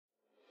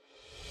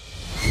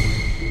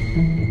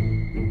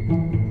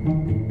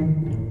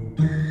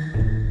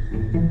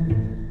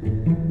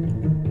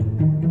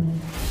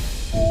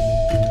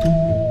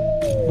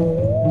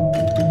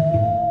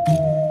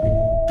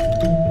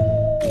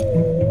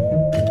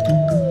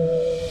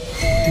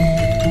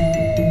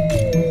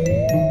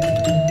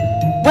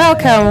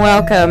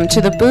Welcome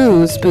to the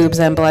Booze, Boobs,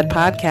 and Blood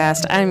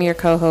podcast. I'm your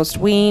co-host,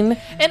 Ween.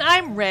 And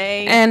I'm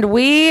Ray. And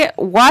we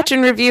watch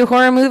and review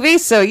horror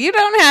movies, so you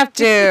don't have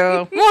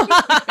to.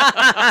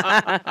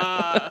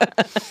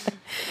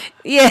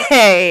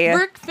 Yay.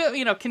 We're,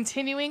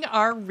 continuing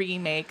our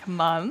remake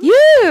month.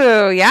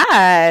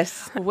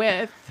 Yes.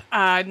 With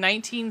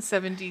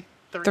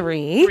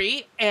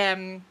 1973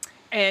 and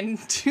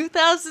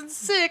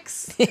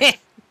 2006,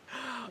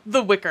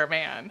 The Wicker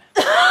Man.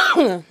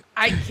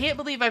 I can't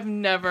believe I've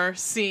never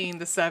seen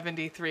the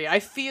 73. I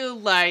feel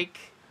like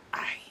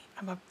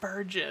I'm a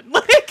virgin.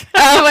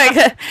 Oh my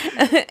god.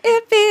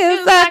 It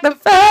feels like the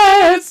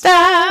first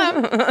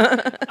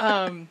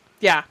time.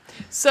 Yeah.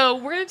 So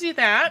we're going to do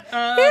that.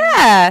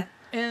 Yeah.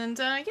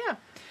 And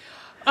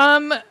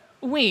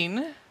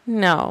Ween.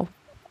 No.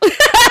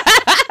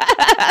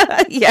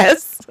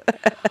 Yes.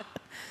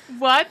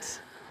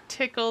 What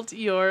tickled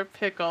your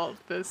pickle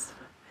this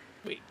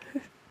week?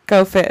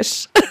 Go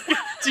fish.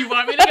 Do you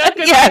want me to go?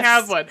 Because Yes. I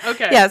have one.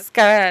 Okay. Yes,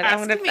 go ahead.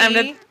 I'm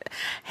gonna...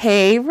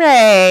 Hey,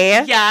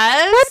 Ray.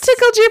 Yes. What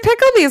tickled your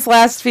pickle these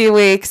last few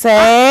weeks,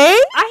 eh?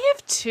 I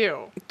have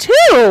two. Two?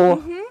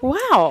 Mm-hmm.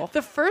 Wow.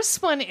 The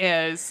first one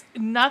is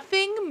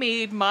nothing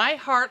made my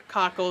heart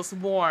cockles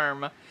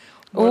warm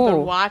more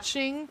than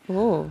watching.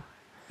 Ooh.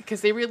 Because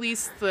they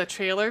released the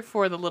trailer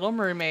for The Little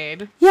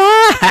Mermaid.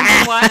 Yeah.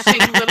 And watching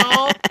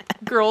little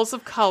girls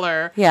of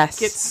color Yes.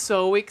 get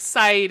so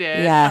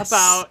excited Yes.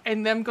 about,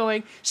 and them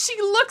going, she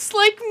looks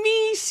like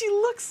me.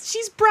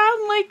 She's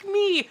brown like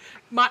me.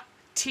 My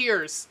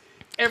tears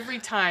every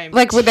time.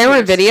 Like, there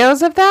were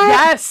videos of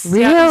that? Yes.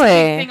 Really? Yeah, there's a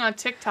big thing on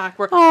TikTok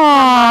where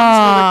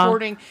moms were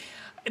recording.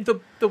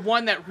 The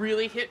one that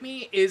really hit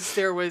me is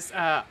there was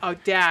a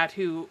dad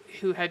who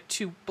had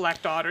two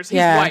black daughters. He's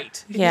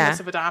white. He must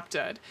have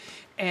adopted.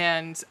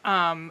 And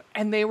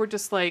they were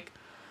just like,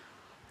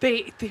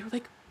 they were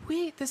like,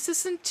 wait, this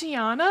isn't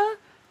Tiana?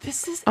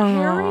 This is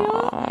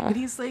Ariel? And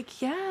he's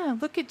like, yeah,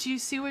 look at you.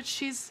 See what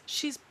she's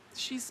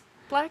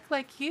black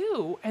like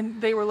you.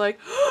 And they were like,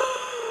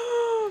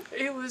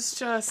 it was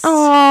just.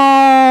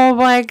 Oh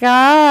my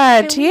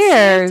God. Can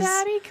Tears. we see it,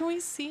 Daddy? Can we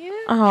see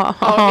it? Oh,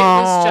 it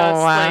was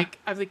just like,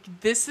 I was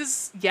like, this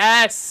is,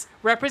 yes,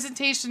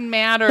 representation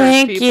matters.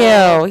 Thank people.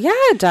 you. Yeah,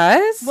 it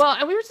does. Well,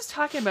 and we were just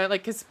talking about it,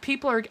 like, because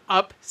people are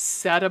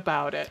upset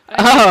about it.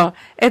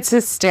 It's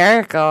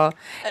hysterical.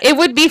 It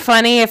would be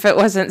funny if it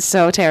wasn't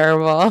so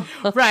terrible.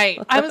 Right.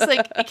 I was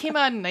like, it came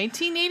out in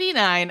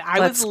 1989.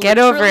 Let's was get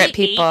over it,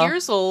 people. 8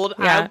 years old.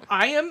 Yeah.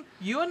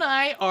 You and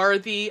I are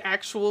the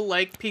actual,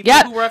 like, people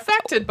who were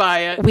affected by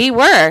it. We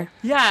were.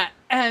 Yeah.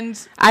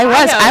 And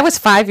I was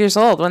 5 years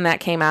old when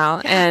that came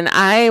out, and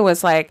I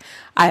was like,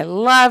 I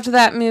loved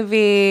that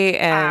movie.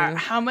 And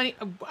how many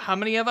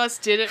of us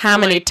did it? how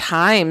many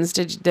times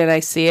did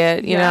I see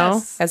it? You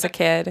know, as a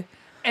kid.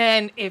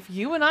 And if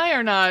you and I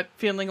are not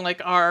feeling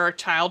like our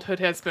childhood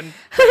has been,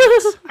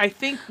 I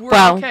think we're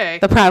okay.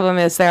 The problem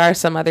is there are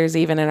some others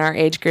even in our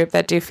age group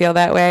that do feel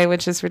that way,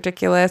 which is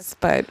ridiculous.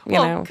 But you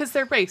know, because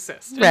they're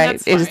racist,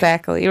 right?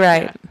 Exactly,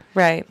 right,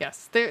 right.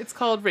 Yes, it's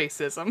called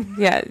racism.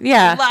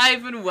 Yeah.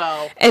 Alive and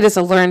well. It is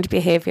a learned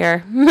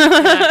behavior.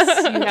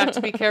 Yes, you have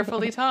to be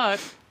carefully taught.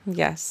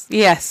 Yes.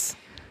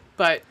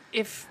 But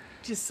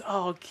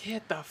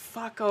get the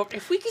fuck over.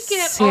 If we could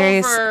get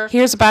over.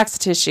 Here's a box of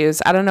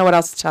tissues. I don't know what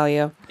else to tell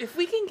you. If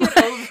we can get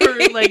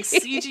over like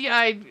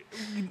CGI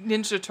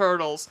Ninja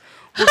Turtles,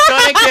 we're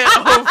gonna get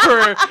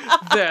over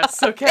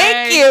this. Okay.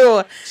 Thank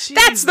you. Jesus.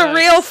 That's the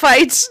real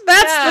fight.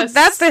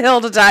 That's the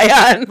hill to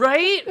die on.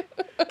 Right?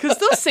 Because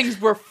those things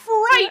were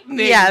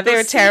frightening. Yeah, they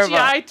were terrible.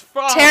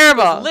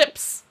 Terrible.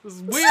 Lips.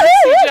 Those weird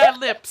CGI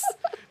lips.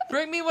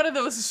 Bring me one of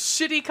those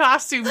shitty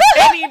costumes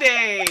any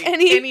day.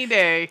 Any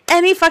day.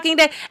 Any fucking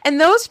day.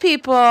 And those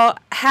people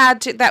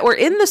that were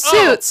in the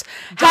suits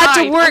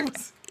had to work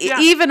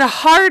even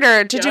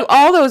harder to do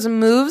all those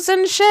moves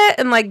and shit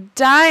and like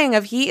dying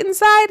of heat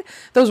inside.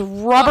 Those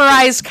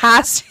rubberized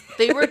costumes.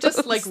 They were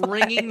just like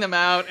wringing them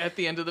out at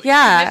the end of the film.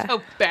 Yeah.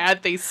 How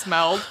bad they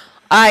smelled.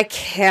 I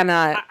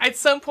cannot. At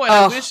some point,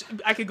 I wish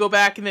I could go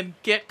back and then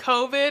get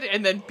COVID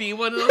and then be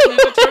one of those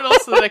Ninja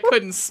Turtles so that I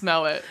couldn't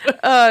smell it.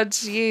 Oh,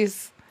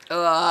 jeez.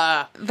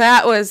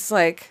 That was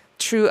like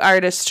true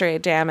artistry,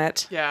 damn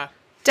it. Yeah.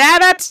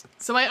 Damn it!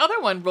 So my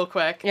other one, real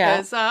quick,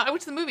 is I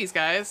went to the movies,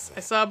 guys. I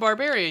saw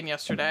Barbarian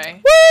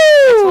yesterday. Woo!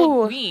 I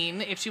told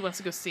Ween if she wants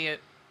to go see it,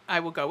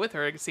 I will go with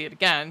her to see it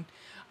again.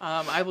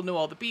 I will know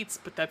all the beats,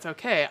 but that's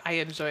okay. I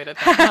enjoyed it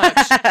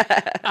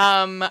that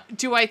much.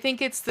 Do I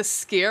think it's the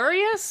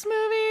scariest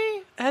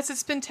movie as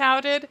it's been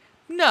touted?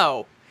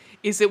 No.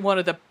 Is it one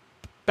of the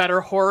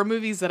better horror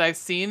movies that I've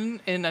seen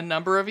in a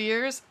number of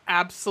years?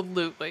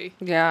 Absolutely.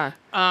 Yeah.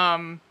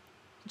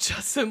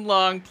 Justin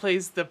Long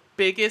plays the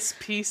biggest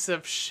piece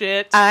of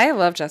shit. I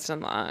love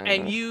Justin Long.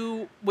 And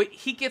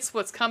he gets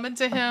what's coming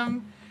to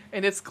him,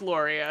 and it's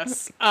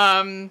glorious.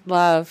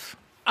 Love.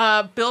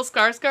 Bill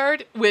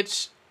Skarsgård,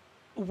 which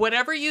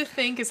whatever you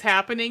think is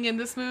happening in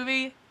this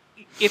movie,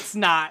 it's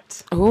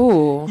not.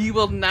 Ooh. You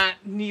will not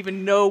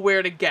even know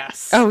where to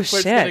guess. Oh, where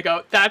shit. It's gonna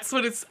go. That's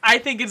what it's. I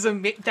think it's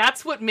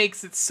that's what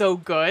makes it so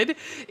good.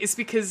 Is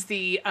because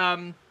the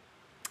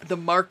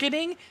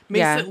marketing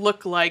makes it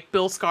look like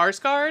Bill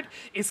Skarsgård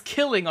is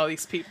killing all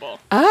these people.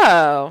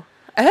 Oh.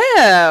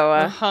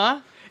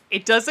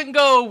 It doesn't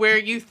go where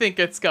you think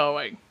it's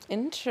going.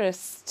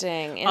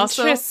 Interesting.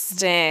 Also,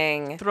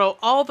 throw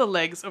all the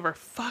legs over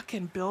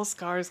fucking Bill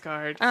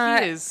Skarsgård.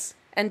 He is.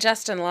 And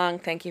Justin Long,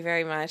 thank you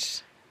very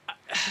much.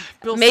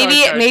 Bill maybe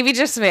Skarsgård.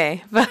 just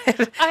me, but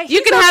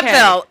you can have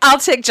Bill. I'll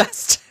take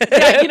Justin.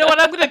 Yeah, you know what?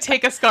 I'm going to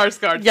take a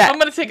Skarsgård. Yeah, I'm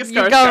going to take a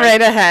Skarsgård. You go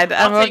right ahead.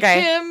 I'll take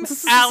him,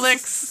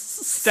 Alex,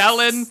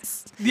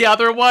 Stellan, the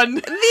other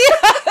one.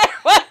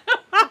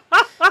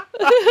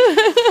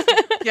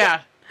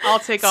 Yeah, I'll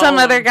take all some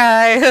of other them.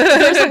 guy.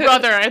 There's a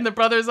brother, and the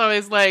brother's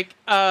always like,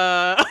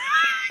 on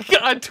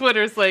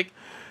Twitter's like,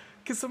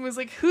 because someone's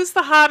like, who's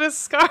the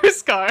hottest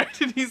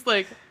Skarsgård? And he's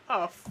like,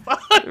 oh,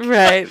 fuck.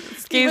 Right.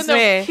 Excuse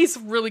me. He's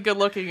really good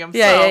looking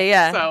himself.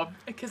 Yeah. So,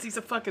 because he's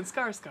a fucking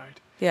Skarsgård.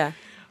 Yeah.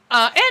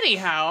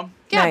 Anyhow,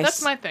 yeah, nice.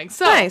 that's my thing.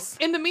 So, nice.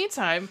 In the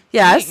meantime,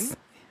 yes. Dean,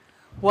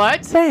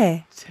 what?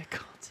 Say.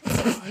 Tickle.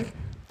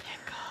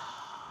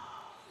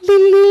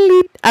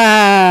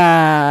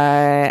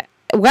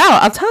 Well,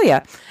 I'll tell you.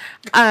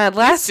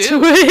 Last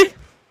week.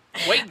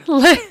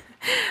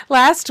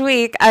 Last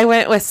week, I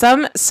went with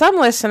some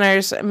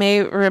listeners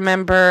may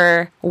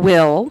remember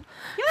Will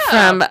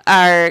from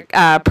our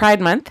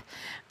Pride Month.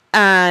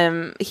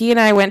 He and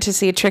I went to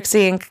see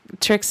Trixie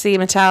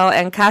Mattel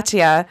and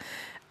Katya.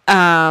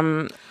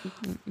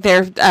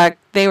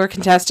 They were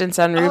contestants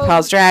on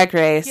RuPaul's Drag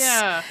Race,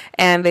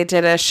 and they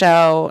did a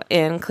show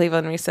in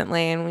Cleveland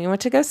recently, and we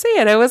went to go see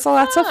it. It was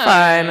lots of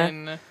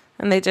fun,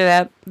 and they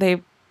did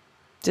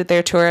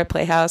their tour at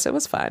Playhouse. It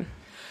was fun.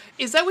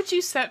 Is that what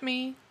you sent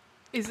me?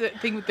 Is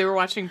it thing they were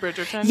watching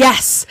Bridgerton?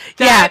 Yes.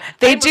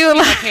 They do.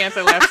 My pants.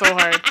 I laughed so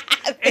hard.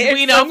 And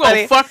we know I'm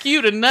gonna fuck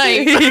you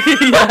tonight.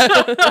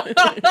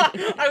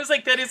 I was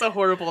like, that is a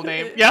horrible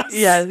name. Yes.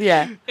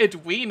 Yeah.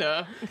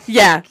 Edwina.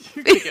 Yeah.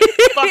 You can get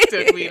fucked,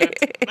 Edwina,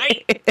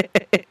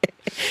 tonight.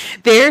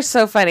 They're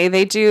so funny.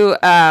 They do.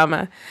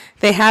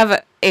 They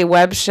have a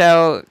web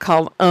show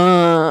called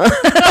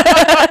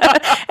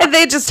and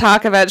they just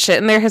talk about shit,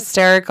 and they're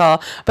hysterical.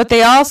 But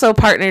they also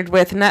partnered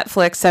with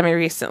Netflix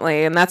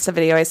semi-recently, and that's the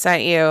video I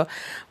sent you,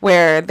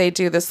 where they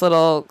do this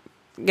little,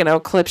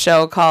 clip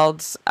show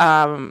called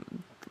I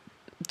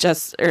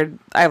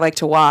Like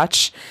to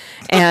Watch,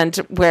 and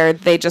where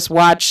they just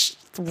watch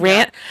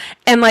rant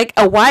and like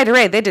a wide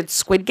array. They did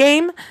Squid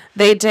Game.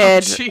 They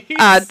did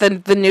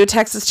the new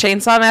Texas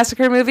Chainsaw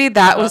Massacre movie.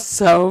 That was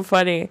so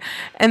funny.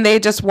 And they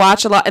just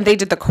watch a lot. And they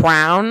did The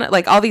Crown,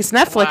 like all these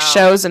Netflix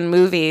shows and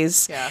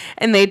movies. Yeah.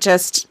 And they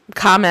just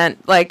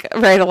comment like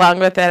right along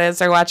with it as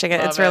they're watching it.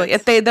 It's really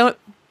if they don't.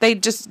 They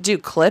just do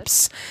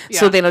clips,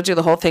 so they don't do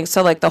the whole thing.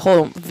 So like the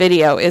whole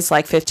video is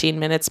like 15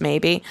 minutes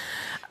maybe.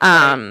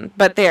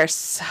 But they're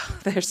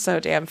so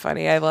damn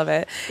funny. I love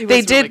it.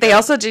 They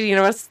also did. You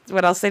know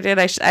what else they did?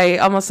 I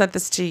almost sent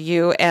this to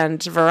you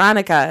and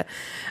Veronica,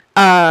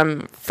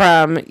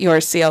 from your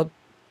CLBC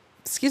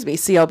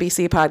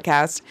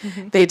podcast.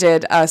 Mm-hmm. They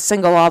did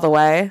Single All the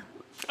Way.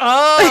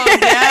 Oh,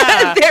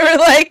 yeah.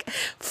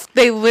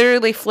 They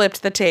literally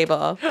flipped the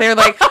table. They're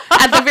like,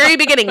 at the very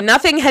beginning,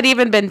 nothing had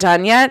even been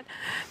done yet.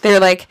 They're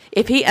like,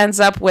 if he ends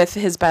up with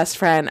his best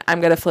friend,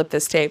 I'm going to flip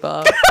this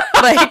table.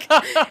 Like,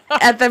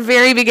 at the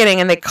very beginning,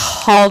 and they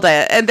called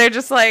it. And they're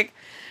just like,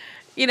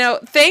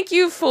 thank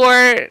you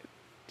for,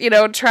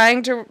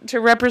 trying to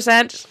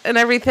represent and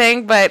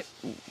everything, but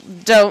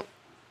don't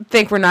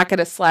think we're not going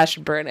to slash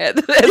and burn it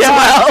as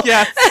well.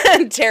 Yes.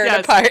 And tear it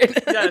apart.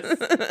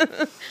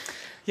 Yes.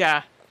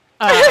 Yeah.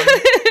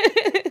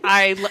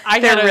 I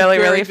had a really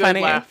good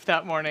funny laugh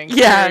that morning.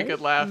 Yeah, very good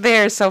laugh.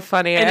 They're so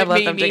funny. And I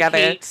love them together.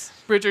 Hate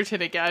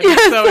Bridgerton again. So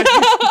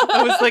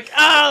I was like,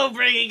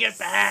 bringing it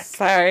back.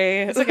 Sorry.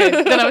 It's okay.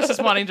 Then I was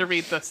just wanting to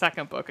read the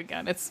second book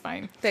again. It's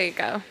fine. There you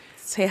go.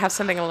 So you have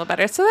something a little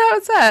better. So that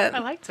was it. I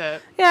liked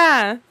it.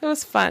 Yeah, it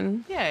was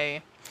fun. Yay.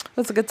 It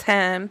was a good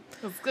time.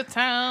 It was good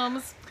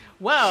times.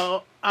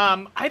 Well,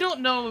 I don't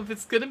know if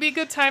it's going to be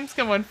good times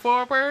going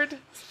forward.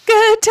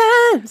 Good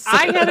times.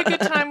 I had a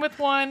good time with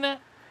one.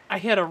 I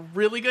had a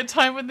really good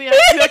time with the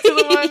next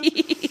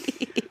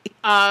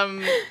one. I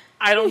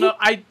don't know.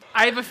 I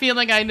have a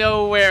feeling I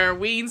know where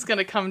Ween's going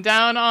to come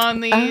down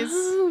on these.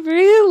 Oh,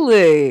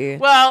 really?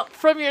 Well,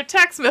 from your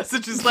text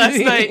messages last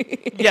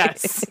night,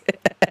 yes.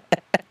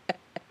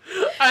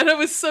 And I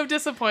was so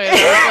disappointed.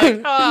 I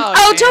was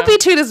like, don't be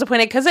too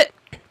disappointed, because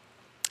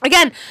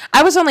again,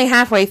 I was only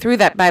halfway through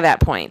that by that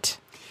point.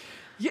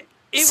 Yeah,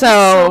 it was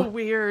so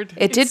weird.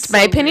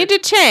 My opinion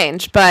did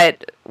change,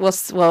 but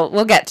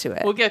we'll get to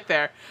it. We'll get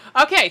there.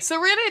 Okay, so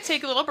we're gonna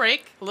take a little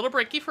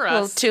breaky for us.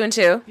 Well, 2 and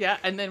 2. Yeah,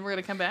 and then we're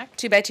gonna come back.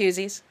 2 by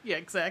 2sies. Yeah,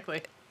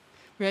 exactly.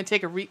 We're gonna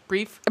take a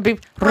brief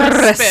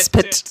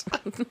respite.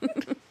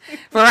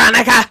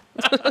 Veronica.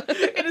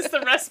 It is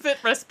the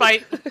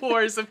respite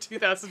wars of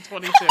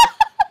 2022.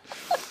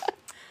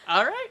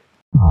 All right.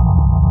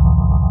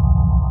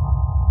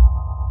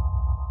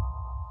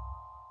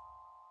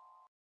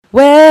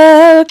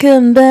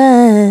 Welcome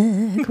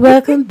back,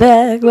 welcome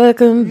back,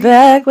 welcome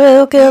back,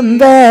 welcome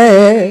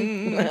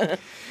back.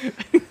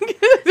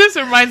 This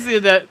reminds me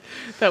of that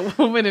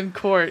woman in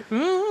court.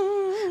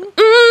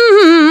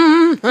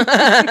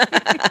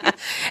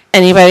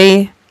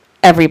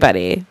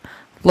 Everybody,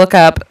 look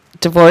up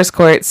divorce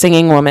court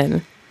singing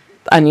woman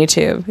on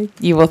YouTube.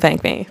 You will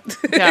thank me.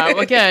 Yeah,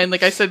 again,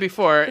 like I said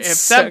before, if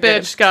so that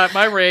bitch got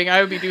my ring,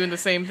 I would be doing the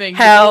same thing.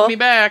 Hell, hold me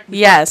back.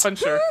 Yes.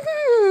 Punch her.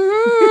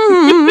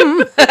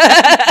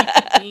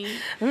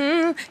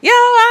 You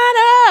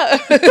wanna?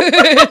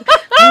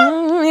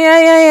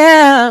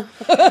 Yeah.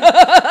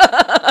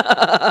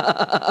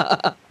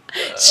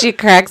 She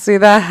cracks me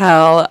the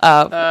hell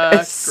up.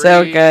 It's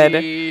so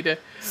good.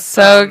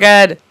 So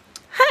good.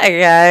 Hi,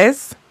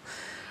 guys.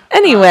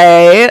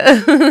 Anyway.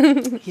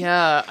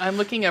 Yeah, I'm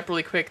looking up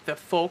really quick the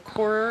folk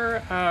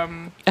horror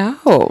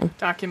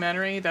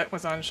documentary that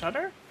was on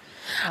Shudder.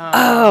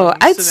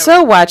 I'd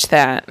so watch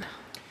that.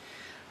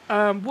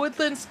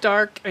 Woodlands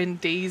Dark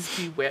and Days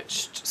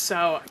Bewitched.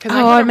 So,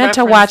 I meant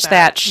to watch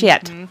that.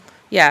 Shit. Mm-hmm.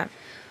 Yeah.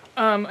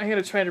 I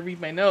gotta try to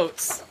read my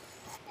notes.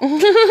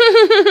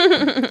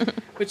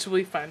 Which will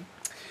be fun.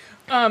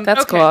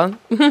 That's cool.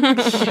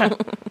 Yeah.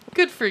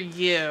 Good for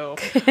you.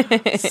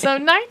 So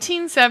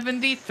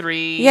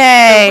 1973,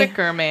 Yay. The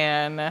Wicker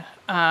Man,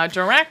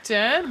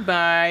 directed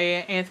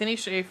by Anthony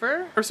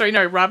Shaffer,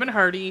 Robin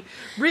Hardy,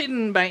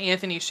 written by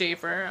Anthony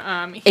Shaffer.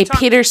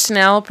 Peter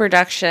Snell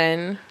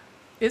production.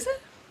 Is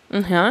it?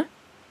 Uh-huh.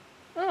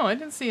 Oh, I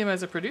didn't see him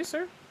as a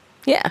producer.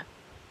 Yeah.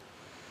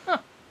 Huh.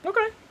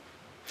 Okay.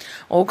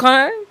 A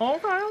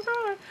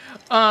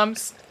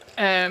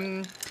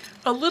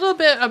little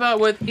bit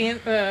about what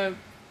Mr.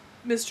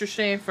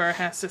 Shaffer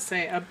has to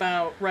say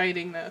about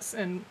writing this,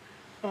 and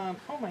oh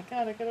my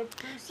god, I gotta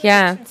bruise.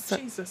 Yeah,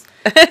 Jesus.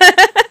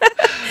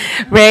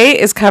 Ray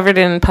is covered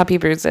in puppy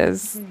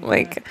bruises. Yeah.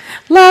 Like,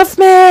 love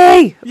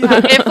me.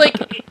 Yeah,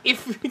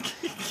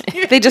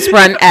 if they just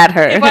run at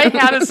her. If I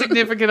had a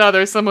significant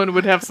other, someone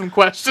would have some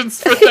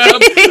questions for them.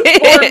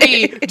 Or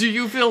me. Do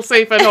you feel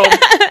safe at home?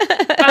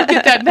 I'll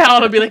get that now,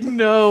 and I'll be like,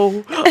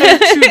 no, I have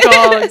 2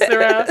 dogs.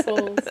 They're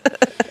assholes.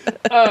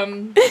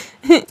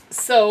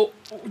 So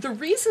the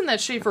reason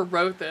that Shaffer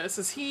wrote this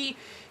is he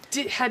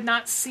had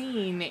not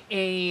seen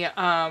a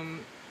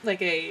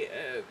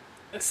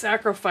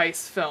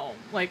sacrifice film,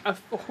 like a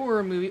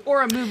horror movie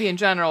or a movie in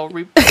general.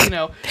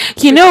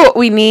 You know what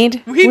we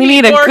need? We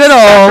need a good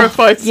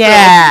sacrifice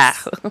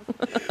film.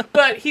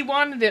 But he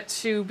wanted it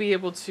to be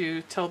able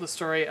to tell the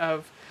story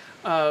of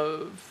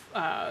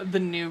the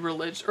new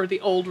religion or the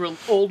old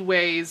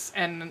ways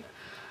and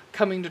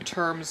coming to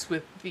terms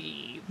with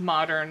the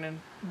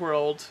modern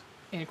world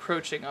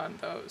encroaching on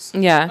those.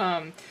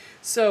 Yeah.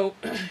 So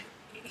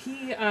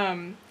he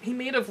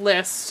made a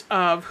list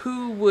of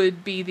who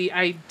would be the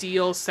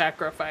ideal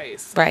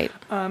sacrifice. Right.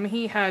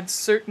 He had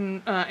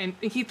certain, and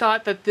he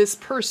thought that this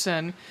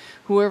person,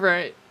 whoever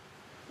it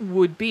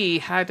would be,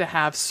 had to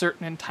have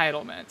certain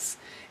entitlements.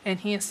 And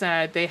he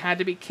said they had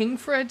to be king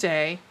for a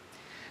day.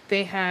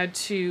 They had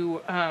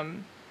to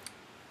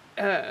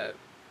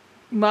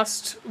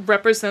must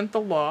represent the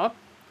law,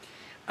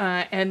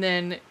 and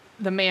then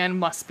the man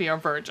must be a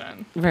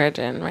virgin.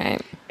 Virgin,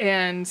 right.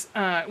 And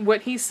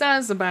what he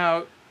says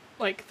about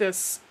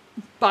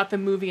the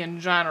movie in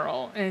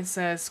general, and it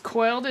says,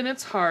 coiled in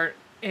its heart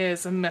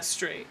is a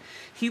mystery.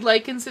 He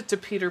likens it to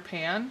Peter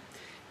Pan.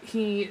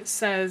 He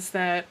says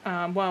that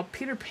while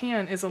Peter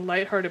Pan is a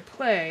lighthearted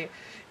play,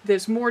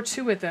 there's more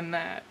to it than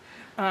that.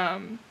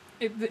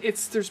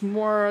 There's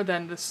more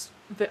than this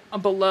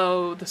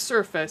below the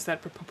surface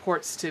that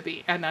purports to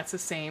be, and that's the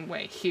same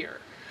way here.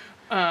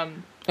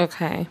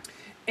 Okay.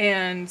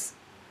 And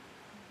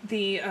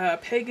the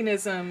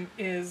paganism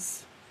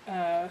is,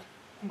 I'm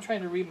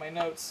trying to read my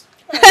notes,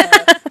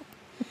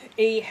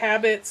 a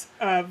habit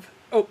of,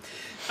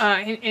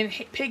 and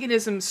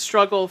paganism's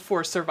struggle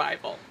for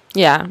survival.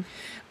 Yeah.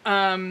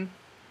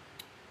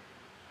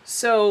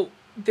 So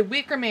the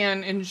Wicker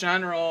Man in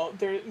general,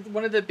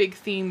 one of the big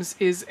themes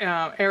is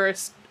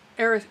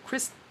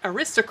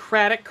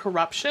aristocratic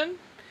corruption.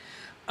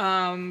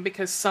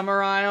 Because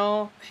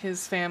Summerisle,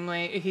 his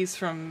family, he's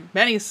from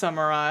many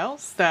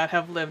Summerisles that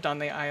have lived on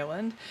the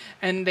island,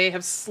 and they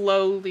have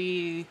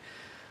slowly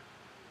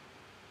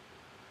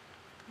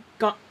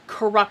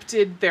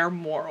corrupted their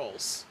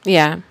morals.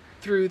 Yeah.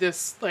 Through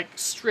this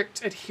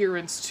strict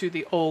adherence to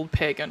the old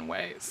pagan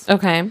ways.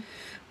 Okay.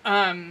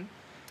 And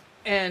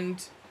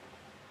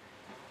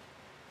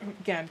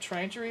again,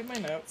 trying to read my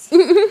notes.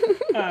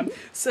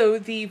 So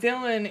the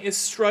villain is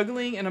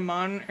struggling in a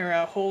modern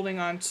era, holding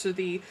on to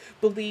the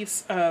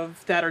beliefs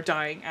that are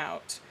dying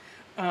out.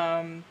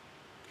 I'm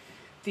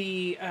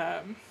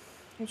trying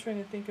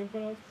to think of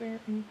what else there.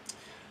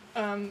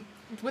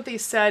 What they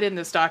said in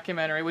this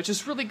documentary, which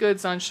is really good,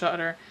 it's on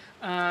Shudder,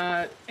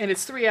 and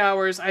it's 3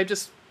 hours. I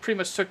just pretty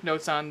much took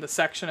notes on the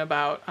section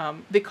about.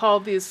 They call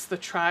these the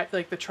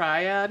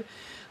triad.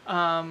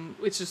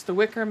 Which is the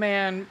Wicker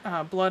Man,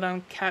 Blood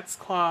on Cat's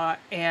Claw,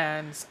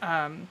 and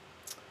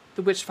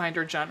the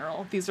Witchfinder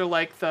General. These are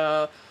like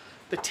the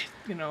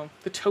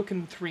the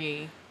token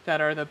 3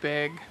 that are the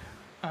big,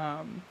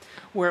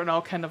 where it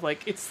all kind of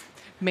like it's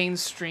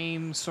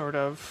mainstream sort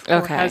of,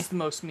 or has the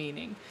most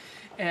meaning.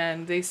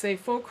 And they say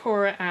folk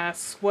horror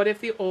asks, what if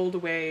the old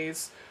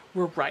ways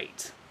were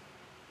right?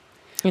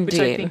 Indeed.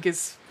 Which I think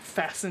is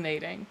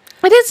fascinating.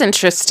 It is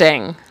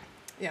interesting.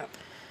 Yeah.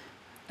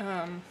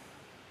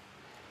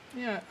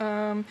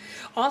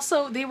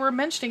 Also, they were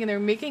mentioning, and they were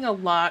making a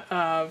lot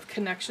of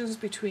connections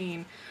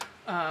between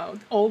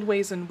old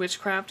ways in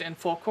witchcraft and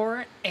folk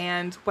horror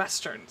and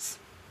westerns.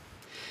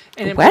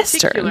 And in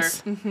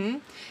westerns?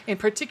 In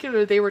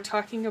particular, they were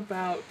talking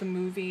about the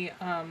movie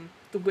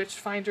The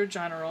Witchfinder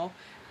General,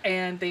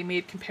 and they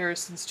made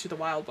comparisons to The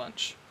Wild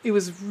Bunch. It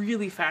was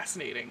really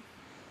fascinating.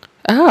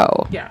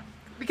 Oh. Yeah.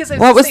 Because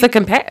what was the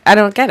compare? I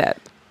don't get it.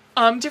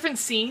 Different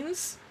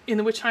scenes in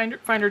The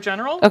Witchfinder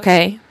General.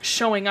 Okay.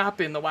 Showing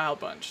up in The Wild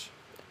Bunch.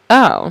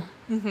 Oh.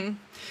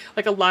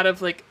 Like a lot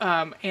of like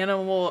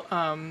animal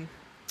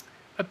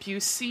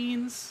abuse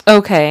scenes.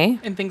 Okay.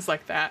 And things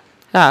like that.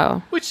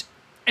 Oh.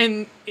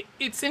 And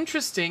it's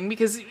interesting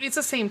because it's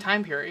the same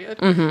time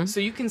period. So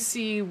you can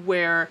see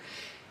where,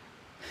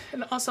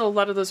 and also a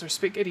lot of those are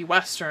spaghetti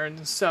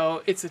westerns.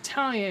 So it's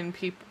Italian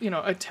people,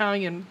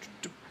 Italian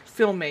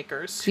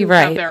filmmakers who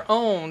have their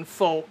own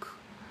folk,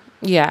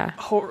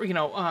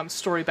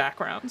 story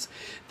backgrounds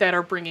that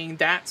are bringing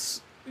that,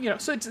 so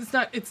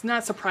it's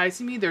not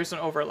surprising me there's an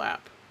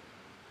overlap.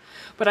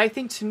 But I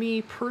think, to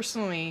me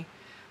personally,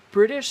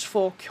 British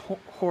folk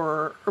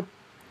horror,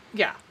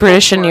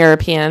 British and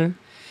European.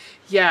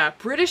 Yeah,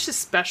 British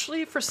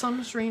especially, for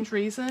some strange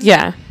reason.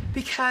 Yeah.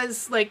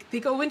 Because, like, they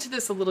go into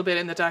this a little bit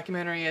in the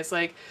documentary as,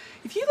 like,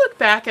 if you look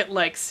back at,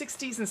 like,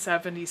 60s and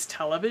 70s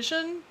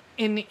television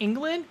in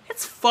England,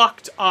 it's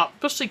fucked up.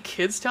 Especially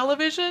kids'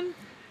 television.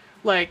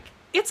 Like,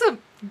 it's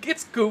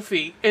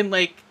goofy. And,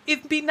 like,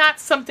 it'd be not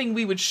something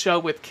we would show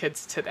with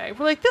kids today.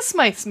 We're like, this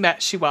might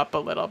mess you up a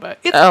little bit.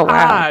 It's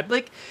odd.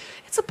 Like,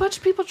 it's a bunch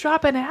of people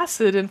dropping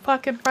acid and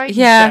fucking fighting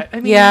shit. I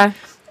mean,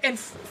 and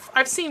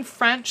I've seen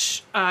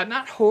French,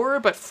 not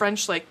horror, but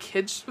French, like,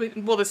 kids,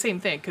 well, the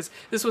same thing, because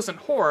this wasn't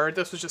horror,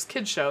 this was just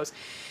kids shows.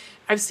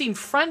 I've seen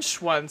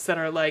French ones that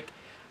are like,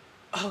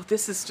 oh,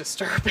 this is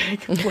disturbing.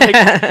 Like,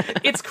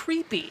 it's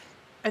creepy.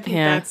 I think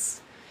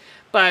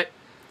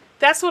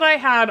that's what I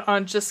had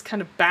on just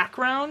kind of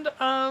background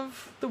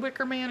of The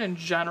Wicker Man in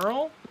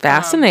general.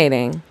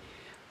 Fascinating.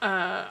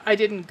 I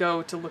didn't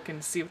go to look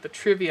and see what the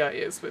trivia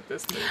is with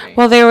this movie.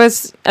 Well, there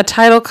was a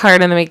title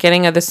card in the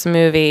beginning of this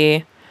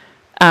movie,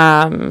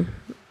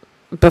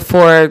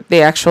 before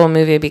the actual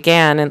movie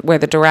began, and where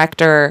the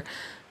director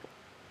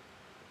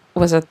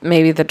was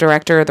maybe the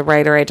director or the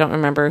writer, I don't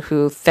remember,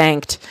 who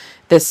thanked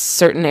this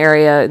certain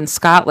area in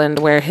Scotland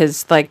where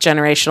his like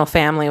generational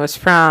family was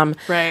from,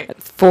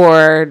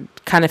 for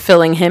kind of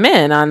filling him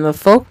in on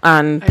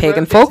the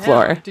pagan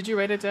folklore. Did you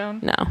write it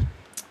down? No.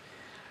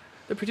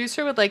 The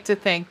producer would like to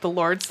thank the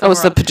Lord. Oh,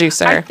 it's the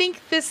producer. I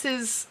think this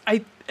is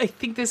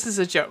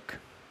a joke.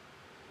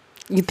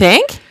 You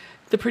think?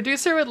 The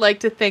producer would like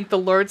to thank the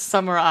Lord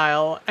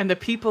Summerisle and the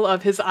people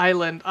of his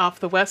island off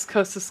the west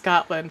coast of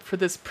Scotland for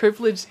this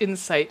privileged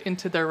insight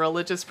into their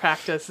religious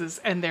practices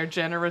and their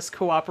generous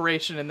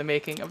cooperation in the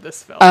making of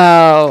this film.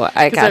 Oh,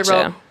 I gotcha.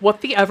 I wrote,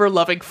 what the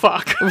ever-loving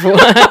fuck?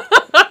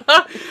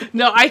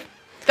 No, I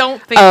don't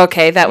think... Oh,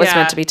 okay, that was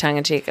meant to be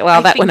tongue-in-cheek.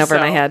 Well, that went over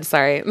my head,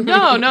 sorry.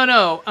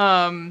 No.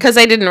 Because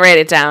I didn't write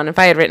it down. If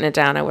I had written it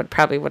down, I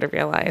probably would have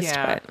realized,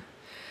 but...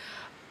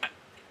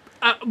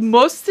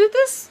 Most of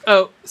this,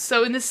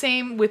 so in the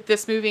same with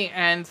this movie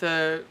and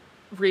the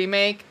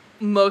remake,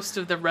 most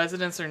of the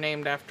residents are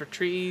named after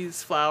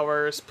trees,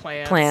 flowers,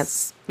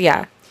 plants.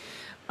 Yeah.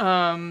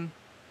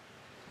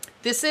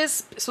 This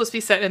is supposed to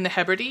be set in the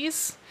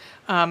Hebrides,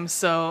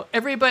 so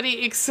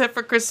everybody except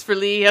for Christopher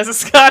Lee has a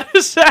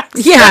Scottish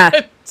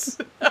accent.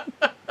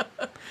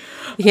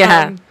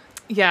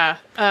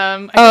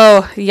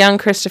 Young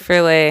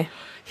Christopher Lee.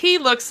 He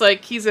looks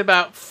like he's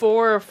about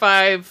 4 or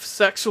 5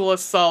 sexual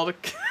assault.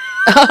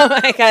 Oh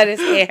my god, his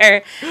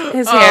hair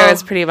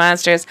is pretty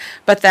monstrous.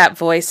 But that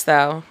voice,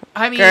 though,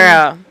 I mean,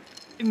 girl,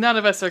 none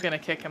of us are gonna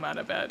kick him out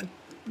of bed.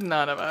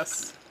 None of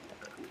us.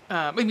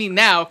 I mean,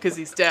 now because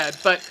he's dead,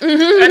 but at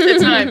the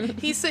time,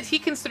 he said he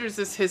considers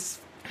this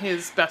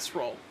his best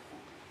role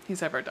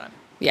he's ever done.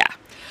 Yeah,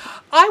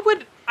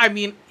 I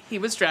mean, he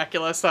was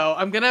Dracula, so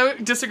I'm gonna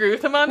disagree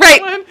with him on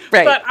that one.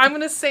 Right. But I'm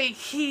gonna say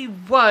he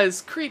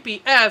was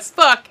creepy as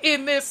fuck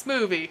in this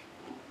movie.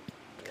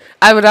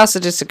 I would also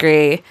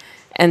disagree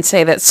and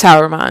say that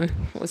Sauron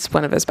was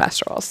one of his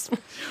best roles.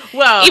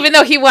 Well, even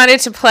though he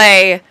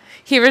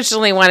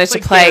originally wanted to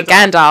play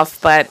Gandalf,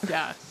 but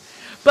yeah.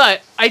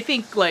 But I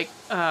think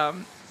I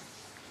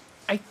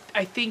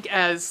think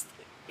as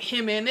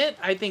him in it,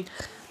 I think.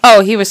 Oh,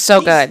 he was so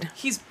good.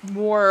 He's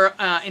more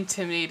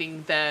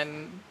intimidating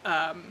than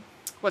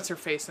what's her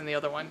face in the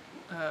other one?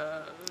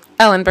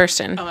 Ellen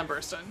Burstyn.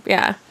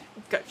 Yeah.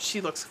 God,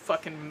 she looks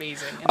fucking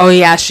amazing. Oh,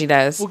 yeah, she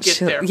does. We'll get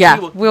there. Yeah,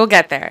 we'll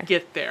get there.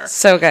 Get there.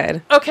 So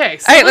good. Okay.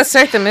 So all right, let's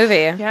start the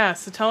movie. Yeah,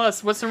 so tell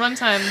us, what's the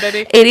runtime,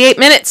 baby? 88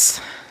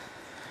 minutes.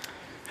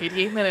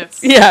 88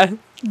 minutes. Yeah.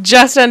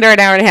 Just under an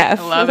hour and a half.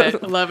 I love it.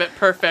 I love it.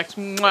 Perfect.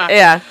 Mwah.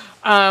 Yeah.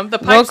 The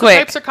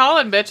pipes are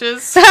calling,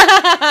 bitches.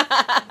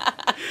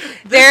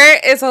 There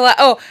is a lot.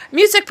 Oh,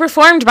 music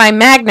performed by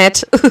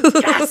Magnet.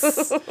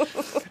 Yes.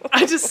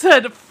 I just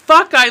said,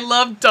 fuck, I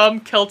love dumb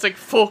Celtic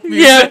folk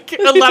music.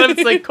 Yeah. A lot of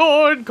it's like,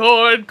 corn,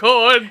 corn,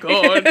 corn,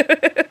 corn.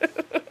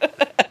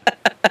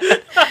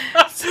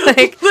 It's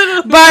like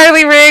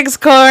barley rigs,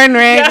 corn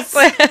rigs.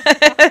 Yes.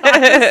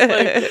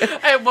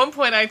 At one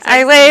point,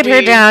 I laid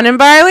her down in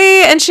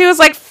barley, and she was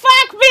like,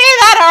 "Fuck me,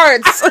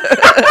 that hurts."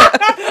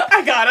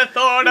 I got a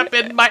thorn up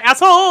in my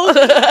asshole.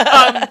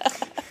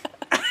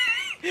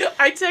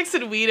 I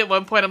texted Weed at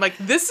one point. I'm like,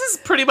 "This is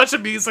pretty much a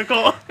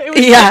musical."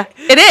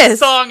 It is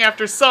song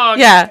after song.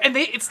 Yeah, and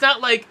it's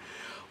not like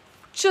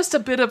just a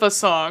bit of a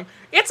song.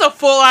 It's a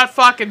full-out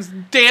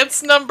fucking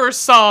dance number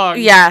song.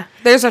 Yeah,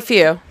 there's a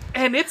few.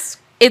 And it's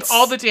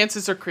all the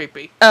dances are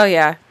creepy. Oh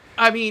yeah.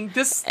 I mean,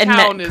 this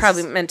town is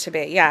probably meant to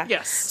be. Yeah.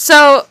 Yes.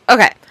 So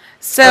okay.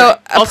 So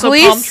also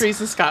police... palm trees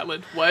in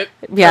Scotland. What?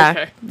 Yeah.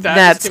 Okay.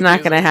 That's not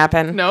going to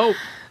happen. No.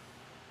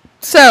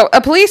 So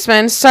a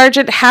policeman,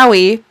 Sergeant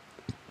Howie,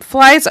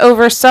 flies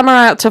over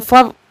Summerisle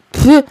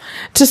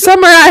to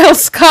Summerisle,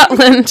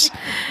 Scotland,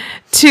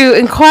 to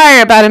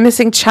inquire about a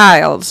missing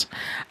child.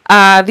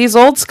 These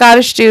old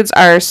Scottish dudes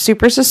are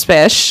super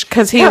suspicious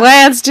because he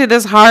lands to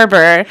this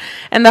harbor,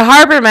 and the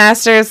harbor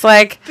master is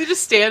like... They're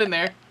just standing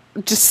there.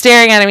 Just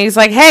staring at him. He's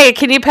like, hey,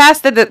 can you pass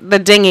the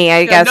dinghy,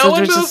 I guess,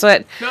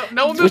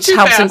 which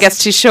helps him get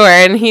to shore.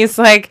 And he's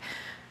like,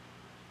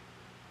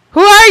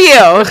 who are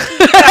you?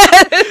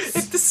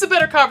 This is a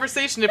better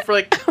conversation if we're,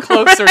 like,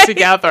 closer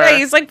together. Right.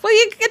 He's like, well,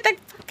 you get the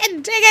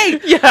fucking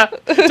dinghy. Yeah.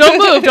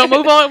 Don't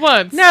move all at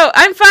once. No,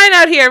 I'm fine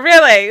out here,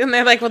 really. And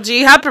they're like, well, do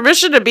you have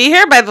permission to be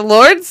here by the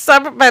Lord of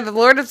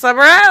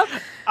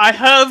Summerisle? I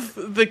have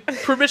the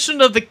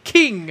permission of the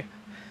king.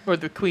 Or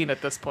the queen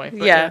at this point.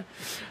 But yeah.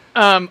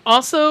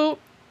 Also,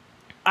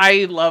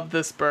 I love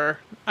this burr.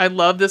 I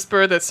love this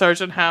burr that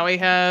Sergeant Howie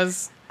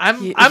has.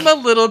 I'm a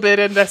little bit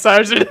into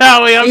Sergeant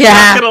Howie. I'm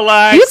not gonna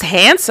lie. He was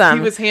handsome.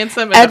 He was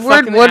handsome.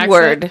 Edward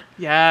Woodward. Accent.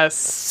 Yes.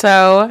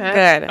 So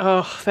good.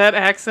 Oh, that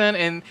accent,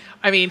 and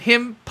I mean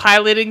him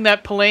piloting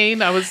that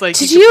plane. I was like,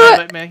 did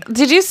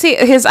you see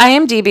his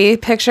IMDb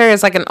picture?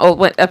 Is like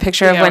a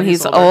picture of when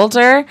he's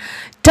older.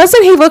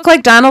 Doesn't he look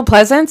like Donald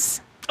Pleasance?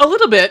 A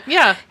little bit,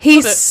 yeah.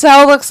 He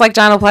so looks like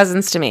Donald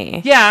Pleasance to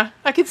me. Yeah,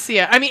 I could see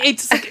it. I mean,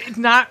 it's like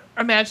not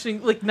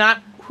imagining, like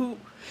not who.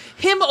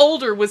 Him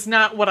older was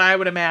not what I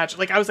would imagine.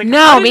 Like I was like,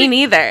 no, me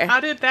neither.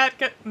 How did that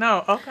get?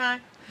 No, okay.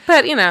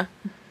 But you know,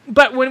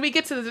 but when we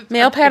get to the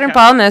male pattern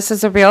baldness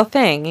is a real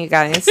thing, you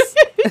guys.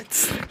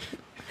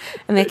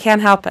 And they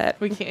can't help it.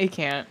 He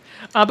can't.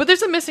 But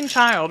there's a missing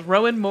child,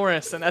 Rowan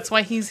Morris, and that's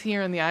why he's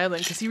here on the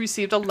island because he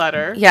received a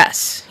letter.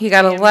 Yes, he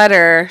got a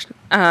letter.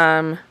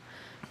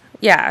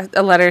 Yeah,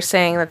 a letter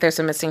saying that there's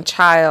a missing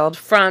child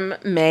from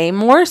Mae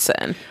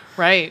Morrison.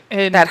 Right.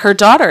 And that her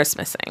daughter is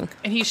missing.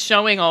 And he's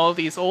showing all of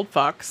these old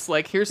fucks,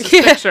 like, here's this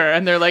picture.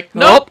 And they're like,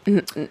 nope,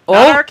 not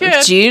our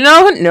kid. Do you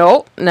know?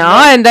 Nope.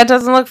 And that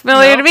doesn't look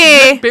familiar to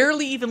me.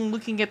 Barely even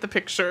looking at the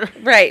picture.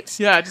 Right.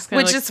 Yeah, just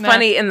kind of which is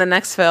funny in the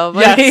next film.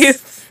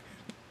 Yes.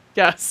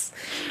 Yes.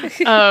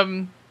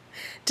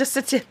 Just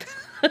a tip.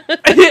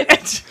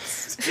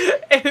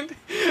 And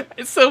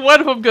so one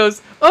of them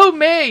goes, oh,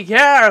 Mae,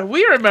 yeah,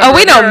 we remember Oh,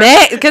 we know her.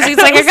 Mae, because he's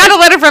like, I got a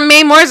letter from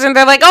Mae Morrison.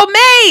 They're like, oh,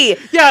 Mae!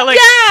 Yeah, like,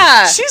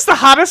 yeah, she's the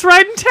hottest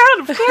ride in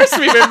town. Of course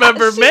we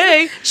remember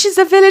Mae. She's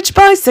a village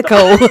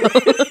bicycle.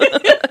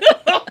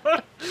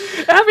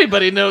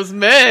 Everybody knows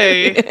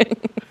Mae.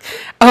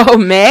 Oh,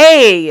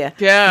 Mae.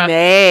 Yeah.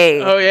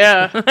 Mae. Oh,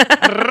 yeah.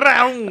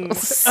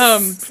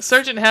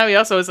 Sergeant Howie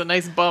also has a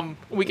nice bum.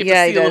 We get to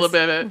see a little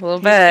bit of it. A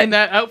little bit. In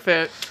that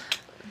outfit.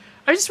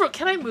 I just wrote,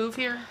 can I move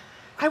here?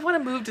 I want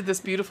to move to this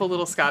beautiful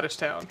little Scottish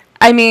town.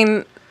 I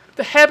mean...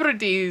 The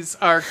Hebrides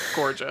are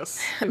gorgeous.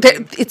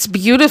 It's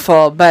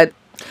beautiful, but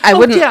I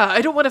wouldn't... yeah,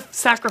 I don't want to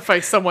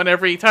sacrifice someone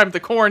every time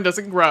the corn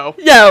doesn't grow.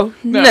 No,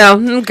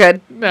 I'm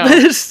good. No.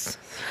 It's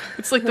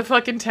like the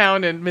fucking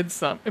town in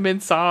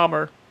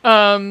Midsummer.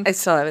 I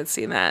still haven't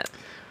seen that.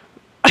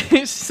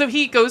 So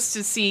he goes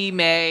to see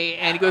Mae,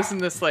 and he goes in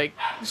this, like...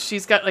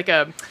 She's got, like,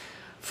 a...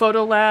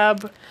 photo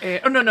lab.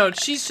 No,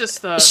 she's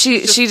just the...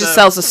 She just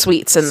sells the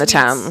sweets in the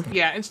town.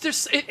 Yeah, and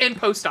there's in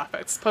post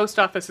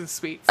office and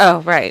sweets.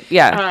 Oh, right,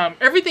 yeah.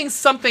 Everything's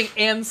something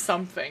and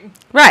something.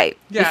 Right,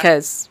 yeah.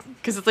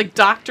 because it's like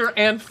doctor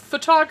and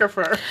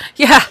photographer.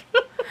 Yeah.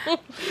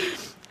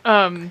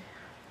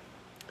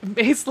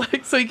 Mae's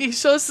like, so he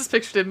shows this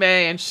picture to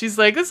Mae, and she's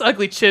like, this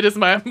ugly chit is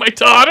my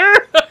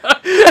daughter.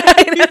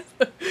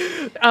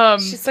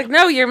 She's like,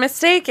 no, you're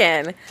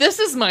mistaken. This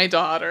is my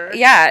daughter.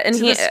 Yeah, and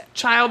this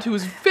child who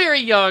is very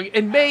young,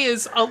 and Mae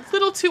is a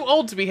little too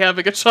old to be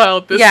having a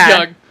child this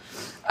young.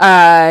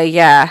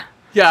 Yeah.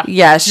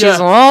 Yeah, she's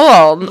a little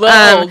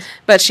old.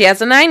 But but she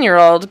has a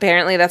 9-year-old.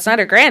 Apparently, that's not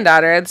her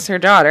granddaughter; it's her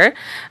daughter.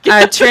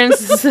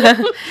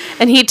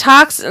 And he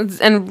talks,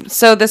 and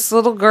so this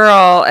little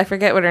girl, I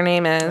forget what her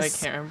name is. I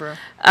can't remember.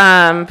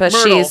 But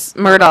Myrtle. she's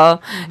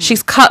Myrtle.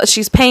 Mm-hmm.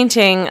 She's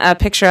painting a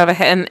picture of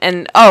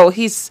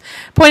he's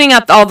pointing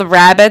out all the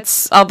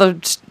rabbits, all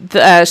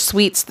the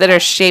sweets that are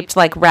shaped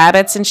like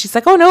rabbits, and she's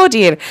like, "Oh no,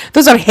 dear,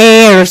 those are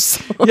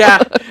hares."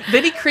 Yeah.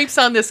 Then he creeps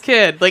on this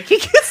kid. Like he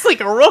gets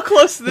like real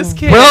close to this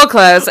kid. Real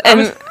close,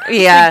 and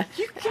yeah.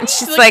 And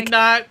she's like,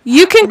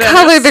 "You can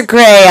color the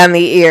gray on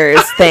the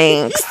ears,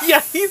 thanks." Yeah,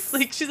 she's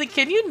like,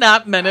 "Can you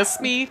not menace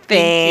me?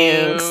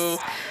 Thanks."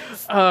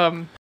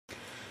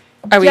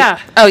 Yeah.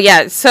 Oh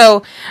yeah.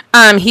 So,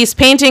 he's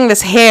painting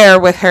this hare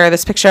with her.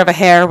 This picture of a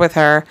hare with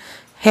her,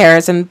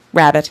 hares and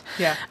rabbit.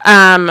 Yeah.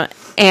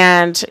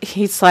 And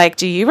he's like,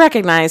 "Do you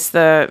recognize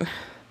the?"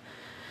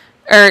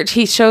 Or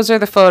he shows her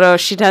the photo.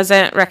 She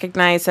doesn't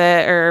recognize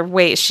it. Or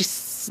wait,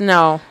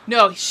 no.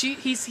 No,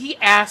 he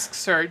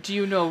asks her, "Do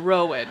you know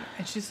Rowan?"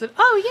 And she said,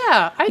 "Oh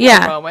yeah, I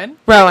know Rowan.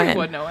 Rowan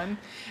would know him."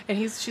 And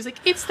she's like,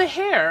 "It's the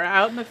hare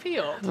out in the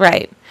field."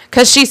 Right.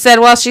 Because she said,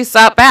 well, she's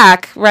out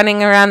back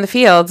running around the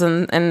fields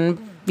and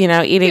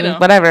eating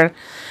whatever.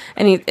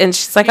 And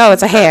she's like, "Oh,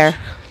 it's a hare."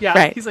 Yeah.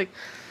 Right. He's like,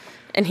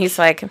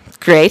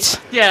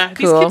 "Great." Yeah.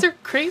 Cool. These kids are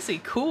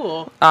crazy.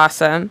 Cool.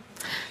 Awesome.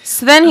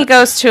 So then he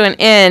goes to an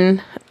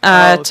inn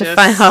to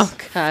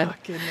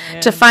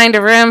find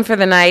a room for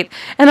the night,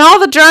 and all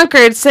the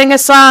drunkards sing a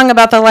song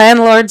about the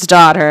landlord's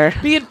daughter.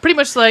 Being pretty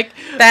much like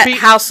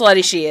how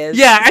slutty she is.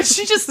 Yeah, and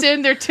she's just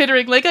standing there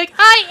tittering like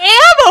I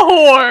am a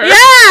whore.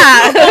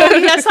 Yeah. Oh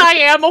yes, I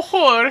am a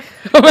whore.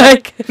 Oh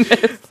my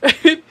goodness.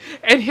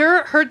 And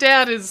her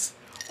dad is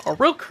a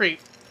real creep.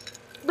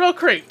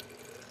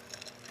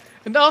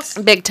 And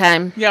also big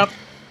time. Yep.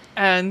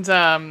 And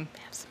have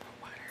some more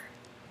water.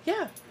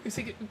 Yeah. You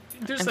see,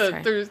 there's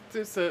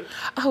a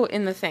oh,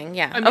 in the thing,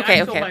 yeah. I mean,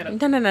 okay.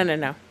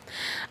 No.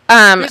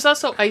 There's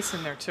also ice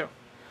in there too,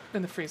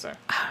 in the freezer.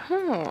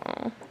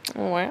 Oh,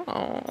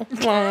 wow.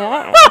 Sorry.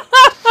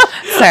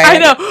 I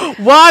know,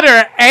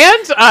 water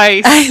and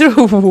ice.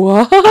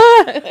 What?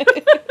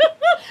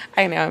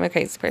 I know, I'm a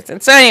crazy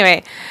person. So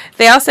anyway,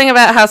 they all sing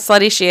about how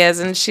slutty she is,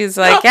 and she's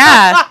like,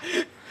 "Yeah."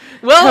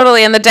 Well,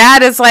 totally, and the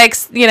dad is like,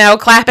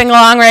 clapping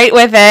along right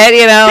with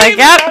it, like, "Yep."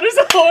 My daughter's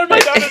a whore. My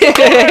daughter's a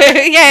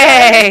whore.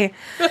 Yay!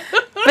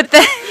 But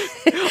then,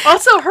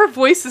 also, her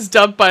voice is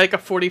dubbed by like a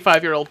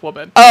 45-year-old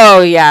woman.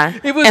 Oh yeah,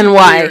 it was and weird.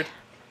 Why?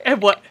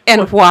 And what?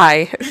 And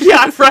why?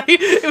 Yeah, right.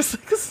 It was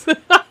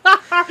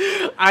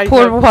like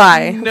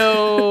why?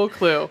 No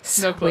clue.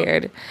 No clue.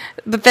 Weird.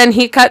 But then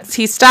he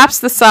stops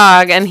the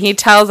song and he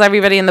tells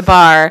everybody in the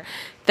bar.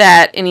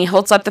 And he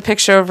holds up the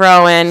picture of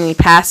Rowan, and he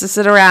passes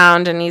it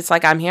around, and he's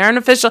like, "I'm here on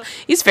official."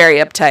 He's very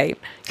uptight,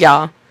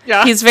 y'all.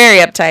 Yeah. He's very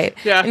uptight.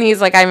 Yeah. And he's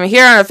like, "I'm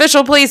here on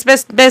official police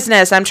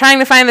business. I'm trying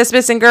to find this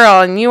missing girl,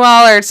 and you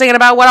all are singing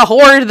about what a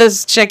whore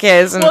this chick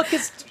is." And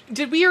because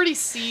did we already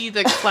see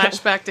the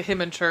flashback to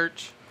him in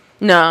church?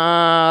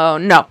 No.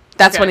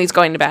 That's when he's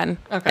going to bed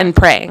and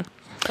praying.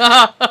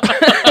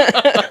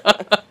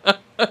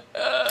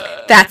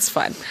 That's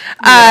fun.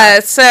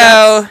 Yeah.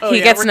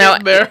 He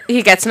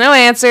gets no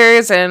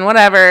answers and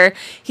whatever.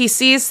 He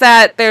sees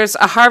that there's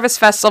a Harvest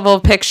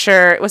Festival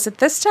picture. Was it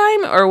this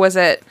time or was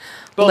it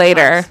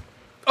later? Times.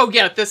 Oh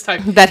yeah, this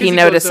time that he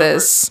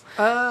notices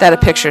that a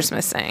picture's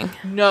missing.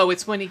 No,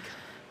 it's when he.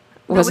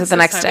 Was it the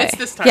next day? It's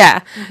this time.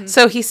 Yeah. Mm-hmm.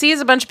 So he sees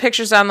a bunch of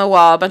pictures on the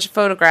wall, a bunch of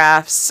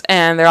photographs,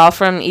 and they're all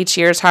from each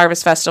year's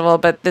Harvest Festival,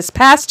 but this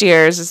past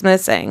year's is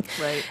missing.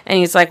 Right. And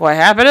he's like, "What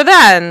happened to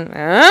that?" And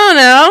I don't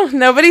know.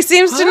 Nobody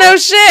seems to know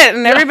shit,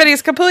 and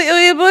everybody's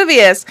completely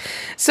oblivious.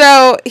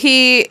 So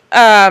he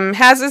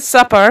has his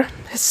supper,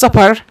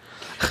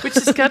 which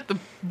has got the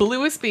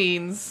bluest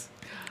beans.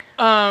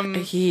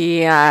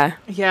 Yeah,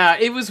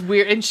 it was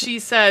weird. And she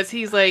says,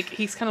 he's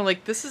kind of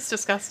like, "This is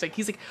disgusting."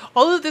 He's like,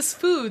 "All of this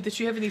food that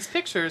you have in these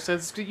pictures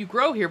says you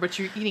grow here, but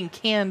you're eating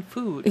canned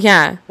food.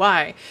 Yeah.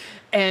 Why?"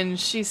 And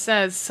she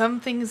says, "Some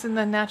things in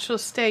the natural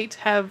state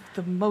have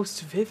the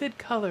most vivid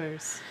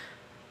colors."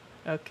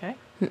 Okay.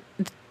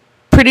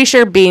 Pretty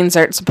sure beans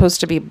aren't supposed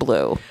to be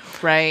blue.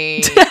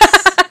 Right.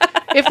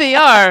 If they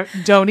are,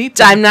 don't eat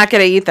them. I'm not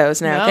going to eat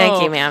those now. No.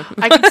 Thank you, ma'am.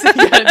 I can see,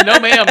 no,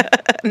 ma'am.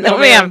 No,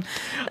 ma'am.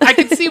 I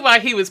can see why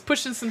he was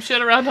pushing some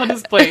shit around on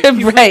his plate.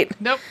 He's right. Like,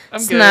 nope, I'm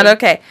it's good. Not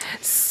okay.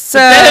 So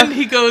but then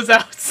he goes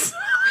out.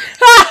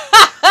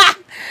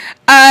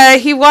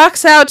 He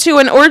walks out to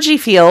an orgy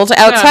field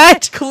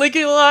outside. Yeah,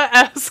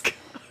 Caligula-esque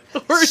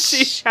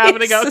orgy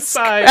happening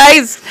outside.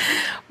 Christ.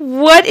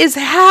 What is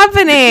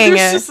happening?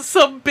 There's just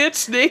some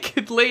bitch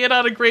naked laying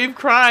on a grave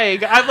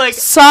crying. I'm like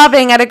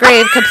sobbing at a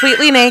grave,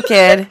 completely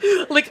naked.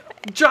 like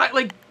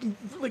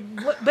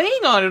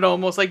laying on it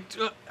almost. Like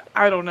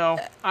I don't know.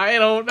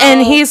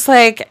 And he's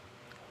like,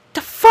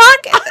 "The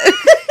fuck?"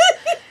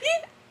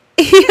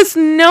 He has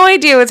no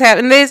idea what's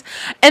happening.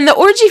 And the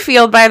orgy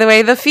field, by the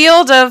way, the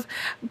field of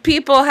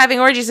people having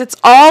orgies, it's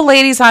all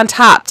ladies on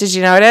top. Did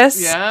you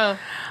notice? Yeah.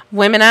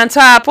 Women on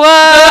top. What?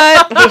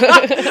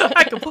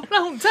 I can put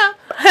on top.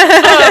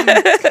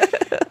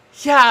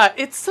 Yeah,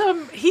 it's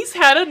he's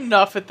had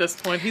enough at this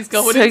point. He's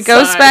going So he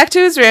goes back to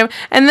his room,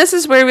 and this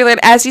is where we learn,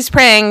 as he's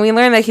praying, we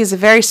learn that he's a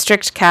very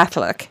strict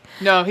Catholic.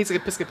 No, he's an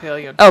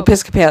Episcopalian. Oh,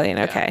 Episcopalian,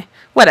 okay. Yeah.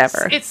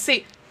 Whatever.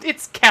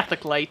 It's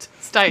Catholic light.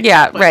 It's Diet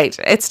Catholic. Right.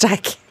 It's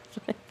Diet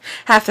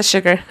half the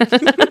sugar.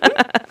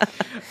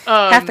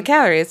 Half the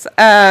calories.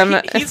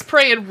 He's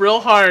praying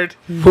real hard.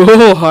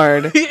 Real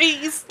hard.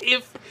 If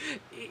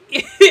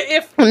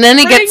and then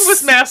he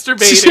was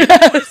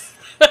masturbating.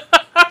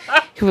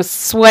 He was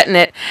sweating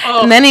it.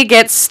 Oh. And then he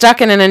gets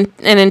stuck in and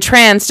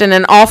entranced in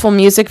an awful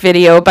music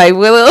video by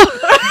Willow.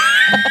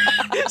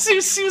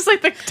 She was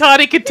like the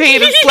Tawny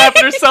Kitaen and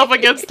slapping herself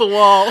against the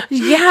wall.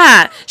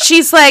 Yeah.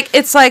 She's like,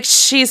 it's like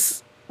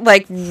she's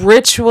like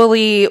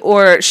ritually,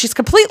 or she's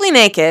completely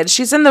naked.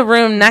 She's in the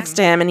room next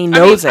to him and he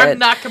knows it. I'm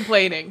not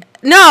complaining.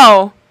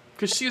 No.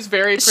 Because she's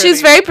very pretty.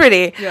 She's very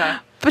pretty. Yeah.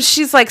 But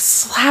she's like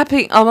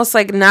slapping, almost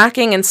like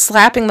knocking and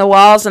slapping the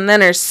walls, and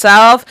then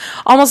herself,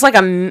 almost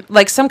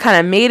like some kind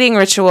of mating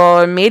ritual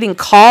or mating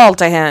call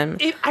to him.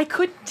 I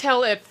couldn't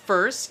tell at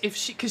first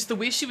because the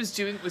way she was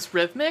doing it was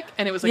rhythmic,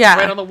 and it was like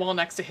right on the wall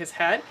next to his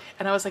head,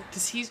 and I was like,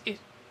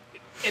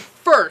 at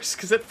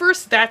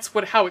first that's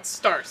how it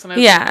starts, and I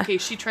was like, okay,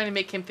 is she trying to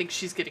make him think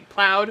she's getting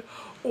plowed,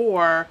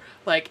 or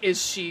like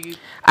is she?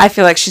 I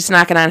feel like she's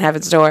knocking on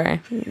heaven's door.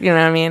 You know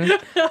what I mean?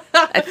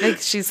 I think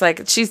she's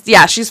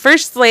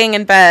first laying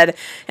in bed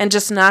and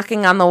just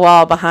knocking on the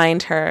wall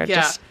behind her.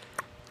 Yeah.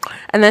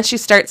 And then she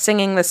starts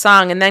singing the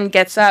song, and then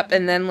gets up,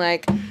 and then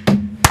like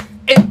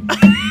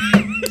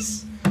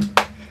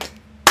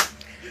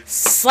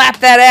slap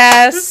that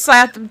ass,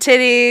 slap them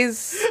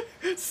titties.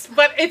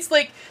 But it's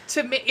like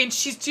and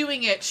she's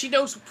doing it. She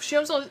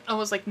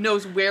almost like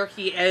knows where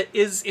he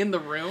is in the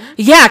room.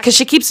 Yeah, because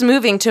she keeps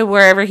moving to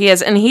wherever he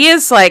is, and he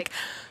is like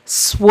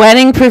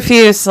sweating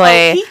profusely.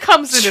 Oh, he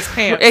comes in his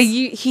pants.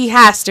 He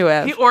has to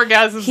have. He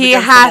orgasms. He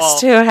has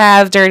to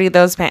have dirtied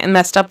those pants and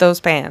messed up those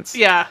pants.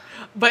 Yeah,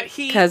 but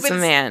because the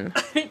man.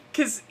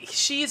 Because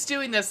she is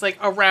doing this like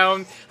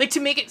around, like to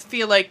make it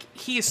feel like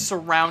he is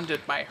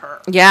surrounded by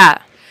her.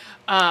 Yeah,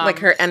 like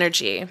her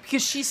energy.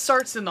 Because she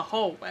starts in the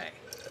hallway.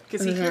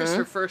 Because he hears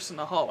her first in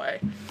the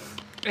hallway.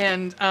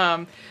 And,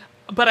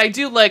 but I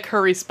do like her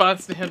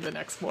response to him the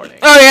next morning.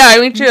 Oh, yeah,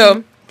 me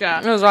too.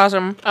 Yeah. It was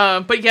awesome.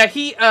 But yeah,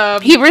 he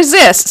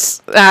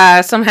resists,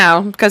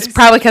 somehow. Because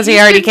he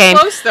already came.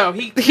 Close, though.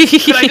 But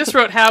I just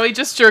wrote, Howie,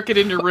 just jerk it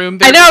in your room.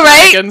 I know,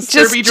 right? Dragons,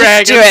 just do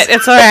it.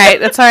 It's all right.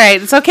 It's all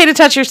right. It's okay to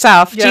touch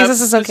yourself. Yes,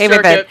 Jesus is okay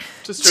with it.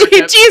 Just jerk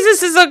it.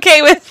 Jesus is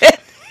okay with it.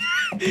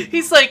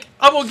 He's like,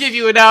 I'm gonna give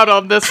you an out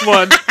on this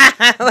one.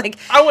 Like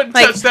I wouldn't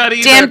touch that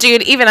either. Damn,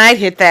 dude, even I'd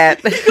hit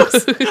that.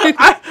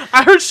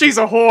 I heard she's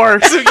a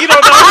whore, so you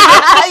don't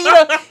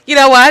know. You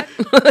know what?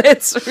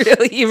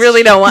 You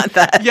really don't want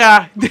that.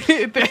 Yeah,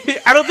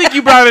 I don't think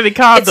you brought any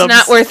condoms. It's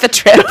not worth the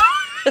trip.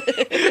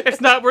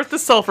 It's not worth the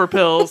sulfur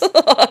pills.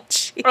 Oh,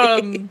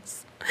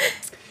 jeez.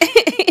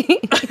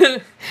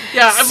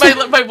 Yeah,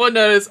 my one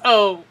note is,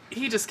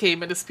 he just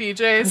came in his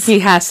PJs. He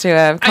has to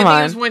have. Come on.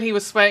 I think it was when he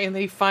was sweating and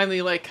he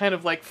finally like kind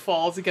of like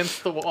falls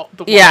against the wall.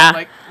 Yeah.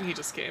 Like he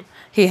just came.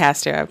 He has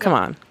to have. Come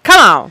on.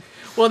 Come on.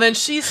 Well, then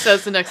she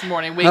says the next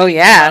morning, waking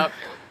up,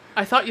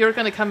 I thought you were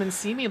going to come and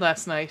see me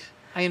last night.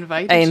 I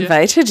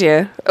invited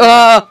you.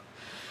 Oh,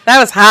 that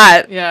was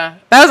hot. Yeah.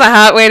 That was a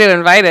hot way to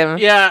invite him.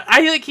 Yeah.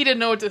 I think he didn't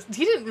know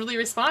he didn't really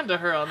respond to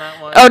her on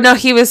that one. Oh, no.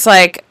 He was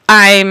like,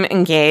 I'm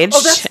engaged.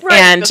 Oh, that's right.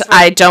 And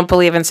I don't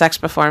believe in sex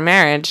before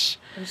marriage.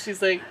 And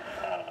she's like,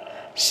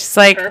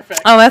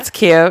 perfect. Oh, that's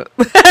cute.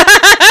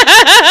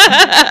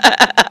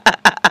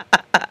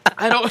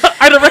 I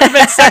don't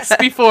recommend sex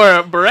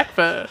before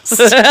breakfast.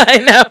 I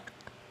know.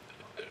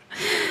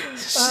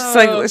 She's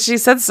like, she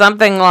said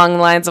something along the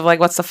lines of like,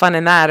 "What's the fun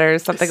in that?" or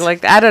something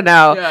like that. I don't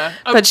know. Yeah.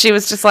 But she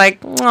was just like,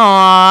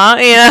 "Aw,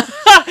 yeah."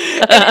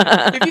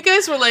 If you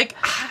guys were like,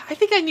 I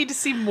think I need to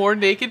see more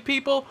naked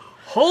people.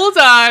 Hold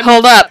on.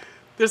 Hold up.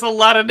 There's a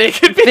lot of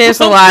naked people. There's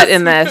a lot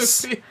in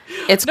this.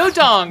 It's no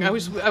dong. I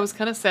was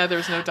kind of sad there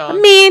was no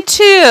dong. Me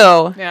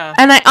too. Yeah.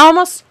 And I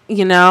almost,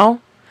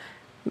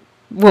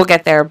 we'll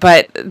get there,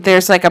 but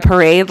there's like a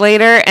parade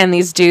later, and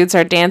these dudes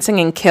are dancing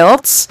in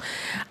kilts.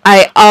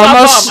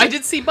 I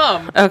did see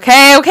bum.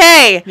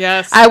 Okay.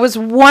 Yes. I was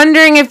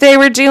wondering if they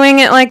were doing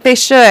it like they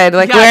should,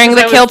 like wearing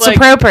the kilts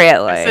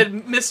appropriately. I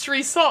said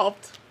mystery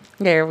solved.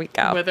 There we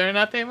go. Whether or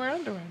not they wear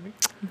underwear.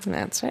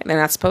 That's right. They're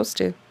not supposed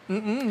to.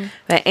 Mm-mm.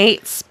 They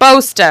ain't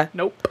supposed to.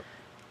 Nope.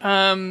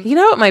 You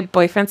know what my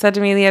boyfriend said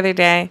to me the other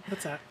day?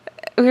 What's that?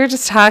 We were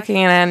just talking,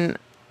 and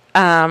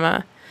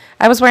I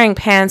was wearing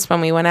pants when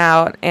we went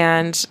out,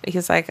 and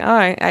he's like, "Oh,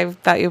 I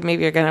thought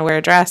maybe you're gonna wear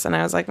a dress," and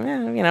I was like,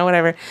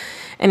 whatever.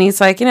 And he's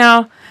like,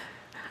 I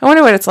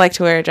wonder what it's like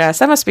to wear a dress.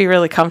 That must be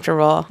really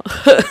comfortable.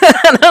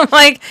 And I'm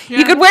like,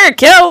 you could wear a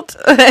kilt.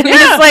 And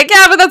he's like,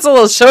 yeah, but that's a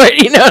little short.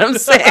 You know what I'm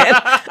saying?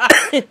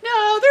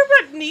 No, they're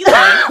about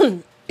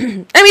knee-length.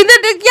 I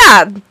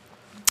mean,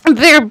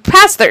 they're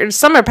past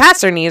some are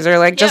past their knees or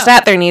like just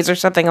at their knees or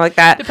something like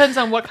that. Depends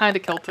on what kind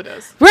of kilt it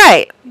is.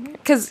 Right.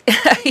 Because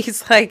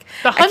he's like...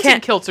 The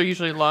hunting kilts are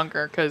usually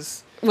longer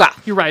because... Well,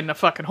 you're riding a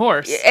fucking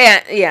horse.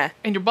 Yeah.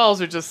 And your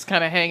balls are just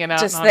kind of hanging out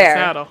just on there, the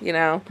saddle. you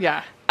know?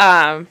 Yeah.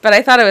 But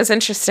I thought it was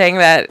interesting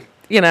that,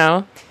 you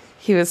know,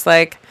 he was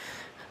like,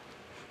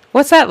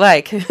 what's that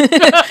like?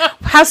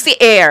 How's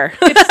the air?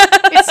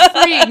 It's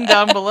freeing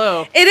down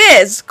below. It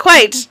is,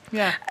 quite.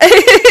 Yeah.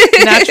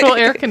 Natural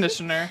air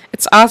conditioner.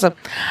 It's awesome.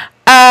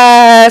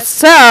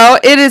 So,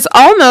 it is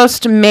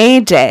almost May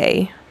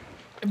Day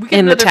we get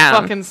in the another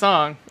town. Fucking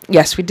song.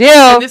 Yes, we do.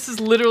 And this is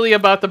literally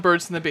about the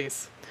birds and the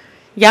bees.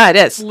 Yeah, it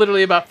is. It's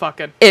literally about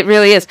fucking. It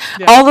really is.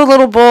 Yeah. All the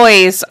little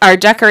boys are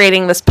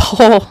decorating this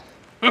pole.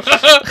 Phallic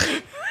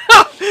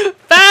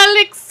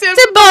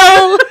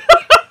symbol.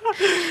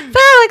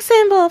 Phallic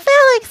symbol.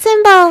 Phallic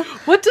symbol.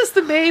 What does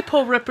the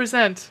maypole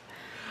represent?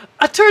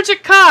 A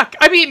turgid cock.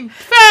 I mean,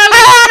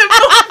 phallic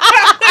symbol.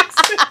 Phallic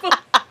symbol.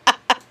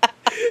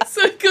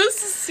 So he goes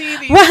to see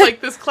these,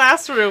 like this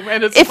classroom,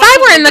 and it's. If I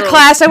were in the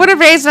class, I would have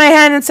raised my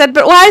hand and said,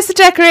 "But why is it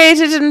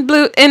decorated in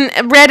blue, in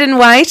red and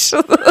white?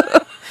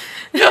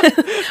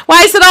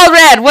 Why is it all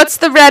red? What's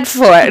the red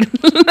for?"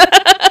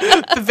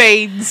 The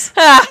veins.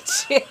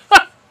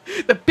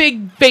 The big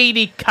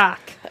veiny cock.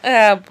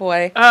 Oh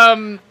boy.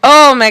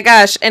 Oh my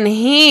gosh. And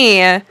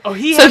he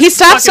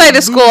stops by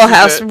the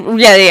schoolhouse.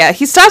 Yeah.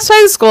 He stops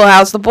by the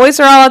schoolhouse. The boys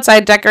are all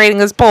outside decorating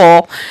his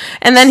pole,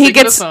 and then he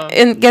gets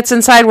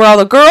inside where all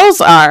the girls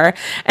are,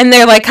 and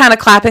they're like kind of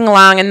clapping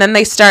along, and then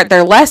they start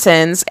their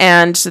lessons,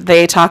 and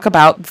they talk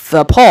about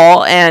the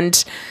pole,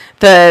 and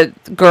the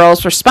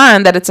girls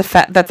respond that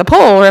that the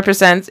pole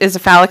is a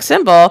phallic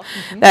symbol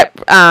that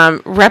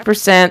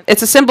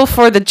it's a symbol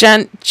for the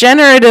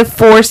generative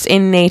force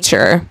in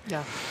nature.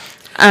 Yeah.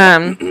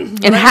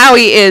 And how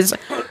he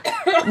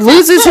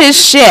loses his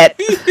shit.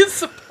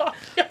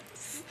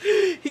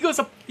 He goes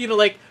up,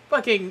 like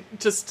fucking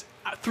just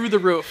through the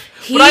roof.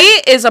 He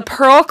is a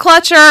pearl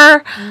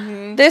clutcher.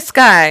 Mm-hmm. This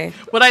guy.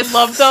 What I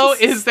love though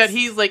is that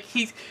he's like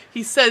he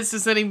says,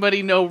 "Does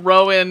anybody know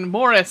Rowan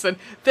Morris?" And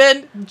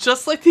then,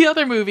 just like the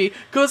other movie,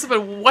 goes up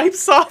and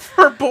wipes off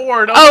her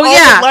board.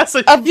 The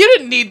lesson. You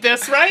didn't need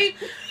this, right?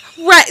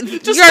 Right.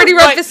 Just you already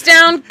wrote this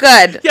down?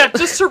 Good. Yeah,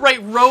 just to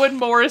write Rowan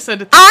Morris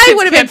and I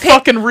would have been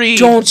fucking read.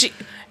 Don't you?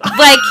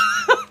 Like,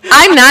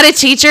 I'm not a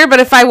teacher, but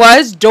if I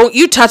was, don't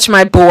you touch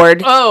my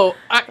board. Oh,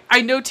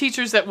 I know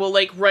teachers that will,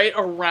 like, write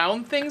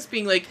around things,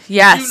 being like,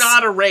 yes. Do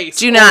not erase.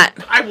 Do not.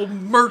 I will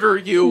murder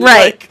you.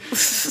 Right.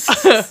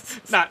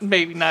 Like,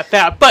 maybe not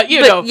that, but,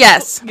 you know.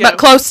 Yes, but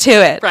close to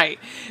it. Right.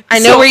 I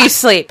know where you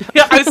sleep.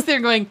 Yeah, I was there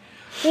going,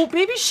 well,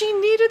 maybe she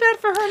needed that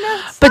for her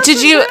notes. But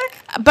did you...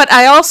 But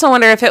I also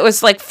wonder if it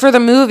was, like, for the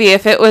movie,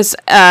 if it was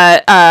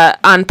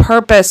on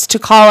purpose to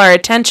call our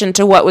attention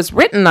to what was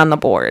written on the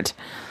board.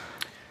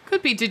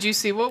 Could be. Did you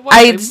see what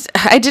was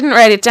I didn't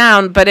write it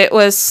down, but it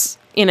was,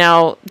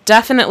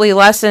 definitely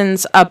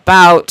lessons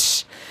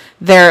about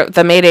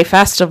the May Day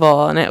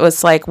festival, and it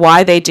was like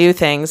why they do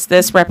things.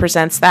 This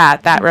represents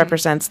that. That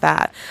represents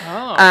that.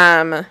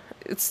 Oh.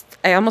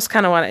 I almost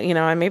kind of want to,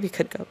 I maybe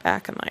could go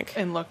back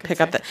and look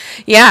pick up the.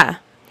 Yeah.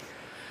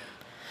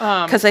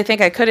 Because I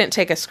think I couldn't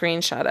take a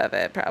screenshot of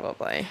it,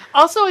 probably.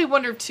 Also, I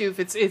wonder, too,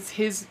 if it's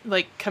his,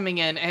 like, coming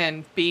in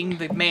and being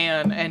the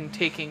man and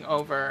taking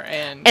over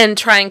and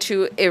trying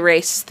to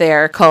erase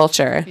their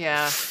culture.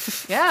 Yeah.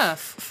 Yeah.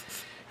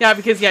 Yeah,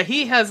 because,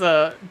 he has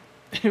a...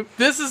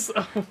 This is...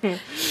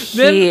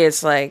 he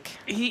is, like...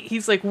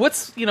 He's like,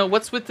 what's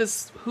with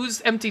this...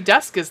 Whose empty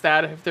desk is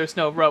that if there's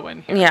no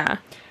Rowan here? Yeah.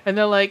 And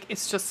they're like,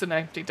 it's just an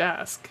empty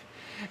desk.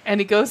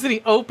 And he goes and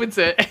he opens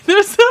it, and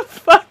there's a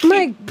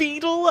fucking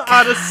beetle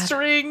on a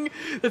string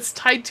that's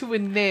tied to a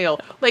nail.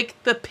 Like,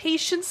 the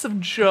patience of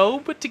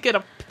Job to get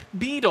a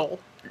beetle.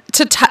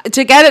 To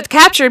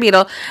capture a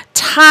beetle,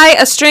 tie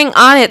a string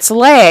on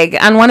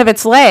one of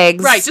its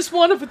legs. Right, just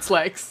one of its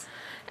legs.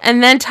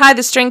 And then tie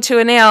the string to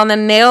a nail, and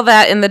then nail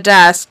that in the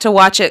desk to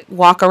watch it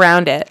walk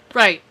around it.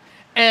 Right.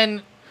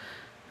 And...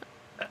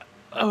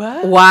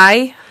 what?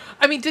 Why?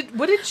 I mean,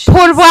 what did she...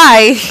 Por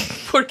why?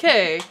 Por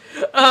qué?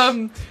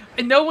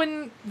 And no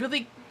one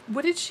really...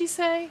 What did she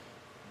say?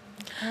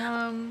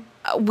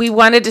 We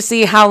wanted to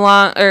see how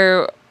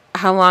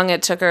long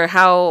it took her.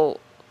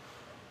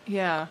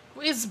 Yeah,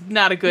 it's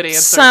not a good answer.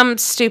 Some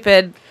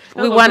stupid.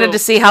 We wanted to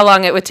see how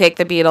long it would take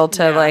the beetle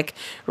to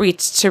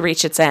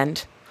reach its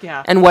end.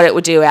 Yeah, and what it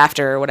would do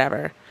after or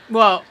whatever.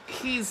 Well,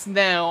 he's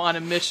now on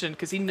a mission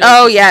because he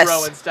knows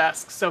Rowan's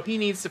desk, so he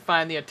needs to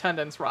find the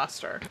attendance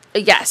roster.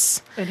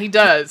 Yes, and he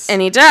does.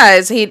 He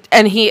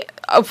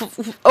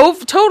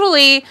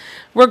totally,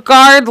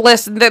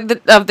 regardless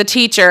of the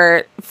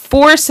teacher,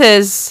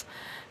 forces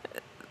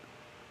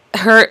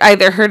her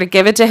to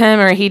give it to him,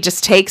 or he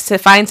just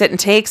finds it and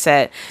takes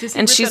it.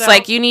 And she's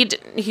like, "You need."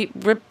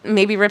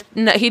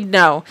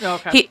 No. Oh,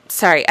 okay.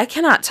 Sorry, I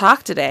cannot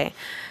talk today.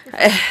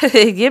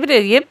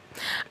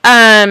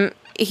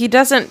 He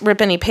doesn't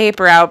rip any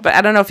paper out, but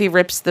I don't know if he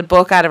rips the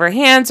book out of her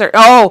hands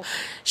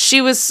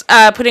she was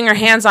putting her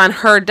hands on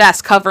her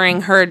desk,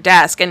 covering her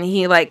desk, and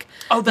he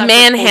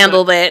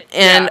manhandled it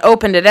and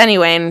opened it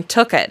anyway and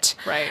took it.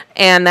 Right.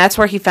 And that's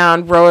where he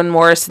found Rowan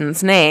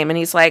Morrison's name, and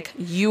he's like,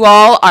 "You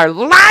all are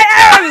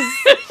liars!"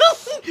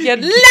 You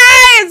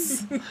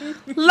lies!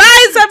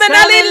 Liza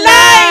Minnelli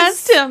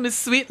lies! Tell me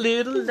sweet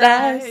little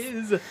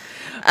lies.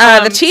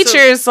 The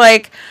teacher's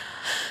like,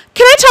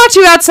 can I talk to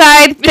you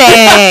outside?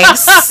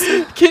 Thanks.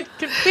 Can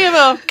we have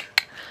a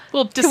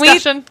little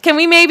discussion? Can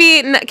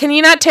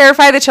you not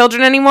terrify the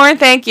children anymore?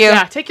 Thank you.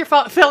 Yeah, take your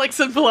phallic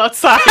symbol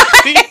outside,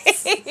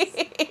 please.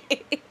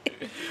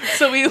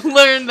 So we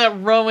learned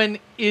that Rowan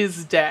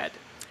is dead.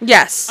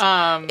 Yes.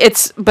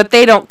 But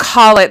they don't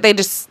call it. They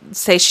just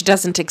say she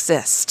doesn't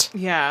exist.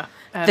 Yeah.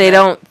 They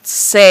don't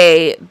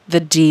say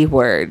the D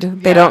word.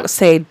 They don't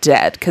say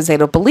dead because they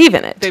don't believe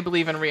in it. They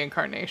believe in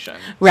reincarnation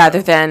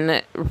rather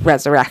than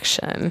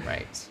resurrection.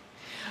 Right.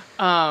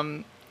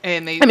 And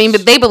they. I mean,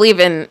 but they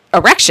believe in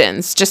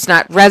erections, just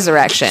not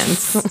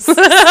resurrections.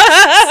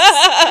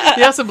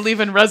 They also believe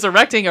in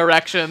resurrecting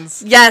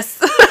erections.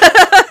 Yes.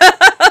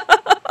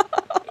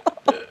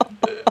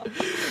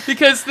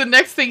 Because the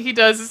next thing he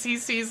does is he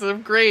sees a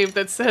grave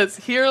that says,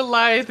 "Here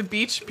lieth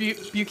Beach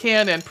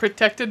Buchanan,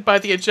 protected by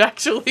the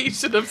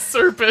ejaculation of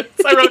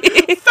serpents." I wrote,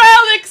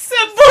 phallic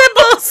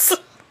symbols!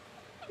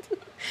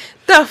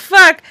 The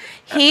fuck?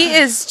 He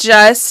is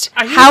just...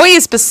 Howie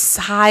is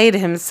beside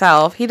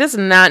himself. He does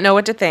not know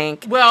what to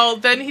think. Well,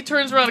 then he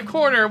turns around a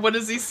corner. What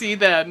does he see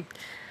then?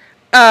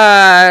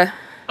 A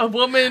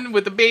woman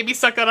with a baby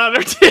sucking on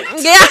her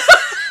tits. Yeah.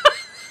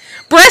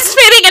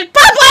 Breastfeeding in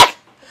public!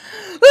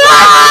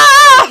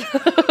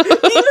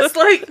 He was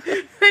like,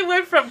 they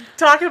went from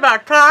talking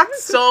about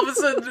cocks to all of a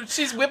sudden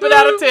she's whipping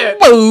out a tit.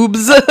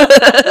 Boobs.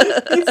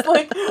 He's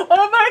like,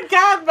 oh my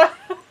God.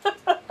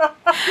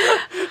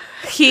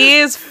 He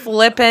is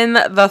flipping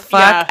the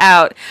fuck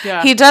out.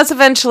 Yeah. He does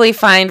eventually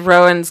find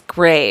Rowan's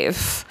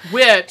grave.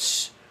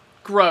 Which,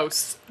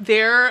 gross.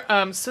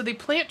 So they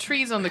plant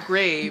trees on the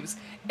graves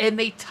and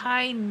they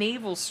tie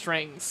navel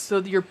strings, so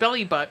your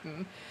belly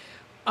button,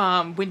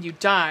 when you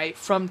die,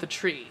 from the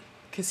tree.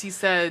 Because he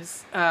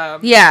says,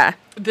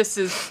 this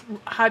is,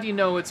 how do you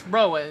know it's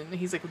Rowan?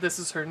 He's like, this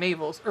is her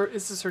navel, or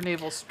is this her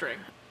navel string?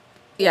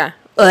 Yeah.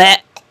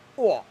 Which,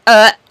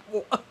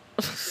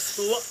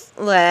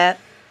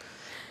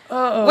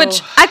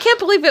 I can't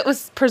believe it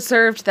was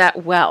preserved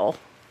that well.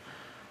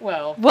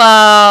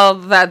 Well,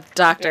 that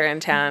doctor in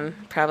town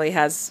probably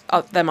has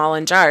them all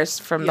in jars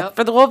for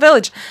the whole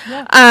village.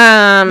 Yeah.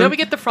 Now we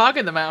get the frog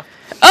in the mouth.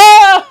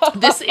 Oh!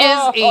 This is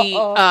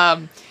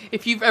a...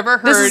 if you've ever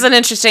heard... This is an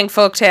interesting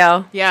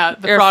folktale. Yeah,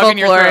 the frog in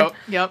your throat.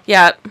 Yep.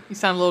 Yeah. You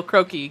sound a little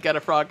croaky. You got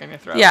a frog in your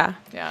throat. Yeah.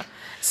 Yeah.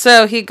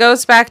 So he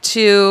goes back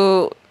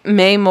to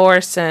Mae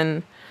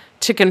Morrison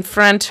to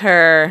confront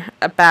her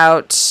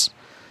about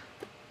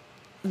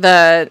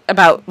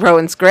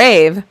Rowan's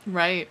grave.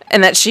 Right.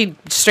 And that she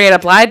straight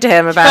up lied to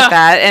him about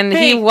that. And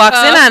he walks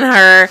in on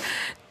her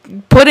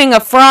putting a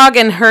frog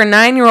in her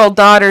 9-year-old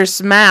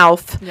daughter's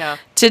mouth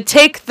to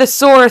take the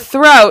sore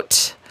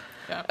throat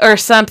or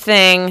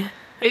something.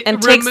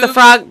 And takes the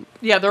frog...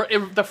 Yeah,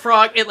 the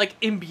frog, it like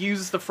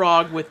imbues the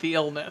frog with the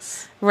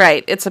illness.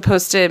 Right. It's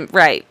supposed to...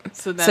 Right.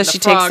 So she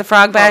takes the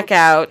frog back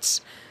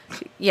out.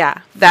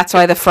 Yeah. That's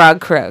why the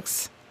frog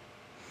croaks.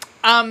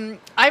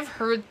 I've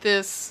heard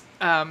this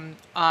on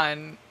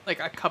like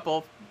a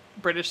couple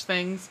British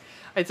things.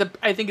 I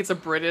think it's a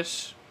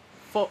British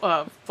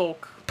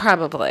folk.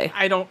 Probably.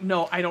 I don't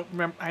know. I don't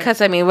remember. Because,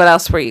 I mean, what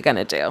else were you going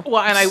to do?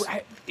 Well,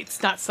 and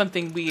it's not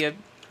something we have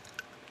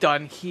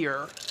done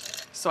here.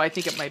 So I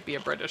think it might be a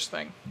British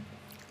thing.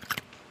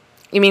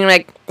 You mean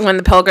like when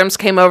the Pilgrims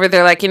came over,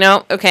 they're like,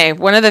 okay,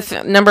 one of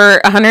the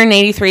number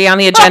 183 on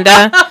the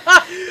agenda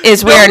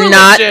is we're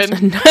not...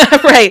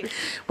 Right.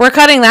 We're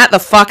cutting that the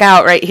fuck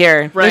out right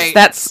here. Right.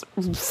 That's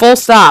full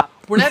stop.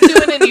 We're not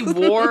doing any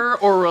war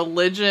or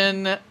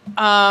religion. We're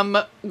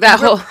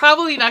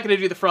probably not going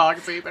to do the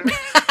frogs either.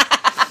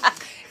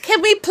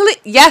 Can we please...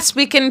 Yes,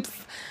 we can...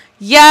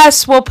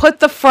 Yes, we'll put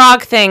the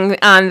frog thing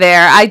on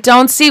there. I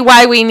don't see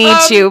why we need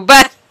to,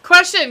 but...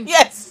 Question.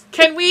 Yes.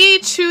 Can we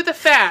chew the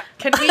fat?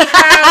 Can we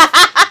have...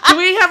 do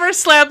we have our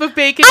slab of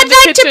bacon in the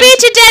kitchen? I'd like to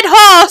beat a dead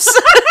horse.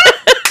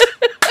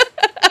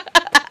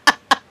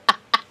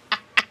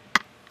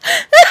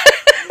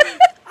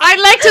 I'd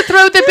like to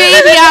throw the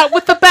baby out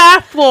with the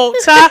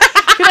bathwater.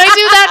 Can I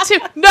do that too?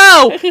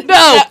 No.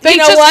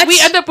 We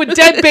end up with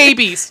dead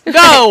babies.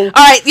 No. All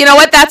right, you know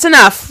what? That's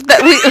enough.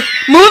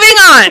 Moving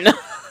on.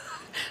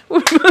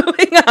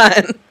 Moving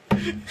on.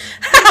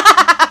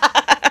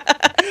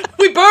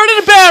 We burn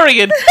and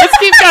burying. Let's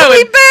keep going.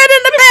 We burn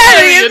and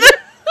burying.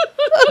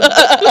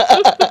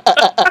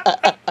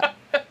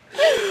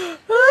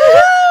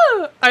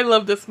 I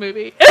love this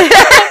movie.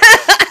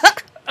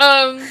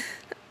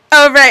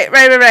 Oh,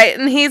 right.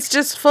 And he's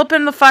just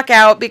flipping the fuck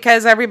out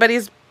because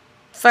everybody's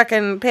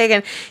fucking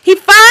pagan. He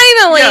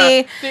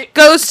finally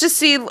goes to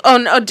see... Oh,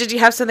 no. Did you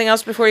have something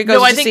else before he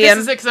goes to see him? No, I think this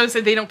is it because I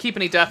said they don't keep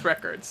any death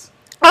records.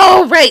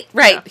 Oh, right.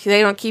 Yeah.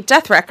 They don't keep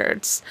death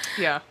records.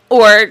 Yeah.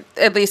 Or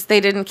at least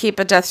they didn't keep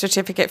a death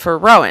certificate for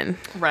Rowan.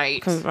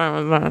 Right. Because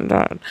Rowan was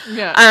dead.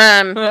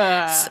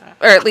 Yeah.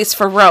 Or at least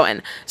for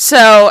Rowan.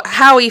 So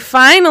Howie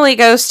finally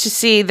goes to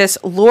see this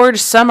Lord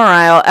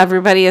Summerisle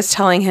everybody is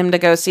telling him to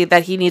go see,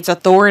 that he needs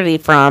authority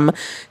from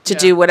to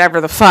do whatever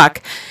the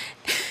fuck.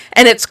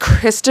 And it's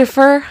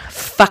Christopher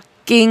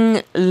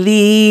fucking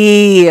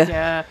Lee.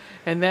 Yeah.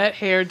 And that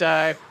hair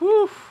dye.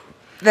 Whew.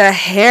 The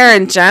hair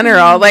in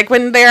general, like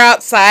when they're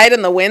outside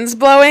and the wind's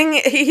blowing,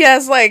 he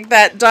has like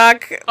that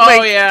Doc.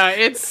 Oh yeah,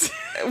 it's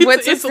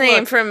what's his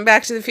name from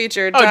Back to the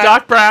Future?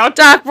 Doc Brown.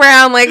 Doc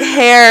Brown, like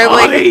hair,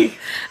 like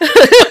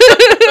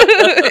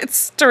it's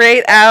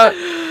straight out.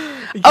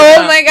 Yeah.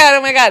 Oh my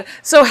god!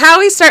 So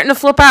Howie's starting to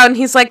flip out, and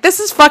he's like, "This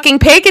is fucking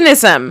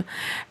paganism,"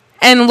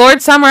 and Lord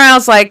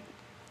Summerisle's like,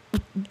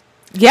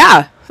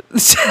 "Yeah."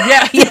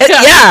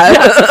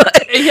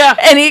 Yeah.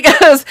 And he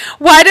goes,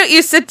 "Why don't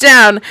you sit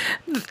down?"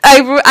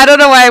 I don't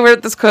know why I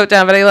wrote this quote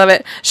down, but I love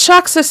it.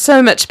 Shocks are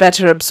so much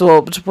better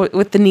absorbed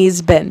with the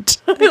knees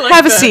bent.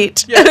 Have a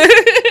seat.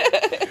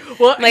 Yes.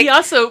 Well, like, he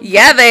also...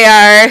 Yeah, they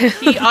are.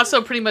 He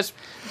also pretty much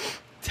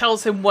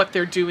tells him what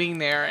they're doing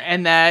there,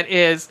 and that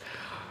is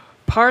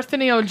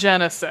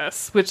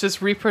parthenogenesis, which is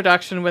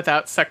reproduction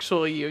without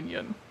sexual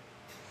union.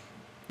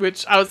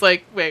 Which I was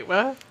like, wait,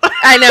 what?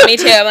 I know, me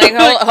too. I'm like,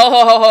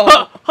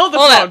 hold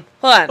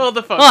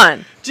the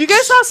phone. Do you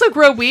guys also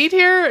grow weed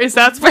here? Is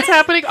that what's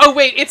happening? Oh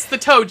wait, it's the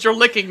toads. You're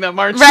licking them,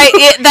 aren't you?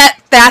 Right.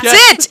 That's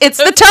it. It's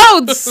the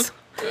toads.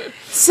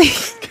 See,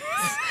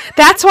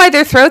 that's why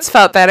their throats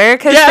felt better,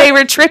 because they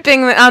were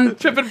tripping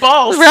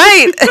balls.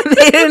 Right.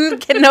 They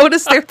didn't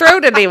notice their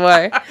throat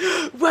anymore.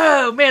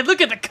 Whoa, man!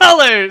 Look at the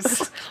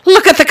colors.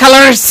 Look at the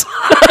colors.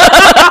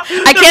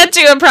 I can't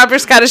do a proper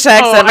Scottish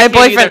accent.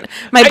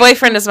 My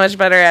boyfriend is much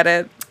better at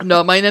it.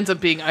 No, mine ends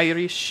up being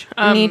Irish.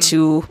 Me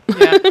too.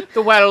 Yeah,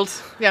 the wild.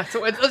 Yeah,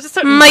 so it's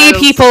just my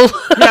people.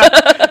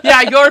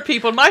 Yeah, your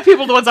people. My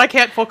people, the ones I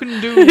can't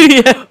fucking do.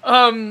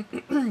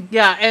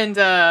 Yeah.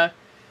 And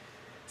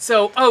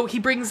so he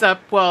brings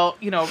up,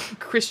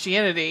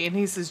 Christianity, and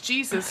he says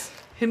Jesus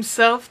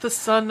himself, the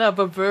son of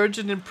a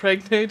virgin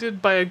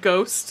impregnated by a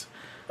ghost.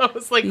 I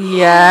was like,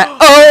 yeah.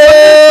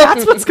 Oh,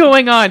 that's what's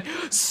going on.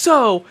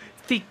 So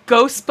the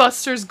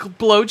Ghostbusters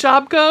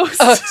blowjob ghost.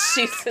 Oh,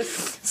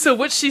 Jesus. So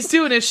what she's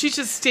doing is she's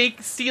just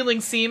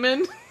stealing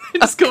semen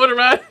and just going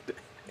around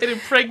and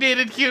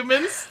impregnated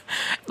humans.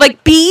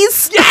 Like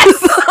bees? Yes!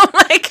 Oh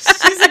my God.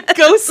 She's a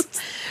ghost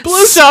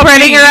blowjob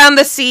spreading around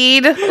the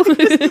seed.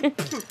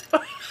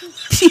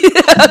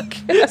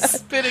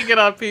 Spitting it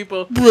on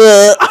people.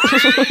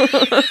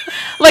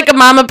 Like a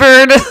mama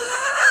bird.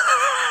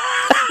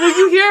 Well,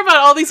 you hear about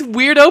all these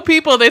weirdo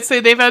people that say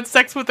they've had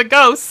sex with a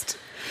ghost.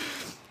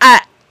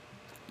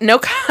 No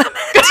comment.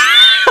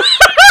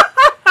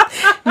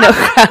 No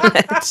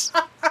comment.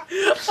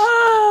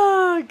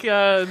 Oh,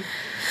 God.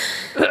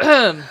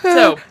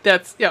 So,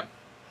 that's,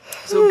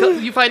 So,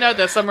 you find out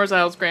that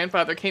Summerisle's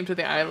grandfather came to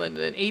the island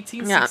in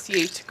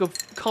 1868 to go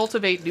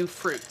cultivate new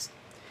fruits.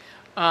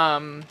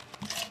 When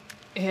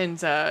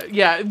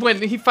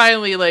he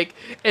finally,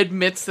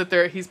 admits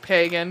that he's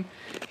pagan,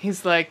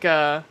 he's like,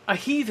 a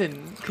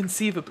heathen,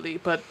 conceivable,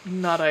 but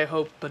not, I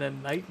hope, an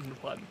enlightened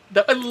one.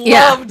 I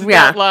loved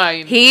that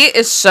line. He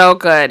is so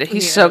good.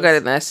 He's so good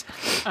in this.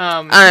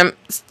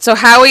 So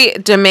Howie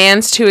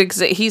demands to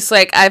he's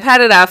like, I've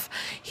had enough.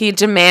 He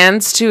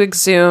demands to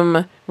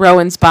exhume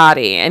Rowan's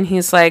body, and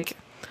he's like,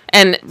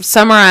 and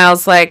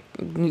Summerisle's like,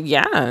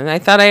 yeah, I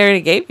thought I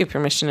already gave you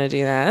permission to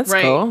do that.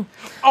 That's cool.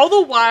 All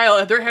the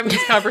while they're having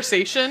this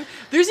conversation,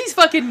 there's these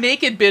fucking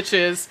naked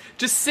bitches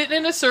just sitting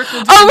in a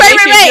circle doing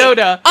naked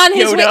Yoda. On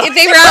his way,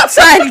 they were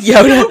outside.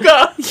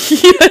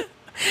 Yoda.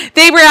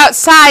 They were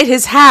outside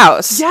his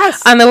house.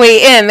 Yes. On the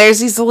way in, there's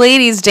these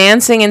ladies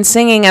dancing and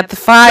singing at the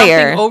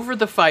fire. Jumping over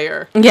the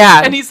fire.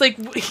 Yeah. And he's like,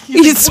 they're naked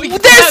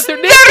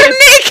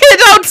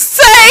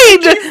outside.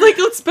 He's like,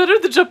 it's better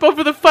to jump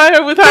over the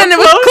fire without clothes.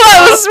 With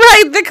clothes,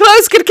 right? The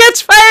clothes could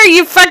catch fire,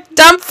 you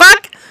dumb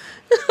fuck.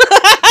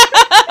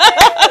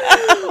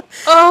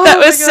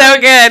 That was so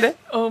good.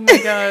 Oh my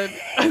God.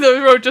 I thought we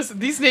wrote just,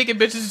 these naked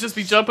bitches just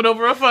be jumping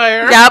over a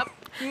fire. Yep.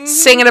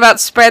 Singing about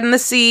spreading the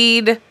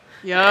seed.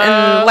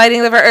 Yeah. And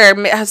lighting the fire,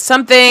 or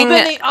something. Well,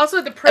 then they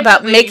also the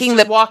about making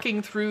the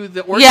walking through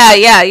the orchards.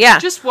 Yeah.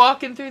 Just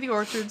walking through the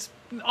orchards,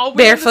 all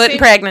barefoot and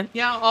pregnant.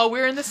 Yeah, all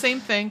wearing the same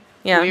thing.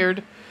 Yeah.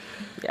 Weird.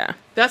 Yeah.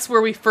 That's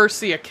where we first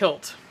see a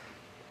kilt.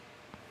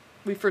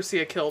 In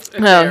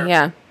there.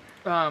 Yeah.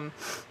 And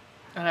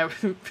I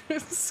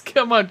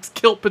come on,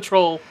 Kilt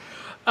Patrol.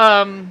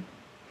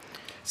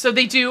 So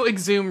they do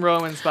exhume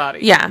Rowan's body.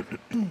 Yeah.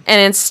 And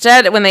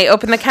instead, when they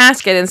open the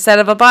casket, instead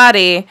of a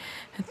body,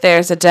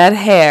 there's a dead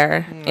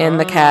hair in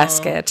the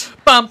casket.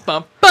 Bum,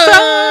 bum,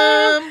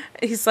 bum.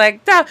 He's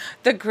like,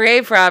 the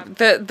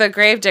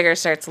grave digger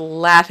starts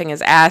laughing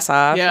his ass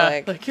off.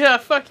 Yeah, yeah,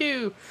 fuck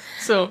you.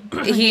 So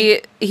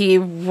he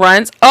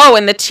runs. Oh,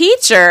 and the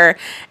teacher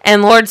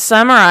and Lord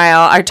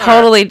Summerisle are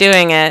totally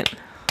doing it.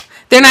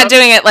 They're not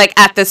doing it like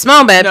at this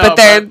moment, but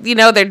they're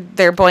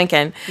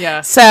boinking.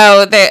 Yeah.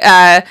 So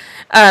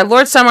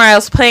Lord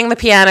Summerisle's playing the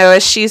piano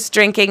as she's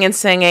drinking and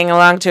singing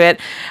along to it.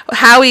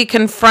 Howie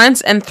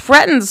confronts and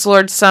threatens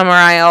Lord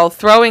Summerisle,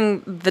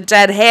 throwing the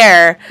dead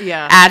hair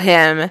at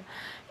him.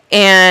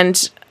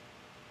 And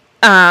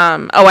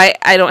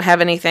I don't have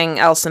anything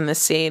else in this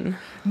scene.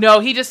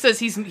 No, he just says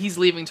he's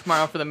leaving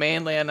tomorrow for the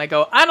mainland. I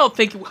go, I don't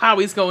think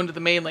Howie's going to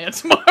the mainland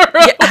tomorrow.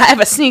 Yeah, I have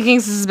a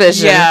sneaking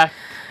suspicion.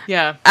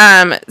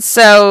 Yeah.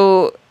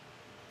 So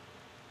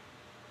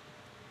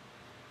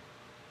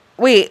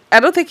wait, I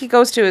don't think he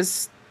goes to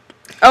his.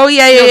 Oh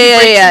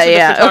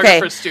yeah.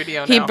 Okay.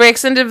 Studio he now.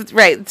 breaks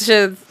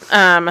into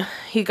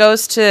he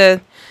goes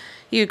to.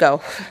 You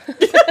go.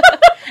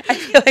 I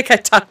feel like I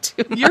talked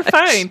too much. You're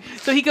fine.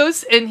 So he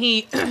goes and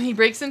he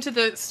breaks into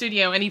the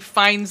studio and he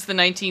finds the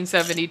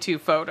 1972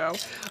 photo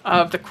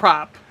of the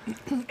crop,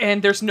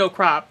 and there's no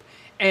crop,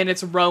 and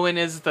it's Rowan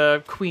is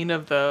the queen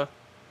of the.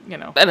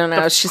 I don't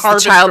know. She's the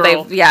child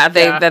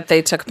that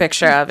they took a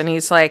picture of, and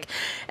he's like,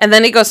 and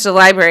then he goes to the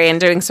library and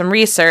doing some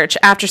research.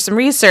 After some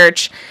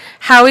research,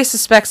 Howie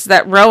suspects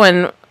that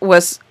Rowan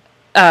was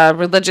a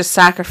religious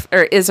sacrifice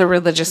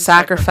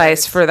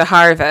for the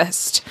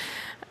harvest,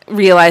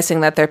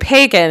 realizing that they're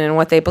pagan and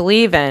what they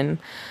believe in.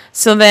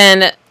 So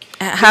then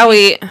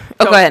Howie,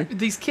 go ahead.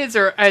 These kids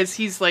are, as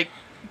he's like,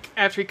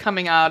 after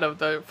coming out of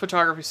the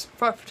photography,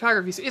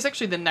 it's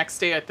actually the next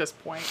day at this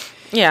point.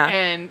 Yeah.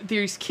 And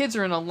these kids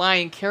are in a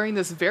line carrying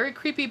this very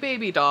creepy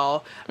baby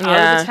doll out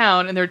of the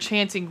town, and they're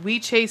chanting, "We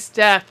chase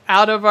death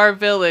out of our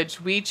village.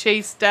 We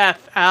chase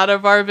death out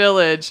of our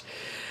village."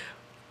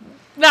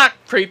 Not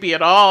creepy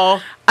at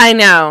all. I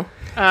know.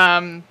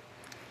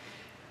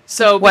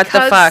 So what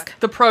the fuck?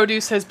 The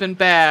produce has been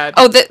bad.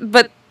 Oh,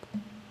 but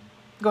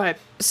go ahead.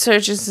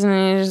 Searches.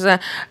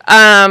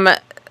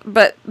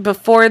 But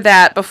before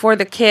that, before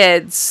the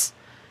kids,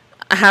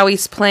 how he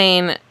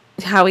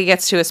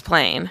gets to his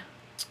plane.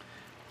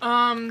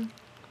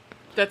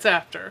 That's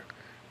after.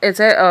 Is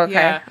it? Oh, okay.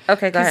 Yeah.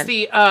 Okay, go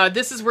ahead.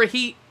 This is where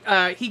he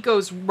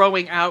goes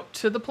rowing out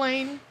to the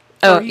plane.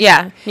 So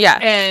yeah.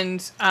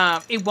 And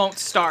it won't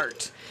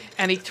start.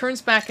 And he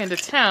turns back into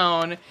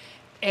town,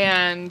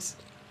 and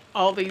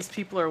all these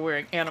people are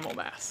wearing animal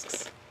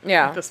masks.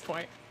 Yeah. At this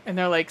point. And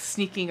they're like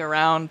sneaking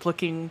around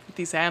looking with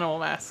these animal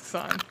masks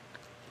on.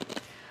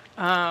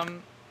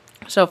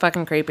 So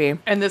fucking creepy.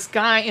 And this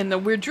guy in the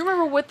weird. Do you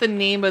remember what the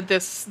name of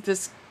this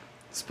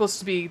supposed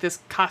to be? This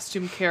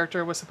costume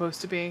character was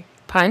supposed to be?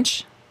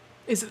 Punch.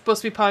 Is it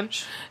supposed to be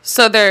Punch?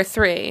 So there are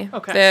three.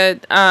 Okay.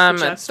 The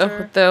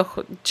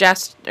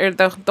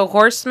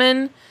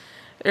horseman,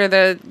 or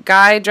the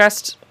guy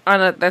dressed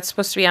that's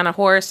supposed to be on a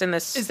horse in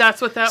this. Is that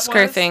what that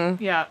skirt was? thing?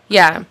 Yeah.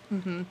 Yeah.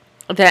 Mm-hmm.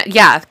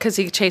 Because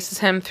he chases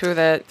him through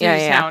the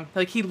town.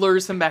 Like he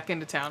lures him back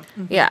into town.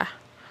 Mm-hmm. Yeah.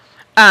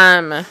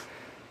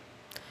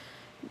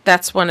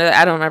 That's one of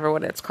I don't remember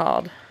what it's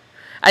called.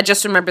 I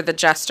just remember the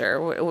jester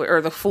or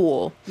the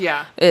fool.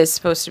 Yeah. Is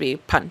supposed to be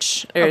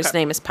Punch, or his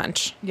name is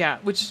Punch. Yeah.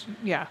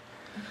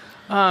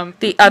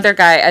 The other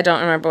guy, I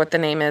don't remember what the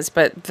name is,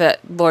 but the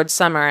Lord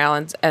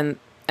Summerisle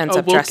ends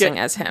up dressing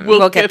as him.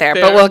 We'll get there,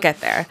 but we'll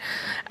get there.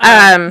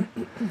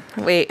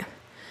 Wait.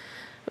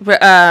 The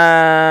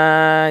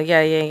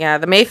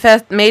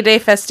May Day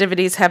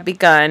festivities have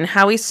begun.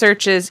 Howie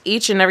searches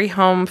each and every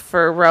home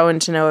for Rowan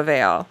to no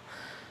avail.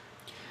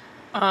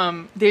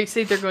 They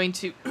say they're going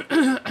to.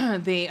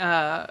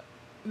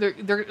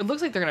 It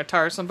looks like they're going to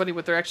tar somebody,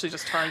 but they're actually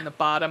just tarring the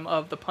bottom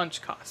of the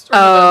Punch costume.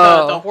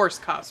 The horse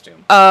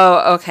costume.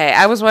 Oh, okay.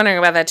 I was wondering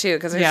about that too,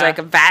 because there's like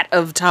a vat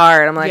of tar,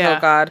 and I'm like, oh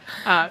god,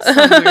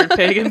 some weird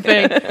pagan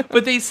thing.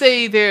 But they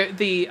say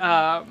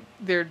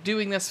they're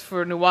doing this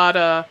for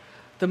Nuada,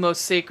 the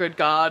most sacred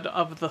god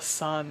of the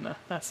sun.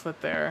 That's what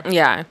they're.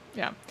 Yeah.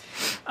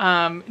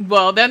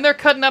 Well, then they're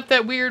cutting up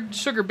that weird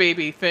sugar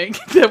baby thing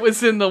that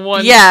was in the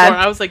one. Yeah.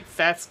 Before. I was like,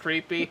 that's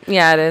creepy.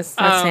 Yeah, it is.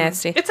 That's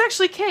nasty. It's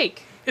actually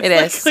cake.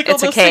 It's like all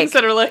those cake things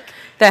that are like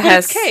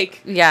it's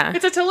cake. Yeah.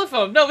 It's a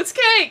telephone. No, it's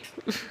cake.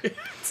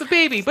 It's a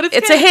baby, but it's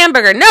cake. A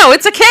hamburger. No,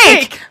 it's a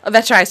cake. Oh,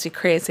 that drives me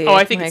crazy. Oh,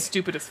 I think it's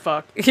stupid as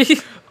fuck.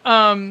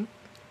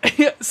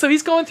 So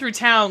he's going through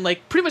town,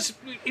 like pretty much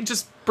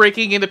just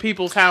breaking into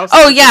people's houses.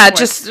 Oh yeah,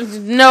 just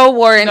no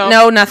warrant,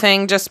 no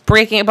nothing, just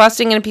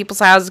busting into people's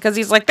houses because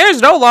he's like,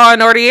 "There's no law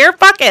and order here.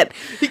 Fuck it."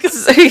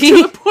 Because to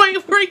the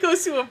point where he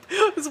goes to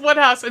his one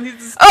house and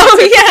he's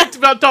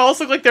about dolls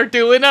look like they're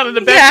doing out of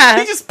the bed. Yeah.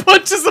 He just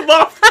punches them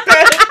off the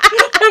bed.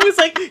 I was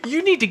like,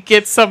 "You need to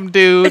get some,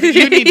 dude.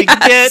 You need to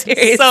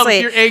get some.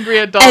 You're angry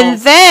at dolls." And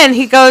then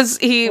he busts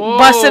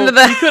into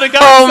the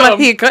home.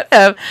 He could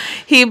have.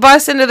 He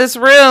busts into this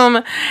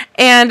room,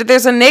 and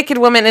there's a naked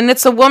woman, and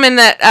it's a woman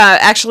that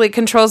actually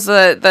controls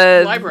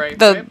the library,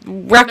 the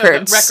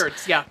records. No, the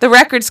records, yeah. The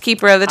records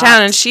keeper of the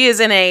town, and she is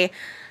in I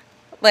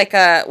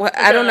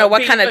don't know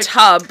what kind of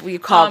tub you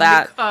call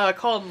that.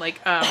 Call them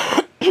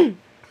oh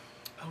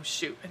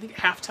shoot, I think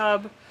half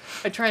tub.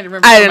 I'm trying to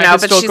remember. I don't know,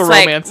 but she's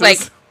like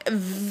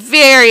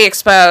very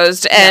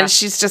exposed, and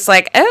she's just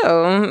like,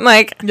 oh,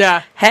 like,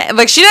 hey,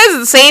 like, she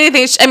doesn't say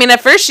anything. I mean,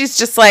 at first she's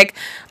just like,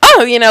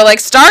 oh, you know, like,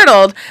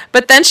 startled,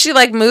 but then she,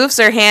 like, moves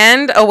her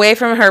hand away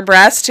from her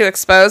breast to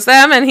expose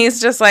them, and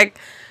he's just like,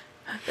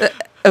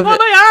 oh,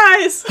 my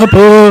eyes! I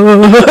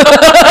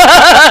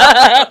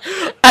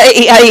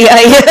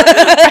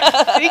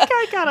think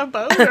I got a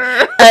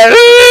boner.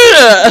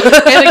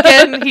 And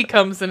again, he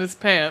comes in his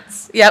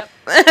pants. Yep.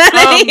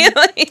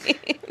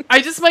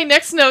 My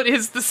next note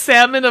is the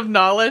salmon of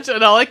knowledge,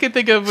 and all I could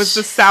think of was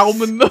the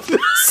salmon of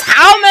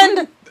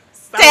salmon.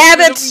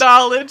 Damn it! Of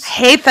knowledge.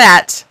 Hate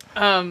that.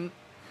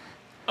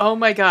 Oh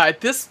my god,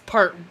 this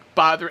part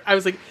bothered. I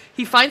was like,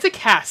 he finds a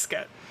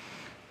casket.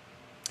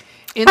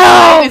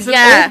 Inside is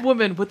an old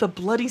woman with a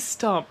bloody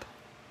stump.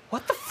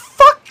 What the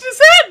fuck does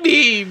that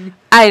mean?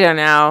 I don't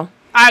know.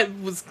 I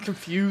was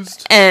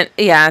confused. And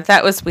yeah,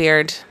 that was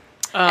weird.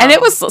 And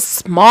it was a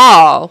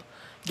small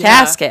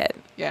casket.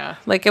 Yeah.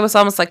 Like, it was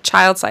almost like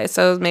child size,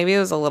 so maybe it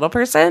was a little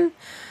person.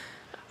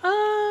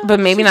 But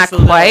maybe not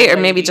quite, or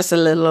maybe just a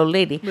little old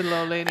lady. Little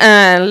old lady.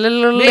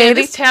 Little old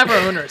lady. This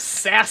tavern owner is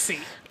sassy.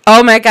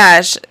 Oh my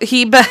gosh.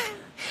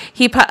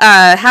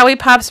 Howie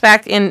pops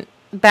back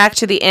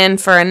to the inn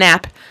for a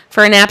nap.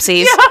 For a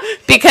napsies,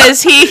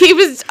 because he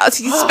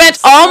spent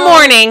all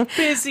morning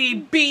busy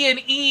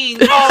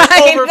B&Eing all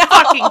over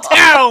fucking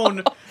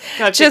town.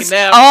 Just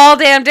all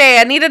damn day.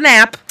 I need a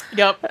nap.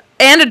 Yep.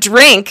 And a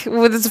drink.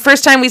 It's the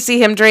first time we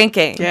see him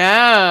drinking.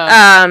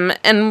 Yeah.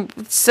 And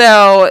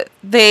so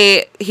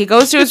he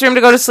goes to his room to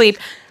go to sleep.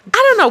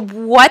 I don't know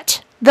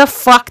what the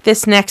fuck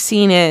this next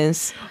scene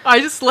is. I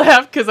just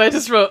laughed because I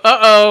just wrote,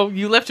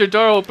 you left your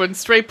door open.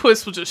 Stray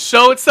puss will just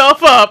show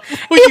itself up.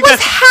 It was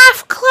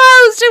half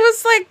closed. It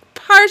was like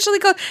partially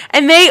closed.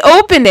 And they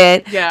opened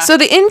it. Yeah. So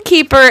the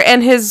innkeeper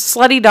and his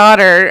slutty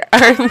daughter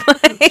are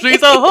like...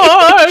 She's a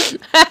whore!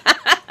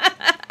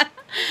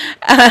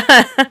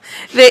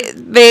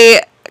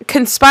 They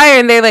conspire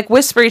and they like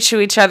whisper to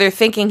each other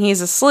thinking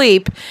he's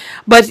asleep,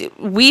 but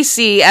we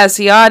see as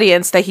the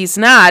audience that he's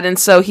not, and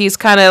so he's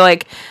kind of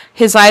like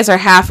his eyes are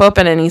half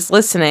open and he's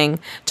listening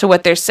to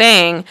what they're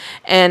saying,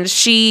 and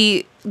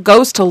she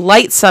goes to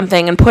light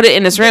something and put it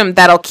in his room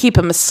that'll keep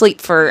him asleep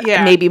for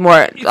maybe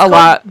a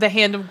lot. The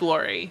Hand of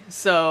Glory.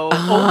 So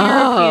Old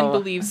European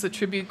believes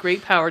attribute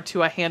great power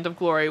to a Hand of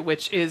Glory,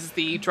 which is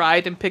the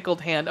dried and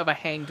pickled hand of a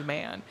hanged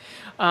man.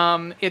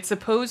 It's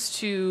opposed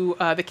to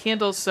the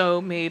candles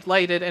so made,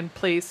 lighted, and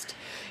placed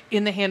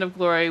in the Hand of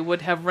Glory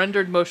would have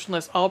rendered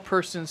motionless all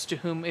persons to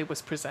whom it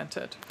was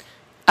presented.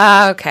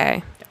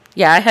 Okay.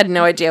 Yeah, I had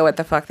no idea what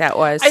the fuck that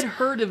was. I'd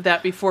heard of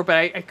that before, but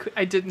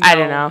I didn't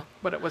know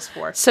what it was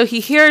for. So he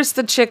hears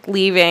the chick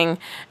leaving,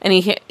 and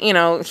he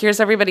hears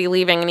everybody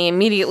leaving, and he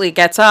immediately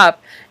gets up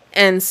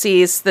and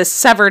sees the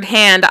severed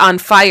hand on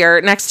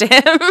fire next to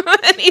him.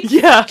 And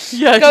he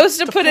goes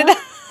to put it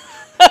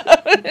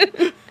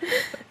out.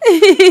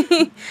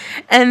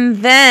 And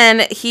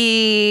then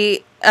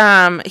he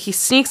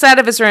sneaks out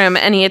of his room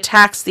and he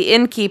attacks the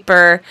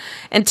innkeeper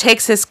and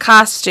takes his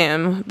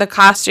costume. The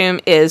costume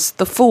is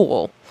the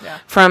Fool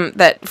from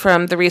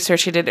the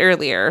research he did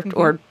earlier,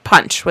 or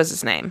Punch was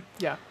his name.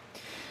 Yeah.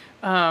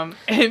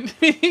 And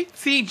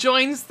he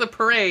joins the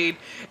parade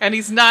and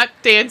he's not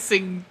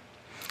dancing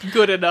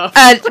good enough.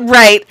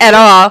 Right, at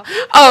all.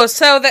 Oh,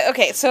 so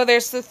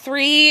there's the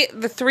three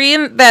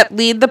that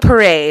lead the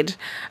parade.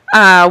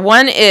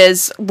 One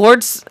is Lord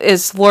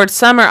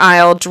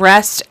Summerisle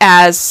dressed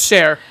as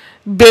Cher.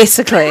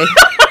 Basically.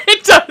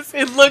 It does.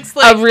 It looks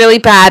like a really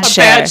bad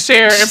Cher. Bad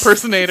Cher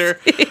impersonator.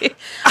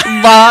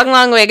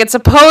 long wig. It's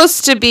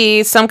supposed to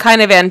be some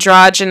kind of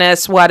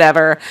androgynous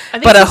whatever,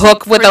 but a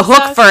hook with a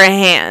hook for a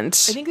hand.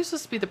 I think it's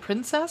supposed to be the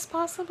princess,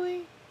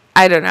 possibly.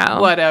 I don't know.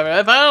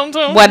 Whatever.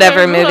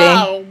 Whatever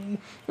movie.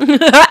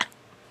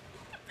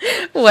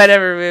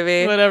 Whatever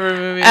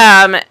movie.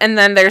 And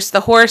then there's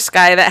the horse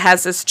guy that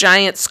has this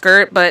giant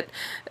skirt, but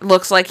it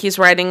looks like he's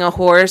riding a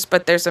horse,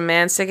 but there's a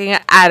man sticking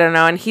it. I don't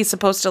know. And he's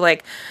supposed to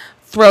like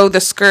throw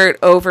the skirt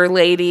over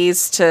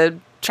ladies to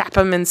trap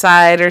them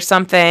inside or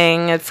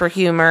something for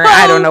humor.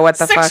 I don't know what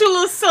the fuck.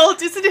 Sexual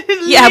assault, isn't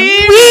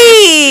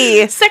it?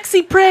 Yeah,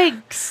 sexy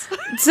pranks.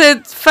 It's a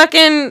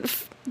fucking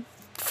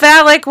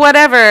phallic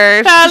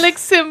whatever. Phallic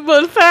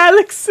symbol.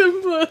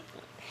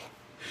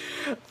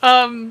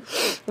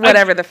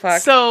 Whatever the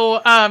fuck.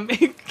 So,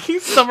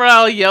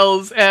 Summerisle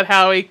yells at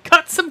Howie,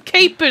 "Cut some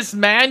capers,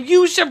 man!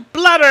 Use your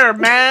bladder,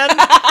 man!"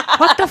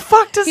 What the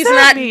fuck does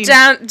that mean? He's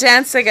not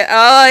dancing at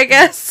all, I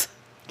guess.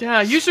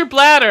 Yeah, use your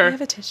bladder. I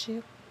have a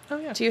tissue. Oh,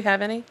 yeah. Do you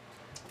have any?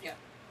 Yeah,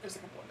 there's a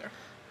couple in there.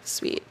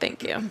 Sweet,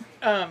 thank you.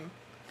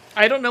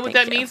 I don't know what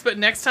that means, but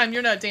next time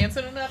you're not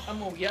dancing enough, I'm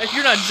gonna if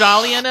you're not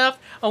jolly enough,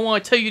 I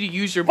want to tell you to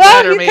use your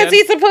bladder, man. Because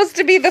he's supposed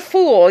to be the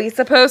fool. He's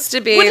supposed to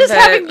be. What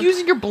does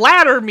using your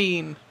bladder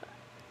mean?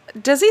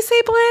 Does he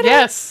say bladder?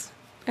 Yes.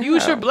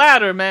 Use your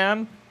bladder,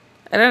 man.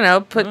 I don't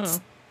know.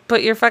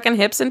 Put your fucking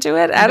hips into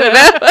it. I don't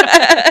know.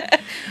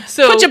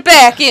 So put your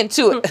back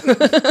into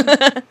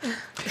it.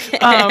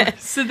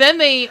 So then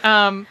they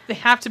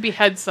have to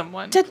behead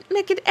someone.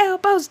 Naked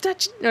elbows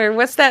touching, or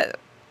what's that?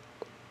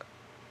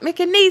 make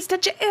your knees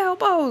touch your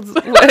elbows.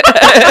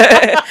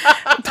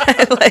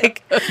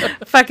 Like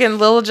fucking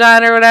Lil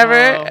Jon or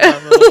whatever.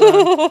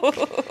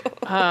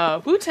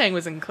 Wu-Tang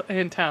was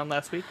in town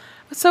last week.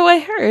 So I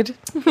heard.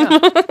 Yeah.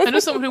 I know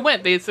someone who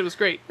went. They said it was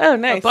great. Oh,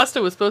 nice.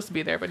 Busta was supposed to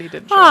be there, but he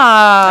didn't show.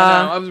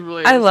 I know. I was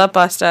really. I love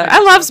Busta. I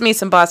loves me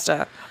some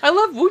Busta. I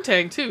love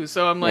Wu-Tang too,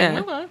 so I'm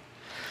like, well,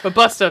 but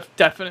Busta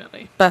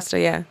definitely.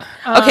 Busta, yeah.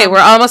 Okay, we're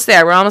almost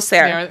there.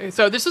 Yeah,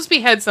 so they're supposed to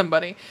behead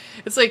somebody.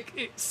 It's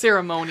like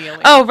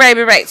ceremonially. Oh,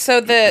 right. So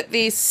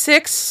these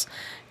 6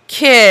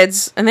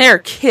 kids, and they're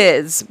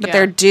kids, but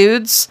they're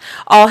dudes,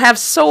 all have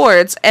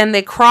swords, and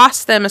they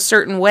cross them a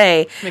certain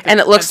way, and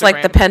it looks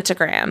like the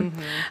pentagram.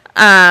 Mm-hmm.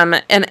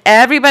 And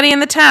everybody in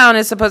the town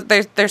is supposed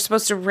they're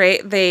supposed to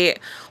they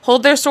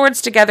hold their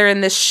swords together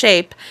in this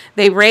shape.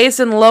 They raise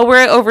and lower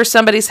it over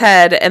somebody's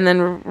head, and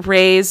then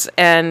raise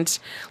and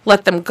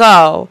let them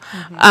go.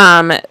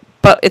 Mm-hmm.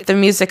 But if the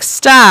music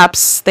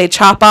stops, they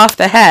chop off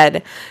the head.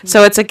 Mm-hmm.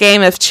 So it's a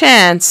game of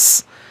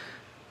chance.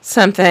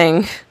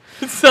 Something.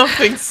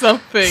 Something.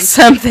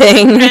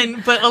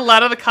 But a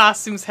lot of the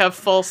costumes have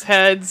false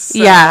heads.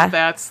 So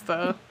that's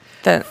the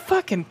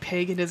fucking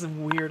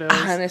paganism weirdos.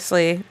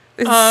 Honestly,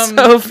 it's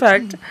so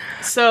fucked.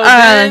 So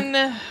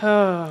then,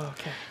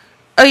 okay.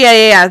 Oh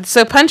yeah.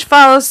 So Punch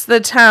follows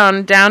the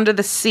town down to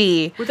the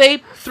sea. Where they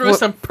threw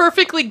some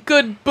perfectly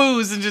good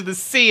booze into the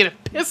sea, and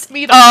it pissed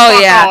me the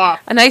fuck off.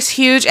 A nice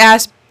huge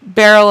ass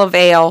barrel of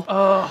ale.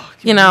 Oh,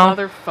 you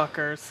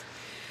motherfuckers.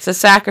 It's a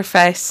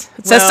sacrifice.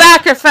 It's a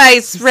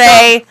sacrifice,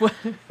 Ray.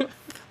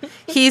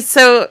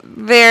 So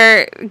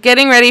they're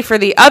getting ready for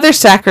the other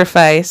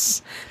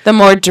sacrifice, the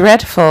more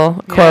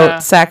dreadful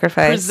quote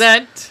sacrifice.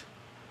 Present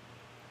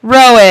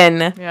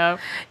Rowan. Yeah.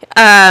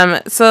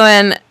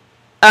 So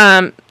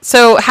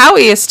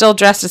Howie is still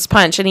dressed as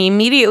Punch, and he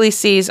immediately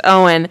sees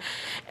Owen,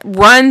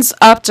 runs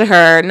up to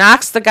her,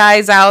 knocks the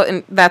guys out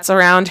that's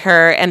around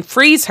her, and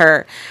frees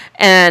her,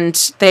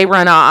 and they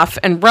run off.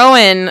 And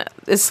Rowan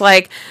is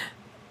like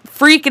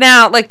freaking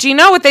out, like, do you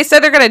know what they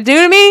said they're gonna do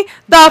to me?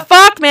 The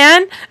fuck,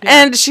 man?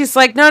 Yeah. And she's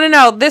like,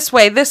 no, this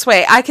way,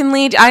 I can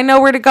lead, I know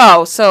where to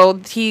go.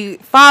 So he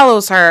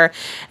follows her,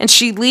 and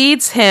she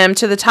leads him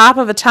to the top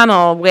of a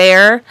tunnel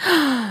where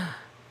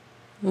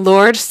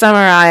Lord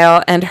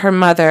Summerisle and her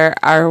mother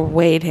are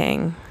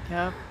waiting.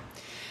 Yep.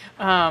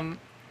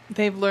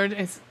 They've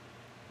learned.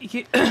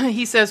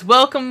 He says,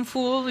 "Welcome,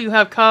 fool! You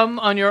have come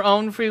on your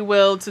own free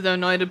will to the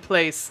anointed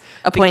place.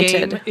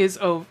 Appointed. The game is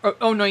over.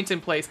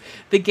 Anointed place.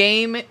 The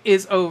game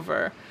is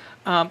over."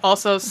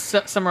 Also,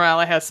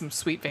 Summerisle has some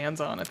sweet Vans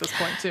on at this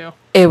point too.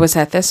 It was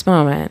at this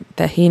moment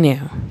that he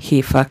knew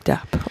he fucked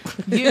up.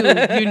 You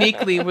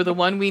uniquely were the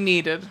one we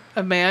needed.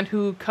 A man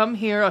who would come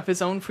here of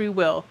his own free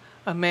will.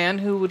 A man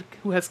who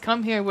has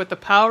come here with the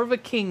power of a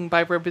king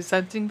by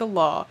representing the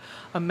law.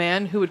 A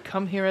man who would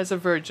come here as a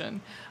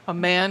virgin. A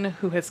man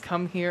who has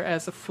come here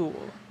as a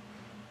fool.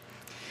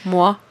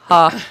 Mwah,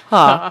 ha,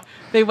 ha.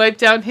 They wipe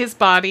down his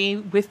body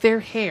with their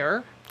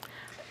hair.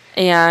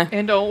 Yeah.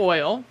 And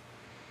oil.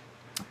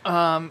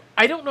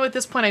 I don't know at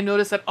this point, I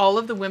noticed that all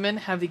of the women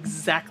have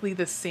exactly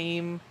the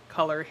same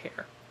color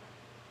hair.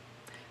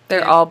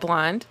 They're all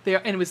blonde?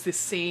 And it was the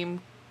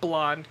same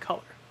blonde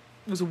color.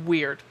 It was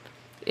weird.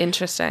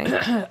 Interesting.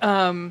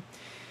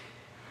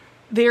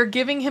 They are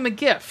giving him a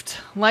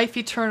gift, life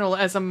eternal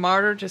as a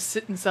martyr to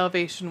sit in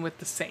salvation with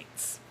the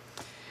saints.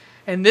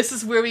 And this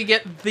is where we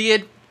get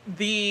the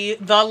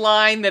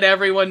line that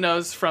everyone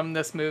knows from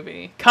this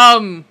movie.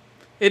 Come,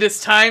 it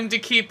is time to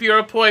keep your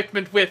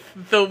appointment with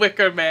the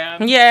Wicker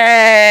Man.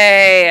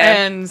 Yay!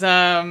 And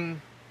the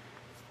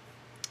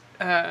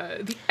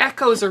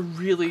echoes are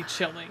really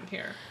chilling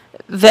here.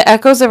 The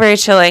echoes are very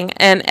chilling,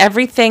 and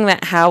everything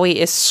that Howie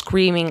is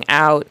screaming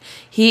out,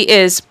 he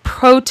is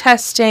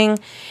protesting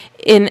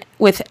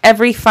with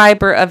every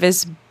fiber of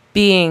his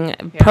being,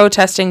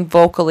 protesting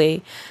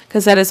vocally,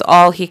 because that is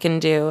all he can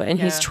do. And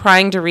he's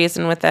trying to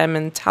reason with them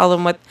and tell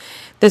them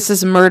this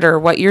is murder.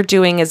 What you're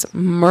doing is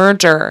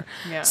murder.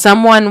 Yeah.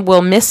 Someone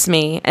will miss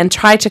me and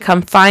try to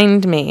come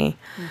find me,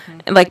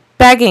 and like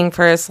begging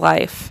for his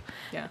life,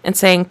 and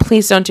saying,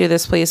 "Please don't do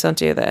this. Please don't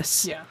do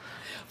this." Yeah.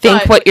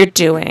 Think what you're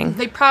doing.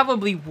 They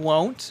probably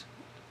won't.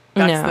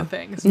 That's the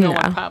thing. No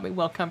one probably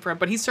will come for him.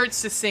 But he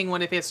starts to sing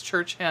one of his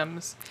church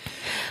hymns.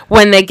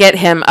 When they get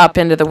him up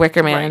into the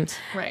Wicker Man.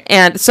 Right.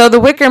 And so the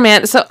Wicker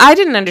Man... So I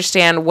didn't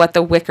understand what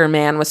the Wicker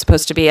Man was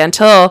supposed to be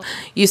until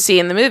you see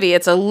in the movie.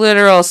 It's a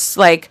literal,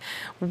 like,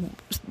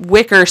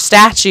 wicker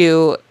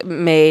statue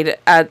made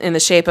in the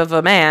shape of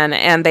a man.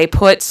 And they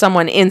put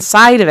someone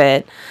inside of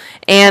it.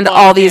 And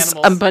all these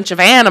a bunch of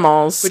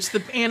animals, which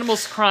the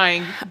animals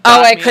crying.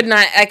 I could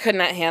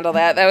not handle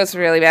that. That was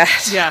really bad.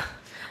 Yeah,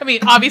 I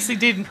mean, obviously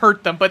didn't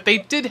hurt them, but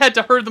they had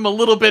to hurt them a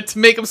little bit to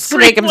make them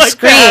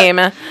scream.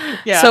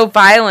 So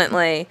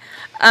violently.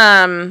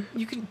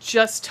 You can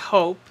just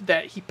hope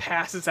that he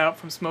passes out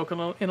from smoke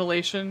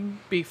inhalation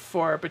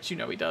before, but he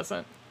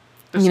doesn't.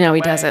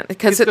 He doesn't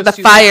because the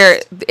fire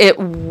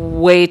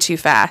way too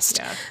fast.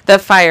 Yeah. The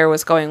fire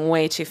was going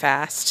way too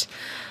fast.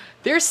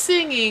 They're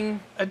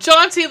singing a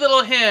jaunty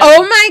little hymn.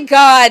 Oh my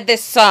God,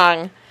 this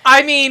song.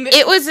 I mean,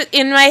 it was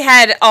in my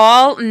head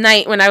all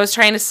night when I was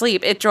trying to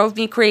sleep. It drove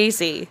me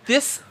crazy.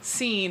 This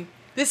scene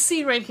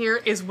right here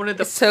is one of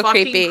the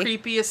fucking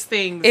creepiest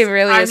things. It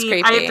really is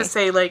creepy. I have to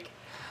say, like,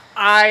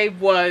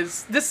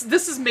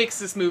 this makes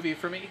this movie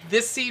for me.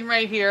 This scene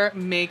right here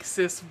makes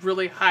this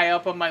really high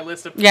up on my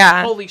list of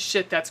holy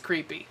shit, that's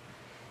creepy.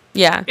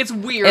 Yeah. It's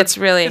weird. It's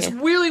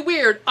really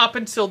weird up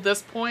until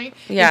this point.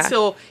 Yeah.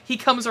 Until he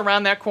comes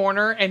around that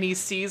corner and he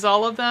sees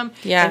all of them.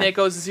 Yeah. And it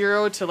goes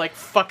 0 to like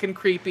fucking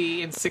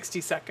creepy in 60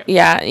 seconds.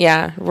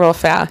 Yeah, real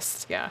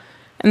fast. Yeah.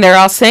 And they're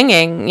all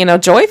singing,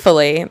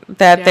 joyfully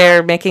that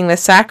they're making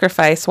this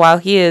sacrifice while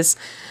he is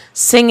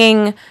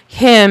singing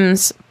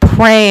hymns,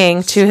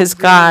 praying to his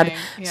God,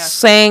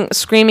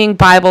 screaming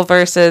Bible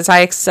verses. I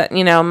accept,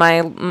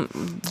 my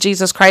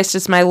Jesus Christ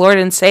is my Lord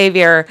and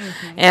Savior,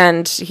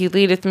 and He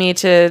leadeth me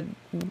to,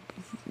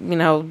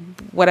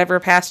 whatever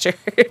pasture.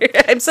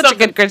 I'm such a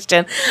good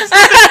Christian.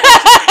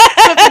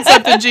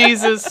 something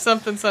Jesus,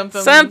 something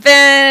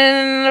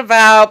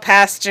about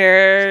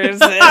pastures.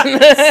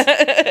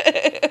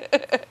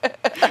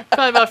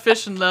 Probably about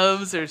fish and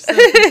loaves or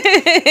something.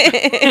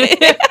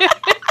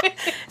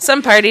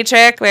 Some party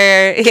trick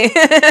where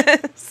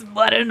some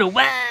water and a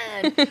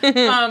wine.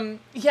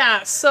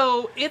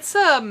 So it's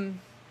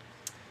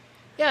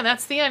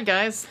that's the end,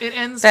 guys. It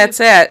ends. It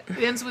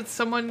ends with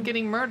someone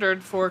getting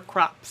murdered for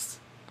crops.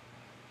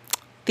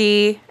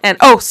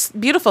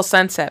 Beautiful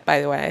sunset,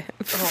 by the way.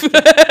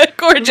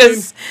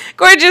 Gorgeous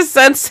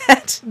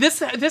sunset.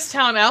 This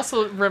town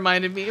also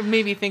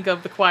made me think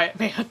of The Quiet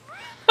Man.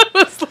 I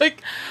was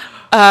like,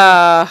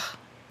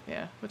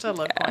 which I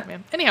love Quiet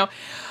Man. Anyhow,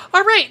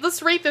 all right,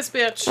 let's rate this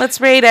bitch. Let's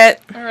rate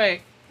it. All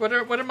right. What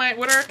are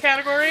our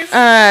categories?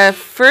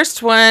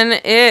 First one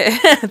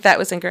is that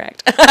was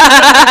incorrect.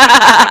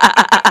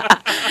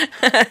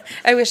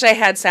 I wish I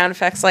had sound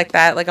effects like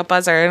that, like a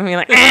buzzer, and be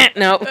like,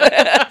 nope.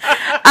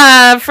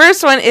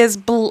 First one is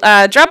blood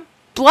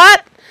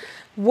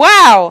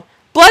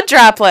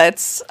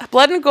droplets,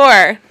 blood and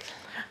gore.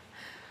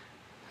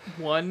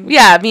 One?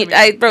 Yeah,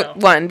 I wrote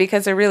one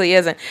because there really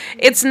isn't.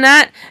 It's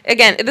not,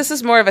 again, this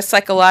is more of a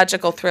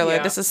psychological thriller.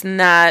 Yeah. This is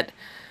not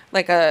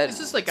like a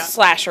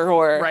slasher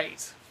horror.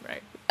 Right.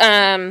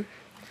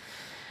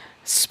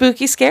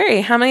 Spooky,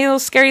 scary. How many little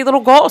scary little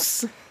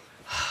ghosts?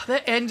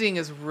 That ending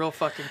is real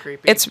fucking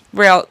creepy. It's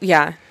real,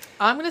 yeah.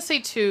 I'm going to say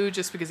 2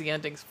 just because the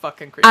ending's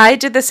fucking creepy. I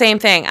did the same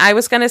thing. I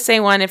was going to say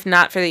 1 if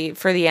not for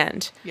the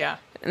end. Yeah.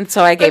 And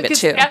so I gave it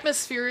 2.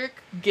 Atmospheric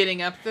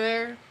getting up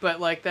there, but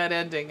like that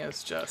ending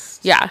is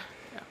just... Yeah.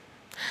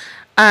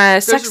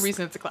 There's a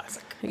reason it's a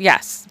classic.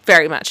 Yes,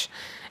 very much.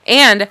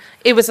 And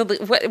it was,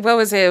 what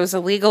was it? It was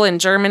illegal in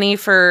Germany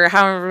for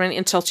however many,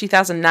 until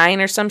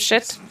 2009 or some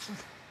shit.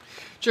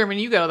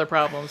 Germany, you got other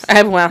problems.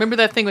 Well, remember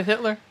that thing with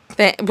Hitler?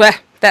 That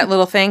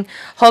little thing.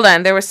 Hold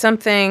on, there was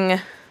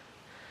something...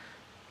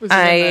 Was it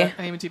in the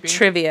IMDb?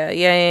 Trivia,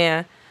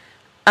 yeah.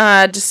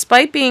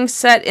 Despite being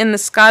set in the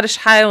Scottish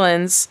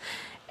Highlands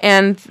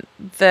and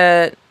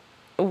the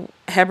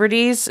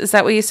Hebrides, is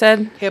that what you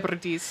said?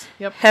 Hebrides,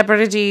 yep.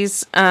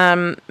 Hebrides,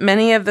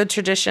 many of the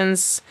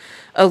traditions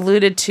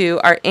alluded to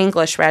are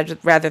English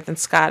rather than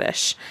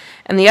Scottish.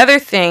 And the other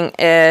thing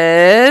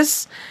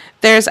is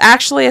there's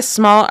actually a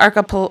small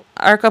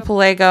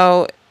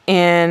archipelago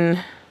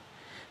in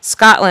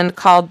Scotland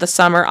called the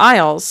Summer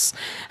Isles.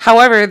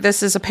 However,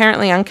 this is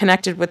apparently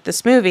unconnected with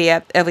this movie,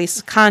 at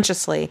least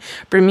consciously.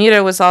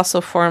 Bermuda was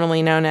also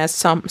formerly known as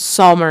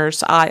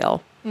Somers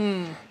Isle.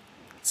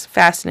 It's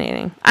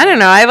fascinating. I don't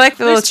know. I like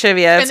the little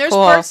trivia. It's there's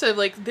cool. Parts of,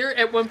 like, they're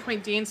at one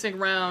point dancing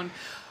around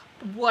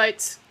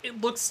what it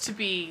looks to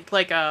be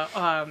like a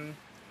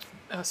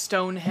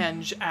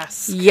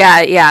Stonehenge-esque.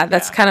 Yeah.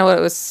 That's kind of what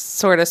it was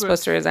sort of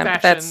supposed to resemble.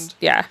 That's,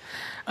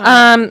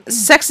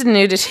 sex and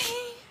nudity.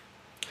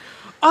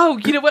 Oh,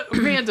 you know what?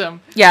 Random.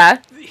 Yeah.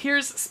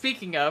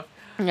 Speaking of.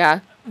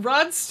 Yeah.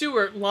 Rod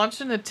Stewart launched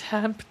an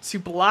attempt to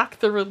block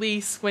the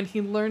release when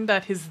he learned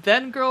that his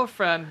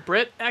then-girlfriend,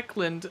 Britt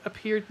Ekland,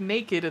 appeared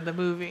naked in the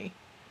movie.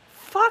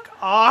 Fuck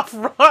off,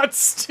 Rod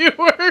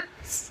Stewart.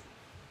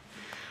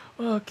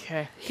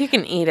 Okay. He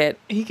can eat it.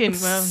 He can,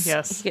 well,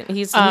 yes. He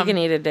can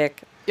eat a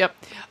dick. Yep.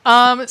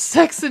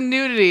 Sex and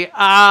nudity.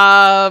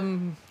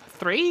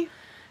 3?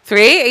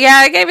 3? Yeah,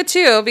 I gave it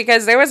 2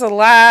 because there was a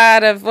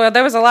lot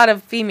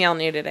of female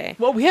nudity.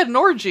 Well, we had an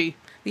orgy.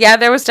 Yeah,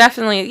 there was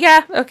definitely.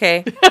 Yeah,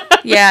 okay.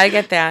 Yeah, I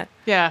get that.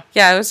 Yeah.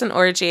 Yeah, it was an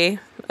orgy,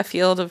 a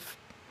field of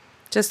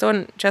just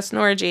an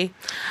orgy.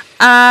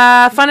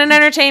 Fun and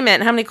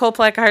entertainment. How many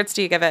Coldplay hearts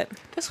do you give it?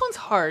 This one's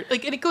hard.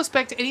 Like, and it goes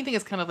back to anything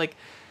that's kind of like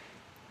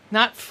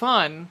not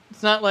fun.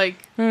 It's not like.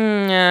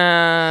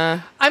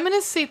 I'm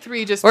gonna say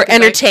 3 just. Or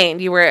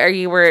entertained. You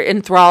were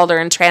enthralled or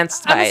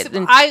entranced by it.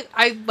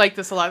 I like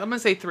this a lot. I'm gonna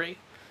say 3.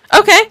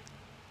 Okay.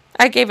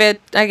 I gave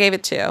it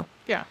 2.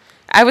 Yeah.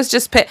 I was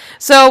just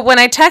so when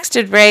I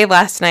texted Ray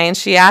last night and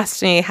she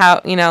asked me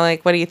how,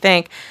 like, what do you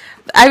think?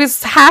 I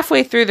was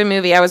halfway through the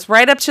movie. I was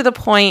right up to the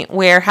point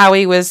where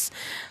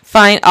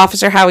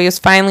Officer Howie was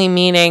finally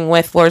meeting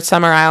with Lord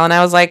Summerisle, and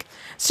I was like,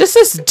 It's just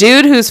this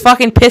dude who's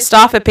fucking pissed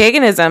off at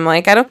paganism.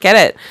 Like, I don't get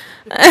it.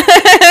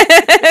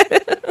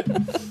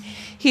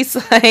 He's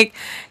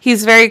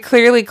very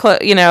clearly,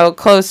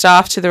 closed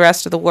off to the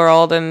rest of the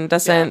world and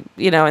doesn't,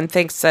 and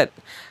thinks that,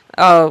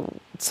 oh,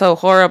 it's so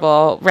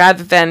horrible,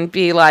 rather than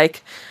be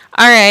like,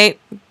 all right,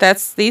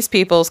 that's these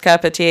people's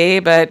cup of tea,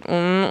 but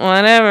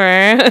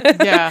whatever.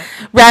 Yeah.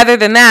 Rather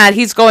than that,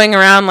 he's going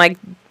around, like,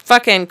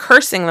 fucking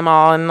cursing them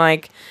all, and,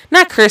 like,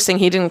 not cursing,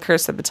 he didn't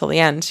curse them until the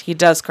end. He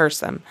does curse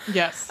them.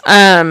 Yes.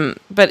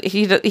 But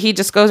he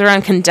just goes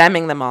around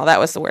condemning them all. That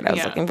was the word I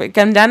was looking for.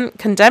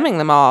 Condemning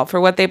them all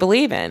for what they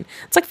believe in.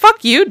 It's like,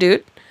 fuck you,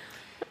 dude.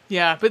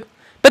 Yeah, but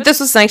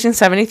this was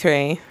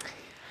 1973.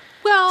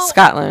 Well,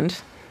 Scotland.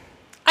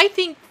 I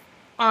think,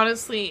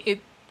 honestly,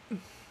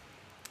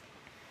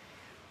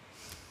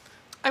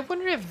 I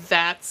wonder if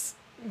that's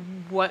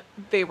what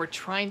they were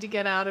trying to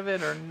get out of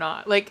it or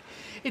not. Like,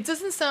 it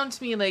doesn't sound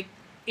to me like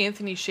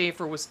Anthony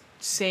Shaffer was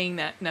saying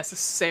that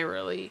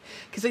necessarily,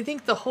 because I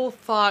think the whole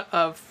thought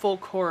of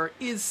folk horror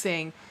is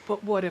saying,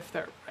 but what if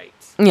they're right?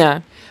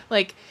 Yeah.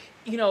 Like,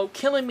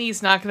 killing me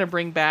is not going to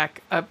bring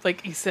back,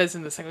 like he says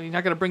in the second, you're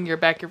not going to bring your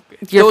fucking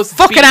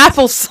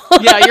apples.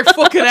 Yeah, your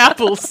fucking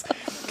apples.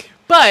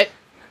 But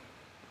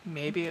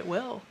maybe it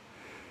will.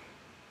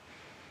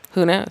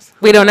 Who knows?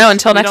 We don't know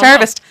until next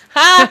harvest.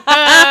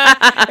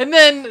 And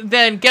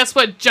then guess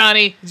what,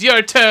 Johnny? It's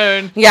your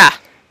turn. Yeah.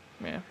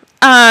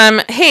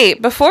 Hey,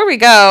 before we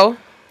go,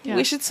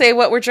 we should say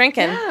what we're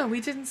drinking. Yeah, we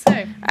didn't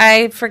say.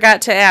 I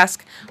forgot to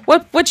ask.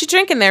 What you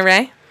drinking there,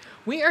 Ray?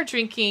 We are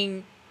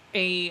drinking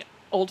a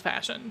old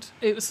fashioned.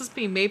 It was supposed to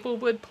be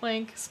Maplewood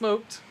Plank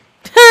smoked.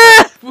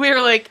 We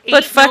were like,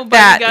 but fuck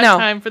that. Got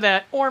time for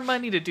that or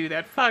money to do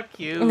that. Fuck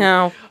you.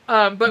 No.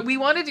 But we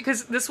wanted to,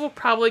 because this will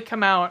probably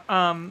come out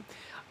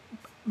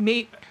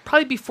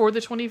probably before the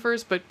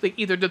 21st, but like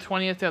either the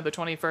 20th or the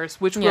 21st,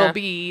 which will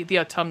be the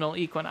autumnal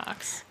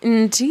equinox.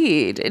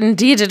 Indeed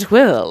it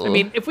will. I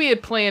mean, if we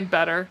had planned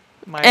better,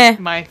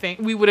 my thing,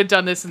 we would have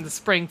done this in the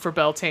spring for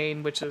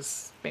Beltane, which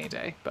is May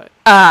Day. But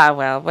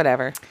well,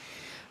 whatever.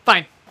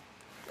 Fine.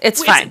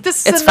 It's fine.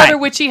 This is another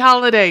witchy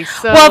holiday.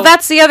 So. Well,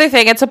 that's the other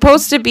thing. It's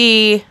supposed to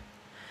be.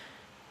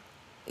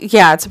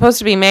 Yeah, it's supposed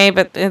to be May,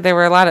 but there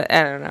were a lot of.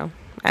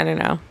 I don't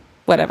know.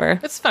 Whatever.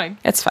 It's fine.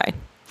 It's fine.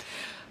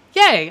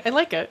 Yay! I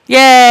like it.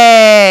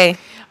 Yay!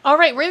 All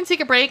right, we're gonna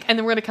take a break, and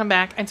then we're gonna come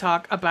back and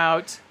talk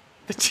about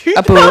the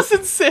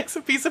 2006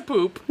 A Piece of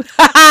Poop.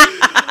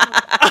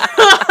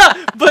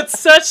 But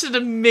such an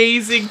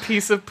amazing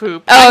piece of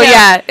poop. Oh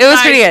it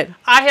was pretty good.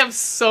 I have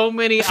so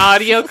many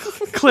audio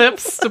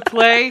clips to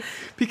play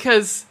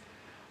because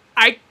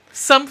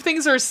some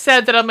things are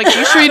said that I'm like,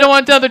 you sure you don't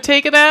want another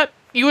take of that?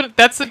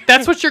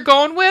 That's what you're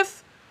going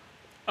with?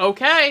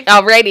 Okay.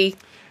 Alrighty.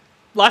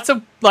 Lots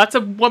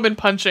of woman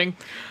punching.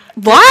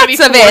 Lots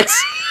of it.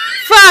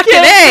 Fucking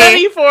Get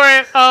ready for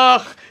it.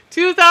 Oh,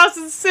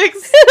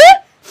 2006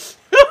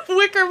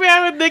 Wicker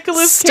Man with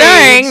Nicolas Cage.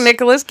 Starring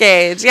Nicolas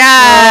Cage.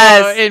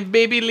 Yes. And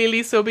baby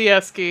Lily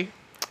Sobieski.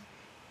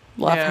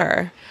 Love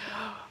her.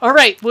 All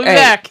right, we'll be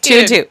back. 2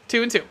 and 2.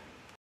 2 and 2.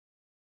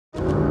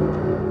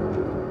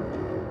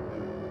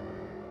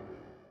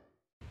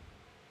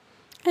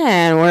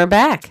 And we're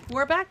back.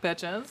 We're back,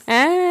 bitches.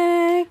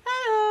 Hey.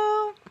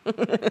 Hello.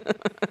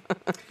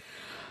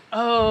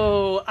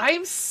 Oh,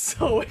 I'm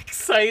so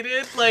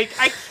excited. Like,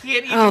 I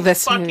can't even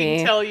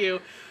fucking tell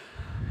you.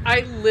 I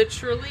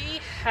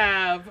literally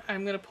have,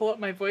 I'm going to pull up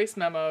my voice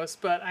memos,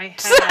 but I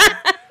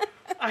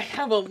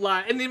have a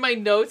lot. And in my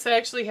notes, I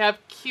actually have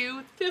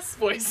cue this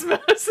voice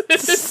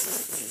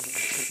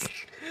message.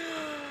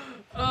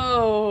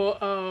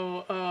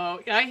 Oh.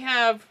 I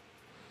have,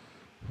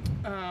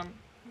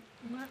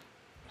 what?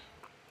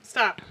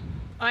 Stop.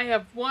 I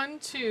have 1,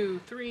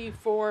 2, 3,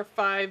 4,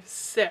 5,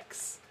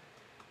 6.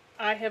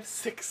 I have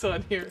 6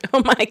 on here.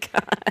 Oh my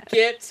god.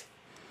 Get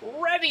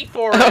ready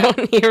for it. Oh,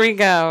 here we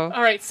go.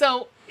 All right,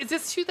 so is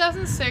this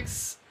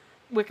 2006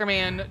 Wicker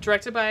Man,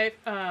 directed by,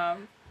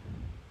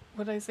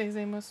 what did I say his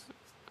name was?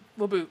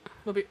 LaBouche.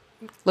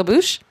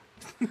 LaBouche?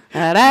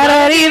 Neil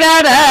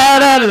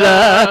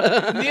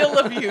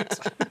LaBute.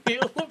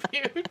 Neil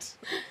LaBute.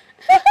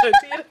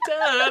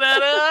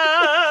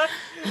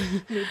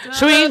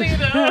 Sweet.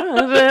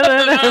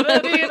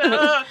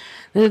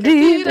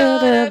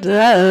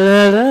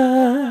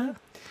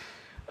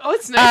 Oh,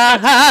 it's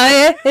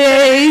nice.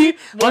 Hey,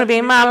 wanna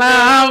be my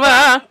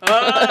lover?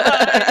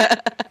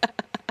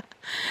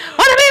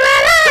 Wanna be my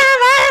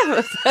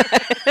lover?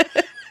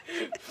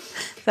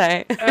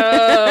 Sorry.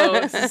 Oh,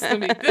 this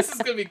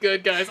is gonna be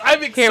good, guys.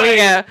 I'm excited. Here we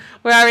go.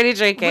 We're already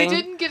drinking. We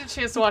didn't get a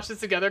chance to watch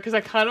this together because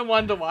I kind of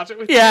wanted to watch it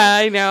with you. Yeah,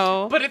 I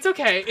know. But it's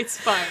okay. It's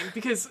fine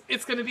because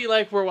it's gonna be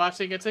like we're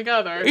watching it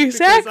together.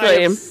 Exactly.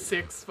 I have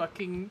 6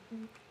 fucking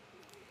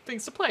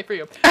things to play for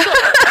you. So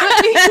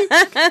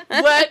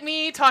let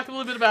me talk a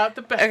little bit about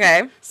the best.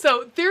 Okay.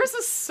 So there's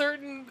a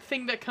certain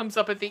thing that comes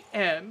up at the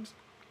end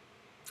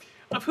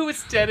of who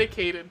it's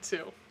dedicated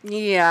to.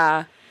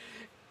 Yeah.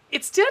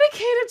 It's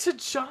dedicated to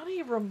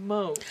Johnny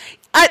Ramone.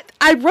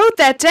 I wrote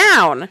that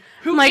down.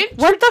 I'm like,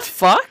 what the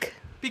fuck?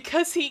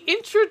 because he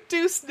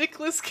introduced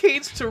Nicolas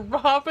Cage to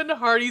Robin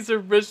Hardy's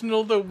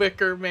original The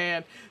Wicker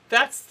Man.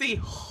 That's the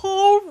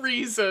whole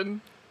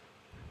reason.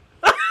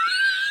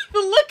 The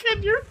look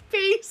on your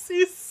face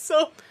is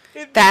so...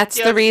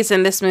 That's the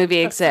reason this movie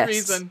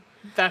exists.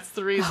 That's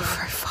the reason. Oh,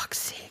 for fuck's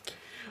sake.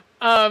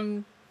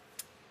 Oh,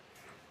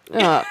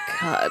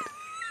 God.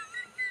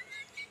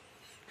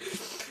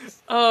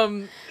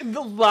 A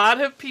lot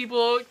of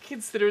people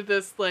consider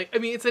this like, I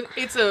mean,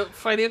 it's a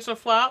financial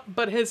flop,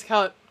 but it has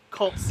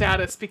cult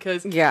status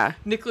because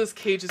Nicolas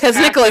Cage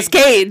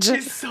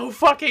is so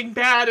fucking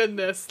bad in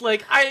this.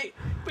 Like,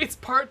 it's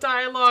part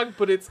dialogue,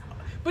 but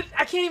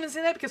I can't even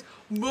say that because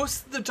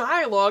most of the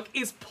dialogue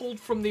is pulled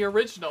from the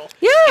original.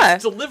 Yeah.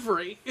 It's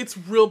delivery. It's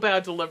real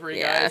bad delivery,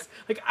 guys.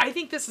 Like, I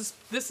think this is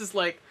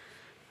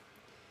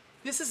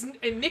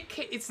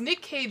it's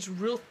Nick Cage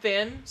real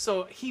thin,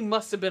 so he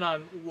must have been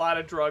on a lot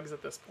of drugs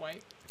at this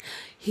point.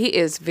 He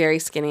is very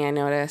skinny, I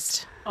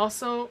noticed.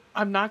 Also,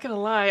 I'm not gonna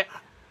lie,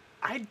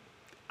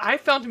 I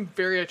found him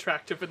very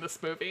attractive in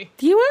this movie.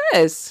 He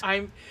was.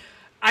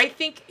 I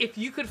think if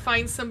you could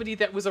find somebody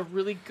that was a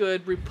really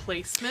good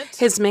replacement.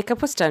 His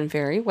makeup was done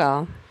very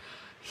well.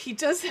 He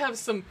does have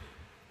some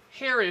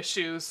hair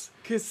issues,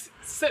 because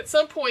at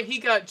some point he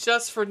got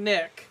Just for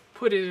Nick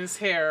put in his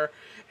hair,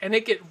 and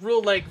it get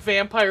real, like,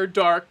 vampire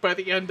dark by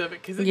the end of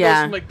it, because it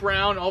goes from, like,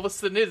 brown, all of a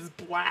sudden it is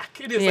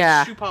black. It is,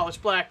 like, shoe polish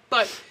black.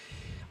 But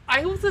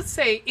I will just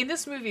say, in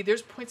this movie,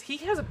 there's points, he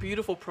has a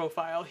beautiful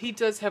profile. He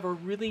does have a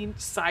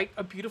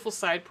beautiful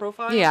side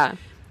profile. Yeah.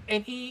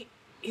 And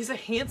he's a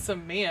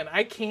handsome man.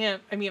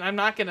 I'm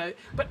not gonna,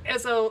 but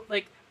as a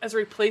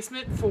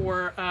replacement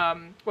for,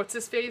 what's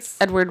his face?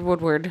 Edward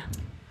Woodward.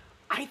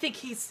 I think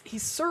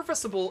he's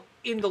serviceable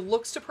in the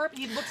looks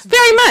department. He looks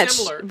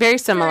very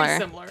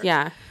similar.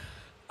 Yeah.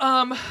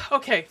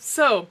 Okay,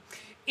 so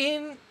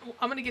I'm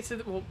gonna get to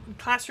the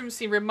classroom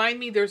scene. Remind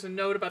me, there's a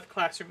note about the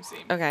classroom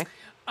scene. Okay.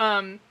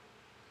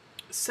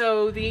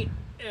 So the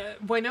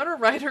Winona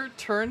Ryder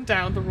turned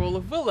down the role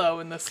of Willow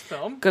in this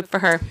film. Good for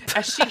her.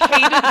 As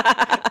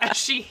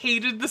she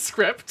hated the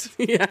script.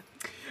 Yeah.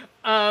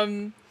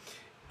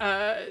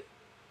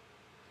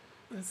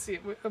 Let's see.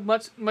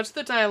 Much of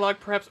the dialogue,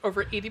 perhaps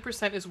over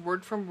 80%, is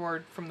word from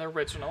word from the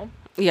original.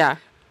 Yeah.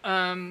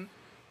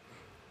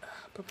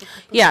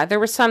 Yeah, there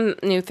were some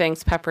new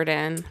things peppered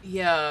in.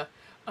 Yeah.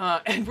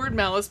 Edward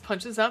Malice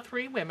punches out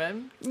 3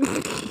 women.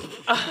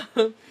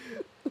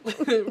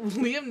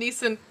 Liam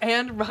Neeson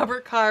and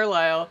Robert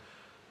Carlyle.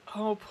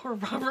 Oh, poor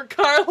Robert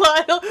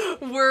Carlyle.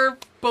 Were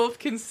both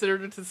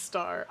considered to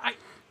star.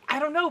 I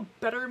don't know.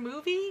 Better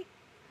movie?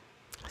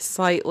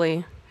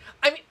 Slightly.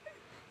 I mean,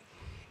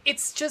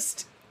 it's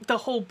just the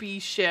whole B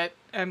shit.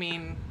 I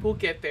mean, we'll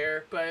get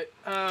there, but...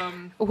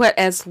 What,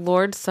 as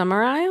Lord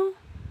Summerisle?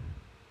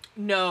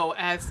 No,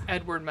 as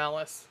Edward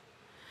Malice.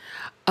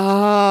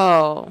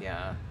 Oh.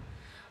 Yeah.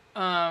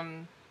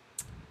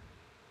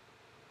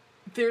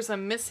 There's a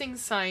missing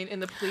sign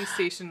in the police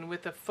station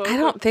with a photo... I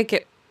don't think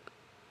it...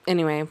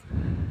 Anyway.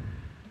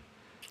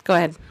 Go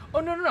ahead. Oh,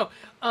 no.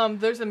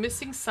 There's a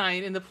missing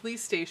sign in the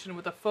police station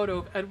with a photo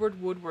of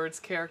Edward Woodward's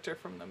character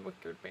from The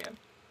Wicker Man.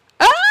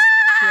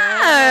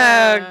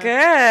 Oh,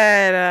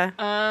 good.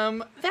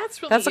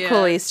 That's a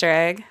cool Easter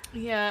egg.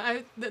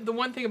 Yeah, the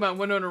one thing about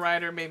Winona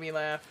Ryder made me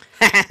laugh.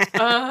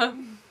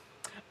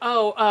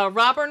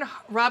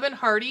 Robin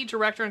Hardy,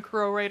 director and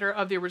co-writer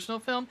of the original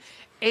film,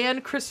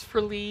 and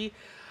Christopher Lee,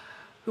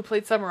 who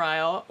played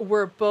Summerisle,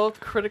 were both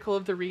critical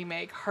of the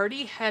remake.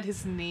 Hardy had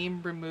his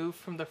name removed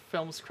from the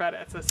film's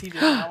credits as he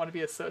did not want to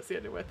be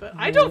associated with it.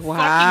 I don't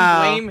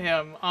fucking blame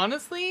him,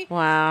 honestly.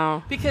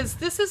 Wow. Because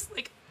this is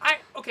like...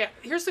 Okay,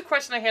 here's the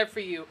question I have for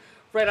you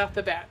right off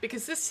the bat.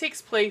 Because this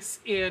takes place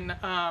in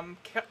off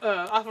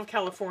of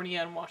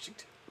California and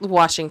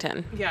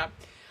Washington. Yeah.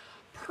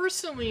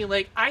 Personally,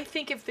 like, I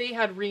think if they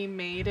had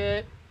remade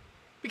it...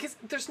 Because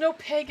there's no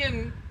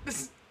pagan...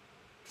 There's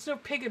no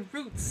pagan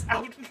roots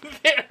out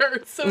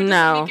there, so it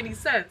doesn't make any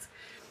sense.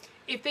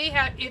 If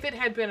it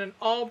had been an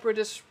all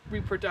British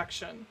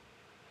reproduction,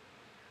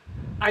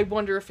 I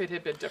wonder if it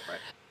had been different.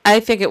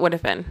 I think it would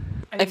have been.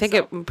 I think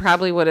it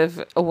probably would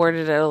have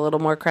awarded it a little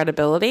more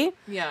credibility.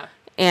 Yeah.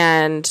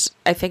 And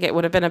I think it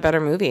would have been a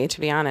better movie,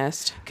 to be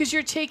honest. Because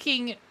you're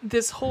taking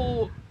this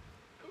whole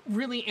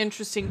really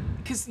interesting...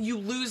 Because you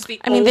lose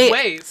the old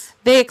ways.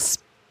 They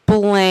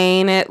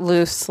explain it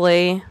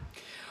loosely.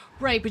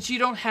 Right, but you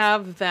don't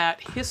have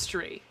that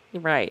history.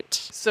 Right.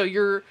 So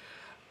you're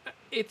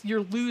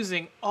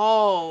losing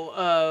all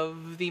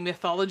of the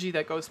mythology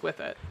that goes with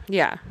it.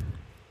 Yeah.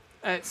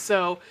 Because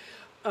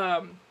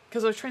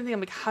I was trying to think, I'm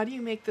like, how do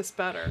you make this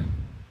better?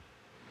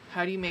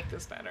 How do you make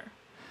this better?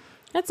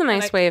 That's a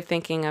nice way of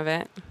thinking of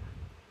it.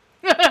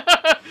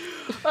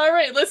 All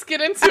right, let's get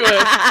into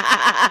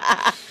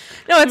it.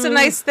 No, it's a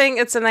nice thing.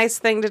 It's a nice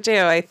thing to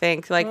do, I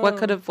think. Like, what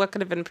could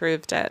have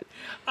improved it?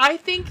 I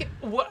think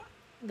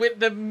with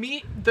the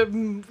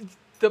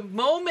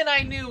moment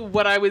I knew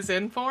what I was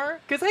in for,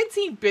 because I'd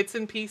seen bits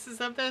and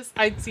pieces of this.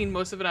 I'd seen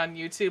most of it on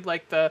YouTube,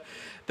 like the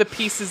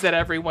pieces that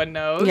everyone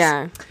knows.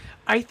 Yeah.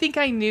 I think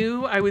I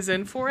knew I was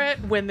in for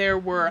it when there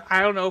were,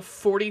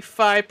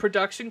 45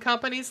 production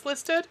companies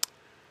listed.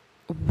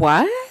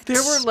 What?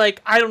 There were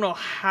I don't know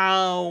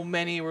how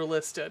many were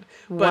listed,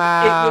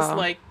 but it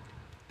was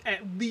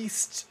at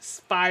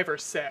least 5 or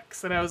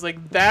 6, and I was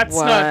like, "That's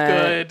not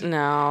good."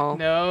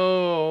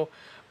 No.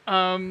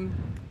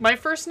 My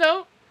first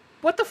note: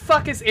 what the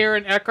fuck is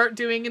Aaron Eckhart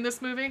doing in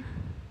this movie?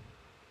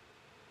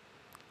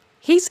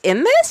 He's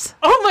in this?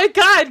 Oh my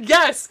god,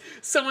 yes!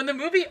 So when the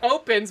movie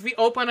opens, we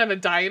open on a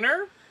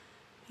diner.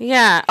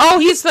 Yeah. Oh,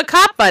 he's the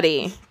cop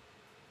buddy.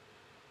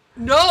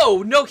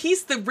 No,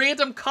 he's the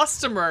random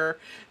customer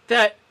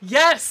that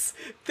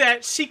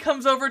she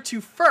comes over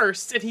to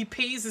first, and he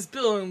pays his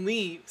bill and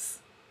leaves.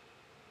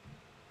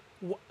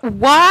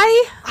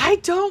 Why? I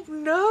don't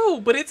know,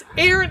 but it's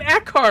Aaron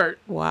Eckhart.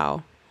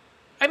 Wow.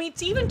 I mean,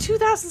 even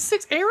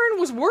 2006, Aaron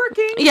was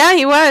working. Yeah,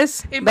 he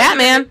was.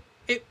 Batman.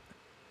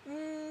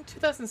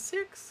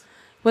 2006?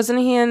 Wasn't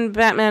he in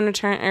Batman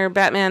Return or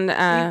Batman?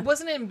 He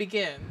wasn't in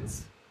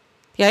Begins.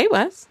 Yeah, he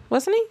was.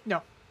 Wasn't he?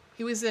 No,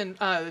 he was in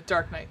The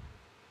Dark Knight.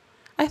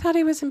 I thought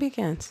he was in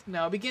Begins.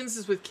 No, Begins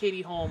is with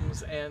Katie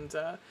Holmes, and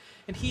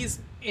he's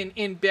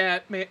in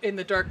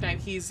The Dark Knight.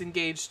 He's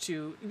engaged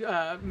to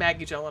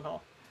Maggie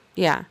Gyllenhaal.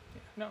 Yeah.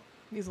 No,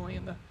 he's only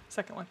in the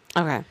second one.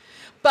 Okay.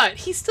 But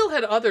he still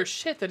had other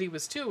shit that he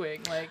was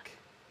doing, like.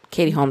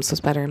 Katie Holmes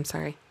was better. I'm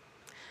sorry.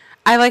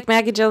 I like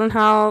Maggie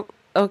Gyllenhaal.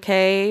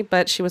 Okay,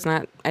 but she was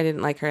not. I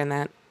didn't like her in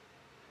that.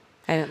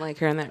 I didn't like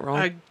her in that role.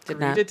 I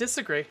agree to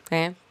disagree.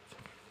 Okay.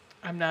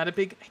 I'm not a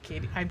big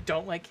Katie. I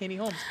don't like Katie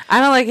Holmes. I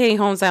don't like Katie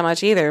Holmes that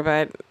much either,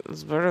 but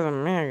it's better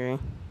than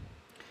Maggie.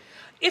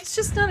 It's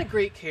just not a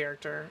great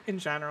character in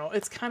general.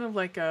 It's kind of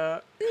like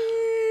a.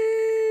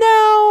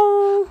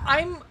 No.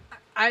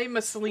 I'm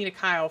a Selena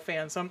Kyle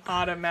fan, so I'm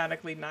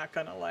automatically not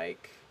gonna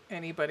like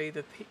anybody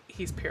that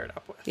he's paired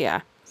up with.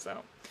 Yeah. So.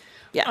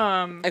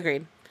 Yeah.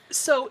 Agreed.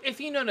 So, if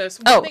you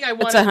notice, one thing I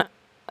want to...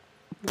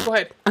 Go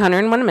ahead.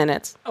 101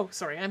 minutes. Oh,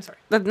 sorry. I'm sorry.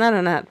 No,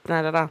 not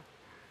at all.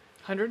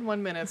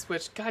 101 minutes,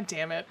 which, god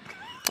damn it.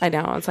 I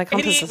know. It's like, how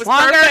this is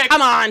longer? Perfect.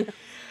 Come on.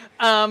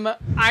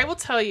 I will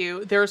tell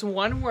you, there's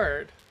one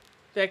word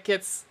that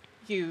gets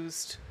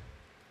used.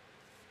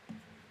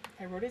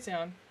 I wrote it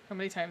down. How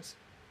many times?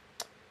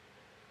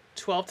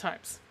 12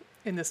 times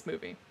in this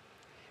movie.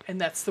 And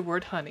that's the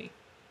word honey.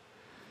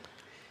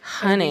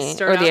 Honey.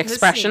 Or the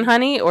expression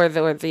honey, or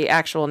the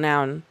actual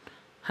noun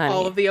honey?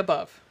 All of the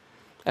above.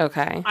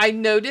 Okay. I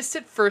noticed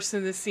it first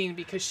in the scene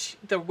because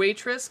the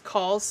waitress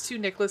calls to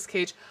Nicolas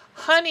Cage,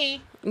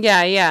 honey.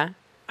 Yeah.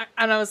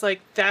 And I was like,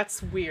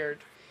 that's weird.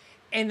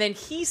 And then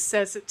he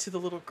says it to the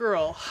little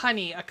girl,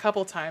 honey, a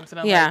couple times.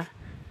 And I'm like,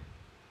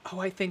 oh,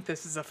 I think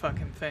this is a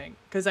fucking thing.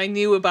 Because I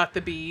knew about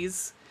the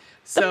bees.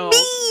 So the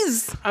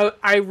bees!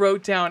 I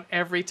wrote down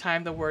every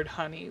time the word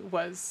honey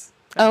was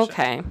mentioned.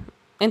 Okay.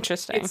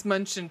 Interesting. It's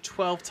mentioned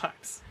 12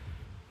 times.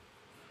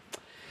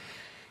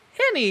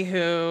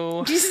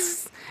 Anywho.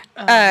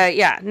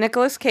 Yeah.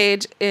 Nicolas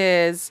Cage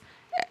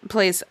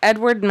plays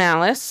Edward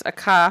Malice, a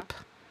cop.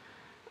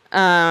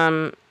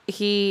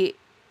 He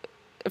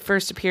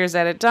first appears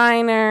at a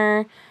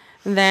diner.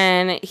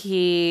 Then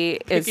he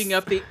picking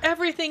up the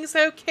 "Everything's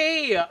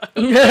Okay"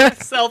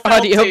 self-help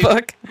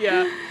audiobook.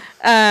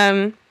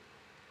 Yeah.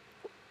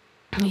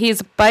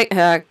 He's a bike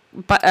cop.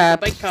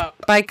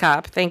 Bike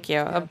cop. Thank you.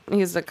 Yeah.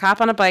 He's a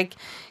cop on a bike,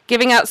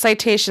 giving out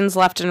citations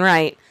left and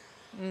right.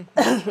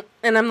 Mm-hmm.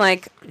 And I'm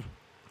like,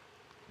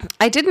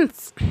 I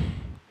didn't.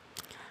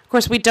 Of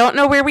course, we don't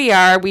know where we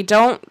are.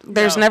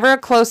 There's never a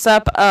close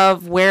up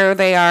of where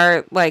they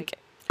are, like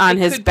on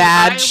his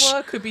badge. Be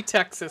Iowa, could be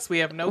Texas. We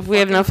have no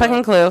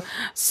fucking clue.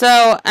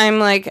 So I'm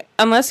like,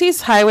 unless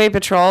he's highway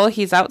patrol,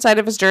 he's outside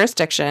of his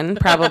jurisdiction,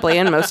 probably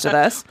in most of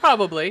this.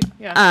 Probably,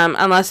 yeah.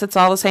 Unless it's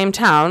all the same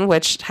town,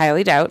 which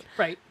highly doubt.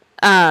 Right.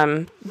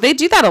 They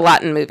do that a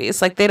lot in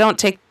movies. Like, they don't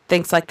take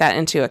things like that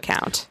into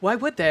account. Why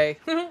would they?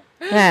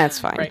 That's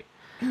fine. Right.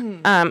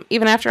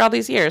 Even after all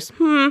these years.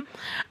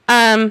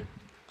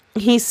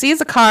 He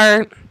sees a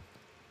car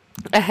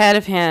ahead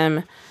of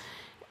him.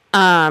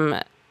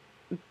 That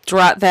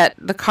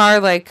the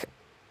car, like,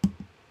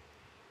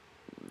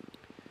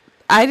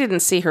 I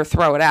didn't see her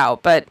throw it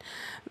out, but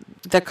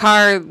the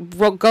car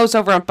goes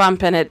over a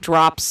bump and it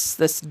drops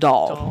this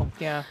doll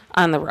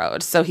on the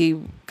road. So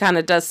he kind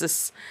of does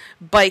this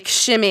bike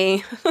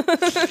shimmy,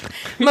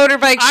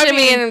 motorbike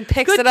shimmy, and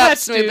picks it up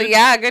smoothly. Dude.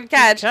 Yeah, good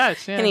catch. Yeah.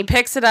 And he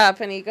picks it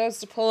up and he goes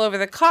to pull over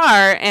the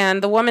car,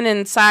 and the woman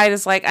inside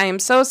is like, I am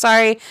so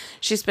sorry.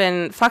 She's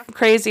been fucking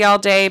crazy all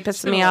day,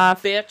 pissing me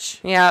off. Bitch.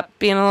 Yeah,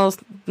 being a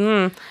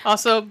little...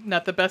 Also,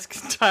 not the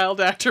best child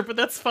actor, but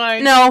that's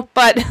fine. No,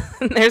 but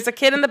there's a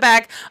kid in the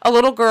back, a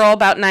little girl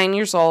about 9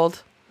 years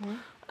old.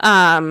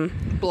 Blonde.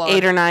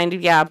 8 or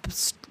 9, yeah,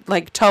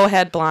 like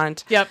towhead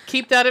blonde. Yep,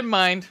 keep that in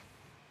mind.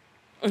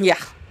 Yeah,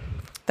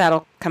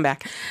 that'll come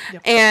back.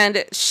 Yep.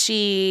 And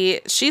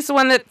she's the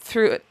one that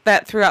threw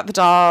out the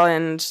doll,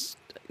 and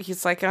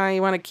he's like, "Oh,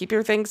 you want to keep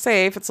your thing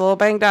safe? It's a little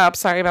banged up.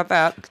 Sorry about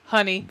that,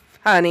 honey."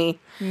 honey.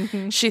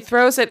 Mm-hmm. She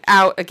throws it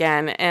out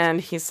again,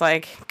 and he's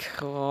like,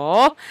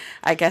 cool.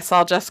 I guess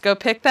I'll just go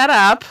pick that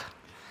up.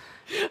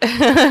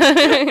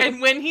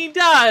 And when he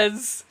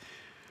does,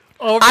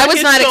 I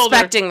was not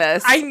expecting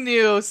this. I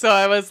knew, so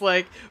I was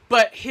like,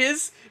 but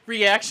his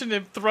reaction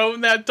of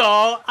throwing that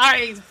doll,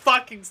 I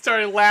fucking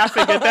started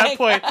laughing at that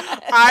point.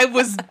 God. I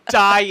was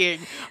dying.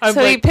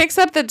 So he picks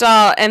up the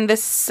doll, and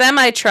this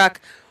semi-truck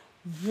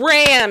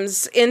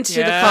rams into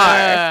the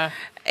car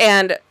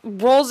and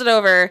rolls it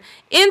over.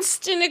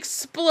 Instant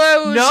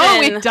explosion.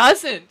 No, it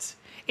doesn't.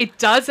 It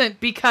doesn't,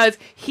 because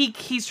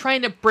he's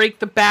trying to break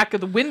the back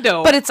of the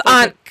window. But it's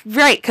on,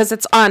 right, because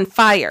it's on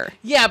fire.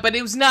 Yeah, but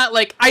it was not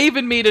like, I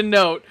even made a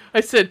note.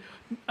 I said,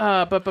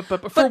 but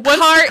for once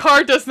the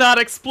car does not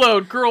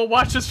explode, girl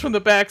watches from the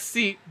back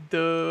seat.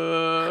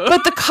 Duh.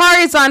 But the car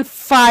is on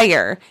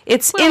fire.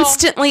 It's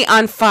instantly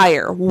on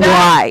fire.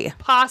 Why?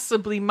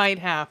 Possibly might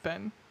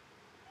happen.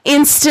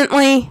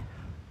 Instantly?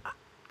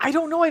 I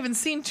don't know. I haven't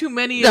seen too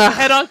many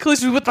head-on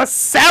collisions with a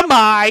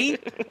semi.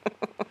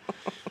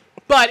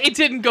 But it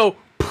didn't go.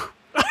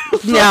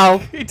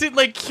 No. It did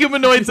like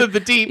Humanoids of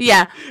the Deep.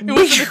 Yeah. It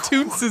wasn't a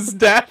Toons'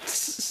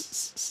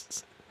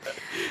 death.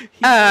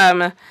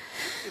 Were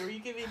you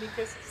giving me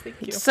kisses? Thank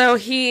you. So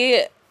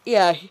the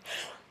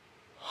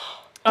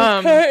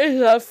car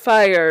is on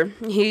fire.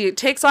 He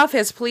takes off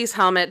his police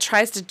helmet,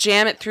 tries to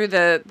jam it through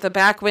the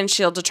back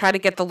windshield to try to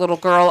get the little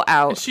girl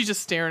out. And she's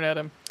just staring at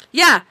him.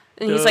 Yeah.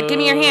 And he's like, give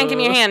me your hand, give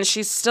me your hand. And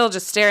she's still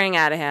just staring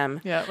at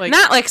him. Yeah, like,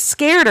 not like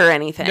scared or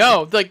anything.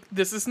 No, like,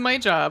 this is my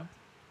job.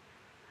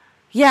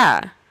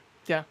 Yeah.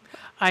 Yeah.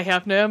 I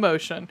have no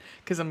emotion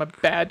because I'm a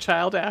bad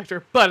child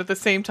actor. But at the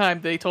same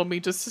time, they told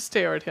me just to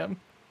stare at him.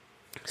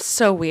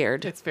 So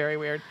weird. It's very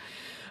weird.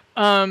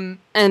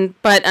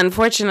 But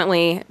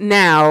unfortunately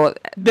now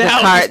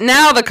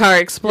the car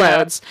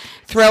explodes,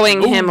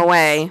 throwing him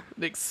away.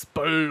 It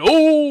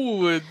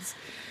explodes.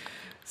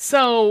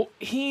 So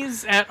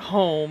he's at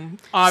home.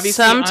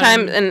 Obviously,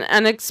 sometime an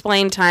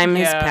unexplained time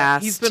has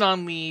passed. He's been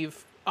on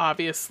leave.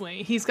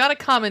 Obviously, he's got a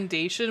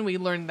commendation. We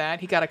learned that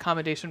he got a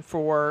commendation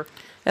for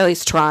at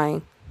least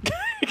trying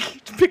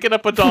picking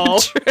up a doll.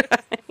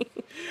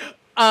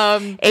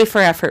 A for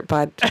effort,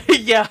 bud.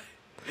 Yeah,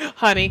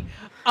 honey.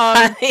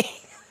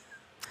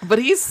 But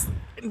he's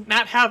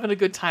not having a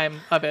good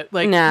time of it.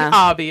 Like,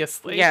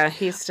 obviously. Yeah,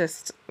 he's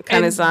just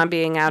kind of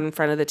zombieing out in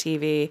front of the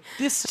TV.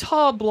 This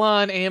tall,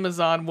 blonde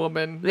Amazon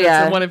woman,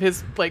 one of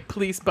his like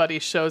police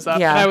buddies, shows up.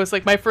 Yeah. And I was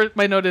like,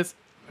 my note is,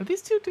 are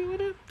these two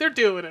doing it? They're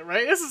doing it,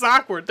 right? This is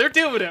awkward. They're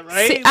doing it,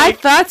 right? See, I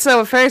thought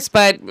so at first,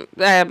 but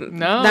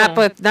no,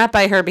 not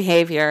by her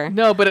behavior.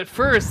 No, but at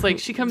first, like,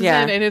 she comes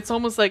in and it's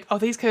almost like, oh,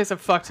 these guys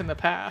have fucked in the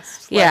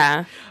past. Like,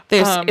 yeah,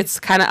 it's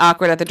kind of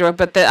awkward at the door,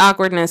 but the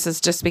awkwardness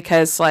is just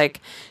because like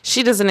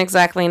she doesn't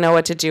exactly know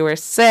what to do or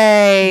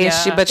say.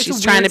 Yeah, but she's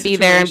trying to be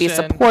there and be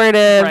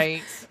supportive.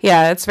 Right.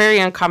 Yeah, it's very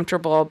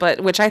uncomfortable, but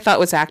which I thought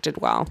was acted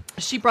well.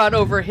 She brought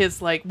over his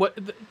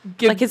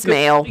his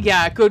mail.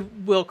 Yeah,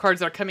 Goodwill cards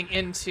that are coming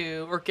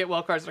into, or Get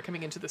Well cards that are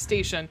coming into the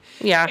station.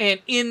 Yeah.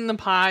 And in the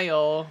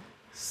pile,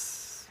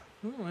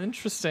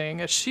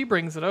 interesting, as she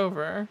brings it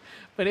over,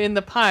 but in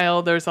the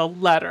pile there's a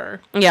letter.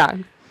 Yeah.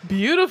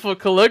 Beautiful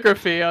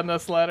calligraphy on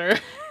this letter.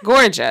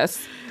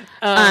 Gorgeous.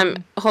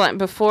 Hold on,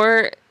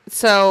 before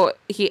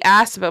he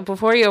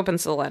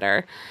opens the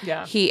letter,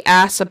 he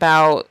asks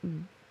about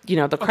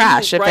the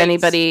crash, if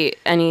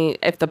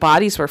if the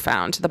bodies were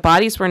found. The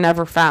bodies were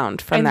never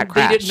found from that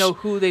crash. They didn't know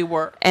who they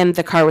were. And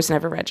the car was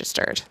never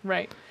registered.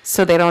 Right.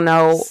 So they don't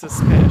know.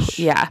 Suspicious.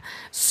 Yeah.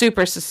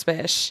 Super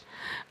suspicious.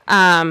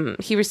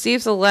 He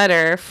receives a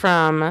letter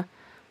from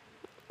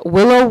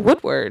Willow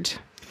Woodward.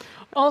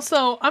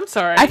 Also, I'm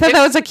sorry. I thought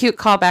that was a cute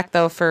callback,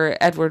 though, for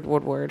Edward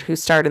Woodward, who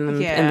starred in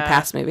the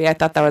past movie. I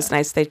thought that was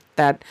nice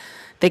that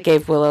they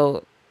gave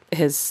Willow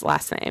his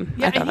last name.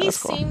 Yeah, I thought and that he was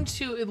cool. seemed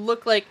to, it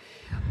looked like,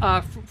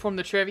 from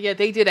the trivia,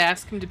 they did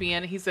ask him to be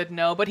in it. He said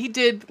no, but he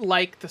did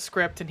like the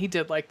script and he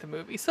did like the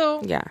movie.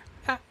 So yeah,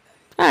 all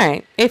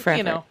right, A for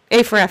effort.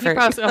 A for effort. He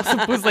probably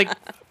also was like,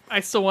 I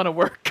still want to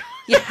work.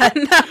 Yeah,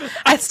 no,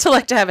 I'd still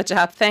like to have a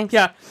job. Thanks.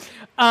 Yeah,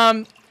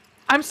 I'm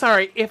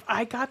sorry if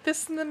I got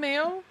this in the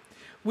mail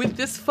with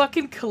this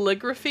fucking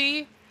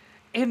calligraphy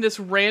and this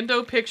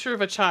rando picture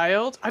of a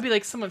child. I'd be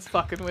like, someone's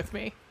fucking with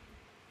me.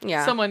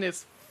 Yeah, someone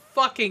is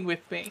fucking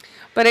with me.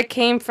 But it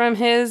came from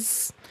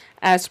his,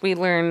 as we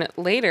learn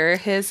later,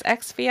 his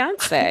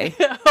ex-fiance.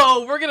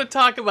 Oh, we're going to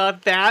talk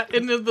about that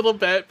in a little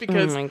bit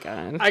because oh my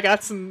God. I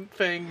got some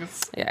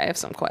things. Yeah, I have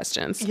some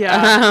questions.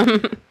 Yeah.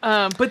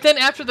 But then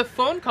after the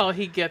phone call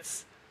he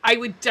gets, I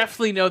would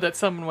definitely know that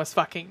someone was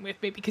fucking with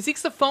me because he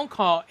gets the phone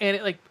call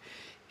and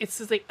it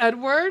says like,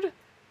 Edward,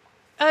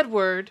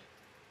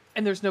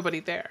 and there's nobody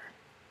there.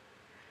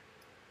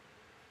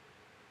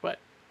 What?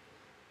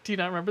 Do you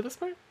not remember this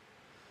part?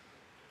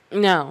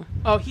 No.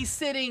 Oh, he's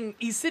sitting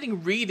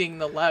reading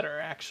the letter,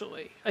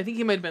 actually. I think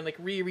he might have been like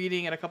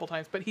rereading it a couple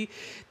times, but he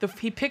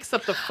picks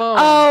up the phone.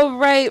 Oh,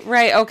 right.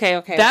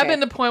 Okay. That been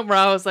the point where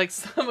I was like,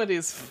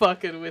 somebody's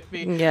fucking with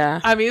me.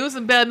 Yeah. I mean, it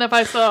wasn't bad enough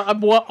I saw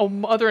a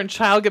mother and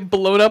child get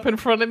blown up in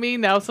front of me.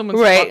 Now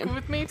someone's fucking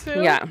with me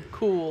too? Yeah.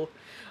 Cool.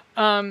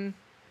 And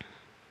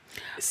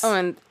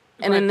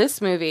in this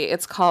movie,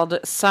 it's called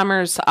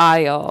Summer's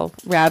Isle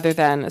rather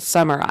than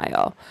Summer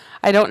Isle.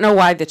 I don't know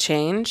why the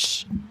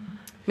change.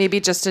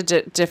 Maybe just to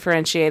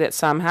differentiate it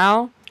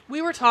somehow.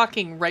 We were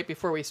talking right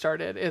before we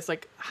started is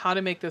like how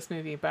to make this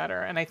movie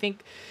better. And I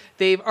think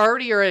they've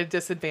already are at a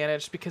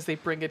disadvantage because they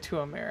bring it to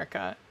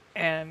America.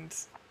 And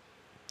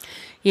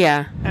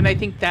yeah. And I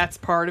think that's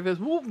part of it.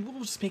 We'll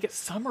just make it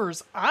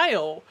Summer's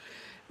Isle.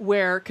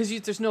 Where, because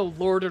there's no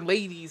lord or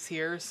ladies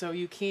here, so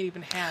you can't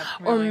even have.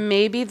 Really. Or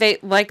maybe they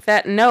like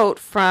that note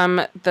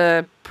from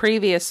the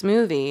previous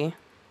movie.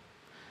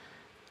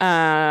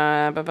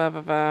 Hold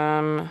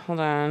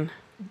on.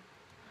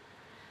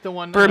 The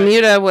one.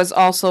 Bermuda was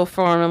also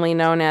formerly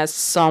known as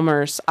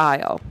Somers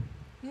Isle,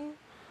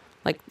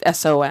 like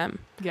SOM.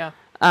 Yeah.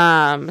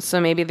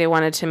 So maybe they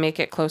wanted to make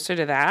it closer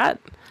to that.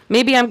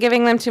 Maybe I'm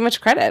giving them too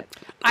much credit.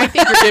 I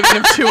think you're giving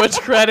them too much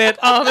credit,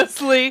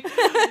 honestly.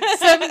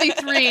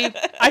 73,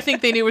 I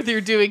think they knew what they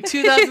were doing.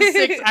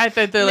 2006, I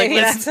thought they're like,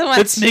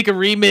 let's make a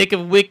remake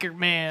of Wicker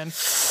Man.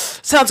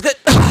 Sounds good.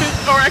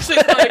 Or actually,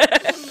 like,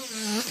 let's do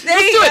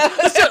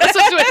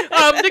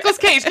it. Nicolas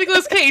Cage.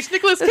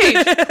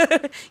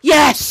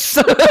 Yes.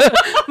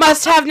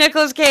 Must have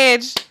Nicolas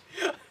Cage.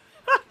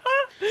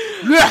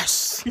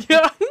 Yes.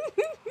 Yeah.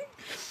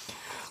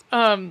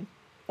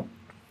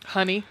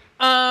 Honey.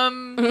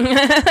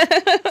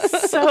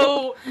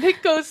 So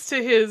Nick goes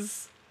to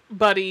his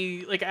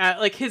buddy,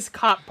 like his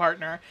cop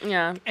partner.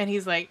 Yeah. And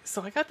he's like,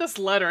 so I got this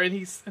letter, and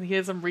he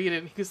has him read it,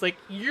 and he's like,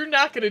 you're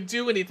not going to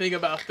do anything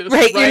about this,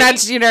 right?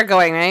 You're not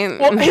going, right?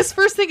 Well, his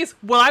first thing is,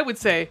 well, I would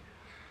say,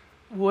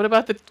 what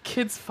about the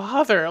kid's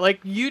father?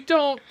 Like,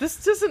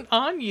 this isn't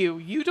on you.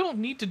 You don't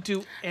need to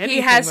do anything.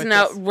 He has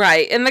no, this.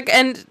 right. And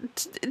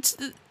it's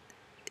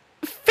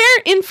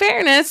in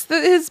fairness,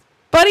 his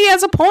buddy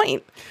has a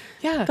point.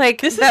 Yeah, like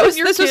this was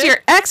your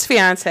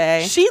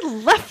ex-fiance. She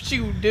left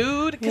you,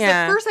 dude. Because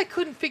at first I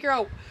couldn't figure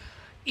out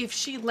if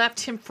she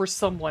left him for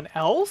someone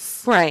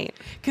else, right?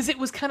 Because it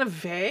was kind of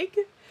vague,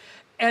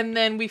 and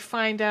then we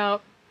find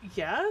out,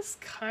 yes,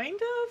 kind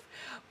of,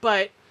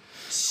 but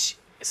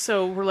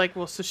so we're like,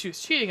 well, so she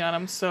was cheating on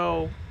him.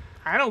 So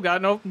I don't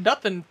got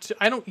nothing.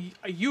 I don't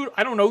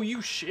know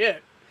you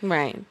shit,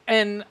 right?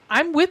 And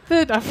I'm with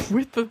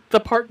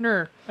the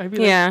partner. I'd be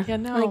like, yeah,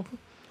 no. Like,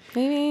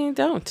 maybe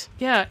don't.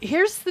 Yeah,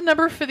 here's the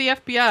number for the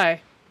FBI.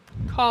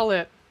 Call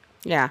it.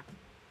 Yeah.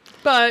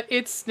 But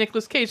it's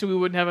Nicolas Cage, and we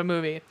wouldn't have a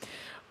movie.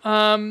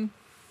 Oh,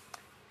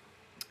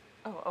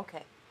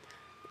 okay.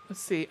 Let's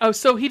see. Oh,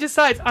 so he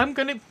decides I'm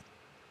going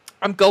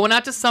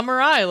out to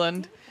Summer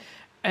Island,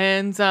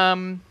 and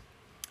I'm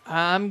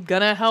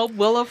gonna help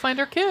Willow find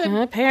her kid.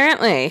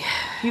 Apparently,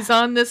 he's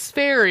on this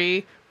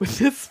ferry with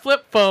his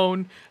flip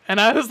phone. And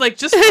I was like,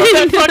 just put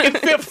that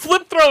fucking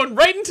flip phone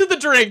right into the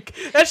drink.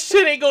 That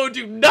shit ain't gonna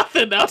do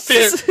nothing out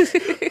there.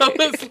 I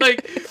was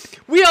like,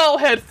 we all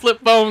had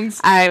flip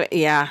phones. Oh,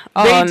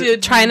 they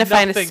did trying to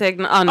find a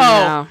signal. Oh,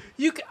 no.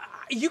 You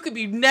could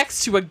be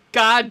next to a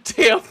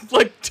goddamn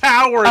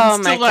tower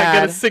and still not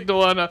get a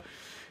signal on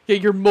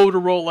your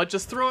Motorola.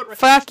 Just throw it.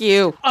 Fuck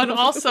you. And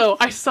also,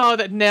 I saw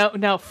that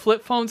now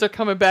flip phones are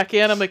coming back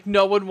in. I'm like,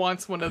 no one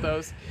wants one of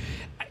those.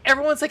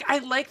 Everyone's like, I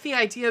like the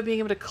idea of being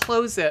able to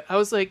close it. I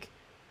was like,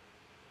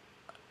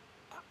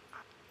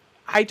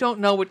 I don't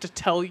know what to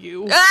tell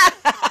you.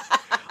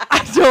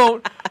 I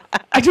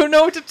don't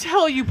know what to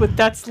tell you, but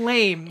that's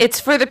lame. It's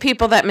for the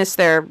people that miss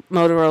their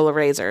Motorola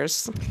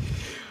Razors.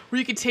 Where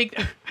you can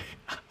take...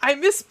 I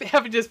miss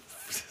having to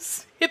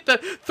hit the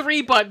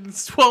 3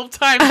 buttons 12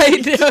 times.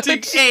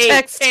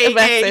 Text a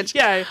message.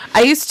 Yeah.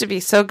 I used to be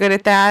so good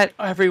at that.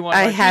 Everyone.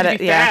 I had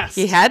it. Yeah.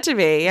 He had to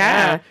be.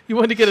 Yeah. You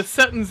wanted to get a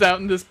sentence out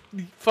in this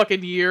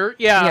fucking year.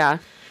 Yeah.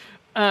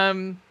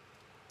 Yeah.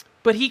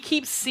 But he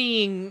keeps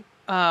seeing...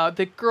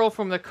 the girl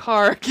from the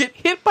car get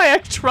hit by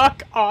a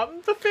truck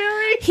on the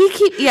ferry. He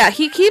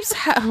keeps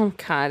oh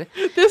god.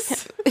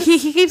 He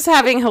keeps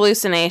having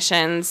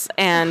hallucinations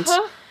and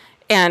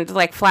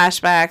like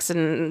flashbacks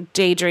and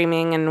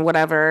daydreaming and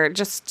whatever.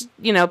 Just,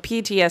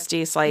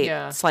 PTSD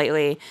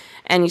slightly.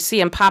 And you see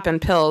him popping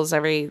pills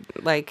every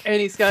and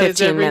he's got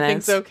 15 his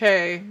minutes.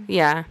 Okay.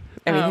 Yeah.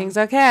 Everything's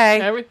okay.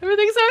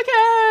 Everything's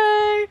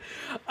okay.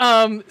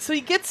 So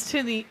he gets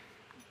to the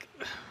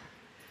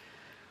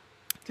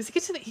Does he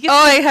get to the...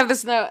 I have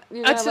this note.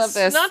 I love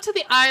this. Not to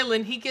the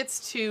island. He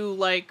gets to,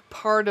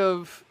 part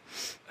of,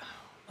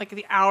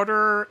 the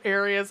outer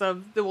areas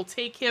of... that will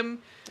take him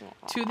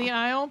to the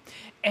isle.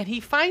 And he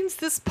finds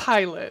this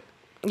pilot.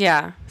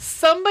 Yeah.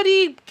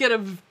 Somebody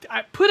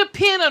put a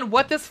pin on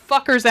what this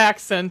fucker's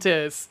accent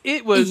is.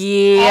 It was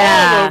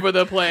all over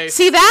the place.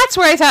 See, that's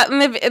where I thought,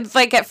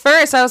 at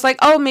first, I was like,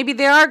 oh, maybe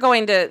they are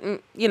going to,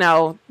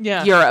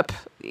 Europe.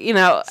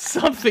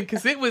 something,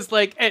 because it was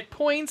like at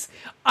points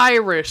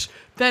Irish,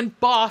 then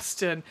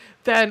Boston,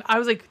 then I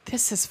was like,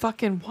 this is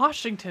fucking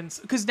Washington,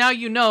 because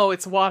now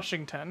it's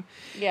Washington.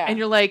 Yeah. And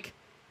you're like,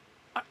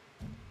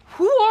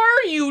 who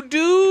are you,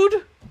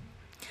 dude?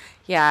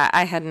 Yeah,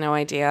 I had no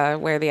idea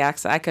where the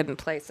accent. I couldn't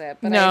place it.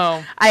 But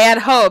no. I had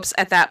hopes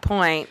at that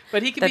point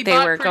but he could that be they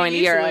bought were pretty going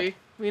easily. to Europe.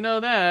 We know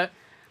that.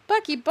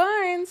 Bucky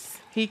Barnes.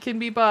 He can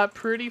be bought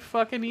pretty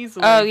fucking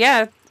easily. Oh,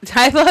 yeah.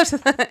 I loved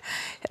that.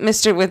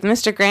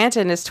 Mr. Grant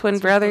and his twin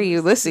brother,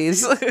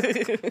 Ulysses.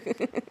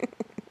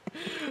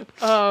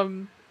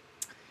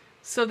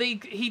 So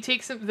he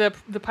takes him,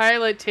 the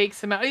pilot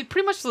takes him out. He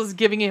pretty much was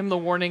giving him the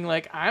warning,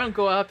 like, I don't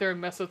go out there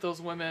and mess with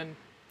those women.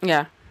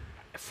 Yeah.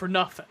 For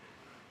nothing.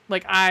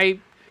 Like,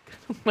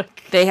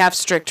 they have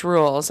strict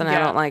rules, and I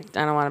don't want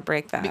to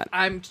break that.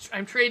 I'm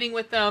trading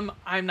with them.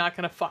 I'm not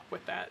gonna fuck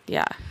with that.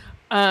 Yeah.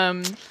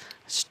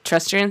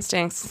 Trust your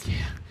instincts. Yeah.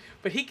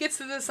 But he gets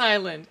to this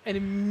island and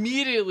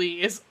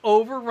immediately is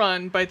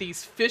overrun by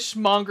these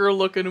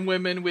fishmonger-looking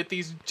women with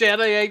these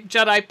Jedi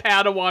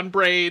Padawan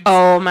braids.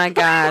 Oh my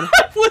god!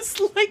 I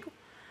was like,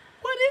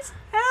 what is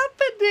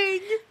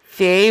happening?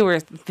 They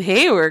were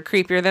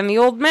creepier than the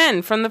old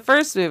men from the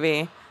first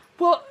movie.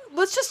 Well,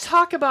 let's just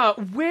talk about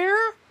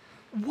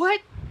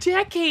what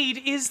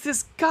decade is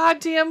this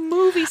goddamn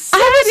movie set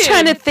in? I was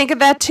trying to think of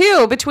that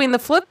too, between the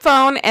flip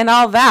phone and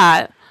all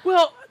that.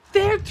 Well,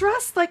 they're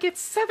dressed like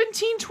it's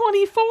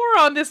 1724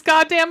 on this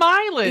goddamn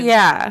island.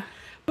 Yeah.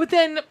 But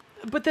then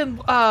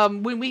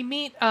when we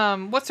meet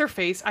what's her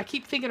face? I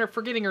keep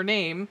forgetting her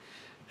name.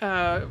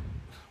 I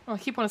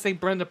keep wanting to say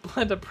Brenda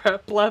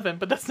Blevin,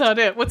 but that's not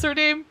it. What's her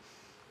name?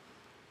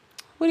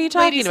 What are you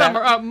talking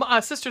about?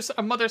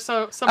 Mother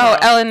Summer. Oh,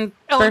 Ellen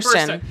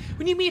Burstyn.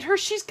 When you meet her,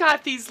 she's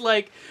got these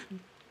like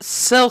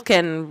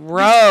silken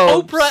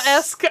robes,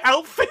 Oprah-esque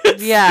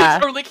outfits.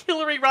 Yeah. Or like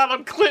Hillary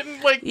Rodham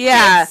Clinton, like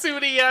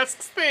Sudi-esque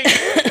thing.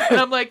 And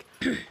I'm like,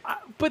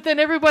 but then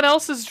everyone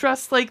else is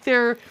dressed like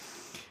they're,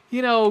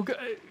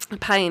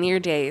 Pioneer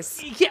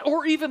days. Yeah,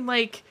 or even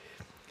like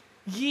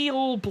ye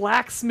old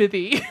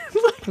blacksmithy.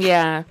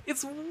 Yeah.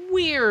 It's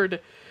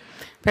weird.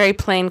 Very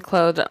plain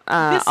clothed,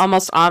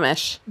 almost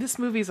Amish. This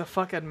movie's a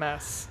fucking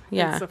mess.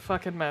 Yeah. It's a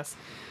fucking mess.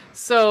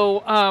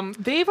 So,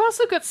 they've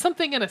also got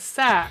something in a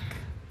sack.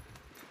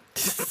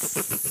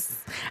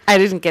 I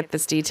didn't get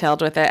this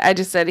detailed with it. I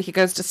just said he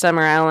goes to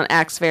Summer Island,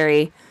 acts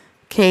very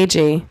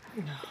cagey,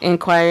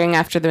 inquiring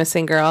after the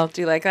missing girl.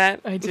 Do you like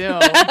that? I do.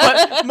 but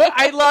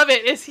I love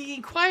it. He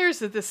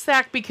inquires at the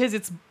sack because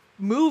it's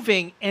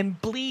moving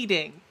and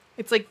bleeding.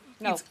 It's like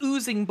it's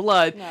oozing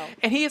blood. No.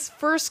 And his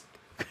first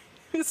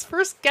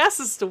guess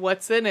as to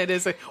what's in it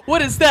is like,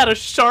 what is that, a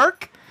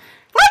shark?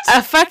 What?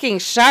 A fucking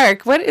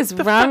shark. What is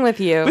wrong with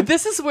you? But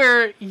this is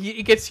where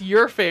it gets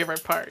your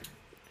favorite part.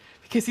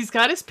 Because he's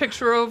got his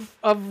picture of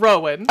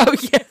Rowan. Oh,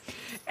 yeah.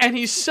 And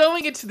he's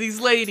showing it to these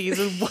ladies.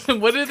 And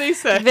what do they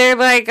say? They're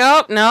like,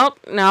 oh, no,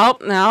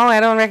 I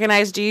don't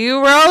recognize. Do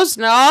you, Rose?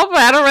 No,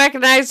 I don't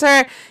recognize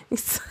her.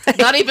 Like,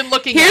 not even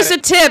looking at it. Here's a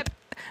tip.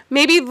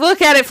 Maybe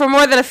look at it for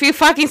more than a few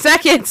fucking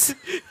seconds.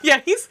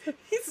 Yeah, he's a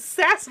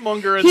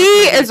sassmonger. He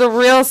is a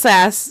real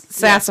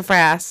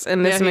sassafras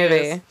in this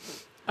movie.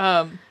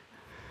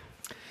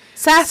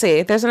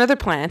 Sassy. There's another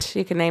plant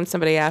you can name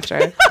somebody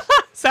after.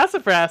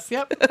 Sassafras,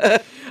 yep.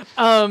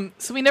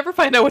 So we never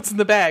find out what's in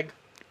the bag.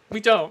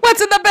 We don't.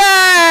 What's in the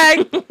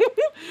bag?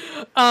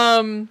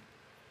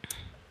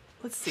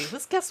 Let's see.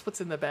 Let's guess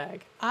what's in the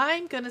bag.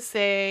 I'm going to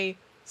say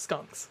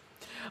skunks.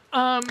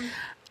 I'm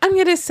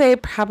going to say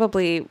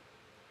probably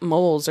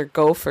moles or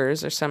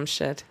gophers or some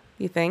shit.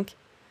 You think?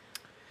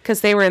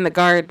 Because they were in the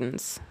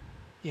gardens.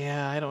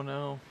 Yeah, I don't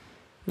know.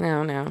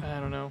 No. I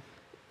don't know.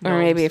 Or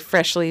maybe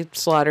freshly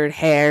slaughtered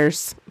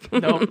hares.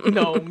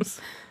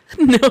 Gnomes.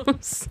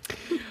 Gnomes.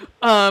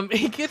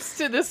 He gets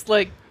to this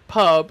like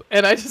pub,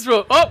 and I just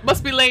wrote, "Oh,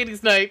 must be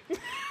ladies' night."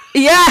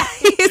 Yeah,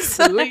 he's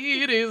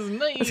ladies'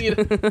 night.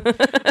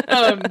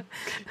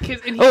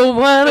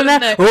 What a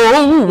night!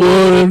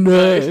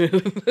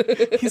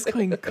 He's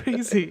going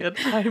crazy, and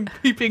I'm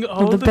reaping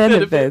all the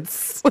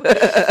benefits.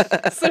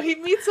 So he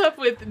meets up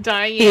with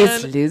Diane.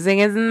 He's losing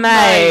his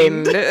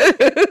mind.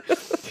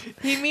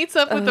 He meets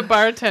up with the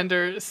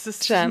bartender,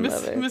 Sister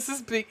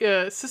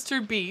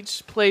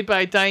Beach, played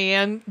by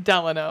Diane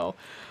Delano,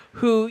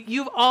 who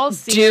you've all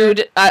seen.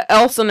 Dude,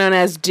 also known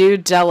as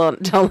Dude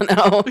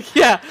Delano.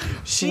 Yeah.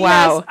 She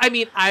has,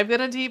 I've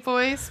got a deep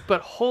voice, but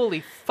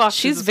holy fuck.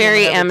 She's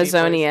very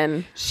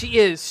Amazonian. She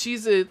is.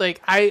 She's a,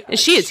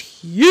 she is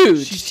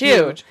huge, she's too.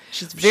 Huge.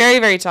 She's very,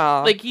 very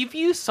tall. Like, if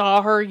you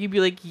saw her, you'd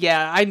be like,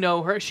 yeah, I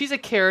know her. She's a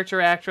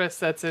character actress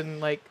that's in,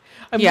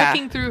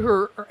 looking through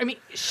her.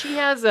 She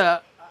has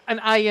an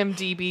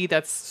IMDb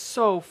that's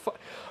so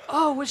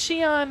Oh, was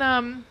she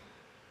on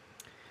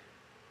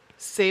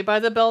Saved by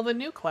the Bell, the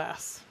new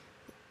class?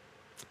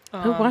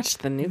 Who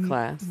watched the new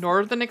class?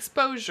 Northern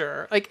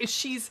Exposure.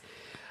 She's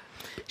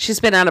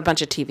been on a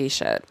bunch of TV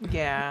shit.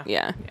 Yeah.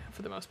 Yeah,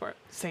 for the most part.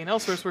 St.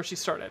 Elsewhere's where she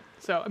started.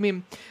 So,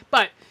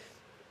 but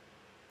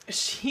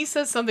he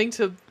says something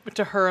to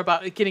her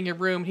about getting a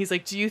room. He's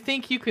like, "Do you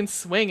think you can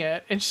swing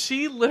it?" And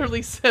she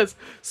literally says,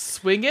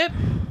 "Swing it?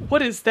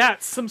 What is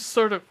that? Some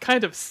sort of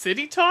kind of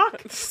city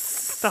talk?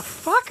 The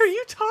fuck are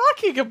you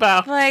talking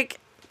about?" Like,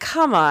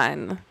 come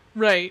on.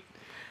 Right.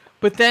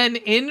 But then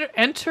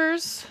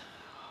enters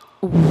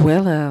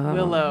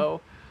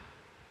Willow.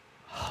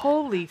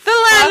 Holy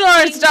the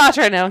landlord's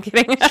daughter. No, I'm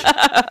kidding.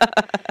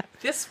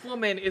 This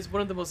woman is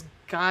one of the most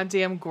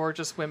goddamn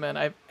gorgeous women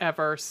I've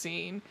ever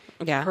seen.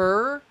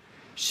 Yeah.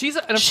 She's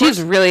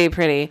really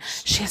pretty.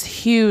 She has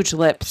huge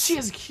lips. She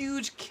has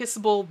huge,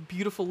 kissable,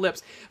 beautiful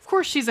lips. Of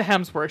course, she's a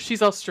Hemsworth.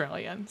 She's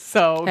Australian,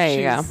 so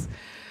she's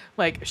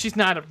like, she's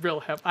not a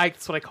real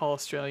that's what I call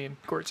Australian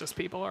gorgeous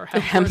people, or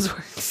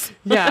Hemsworths.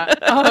 Yeah,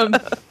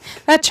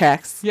 that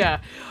tracks. Yeah,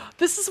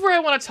 this is where I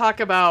want to talk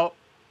about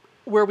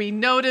where we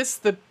notice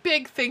the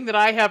big thing that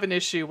I have an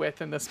issue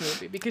with in this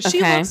movie, because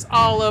she looks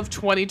all of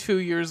 22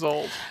 years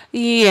old.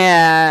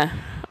 Yeah.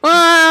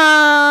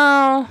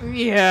 Well.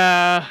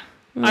 Yeah.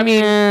 I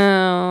mean,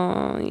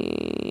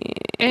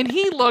 and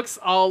he looks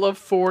all of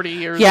 40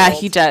 years old. Yeah,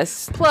 he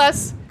does.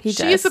 Plus,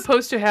 she is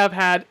supposed to have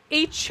had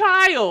a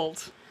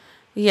child.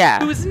 Yeah.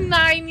 Who's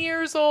 9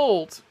 years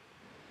old.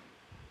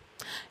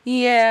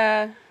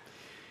 Yeah.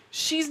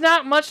 She's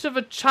not much of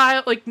a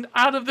child, like,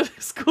 out of the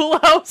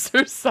schoolhouse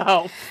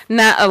herself.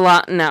 Not a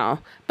lot, no.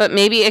 But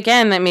maybe,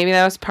 again, maybe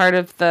that was part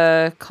of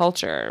the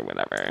culture or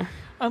whatever.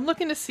 I'm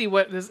looking to see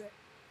what this...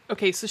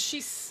 Okay, so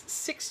she's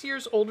 6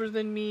 years older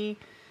than me.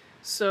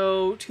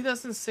 So,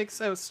 2006,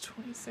 I was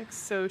 26.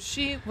 So,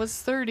 she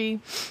was 30.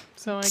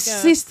 So, I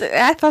guess...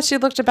 I thought she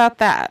looked about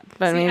that.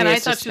 But maybe I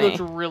thought she looked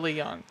really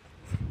young.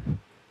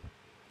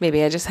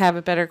 Maybe I just have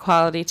a better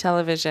quality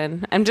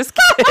television. I'm just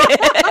kidding.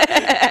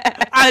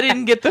 I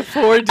didn't get the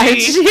 4D.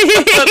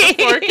 The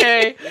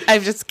 4K.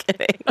 I'm just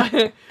kidding.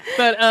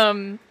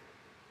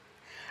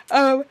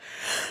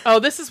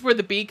 But this is where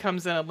the bee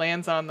comes in and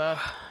lands on the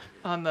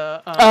on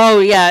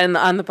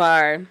the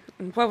bar.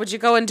 What would you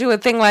go and do a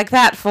thing like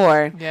that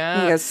for?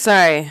 Yeah. He goes,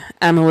 "Sorry,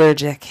 I'm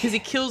allergic." Because he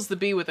kills the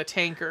bee with a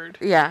tankard.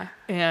 Yeah.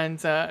 And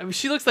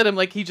she looks at him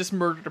like he just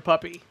murdered a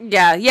puppy.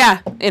 Yeah,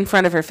 in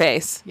front of her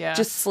face. Yeah.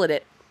 Just slit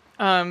it.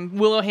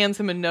 Willow hands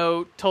him a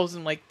note, tells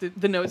him, like,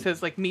 the note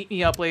says, like, "Meet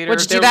me up later."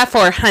 What'd you do that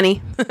for, honey?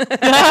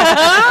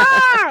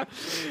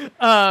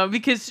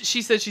 Because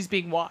she says she's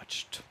being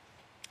watched.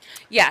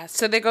 Yeah,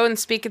 so they go and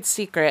speak in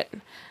secret.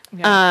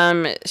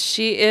 Yeah.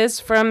 She is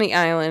from the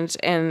island,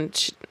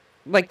 and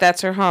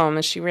that's her home,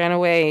 and she ran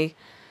away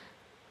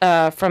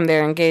from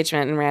their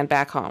engagement and ran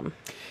back home.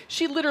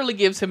 She literally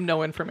gives him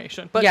no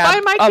information. But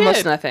find my kid.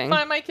 Almost nothing.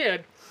 Find my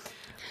kid.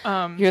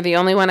 You're the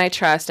only one I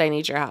trust. I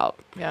need your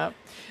help. Yeah.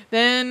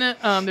 Then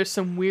there's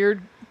some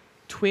weird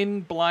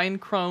twin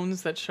blind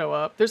crones that show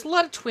up. There's a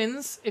lot of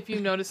twins, if you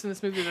notice in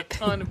this movie. There's a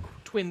ton of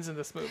twins in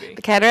this movie.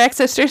 The Cataract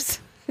Sisters.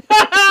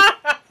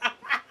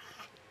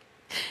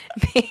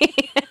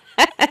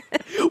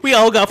 We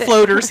all got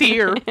floaters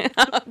here.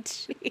 Oh,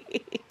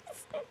 jeez.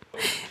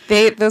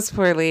 Those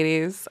poor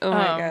ladies. Oh,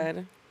 my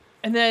God.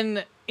 And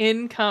then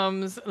in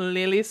comes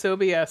Lily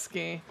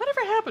Sobieski. Whatever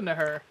happened to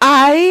her?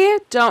 I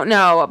don't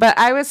know, but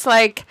I was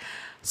like...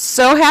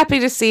 so happy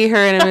to see her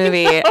in a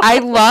movie. I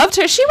loved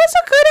her. She was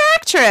a good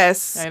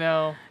actress. I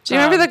know. Do you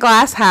remember The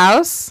Glass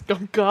House? Oh,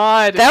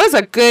 God. That was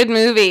a good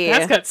movie.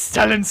 That's got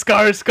Stellan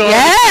Skarsgård.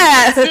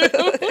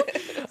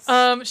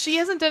 Yeah. She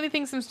hasn't done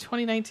anything since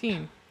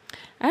 2019.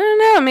 I don't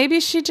know. Maybe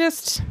she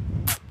just...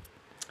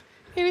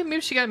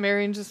 Maybe she got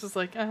married and just was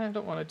like, I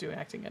don't want to do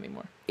acting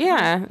anymore.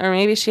 Yeah. Or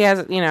maybe she has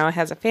a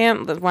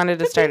wanted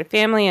to start a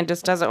family and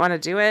just doesn't want to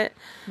do it.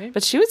 Maybe.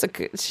 But she was a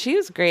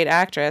great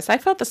actress. I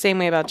felt the same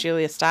way about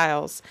Julia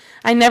Stiles.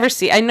 I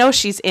know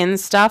she's in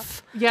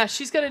stuff. Yeah,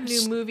 she's got a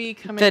new movie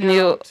coming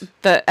out.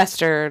 The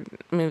Esther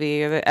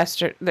movie, or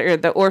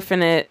the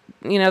Orphanate,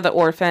 the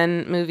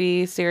Orphan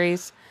movie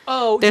series.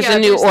 Oh, there's a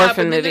new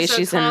Orphan movie.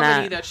 She's in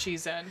that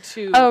she's in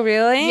too. Oh,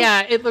 really?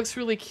 Yeah, it looks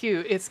really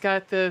cute. It's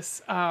got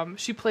this.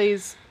 She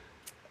plays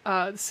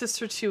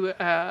sister to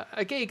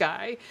a gay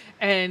guy,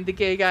 and the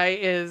gay guy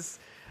is.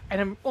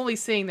 And I'm only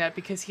saying that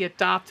because he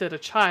adopted a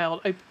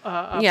child, like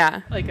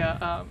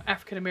a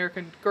African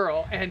American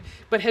girl,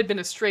 but had been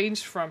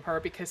estranged from her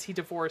because he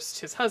divorced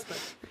his husband.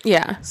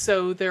 Yeah.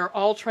 So they're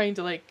all trying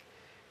to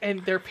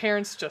and their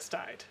parents just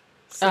died.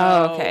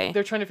 So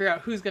they're trying to figure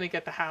out who's going to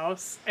get the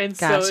house. And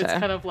so it's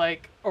kind of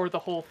or the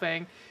whole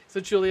thing. So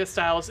Julia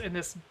Stiles and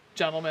this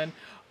gentleman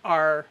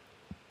are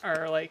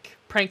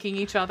pranking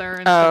each other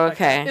and stuff like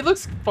that. It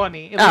looks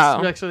funny. It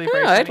looks actually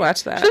very funny. I'd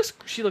watch that.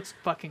 She looks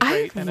fucking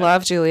great. I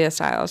love Julia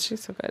Stiles.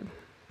 She's so good.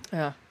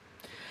 Yeah.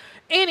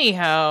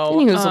 Anyhow.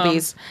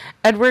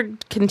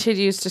 Edward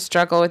continues to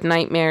struggle with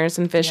nightmares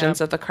and visions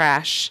of the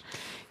crash.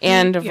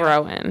 And of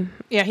Rowan.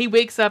 Yeah, he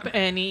wakes up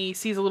and he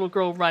sees a little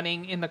girl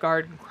running in the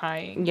garden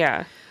crying.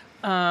 Yeah.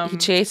 He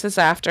chases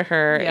after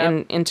her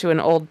into an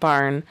old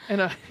barn.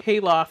 And a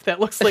hayloft that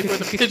looks like where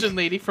the pigeon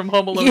lady from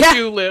Home Alone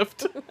 2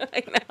 lived.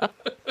 I know.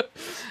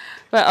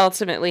 But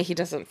ultimately, he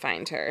doesn't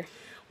find her.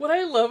 What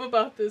I love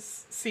about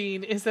this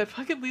scene is that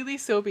fucking Leelee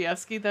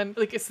Sobieski then,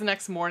 like, it's the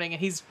next morning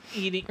and he's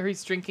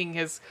drinking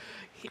his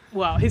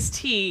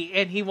tea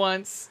and he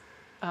wants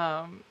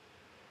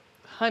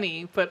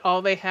honey, but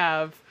all they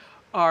have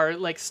are,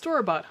 like,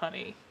 store-bought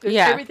honey.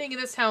 Everything in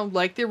this town,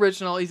 like the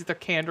original, is either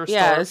canned or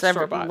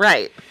store-bought.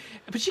 Right.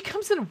 But she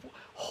comes in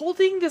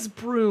holding this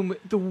broom,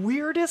 the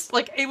weirdest,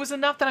 like, it was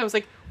enough that I was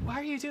like, why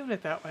are you doing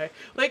it that way?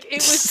 Like, it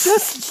was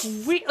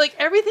just weird. Like,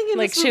 everything in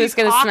this movie, she was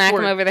going to smack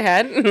him over the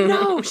head?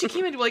 No, she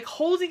came in, like,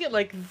 holding it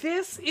like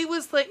this. It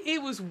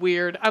was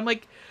weird. I'm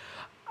like,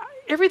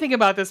 everything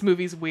about this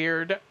movie's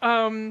weird.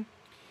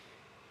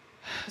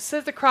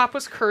 Says the crop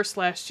was cursed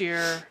last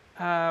year.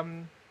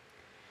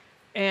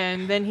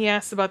 And then he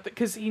asks about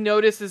because he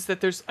notices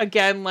that there's,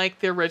 again, like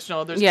the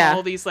original, there's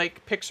all these,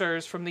 like,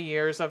 pictures from the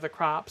years of the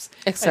crops.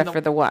 Except for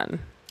the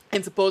one.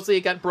 And supposedly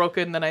it got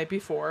broken the night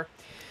before.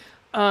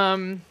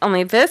 Only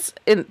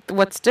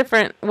what's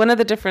different, one of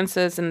the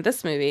differences in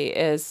this movie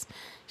is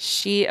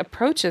she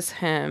approaches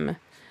him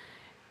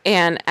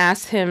and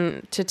asks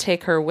him to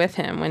take her with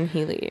him when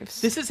he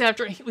leaves. This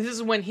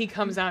is when he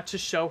comes out to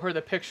show her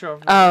the picture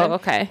of Reuben. Oh,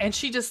 okay. And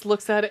she just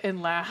looks at it and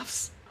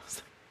laughs. I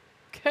was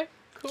like, okay,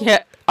 cool.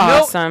 Yeah,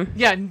 awesome.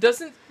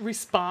 Doesn't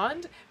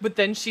respond, but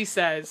then she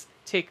says,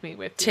 take me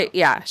with you.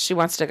 Yeah, she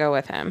wants to go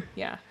with him.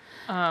 Yeah.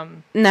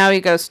 Now he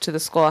goes to the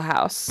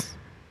schoolhouse.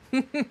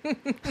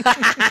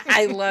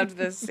 I loved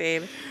this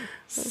scene.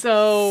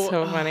 So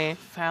funny.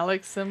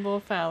 Phallic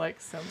symbol.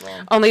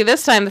 Only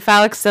this time the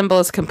phallic symbol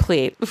is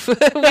complete. We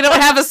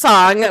don't have a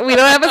song. We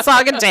don't have a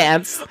song and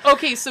dance.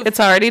 Okay, so it's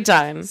already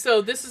done.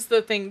 So this is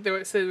the thing. There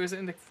was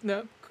in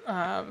the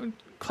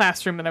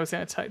classroom that I was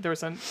going to tell you. There was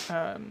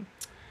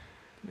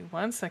give me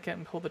 1 second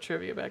and pull the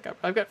trivia back up.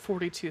 I've got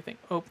 42 things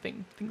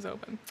open.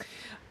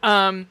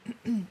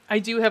 I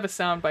do have a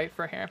sound bite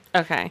for here.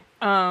 Okay.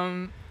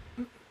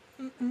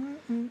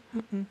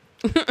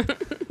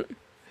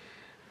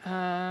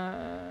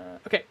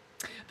 Okay.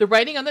 The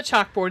writing on the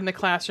chalkboard in the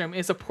classroom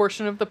is a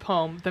portion of the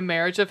poem The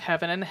Marriage of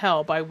Heaven and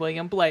Hell by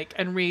William Blake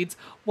and reads,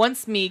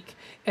 once meek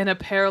in a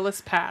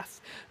perilous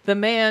path, the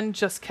man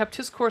just kept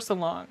his course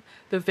along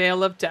the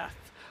vale of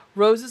death.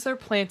 Roses are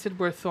planted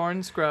where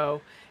thorns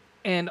grow,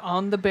 and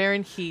on the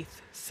barren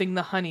heath sing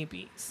the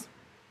honeybees.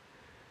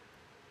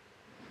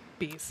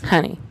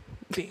 Honey.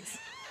 Bees.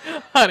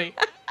 Honey.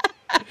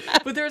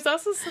 But there's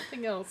also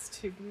something else,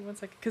 too. Give me 1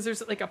 second. Because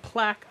there's, like, a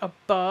plaque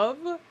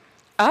above.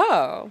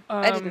 Oh,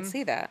 I didn't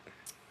see that.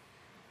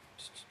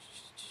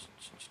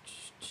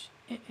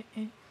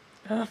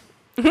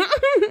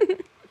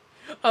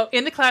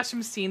 In the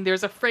classroom scene,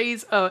 there's a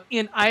phrase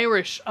in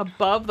Irish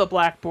above the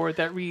blackboard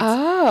that reads,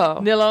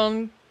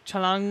 Nilon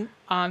Chalang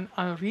an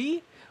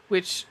Anri,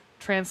 which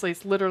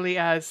translates literally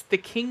as, the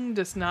king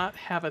does not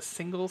have a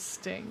single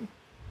sting.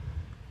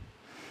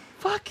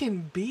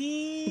 Fucking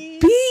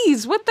bees.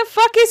 Bees! What the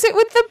fuck is it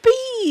with the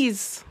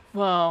bees?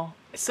 Well,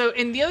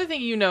 and the other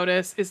thing you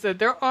notice is that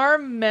there are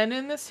men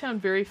in this town,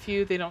 very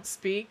few, they don't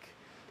speak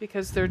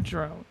because they're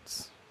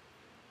drones.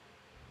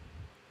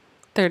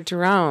 They're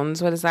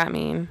drones? What does that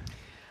mean?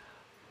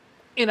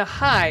 In a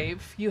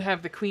hive, you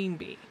have the queen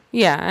bee.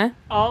 Yeah.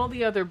 All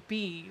the other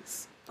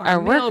bees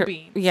are male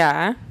bees.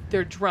 Yeah.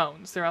 They're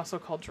drones. They're also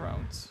called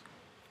drones.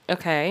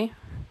 Okay.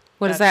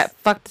 Does that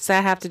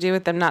have to do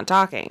with them not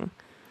talking?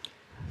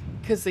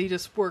 Because they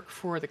just work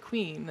for the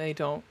queen. They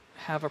don't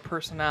have a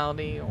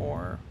personality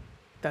or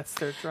that's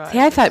their drive.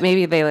 Yeah, I thought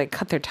maybe they like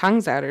cut their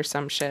tongues out or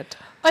some shit.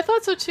 I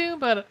thought so too,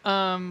 but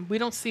we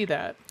don't see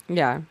that.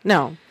 Yeah,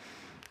 no.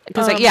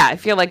 Because I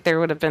feel like there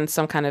would have been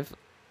some kind of,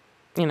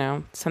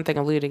 something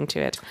alluding to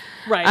it.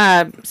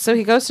 Right. So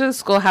he goes to the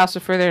schoolhouse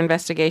for further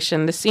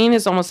investigation. The scene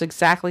is almost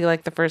exactly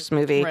like the first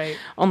movie, right,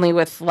 only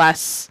with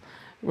less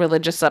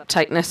religious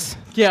uptightness.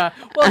 Yeah.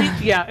 Well,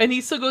 and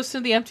he still goes to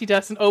the empty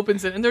desk and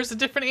opens it, and there's a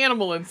different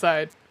animal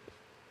inside.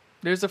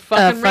 There's a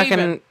fucking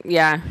raven.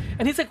 Yeah.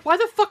 And he's like, why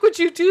the fuck would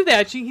you do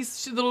that? The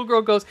little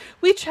girl goes,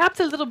 we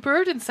trapped a little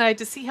bird inside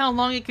to see how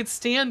long it could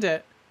stand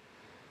it.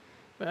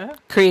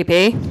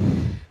 Creepy.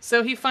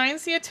 So he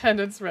finds the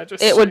attendance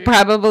registry. It would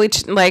probably,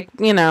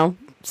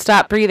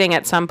 stop breathing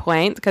at some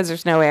point because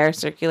there's no air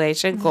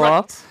circulation.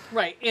 Cool.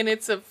 Right. And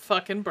it's a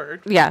fucking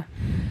bird. Yeah.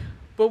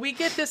 But we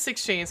get this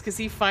exchange because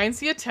he finds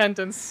the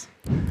attendance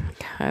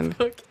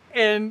book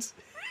and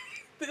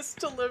this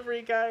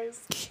delivery,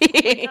 guys. Oh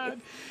my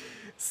God.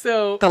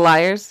 So the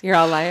liars? You're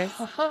all liars?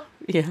 Uh-huh.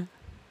 Yeah.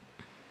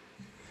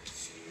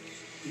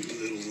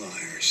 Little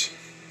liars.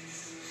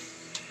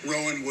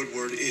 Rowan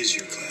Woodward is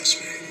your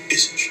classmate,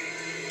 isn't she?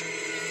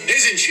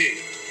 Isn't she?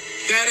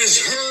 That is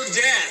her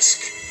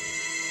desk.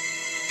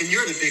 And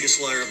you're the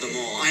biggest liar of them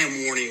all. I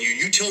am warning you.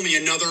 You tell me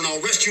another and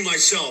I'll rescue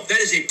myself. That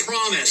is a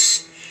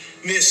promise,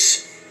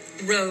 Miss...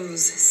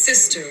 Rose.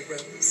 Sister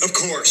Rose. Of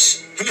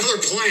course. Another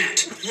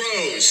plant.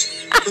 Rose.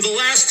 For the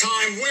last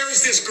time, where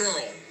is this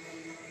girl?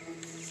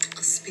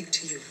 I'll speak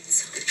to you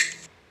outside.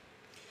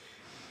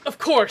 Of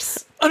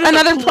course.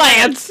 Another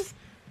plant.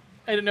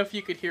 I don't know if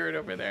you could hear it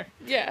over there.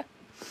 Yeah.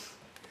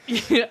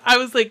 I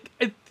was like,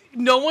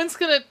 no one's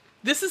going to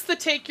This is the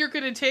take you're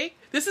gonna take.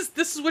 This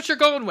is what you're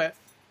going with.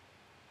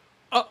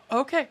 Oh,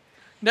 okay.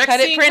 Next Cut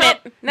scene. it, print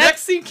it.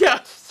 Next scene.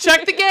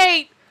 Check the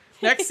gate.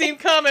 Next scene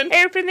coming.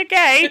 Open the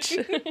gate.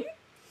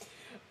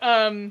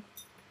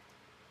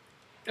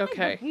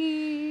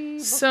 Okay.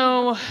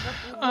 So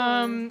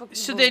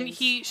then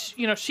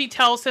she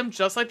tells him,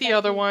 just like the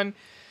other one,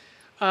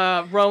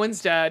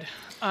 Rowan's dead.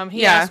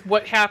 He asks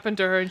what happened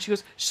to her, and she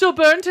goes, "She'll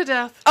burn to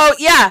death." Oh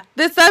yeah,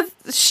 she'll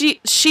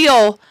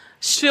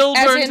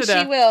burn to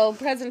death. She will,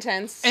 present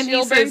tense. And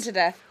she'll burn to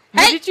death.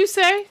 What did you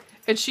say?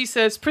 And she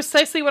says,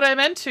 "Precisely what I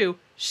meant to.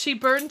 She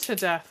burned to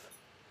death."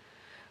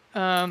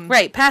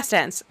 Right, past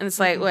tense, and it's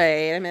like,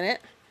 wait a minute,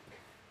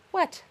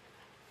 what?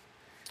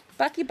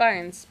 Bucky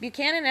Barnes,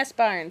 Buchanan S.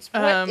 Barnes.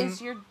 What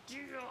is your deal?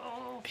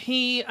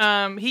 He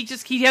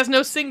has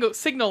no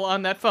signal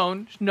on that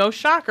phone. No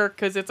shocker,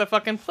 because it's a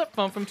fucking flip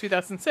phone from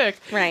 2006.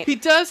 Right. He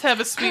does have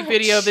a sweet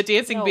video of the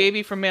dancing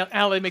baby from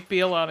Ally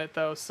McBeal on it,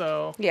 though.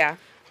 So Yeah.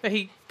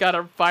 He got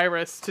a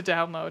virus to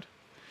download.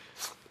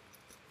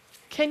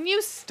 Can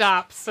you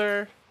stop,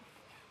 sir?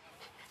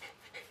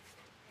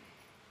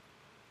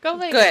 Go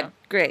lay down.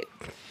 Great.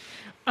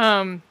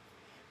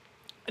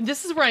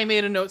 This is where I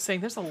made a note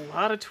saying there's a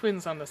lot of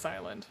twins on this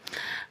island.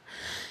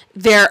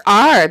 There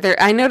are.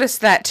 I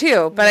noticed that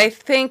too, but I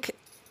think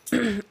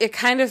it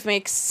kind of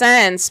makes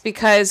sense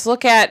because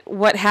look at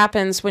what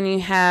happens when you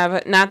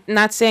have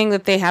not saying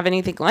that they have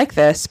anything like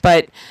this,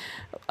 but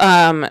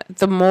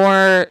the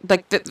more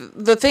like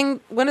the thing,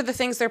 one of the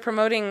things they're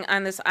promoting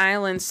on this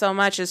island so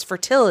much is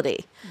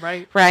fertility.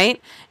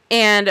 Right?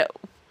 And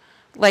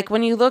like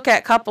when you look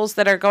at couples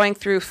that are going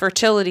through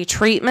fertility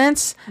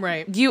treatments,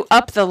 you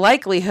up the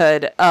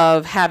likelihood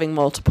of having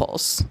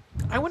multiples.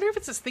 I wonder if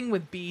it's this thing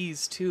with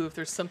bees too. If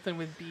there's something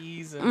with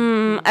bees.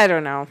 And I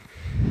don't know.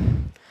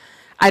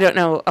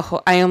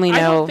 I only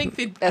know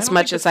as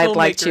much as I'd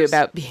like to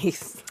about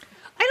bees.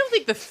 I don't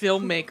think the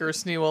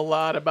filmmakers knew a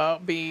lot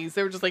about bees.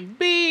 They were just like,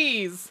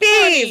 bees.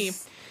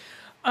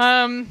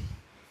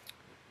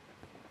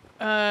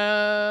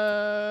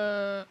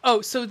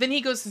 So then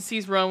he goes and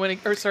sees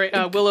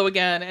Willow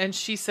again, and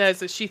she says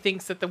that she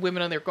thinks that the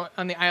women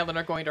on the island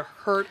are going to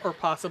hurt or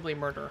possibly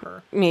murder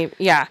her. Maybe,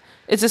 yeah.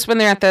 Is this when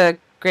they're at the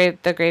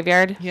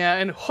graveyard? Yeah,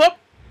 and whoop,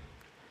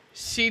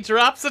 she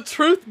drops a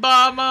truth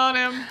bomb on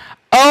him.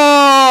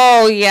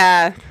 Oh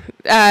yeah.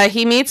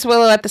 He meets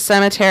Willow at the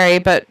cemetery,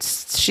 but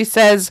she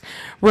says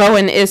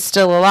Rowan is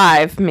still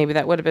alive. Maybe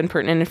that would have been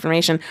pertinent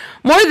information.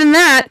 More than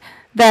that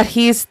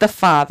he's the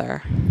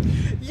father.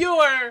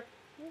 You're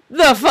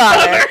the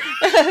father.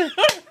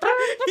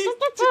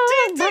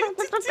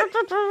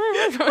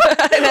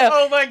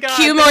 Oh my god.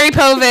 Cue Maury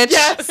Povich.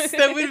 Yes,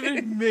 that would have been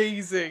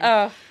amazing.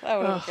 Oh, that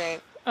would have been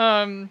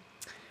great.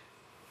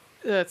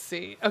 Let's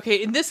see.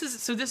 Okay, and this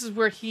is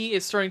where he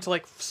is starting to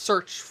like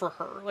search for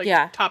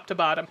her, top to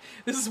bottom.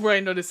 This is where I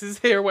noticed his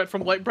hair went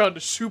from light brown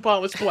to shoe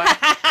polish black.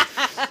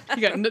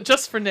 He got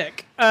just for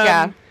Nick.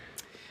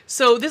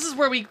 So this is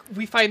where we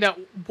find out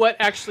what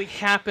actually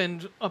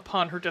happened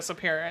upon her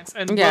disappearance.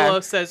 And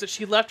Willow says that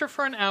she left her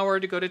for an hour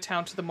to go to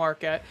town to the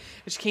market.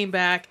 And she came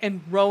back,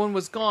 and Rowan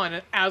was gone,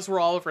 and as were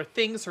all of her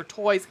things, her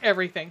toys,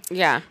 everything.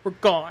 Yeah. Were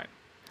gone.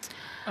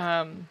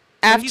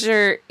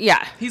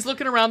 He's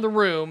looking around the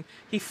room.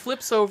 He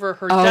flips over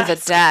her desk. Oh,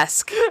 the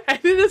desk. And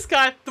it has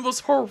got the most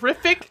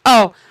horrific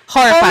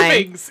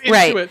horrifying.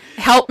 Into it.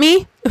 Help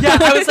me? Yeah,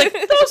 I was like,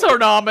 those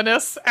aren't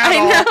ominous at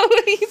all. I know.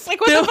 He's like,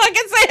 what the fuck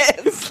is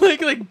this?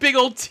 It's like big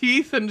old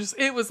teeth, and just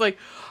it was like,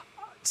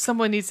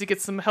 someone needs to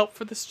get some help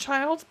for this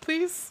child,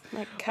 please.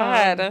 My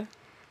God.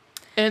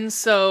 And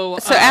so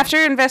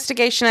after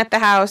investigation at the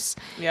house,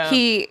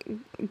 he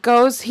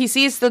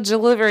sees the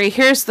delivery.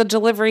 Here's the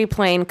delivery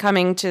plane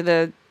coming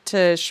to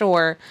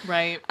shore.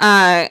 Right.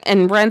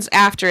 And runs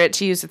after it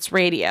to use its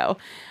radio.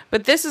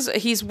 But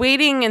he's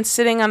waiting and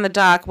sitting on the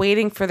dock,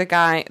 waiting for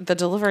the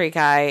delivery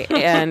guy,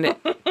 and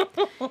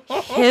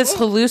his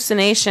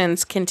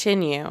hallucinations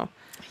continue.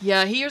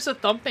 Yeah, he hears a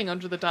thumping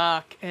under the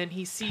dock, and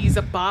he sees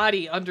a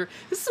body under.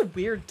 This is a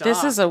weird dock.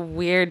 This is a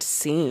weird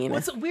scene. Well,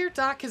 it's a weird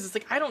dock because it's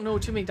like I don't know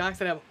too many docks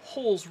that have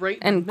holes right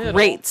in and the middle.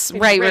 Grates.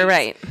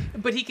 Right.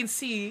 But he can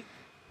see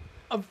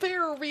a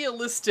very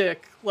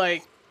realistic,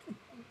 like,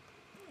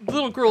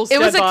 little girl's dead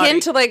body. It was akin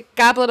to like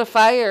Goblet of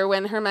Fire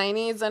when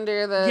Hermione's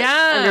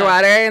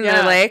underwater in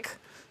the lake.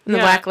 In the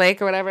Black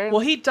Lake or whatever. Well,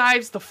 he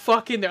dives the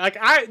fuck in there. Like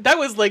that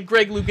was like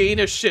Greg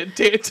Louganis shit.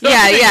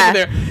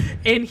 There.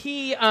 And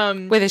he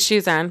with his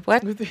shoes on.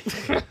 What?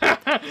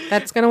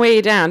 That's gonna weigh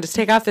you down. Just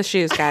take off the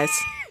shoes, guys.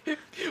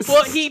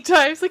 Well, he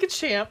dives like a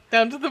champ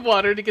down to the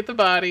water to get the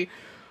body.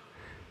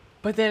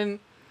 But then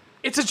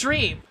it's a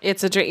dream.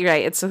 It's a dream,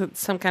 right? It's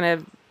some kind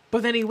of.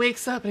 But then he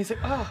wakes up and he's like,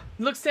 oh,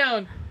 looks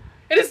down,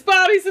 and his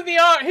body's in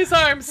his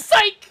arms.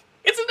 Psych!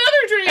 It's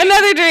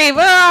another dream.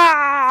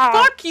 Ah!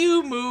 Fuck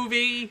you,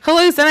 movie.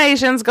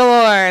 Hallucinations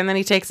galore, and then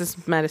he takes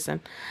his medicine.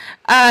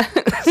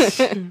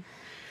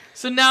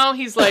 So now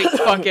he's like,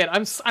 fuck it.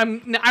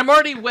 I'm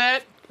already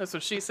wet. That's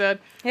what she said.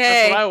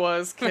 Hey. That's what I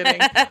was kidding.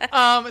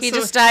 He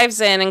just dives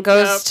in and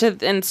goes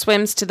and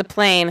swims to the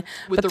plane,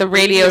 but the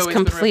radio is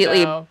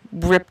completely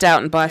ripped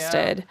out and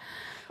busted. Yeah.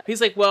 He's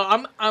like,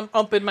 well, I'm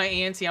upping my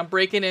ante. I'm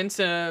breaking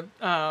into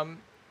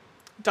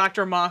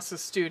Dr.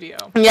 Moss's studio.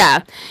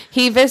 Yeah.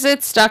 He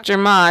visits Dr.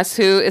 Moss,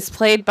 who is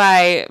played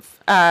by,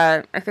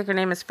 I think her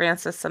name is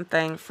Frances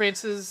something.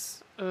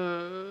 Frances,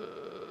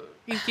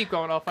 you keep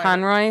going, I'll find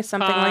Conroy, it.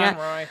 something like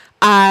that.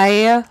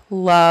 I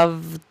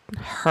love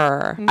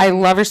her. I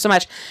love her so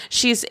much.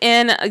 She's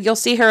you'll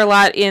see her a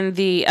lot in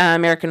the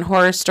American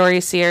Horror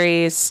Story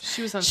series.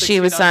 She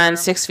was on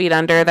 6 Feet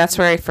Under. That's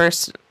where I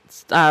first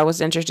was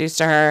introduced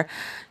to her.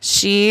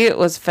 She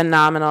was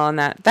phenomenal in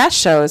that. That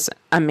show is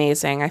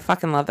amazing. I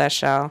fucking love that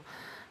show.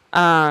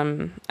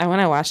 I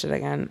want to watch it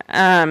again.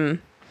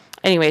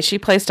 Anyway, she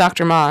plays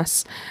Dr.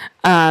 Moss,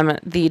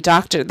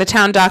 the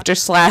town doctor /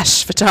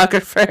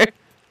 photographer.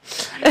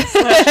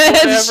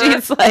 And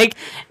she's like,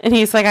 and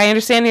he's like, I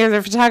understand you're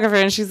the photographer,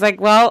 and she's like,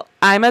 well,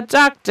 I'm a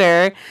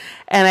doctor,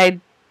 and I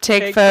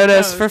take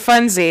photos for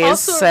funsies.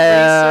 Also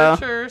a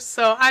researcher,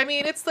 so I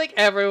mean, it's like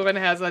everyone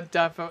has a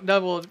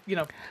double,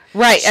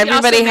 right?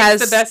 Everybody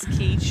has the best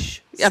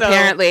quiche.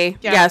 Apparently,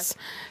 yes.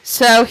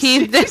 So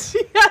yes.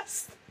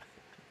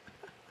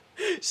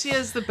 She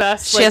has the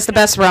best. She has the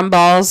best rum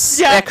balls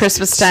at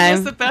Christmas time. She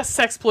has the best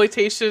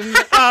sexploitation.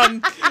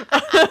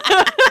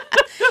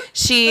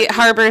 She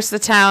harbors the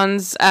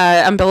town's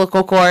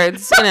umbilical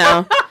cords.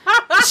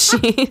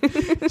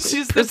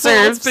 She's the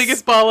world's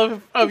biggest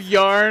ball of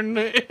yarn,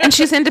 and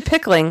she's into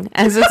pickling.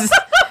 As it's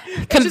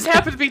just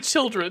happen to be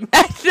children.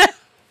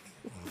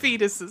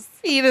 Fetuses.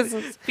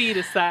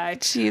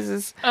 Feticide.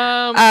 Jesus.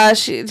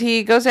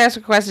 He goes to ask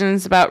her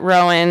questions about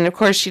Rowan. Of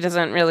course, she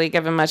doesn't really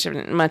give him much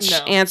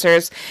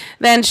answers.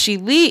 Then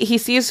he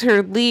sees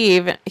her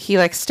leave.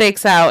 He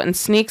stakes out and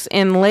sneaks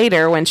in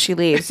later when she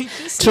leaves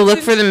to look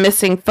for the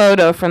missing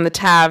photo from the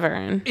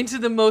tavern. Into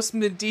the most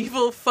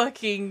medieval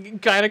fucking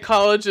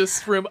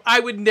gynecologist room. I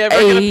would never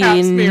get a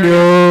pap smear.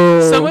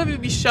 No. Someone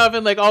would be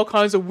shoving all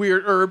kinds of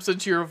weird herbs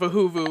into your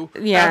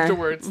vahuvu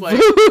afterwards.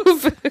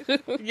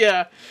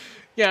 Yeah.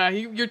 Yeah,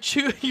 your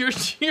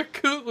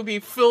coot would be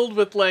filled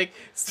with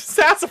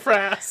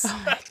sassafras.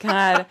 Oh my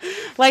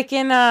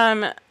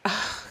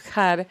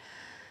god!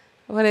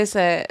 What is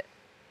it?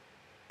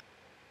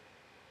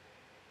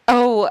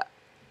 Oh,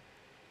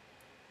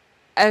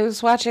 I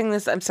was watching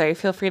this. I'm sorry.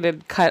 Feel free to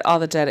cut all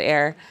the dead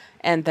air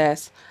and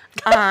this.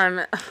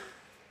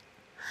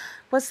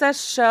 What's that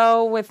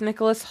show with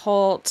Nicholas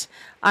Hoult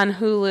on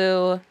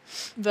Hulu?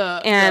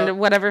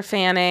 Whatever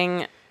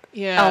Fanning.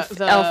 Yeah,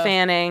 Elle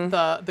Fanning.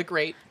 The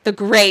Great. The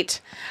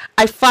Great.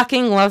 I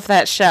fucking love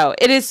that show.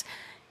 It is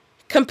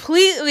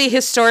completely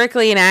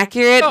historically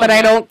inaccurate, but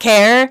I don't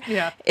care.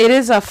 Yeah. It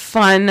is a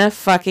fun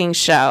fucking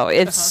show.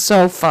 It's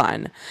so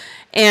fun.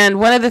 And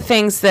one of the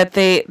things that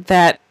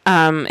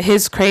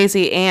his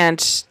crazy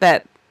aunt,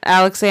 that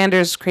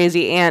Alexander's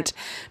crazy aunt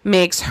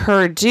makes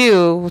her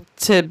do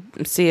to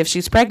see if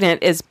she's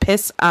pregnant is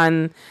piss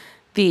on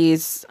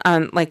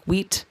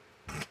wheat.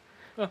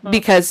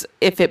 Because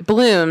if it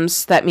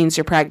blooms, that means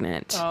you're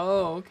pregnant.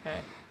 Oh,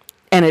 okay.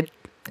 And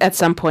at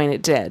some point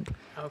it did.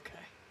 Okay.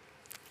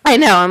 I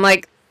know. I'm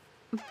like,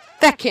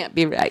 that can't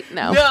be right.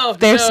 No.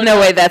 There's no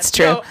way that's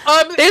true.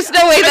 No. There's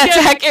no way that's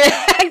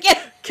accurate.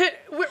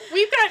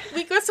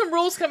 We got some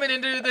rules coming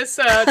into this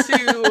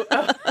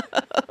to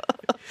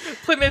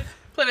Plymouth.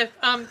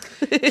 Can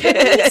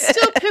we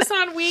still piss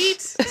on wheat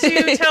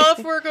to tell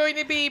if we're going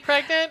to be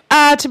pregnant?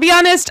 To be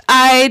honest,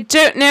 I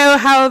don't know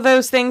how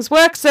those things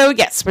work, so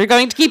yes, we're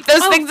going to keep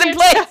those things in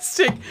place.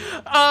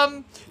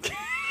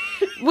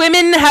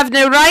 Women have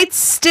no rights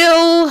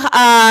still.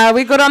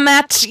 We good on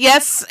that?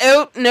 Yes.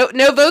 Oh,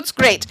 no votes.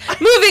 Great.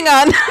 Moving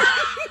on.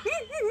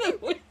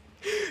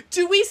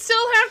 Do we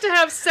still have to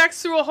have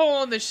sex through a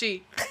hole in the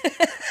sheet?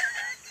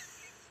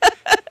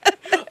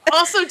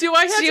 Also, do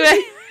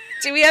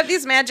we have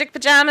these magic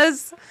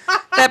pajamas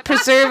that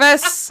preserve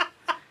us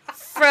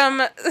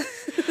from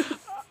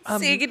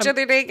seeing each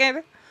other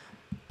naked?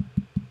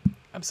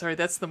 I'm sorry,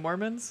 that's the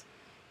Mormons?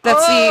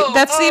 That's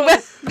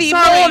the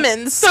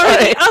Mormons.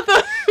 Sorry. I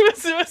thought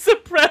it was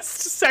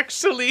suppressed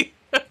sexually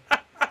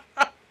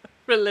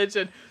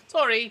religion.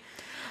 Sorry.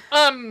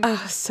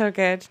 So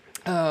good.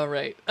 All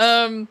right.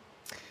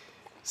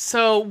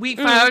 So we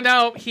found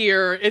out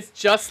here, it's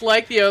just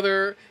like the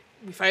other.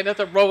 We find out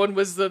that Rowan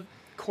was the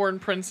corn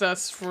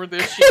princess for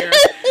this year.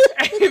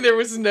 And there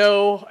was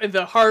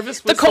the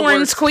harvest was the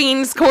corn's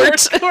queen's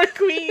court. Corn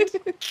queen.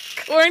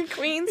 Corn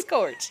queen's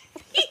court.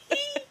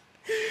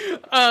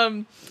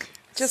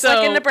 Just so,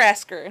 like in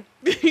Nebraska.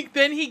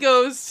 Then he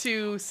goes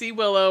to see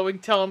Willow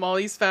and tell him all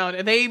he's found,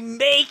 and they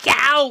make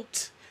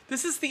out.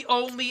 This is the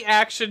only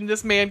action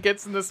this man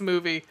gets in this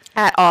movie.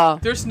 At all.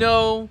 There's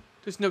no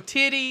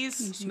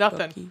titties,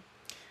 nothing.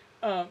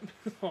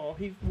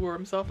 He wore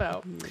himself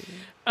out.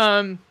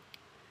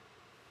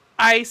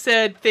 I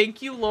said,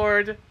 thank you,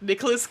 Lord,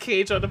 Nicolas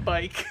Cage on a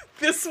bike.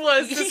 This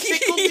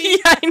tickled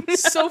me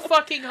so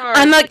fucking hard.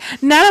 I'm like,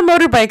 not a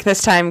motorbike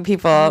this time,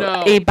 people.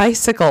 No. A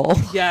bicycle.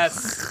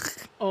 Yes.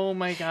 Oh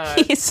my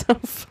god. He's so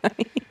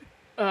funny.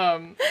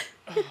 Oh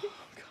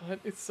god,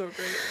 it's so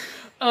great.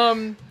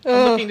 I'm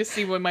looking to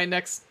see when my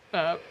next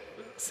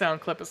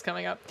sound clip is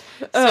coming up.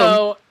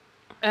 So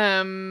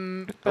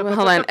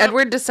hold on.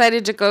 Edward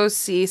decided to go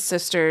see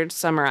Sister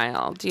Summer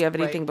Isle. Do you have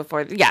anything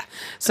before? Yeah.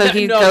 So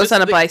he goes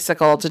on a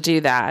bicycle to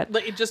do that.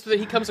 Just that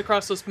he comes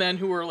across those men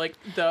who are like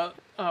the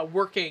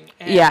working.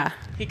 And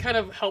he kind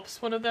of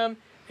helps one of them,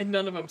 and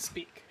none of them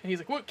speak. And he's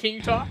like, "What? Can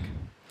you talk?"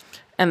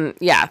 And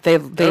yeah, they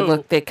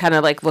look. They kind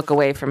of like look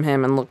away from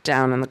him and look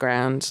down on the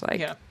ground,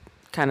 like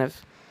kind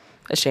of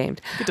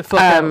ashamed. Get the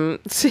fuck out.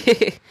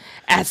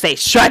 As they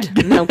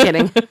should. No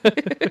kidding.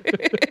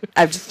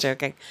 I'm just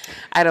joking.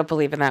 I don't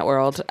believe in that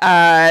world.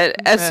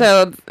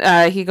 So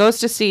he goes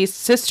to see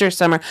Sister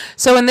Summer.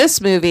 So in this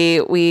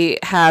movie, we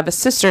have a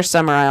Sister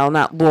Summer Isle,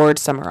 not Lord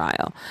Summer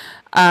Isle.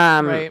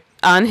 Right.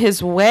 On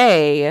his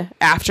way,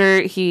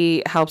 after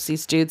he helps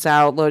these dudes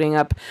out, loading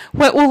up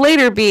what will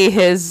later be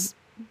his,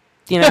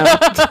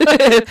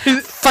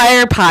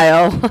 fire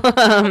pile.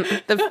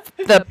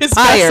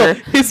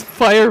 His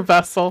fire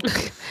vessel.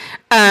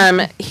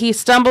 He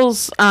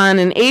stumbles on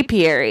an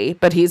apiary,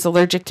 but he's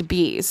allergic to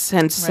bees,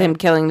 hence him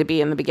killing the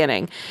bee in the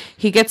beginning.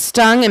 He gets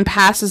stung and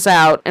passes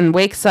out and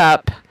wakes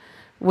up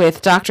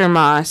with Dr.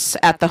 Moss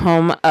at the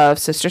home of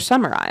Sister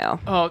Summer Isle.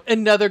 Oh,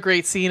 another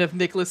great scene of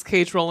Nicolas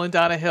Cage rolling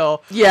down a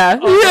hill. Yeah.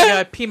 Oh my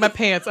god, pee my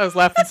pants. I was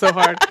laughing so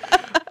hard.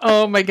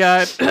 Oh my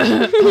god.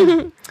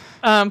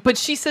 But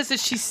she says that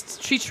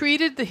she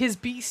treated his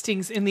bee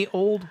stings in the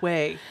old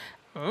way.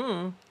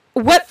 Oh.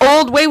 What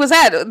old way was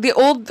that? The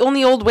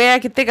only old way I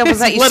could think of was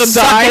that you let him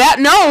suck die? it out.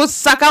 No,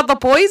 suck out the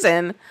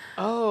poison.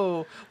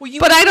 Oh. Well,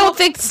 but I don't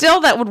think still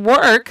that would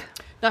work.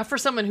 Not for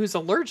someone who's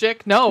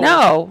allergic. No.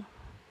 No.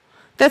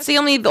 That's the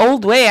only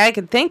old way I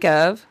could think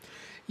of.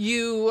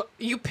 You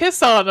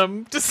piss on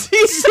him to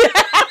see.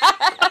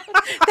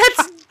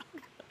 That's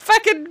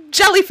fucking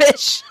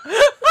jellyfish.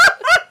 Well,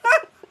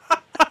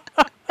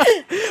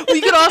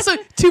 you could also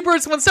 2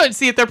 birds, 1 stone.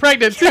 See if they're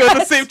pregnant too at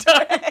the same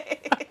time.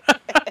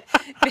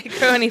 They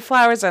grow any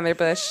flowers on their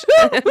bush.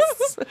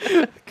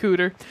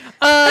 Cooter.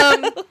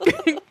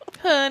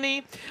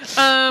 Honey.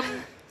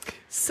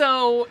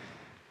 So,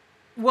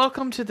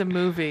 welcome to the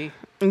movie.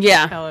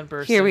 Yeah. Ellen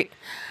Burstyn.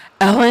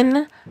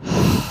 Ellen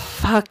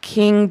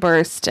fucking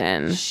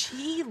Burstyn.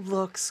 She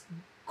looks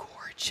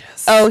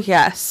gorgeous. Oh,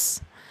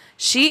 yes.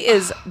 She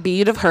is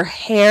beautiful. Her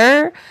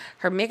hair,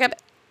 her makeup,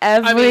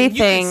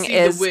 everything you can see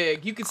is the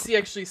wig. You can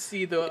actually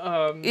see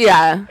the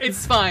yeah.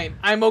 It's fine.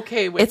 I'm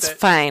okay with it. It's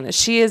fine.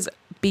 She is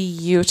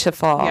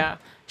beautiful. Yeah.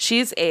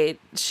 She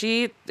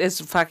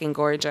is fucking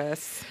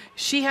gorgeous.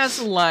 She has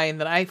a line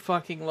that I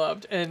fucking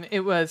loved, and it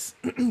was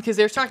because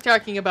they're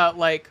talking about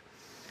like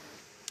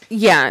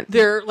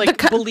their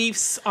like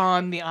beliefs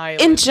on the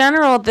island. In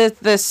general,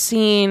 the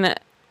scene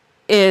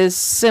is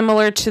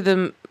similar to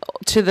the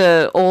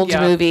old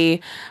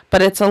movie,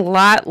 but it's a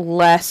lot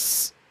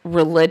less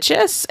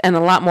religious and a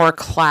lot more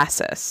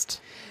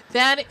classist.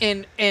 That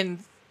and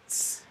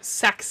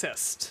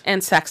sexist.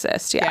 And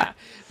sexist, yeah.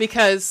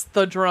 Because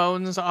the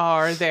drones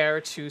are there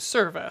to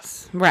serve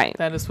us. Right.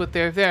 That is what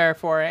they're there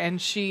for.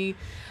 And she,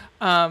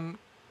 and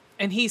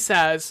he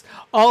says,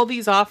 all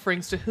these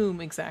offerings to whom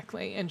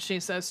exactly? And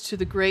she says, to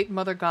the great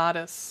mother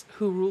goddess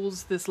who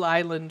rules this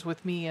island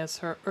with me as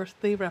her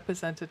earthly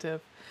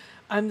representative.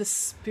 I'm the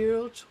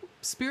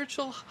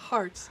spiritual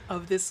heart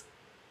of this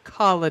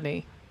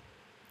colony.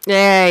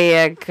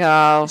 There you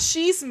go.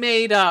 She's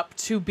made up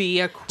to be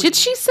a queen. Did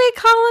she say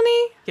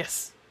colony?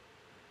 Yes.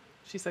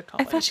 She said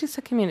colony. I thought she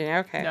said community.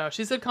 Okay. No,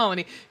 she said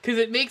colony.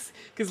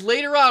 Because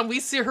later on,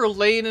 we see her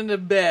laying in a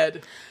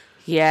bed.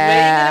 Yeah.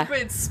 Laying in a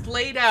bed,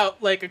 splayed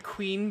out like a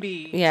queen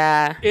bee.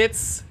 Yeah.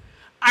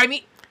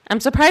 I'm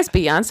surprised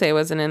Beyonce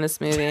wasn't in this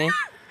movie.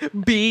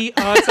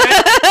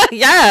 Beyonce?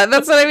 Yeah,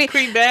 that's what I mean.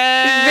 Queen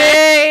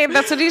Bee.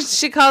 That's what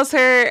she calls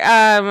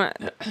her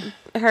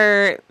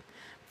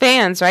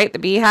fans, right? The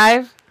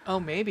Beehive? Oh,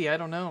 maybe. I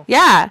don't know.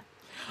 Yeah.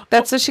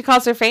 That's what she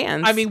calls her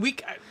fans. I mean,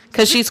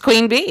 because she's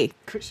Queen Bee.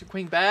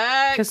 Queen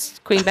Bee. Because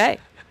Queen Bee.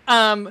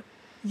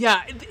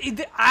 Yeah.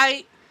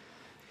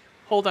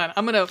 Hold on.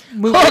 I'm going to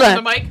move on to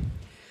the mic.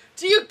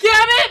 Do you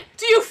get it?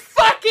 Do you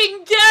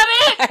fucking get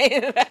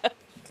it?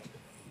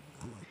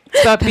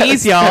 Stop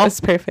bees, y'all. That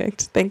was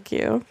perfect. Thank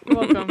you. You're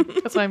welcome.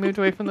 That's why I moved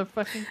away from the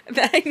fucking...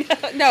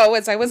 No,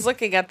 I was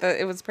looking at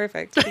it was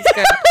perfect. It was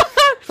good.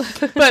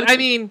 But, I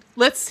mean,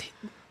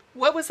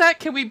 what was that?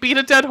 Can we beat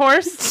a dead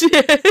horse?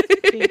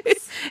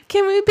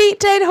 Can we beat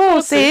dead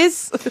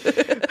horses?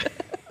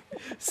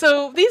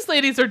 So these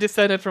ladies are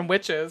descended from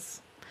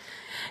witches.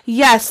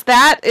 Yes,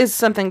 that is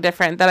something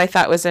different that I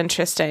thought was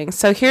interesting.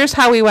 So here's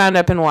how we wound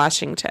up in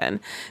Washington.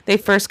 They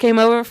first came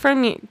over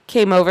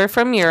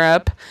from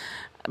Europe,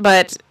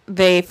 but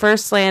they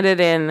first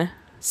landed in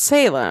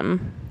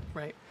Salem.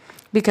 Right.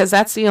 Because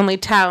that's the only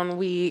town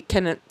we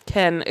can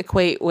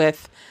equate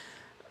with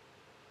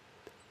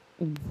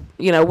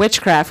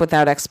witchcraft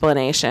without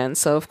explanation.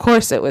 So of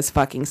course it was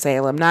fucking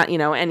Salem, not,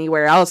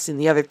 anywhere else in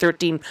the other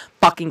 13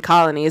 fucking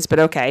colonies, but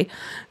okay.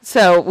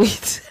 So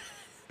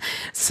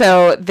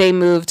they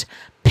moved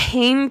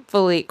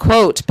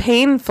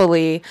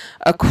painfully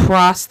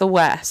across the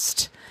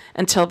West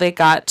until they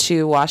got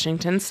to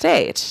Washington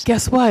State.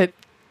 Guess what?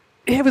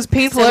 It was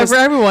painful for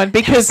everyone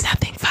because there was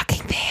nothing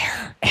fucking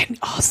there. And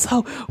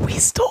also, we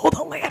stole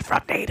the land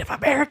from Native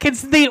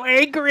Americans and they were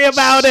angry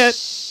about it.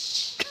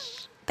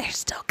 They're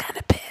still kind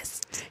of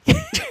pissed.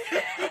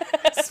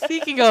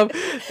 Speaking of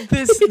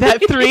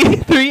that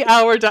 3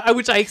 hour,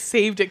 which I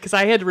saved it because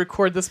I had to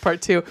record this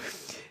part too,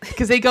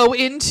 because they go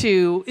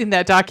into, in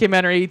that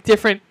documentary,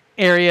 different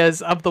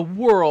areas of the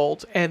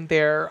world and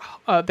their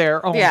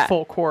own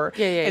folklore.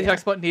 Yeah. And it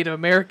talks about Native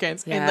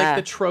Americans and like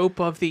the trope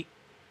of the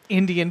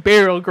Indian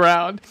burial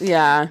ground.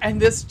 Yeah.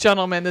 And this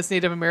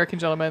Native American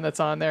gentleman that's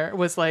on there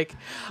was like,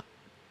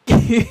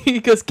 he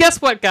goes,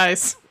 guess what,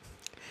 guys?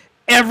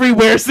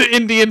 Everywhere's the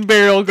Indian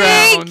burial ground.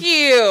 Thank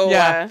you.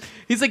 Yeah.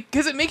 He's like,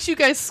 because it makes you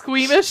guys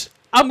squeamish.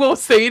 I'm going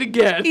to say it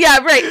again. Yeah,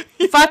 right.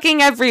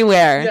 Fucking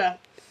everywhere. Yeah.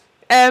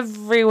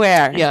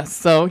 Everywhere. Yeah,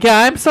 so, yeah,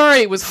 I'm sorry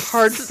it was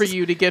hard for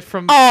you to get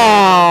from...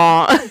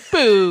 Aww.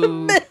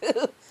 Boo.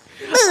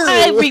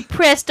 I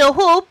repressed a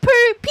whole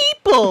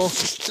people.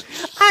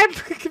 I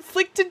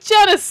inflicted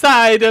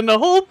genocide on a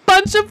whole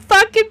bunch of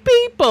fucking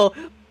people.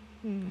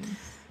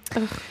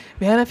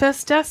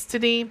 Manifest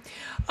destiny.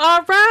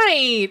 All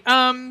right.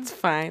 It's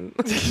fine.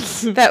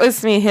 That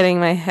was me hitting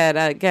my head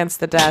against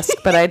the desk,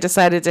 but I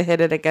decided to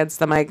hit it against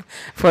the mic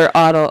for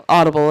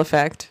audible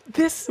effect.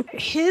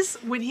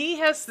 When he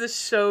has this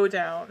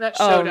showdown,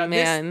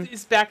 man.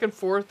 this back and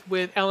forth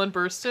with Ellen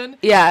Burstyn.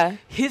 Yeah.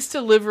 His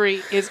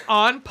delivery is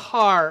on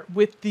par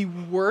with the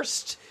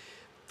worst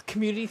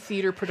community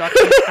theater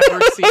production I've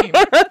ever seen.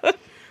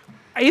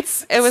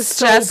 It was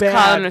so just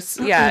bad.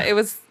 It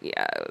was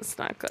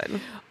not good.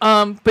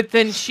 But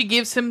then she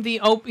gives him the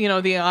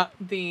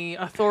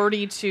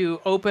authority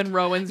to open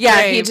Rowan's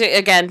grave. He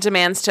again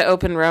demands to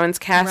open Rowan's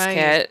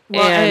casket, right.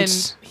 Well,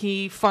 and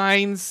he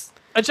finds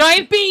a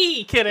giant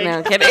bee. Kidding?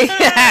 No kidding.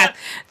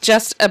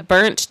 Just a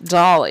burnt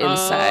doll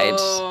inside.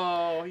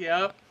 Oh,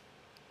 yep.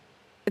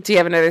 Do you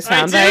have another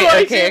sound?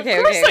 I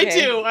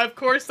do. Of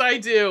course I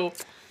do.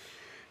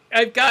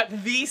 I've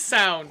got the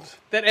sound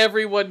that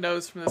everyone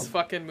knows from this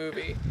fucking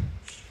movie.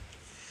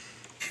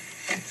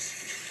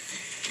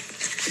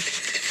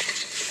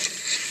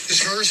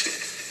 This hers?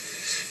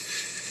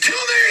 Tell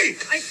me!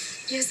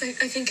 Yes, I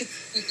think it...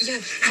 Yeah.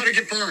 How'd it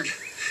get burned?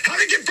 How'd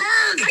it get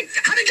burned?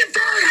 How'd it get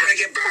burned? How'd it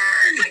get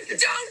burned? I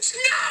don't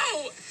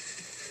know!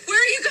 Where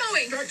are you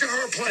going? Back to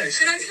her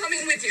place. And I'm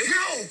coming with you.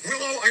 No,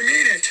 Willow, I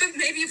mean it. But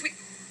maybe if we...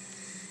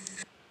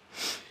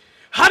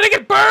 How'd it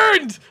get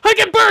burned? How'd it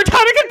get burned?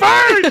 How'd it get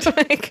burned? Oh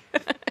my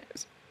God.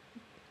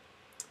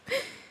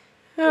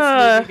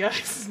 This movie, guys.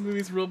 This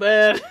movie's real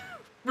bad.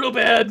 Real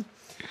bad.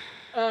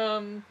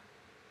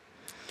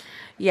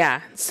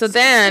 Yeah. So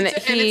then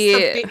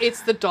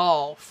it's the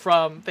doll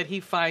that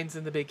he finds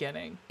in the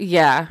beginning.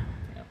 Yeah.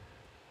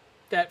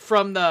 That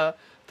from the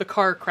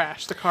car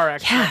crash, the car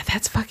accident. Yeah,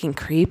 that's fucking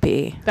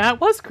creepy. That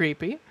was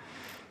creepy.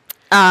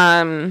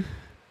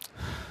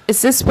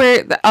 Is this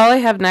where all I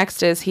have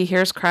next is he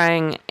hears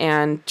crying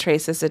and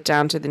traces it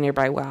down to the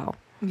nearby well?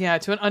 Yeah,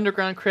 to an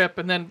underground crypt,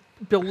 and then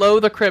below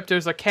the crypt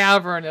there's a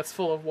cavern that's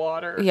full of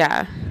water.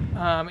 Yeah.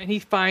 And he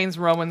finds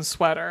Rowan's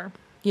sweater.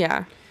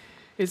 Yeah.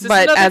 Is this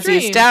but as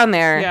dream? he's down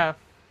there, yeah,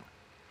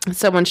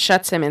 someone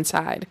shuts him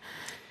inside.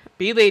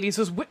 Bee ladies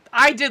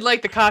I did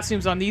like the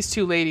costumes on these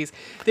two ladies.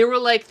 They were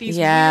like these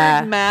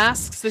weird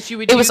masks that you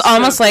would. It was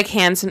almost like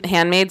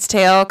Handmaid's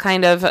Tale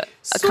kind of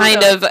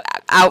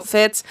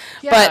outfits,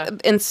 yeah.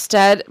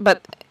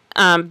 but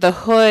the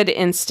hood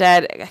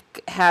instead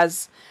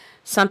has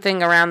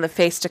something around the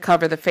face to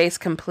cover the face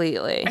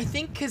completely. I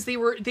think because they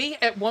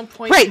at one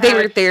point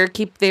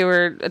they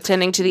were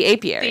attending to the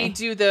apiary.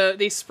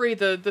 They spray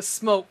the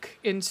smoke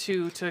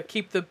to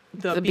keep the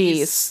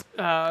bees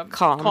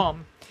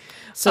calm.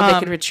 So they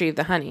could retrieve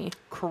the honey.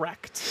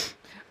 Correct.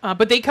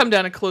 But they come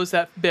down and close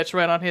that bitch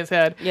right on his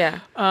head.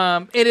 Yeah.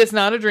 It is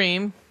not a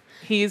dream.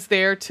 He's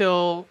there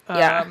till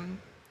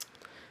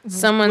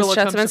someone Willow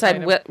shuts him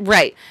inside. Him.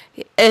 Right.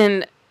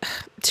 And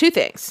two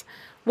things.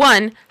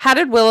 One, how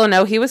did Willow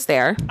know he was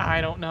there?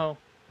 I don't know.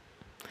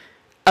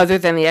 Other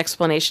than the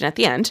explanation at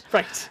the end.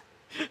 Right.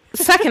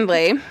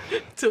 Secondly,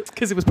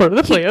 because it was part of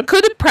the plan.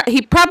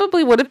 He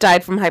probably would have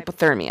died from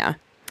hypothermia.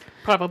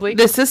 Probably.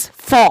 This is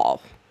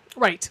fall.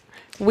 Right.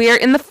 We're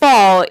in the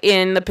fall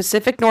in the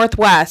Pacific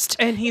Northwest.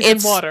 And he's in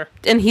water.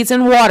 And he's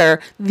in water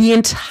the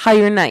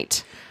entire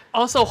night.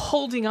 Also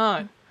holding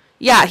on.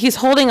 Yeah, he's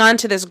holding on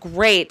to this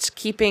grate,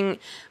 keeping,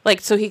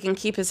 so he can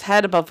keep his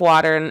head above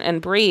water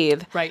and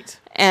breathe. Right.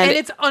 And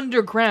it's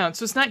underground,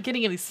 so it's not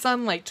getting any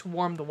sunlight to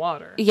warm the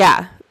water.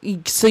 Yeah.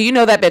 So you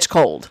know that bitch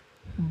cold.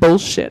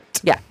 Bullshit.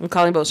 Yeah, I'm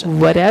calling bullshit.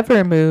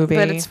 Whatever movie.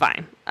 But it's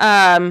fine.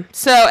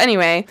 So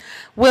anyway,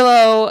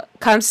 Willow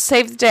comes to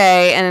save the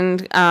day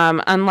and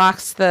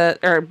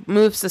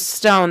moves the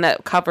stone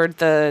that covered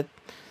the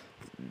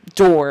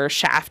door,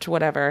 shaft,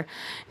 whatever.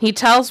 He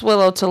tells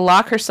Willow to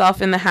lock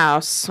herself in the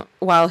house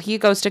while he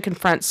goes to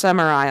confront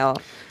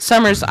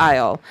Summer's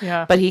Isle.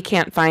 Yeah. But he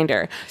can't find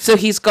her. So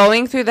he's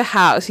going through the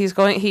house.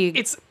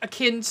 It's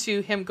akin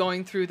to him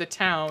going through the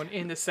town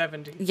in the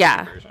 70s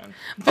version.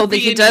 Only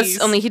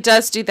he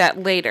does do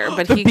that later,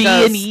 but the he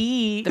goes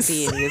B&Es.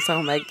 the B&Es.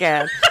 Oh my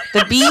god.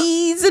 The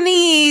B's and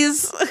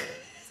E's.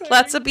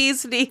 Lots of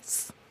B's and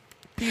E's.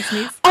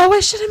 Oh, I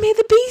should have made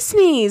the bee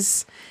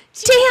sneeze.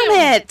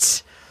 Damn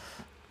it.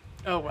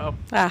 Oh, well.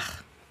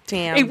 Ah,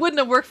 damn. It wouldn't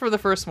have worked for the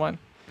first one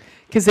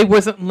because it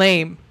wasn't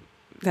lame.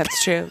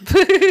 That's true.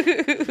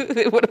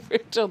 It would have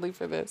worked only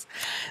for this.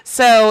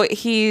 So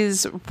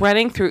he's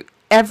running through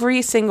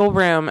every single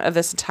room of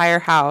this entire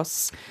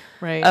house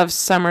of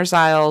Summer's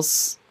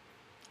Isle's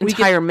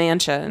entire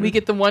mansion. We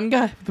get the one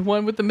guy, the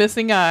one with the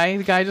missing eye,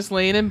 the guy just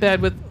laying in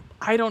bed with,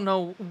 I don't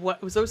know,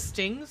 what was those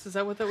stings? Is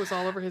that what that was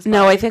all over his body?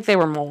 No, I think they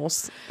were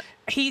moles.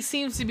 He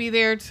seems to be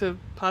there to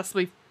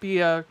possibly be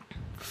a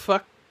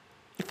fuck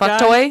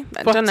toy?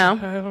 I don't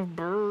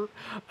know.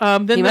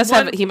 Then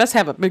he must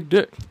have a big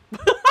dick.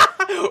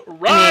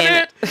 Run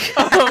it!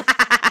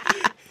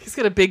 He's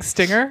got a big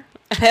stinger.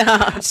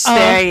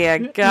 There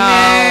you go.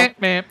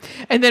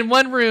 And then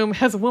one room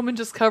has a woman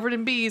just covered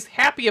in bees,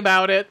 happy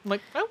about it. I'm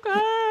like, okay.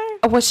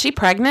 Was she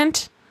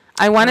pregnant?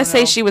 I want to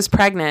say she was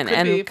pregnant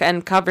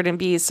and covered in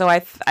bees. So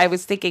I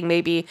was thinking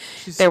maybe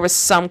there was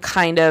some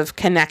kind of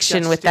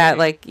connection with that.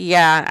 Like,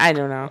 yeah, I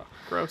don't know.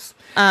 Gross.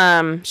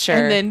 Sure.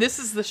 And then this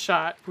is the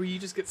shot where you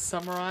just get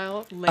Summer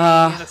Isle laying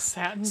in a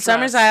satin dress.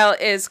 Summer's Isle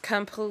is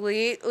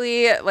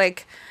completely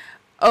like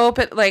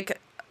open, like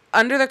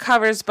under the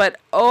covers, but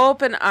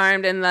open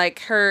armed, and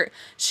like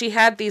she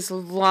had these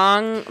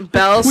long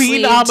bell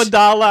Queen sleeved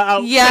Amidala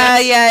outfits.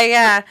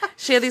 Yeah.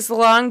 She had these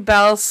long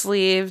bell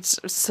sleeved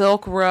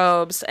silk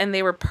robes, and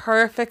they were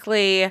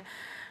perfectly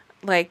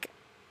like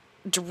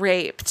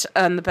draped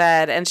on the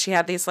bed, and she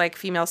had these like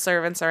female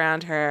servants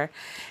around her,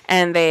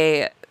 and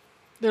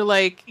they're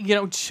like,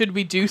 should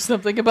we do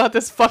something about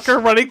this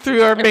fucker running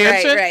through our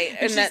mansion? Right.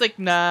 And she's like,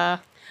 nah.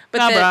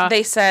 But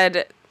they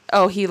said,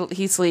 oh,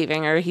 he's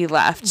leaving, or he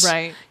left.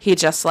 Right. He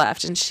just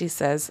left. And she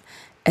says,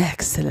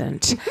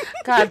 excellent.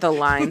 God, the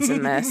lines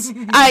in this.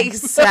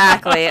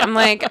 Exactly. I'm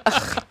like,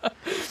 ugh.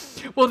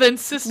 Well, then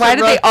Sister Why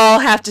do they all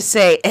have to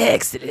say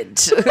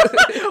excellent?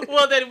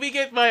 Well, then we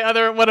get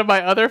one of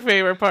my other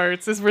favorite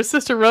parts is where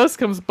Sister Rose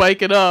comes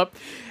biking up.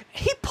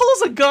 He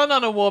pulls a gun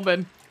on a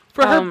woman.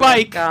 For her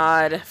bike.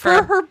 God.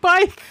 For her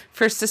bike.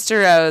 For Sister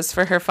Rose,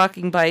 for her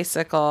fucking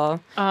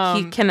bicycle.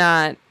 He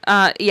cannot.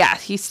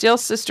 He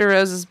steals Sister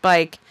Rose's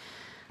bike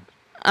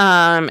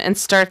and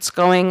starts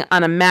going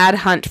on a mad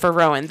hunt for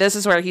Rowan. This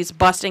is where he's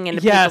busting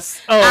into people's...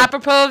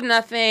 Apropos of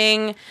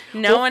nothing,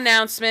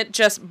 announcement,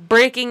 just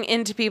breaking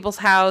into people's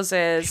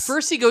houses.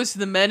 First he goes to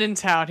the men in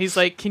town. He's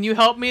like, can you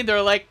help me?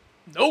 They're like,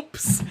 nope.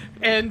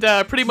 And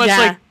pretty much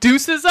like,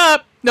 deuces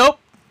up. Nope.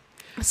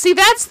 See,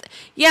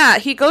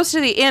 he goes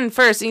to the inn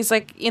first, and he's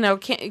like, you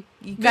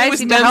guys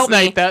need to help me.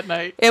 It was men's night that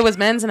night. It was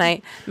men's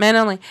night. Men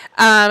only.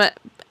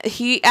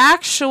 He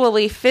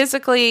actually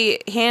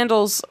physically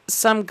handles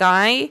some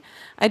guy.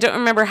 I don't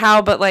remember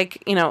how, but I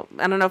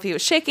don't know if he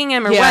was shaking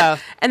him or what.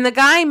 And the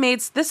guy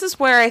this is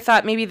where I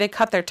thought maybe they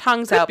cut their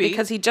tongues out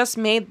because he just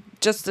made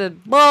just a...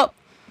 Well,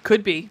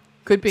 could be.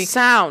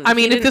 Sound. I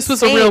mean, if this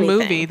was a real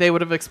movie, they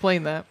would have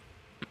explained that.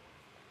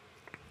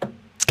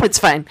 It's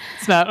fine.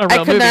 It's not a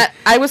real movie.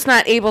 I was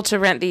not able to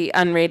rent the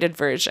unrated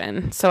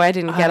version, so I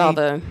didn't get all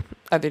the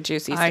other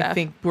juicy stuff. I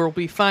think we'll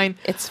be fine.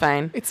 It's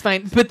fine.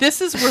 But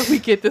this is where we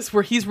get this,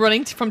 where he's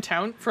running from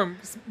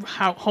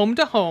home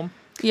to home.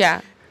 Yeah.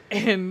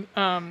 And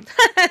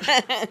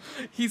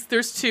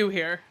there's two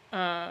here.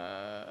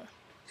 Let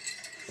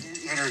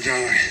her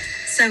die.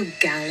 So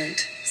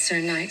gallant,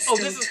 Sir Knight,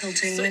 still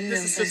tilting windmills.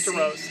 This is Sister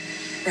Rose.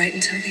 Right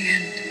until the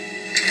end.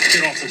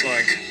 Get off the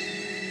bike.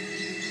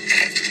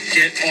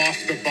 Get off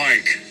the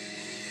bike.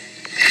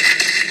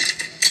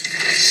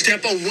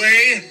 Step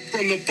away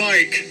from the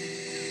bike.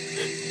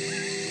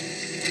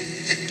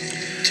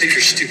 Take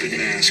your stupid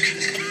mask.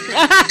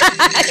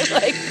 I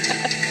like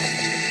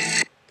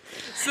that.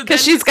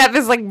 Because she's got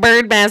this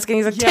bird mask, and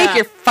he's like, "Take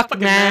your fucking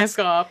mask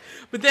off."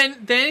 But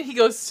then he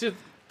goes to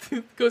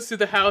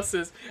the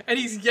houses, and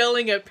he's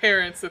yelling at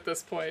parents at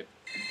this point.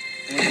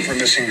 I'm looking for a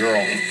missing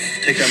girl.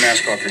 Take that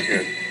mask off your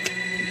kid.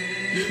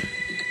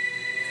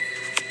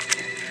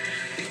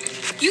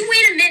 You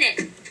wait a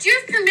minute. Do you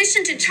have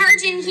permission to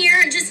charge in here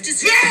and just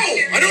destroy?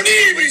 No! I don't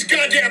need anybody's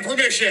goddamn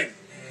permission!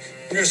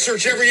 I'm gonna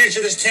search every inch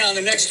of this town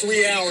in the next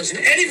 3 hours, and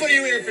anybody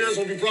who interferes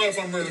will be brought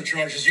up on murder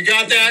charges. You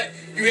got that?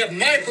 You have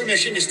my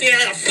permission to stay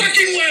out of the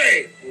fucking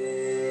way!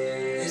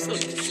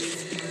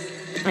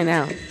 I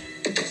know.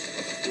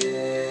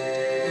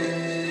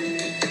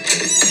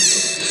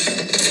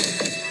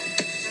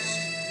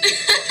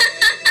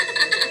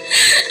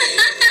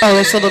 Oh,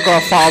 this little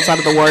girl falls out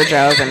of the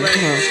wardrobe, and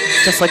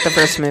just like the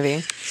first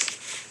movie.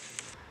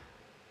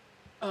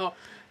 Oh,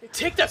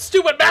 take that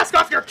stupid mask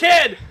off your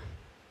kid!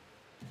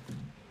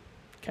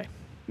 Okay.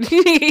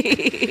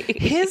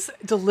 His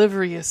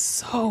delivery is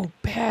so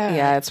bad.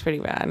 Yeah, it's pretty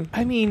bad.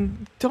 I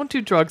mean, don't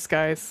do drugs,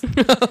 guys.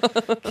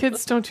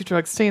 Kids, don't do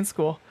drugs. Stay in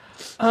school.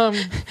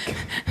 Then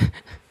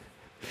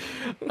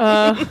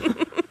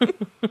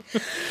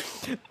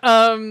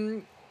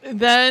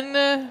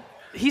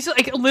he's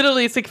like,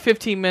 literally, it's like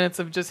 15 minutes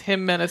of just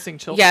him menacing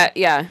children.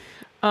 Yeah.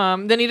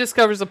 Then he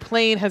discovers a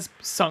plane has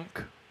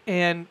sunk.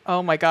 And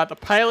oh my god, the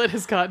pilot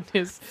has gotten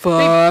his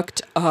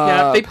fucked up.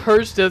 Yeah, they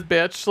purged his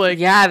bitch. Like,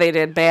 yeah, they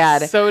did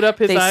bad. Sewed up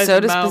his eyes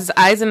and mouth. His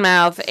eyes and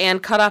mouth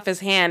and cut off his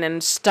hand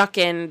and stuck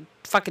in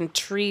fucking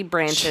tree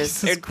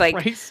branches or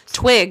like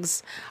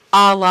twigs,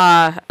 a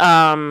la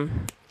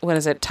what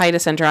is it,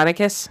 Titus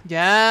Andronicus?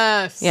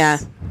 Yes. Yeah.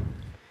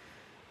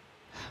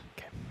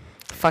 Okay.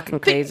 Fucking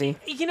crazy.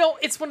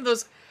 It's one of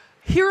those.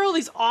 Here are all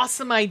these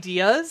awesome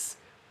ideas.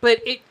 But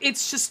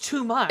it's just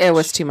too much. It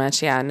was too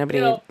much, yeah.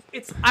 Nobody...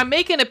 I'm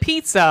making a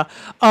pizza.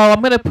 Oh,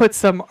 I'm going to put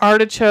some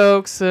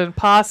artichokes and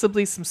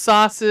possibly some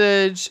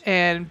sausage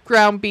and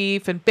ground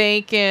beef and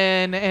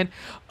bacon and,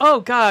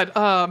 oh, God,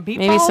 meatballs?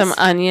 Maybe some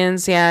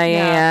onions, yeah.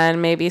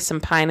 And maybe some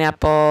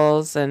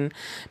pineapples and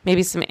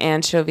maybe some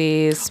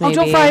anchovies. Maybe.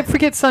 Oh, don't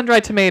forget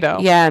sun-dried tomato.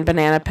 Yeah, and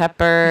banana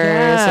peppers.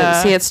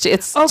 Yeah. And, see,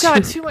 it's oh,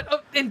 God, too much.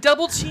 Oh, and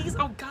double cheese?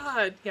 Oh,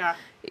 God, yeah.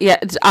 Yeah,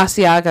 it's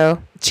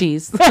Asiago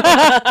cheese. We're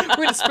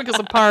going to sprinkle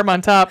some parm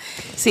on top.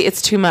 See,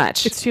 it's too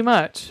much. It's too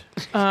much.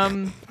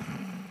 No,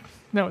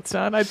 it's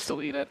not. I'd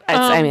still eat it.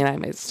 I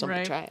might still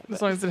try it.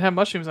 As long as it had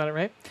mushrooms on it,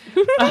 right?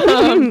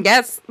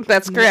 Yes,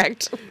 that's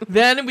correct.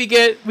 Then we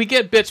get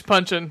bitch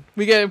punching.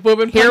 We get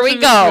woman punching. Here we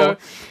go.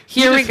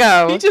 Here we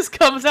go. He just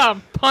comes out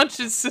and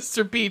punches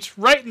Sister Beach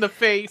right in the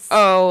face.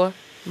 Oh.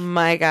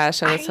 My gosh,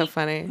 that was so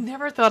funny.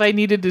 Never thought I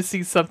needed to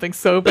see something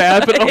so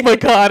bad, but oh my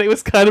god, it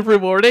was kind of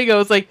rewarding. I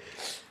was like,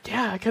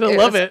 yeah, I kind of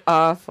love it.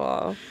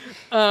 Awful.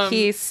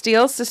 He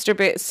steals Sister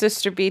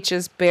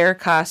Beach's bear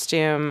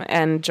costume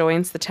and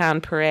joins the town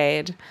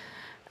parade,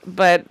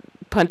 but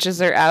punches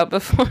her out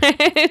before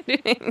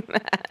doing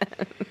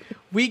that.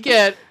 We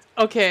get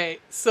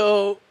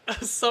so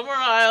Summer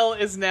Isle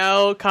is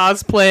now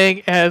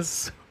cosplaying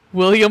as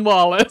William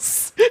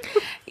Wallace.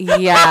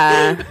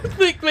 Yeah.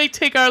 They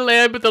take our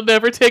land, but they'll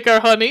never take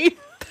our honey.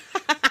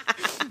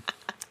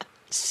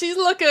 She's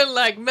looking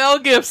like Mel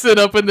Gibson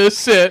up in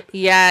this shit.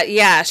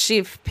 Yeah.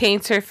 She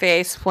paints her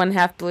face one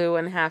half blue,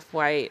 one half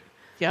white.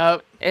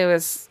 Yep. It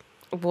was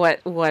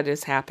what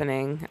is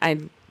happening?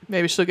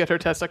 Maybe she'll get her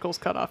testicles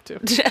cut off too.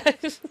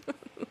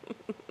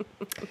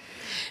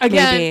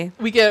 Again, maybe.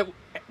 We get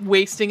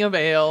wasting of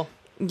ale.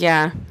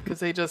 Yeah, because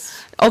they just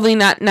only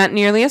not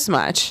nearly as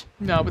much.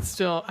 No, but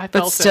still, I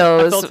felt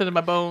it in my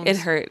bones. It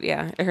hurt.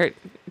 Yeah, it hurt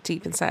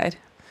deep inside,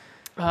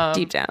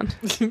 deep down.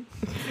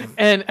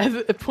 And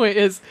the point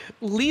is,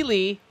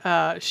 Lily,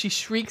 she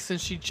shrieks and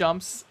she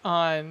jumps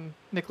on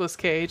Nicolas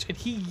Cage, and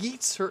he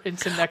yeets her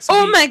into next.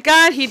 Oh my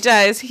god, he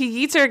does!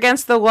 He yeets her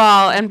against the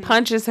wall and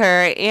punches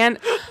her, and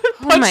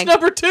punch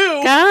number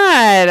 2.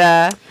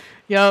 God.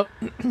 Yep.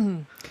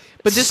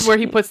 But this is where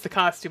he puts the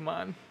costume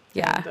on.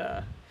 Yeah.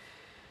 And,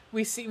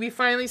 we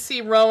finally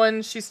see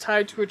Rowan. She's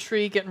tied to a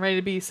tree, getting ready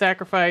to be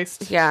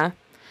sacrificed. Yeah.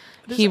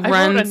 I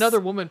wrote another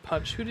woman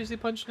punch. Who does he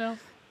punch now?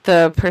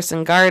 The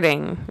person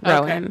guarding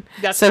Rowan.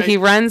 Okay. So he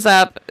runs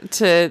up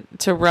to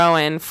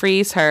Rowan,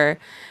 frees her,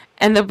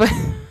 and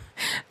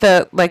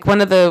the like one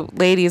of the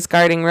ladies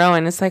guarding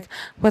Rowan is like,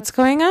 "What's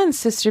going on,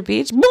 Sister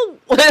Beach?" Boom!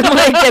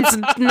 Like gets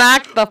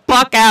knocked the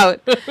fuck out.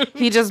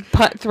 He just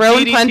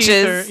throwing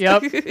punches.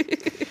 Yep.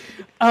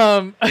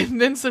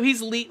 And then so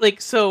he's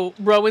so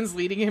Rowan's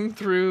leading him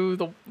through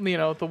the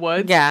the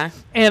woods. Yeah.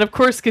 And of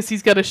course, because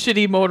he's got a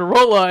shitty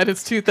Motorola and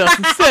it's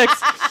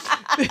 2006,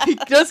 he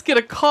does get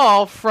a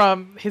call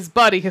from his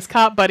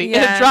cop buddy,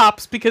 and it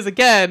drops because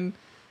again,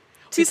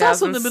 he's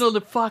also in the middle of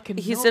the fucking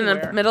He's in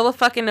the middle of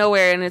fucking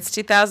nowhere, and it's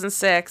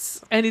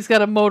 2006, and he's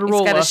got a Motorola.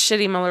 He's got a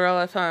shitty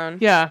Motorola phone.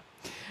 Yeah.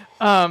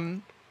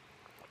 And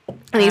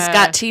he's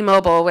got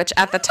T-Mobile, which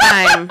at the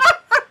time.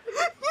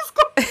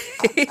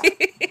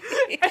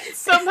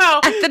 Somehow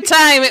at the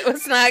time it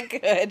was not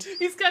good.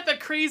 He's got the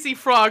crazy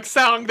frog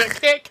sound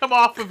that can't come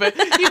off of it,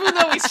 even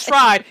though he's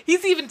tried.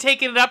 He's even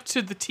taken it up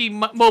to the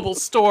T-Mobile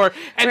store,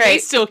 and they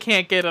still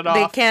can't get it off.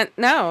 They can't.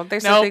 No,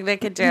 there's nothing they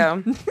could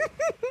do.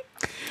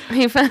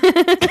 He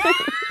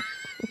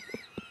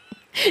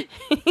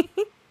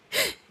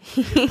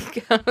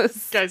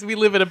goes. Guys, we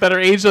live in a better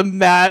age than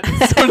that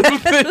sort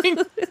of thing.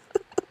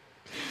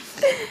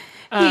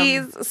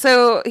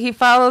 He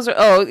follows her.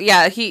 Oh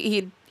yeah,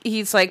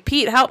 he's like,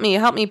 Pete, help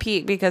me,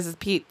 Pete, because it's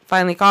Pete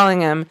finally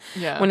calling him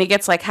when he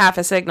gets like half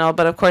a signal,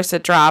 but of course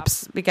it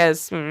drops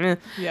because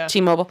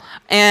T-Mobile.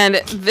 And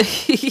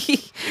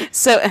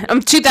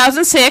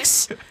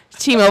 2006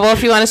 T-Mobile,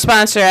 if you want to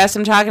sponsor us.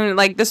 I'm talking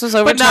like this was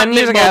over 10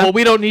 years ago.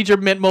 We don't need your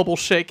Mint Mobile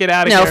shit. Get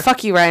out of here. No,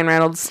 fuck you, Ryan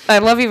Reynolds. I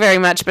love you very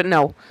much, but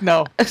no.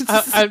 No.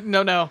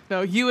 No.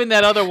 You and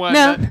that other one.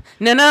 No.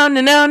 We don't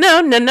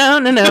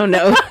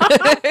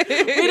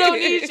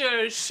need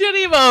your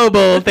shitty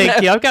mobile.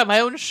 Thank you. I've got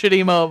my own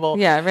shitty mobile.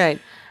 Yeah, right.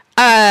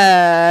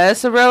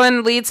 So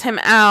Rowan leads him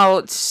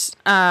out.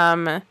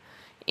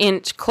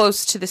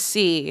 close to the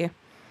sea.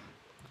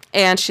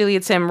 And she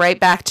leads him right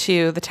back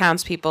to the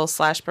townspeople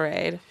 /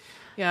 parade.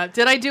 Yeah.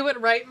 Did I do it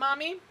right,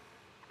 Mommy?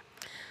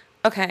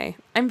 Okay.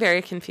 I'm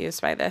very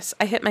confused by this.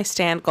 I hit my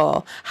stand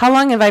goal. How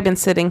long have I been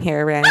sitting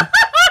here, Ray?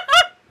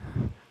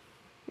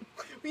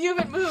 You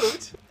haven't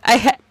moved.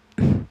 I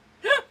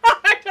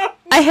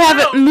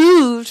haven't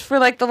moved for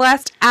like the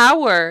last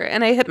hour,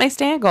 and I hit my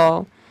stand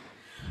goal.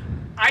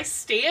 I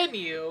stan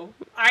you.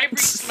 I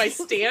reached my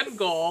stand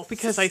goal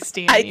because I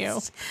stan you.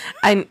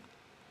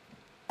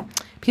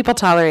 People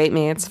tolerate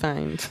me. It's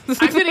fine.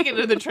 I'm gonna get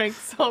into the drink.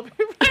 So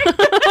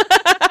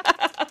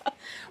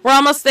We're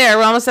almost there.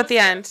 We're almost at the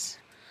end.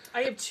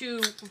 I have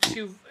two,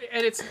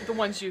 and it's the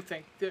ones you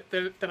think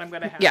that I'm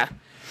gonna have. Yeah.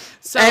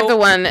 So I have the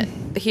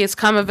one. He has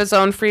come of his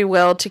own free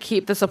will to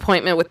keep this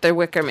appointment with the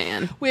Wicker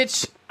Man.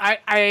 Which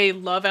I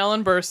love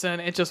Ellen Burstyn.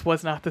 It just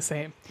was not the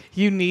same.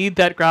 You need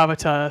that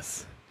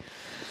gravitas.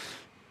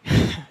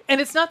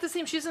 And it's not the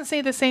same. She doesn't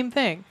say the same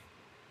thing.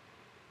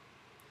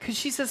 Because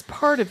she says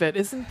part of it.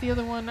 Isn't the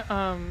other one,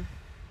 I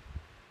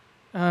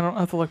don't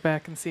have to look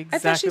back and see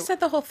exactly. I thought she said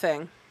the whole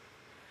thing.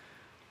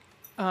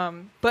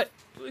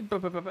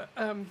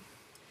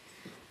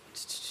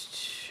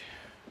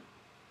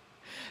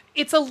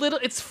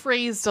 It's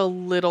phrased a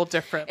little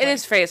differently. It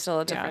is phrased a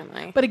little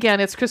differently. Yeah. But again,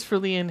 it's Christopher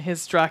Lee and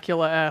his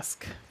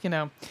Dracula-esque,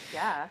 Yeah.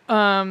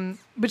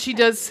 But she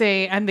does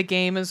say, and the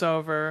game is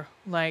over.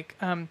 Like,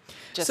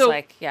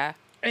 yeah.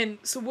 And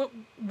so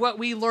what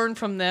we learn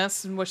from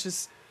this, and which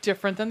is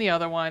different than the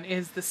other one,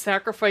 is the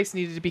sacrifice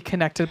needed to be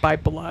connected by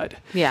blood.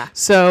 Yeah.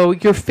 So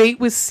your fate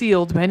was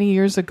sealed many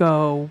years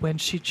ago when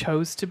she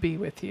chose to be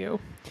with you.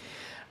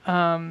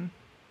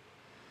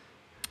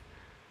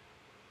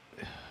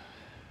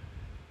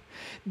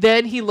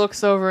 Then he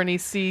looks over and he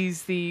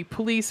sees the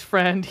police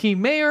friend he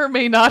may or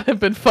may not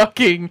have been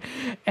fucking,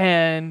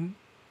 and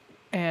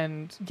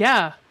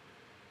yeah,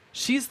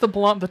 she's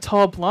the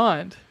tall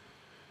blonde.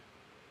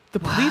 The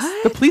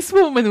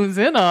policewoman was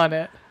in on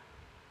it.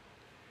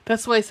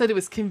 That's why I said it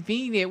was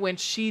convenient when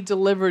she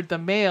delivered the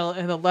mail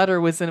and the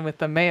letter was in with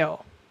the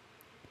mail.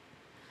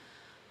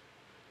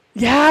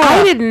 Yeah.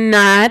 I did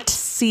not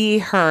see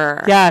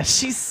her. Yeah,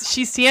 she's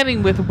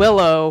standing with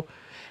Willow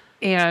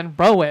and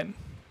Rowan.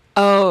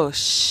 Oh,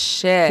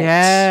 shit.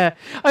 Yeah.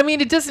 I mean,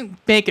 it doesn't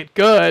make it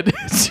good.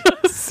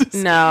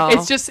 No.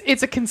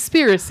 It's a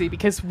conspiracy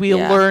because we'll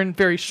learn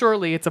very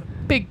shortly it's a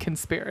big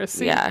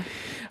conspiracy. Yeah.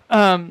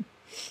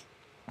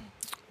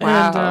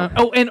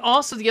 Wow. And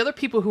also the other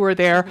people who are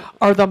there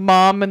are the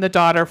mom and the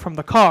daughter from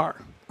the car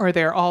are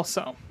there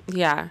also.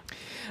 Yeah.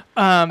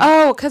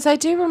 Because I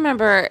do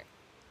remember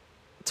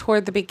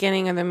toward the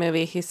beginning of the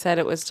movie, he said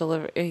it was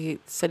delivered. He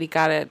said he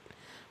got it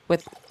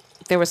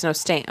there was no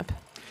stamp.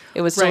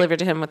 It was delivered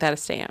to him without a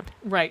stamp.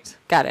 Right.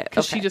 Got it.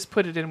 Because she just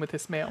put it in with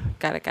his mail.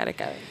 Got it.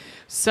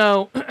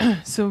 So,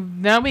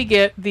 now we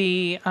get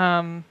the,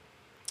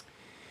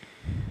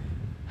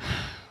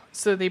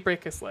 so they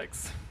break his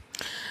legs.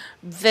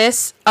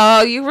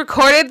 You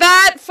recorded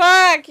that?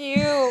 Fuck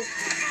you.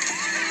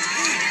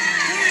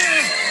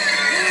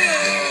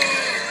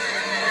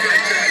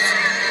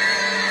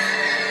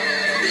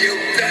 You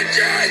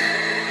bitches!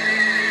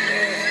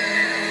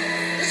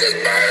 This is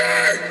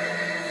murder!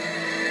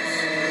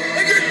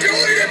 And you're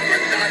doing it for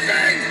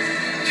nothing!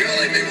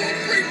 Killing me won't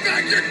bring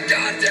back your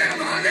goddamn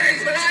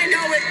honey! But I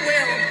know it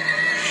will!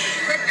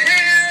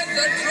 Prepare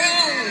the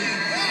drone!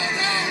 No!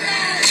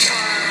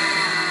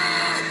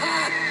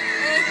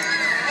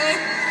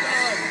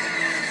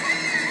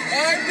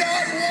 I'm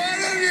not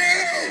one of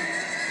you!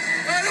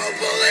 I don't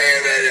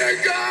believe in you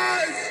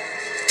guys!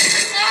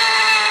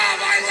 Ah!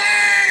 My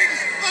legs!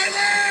 My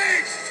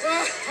legs!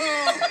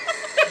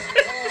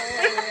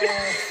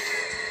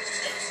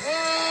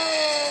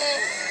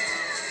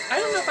 I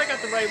don't know if I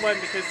got the right one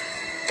because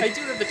I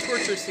do have the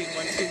torture scene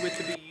one too with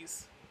the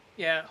bees.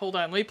 Yeah, hold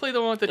on. Let me play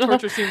the one with the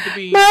torture scene with the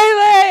bees. My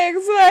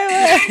legs!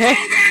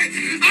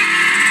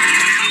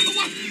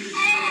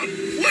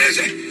 What is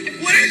it?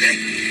 What is it?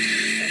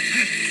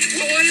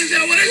 What is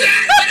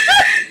that?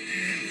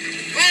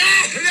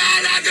 Oh,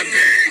 no, not the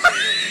bees!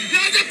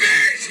 Not the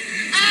bees!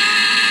 I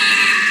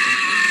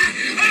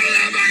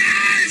love my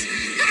eyes!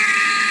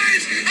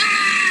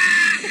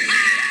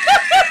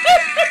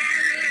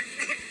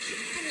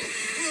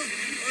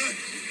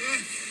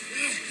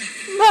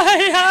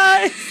 My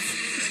eyes!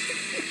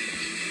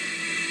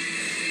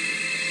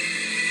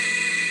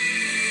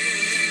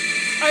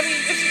 I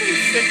mean, it's pretty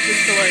sick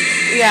just to like...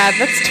 Yeah,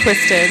 that's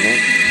twisted.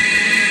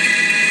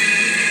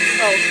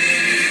 Oh,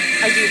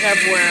 I do have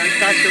where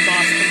Dr.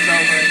 Moss comes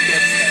over and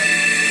gets them.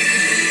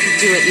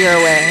 Do it your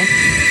way.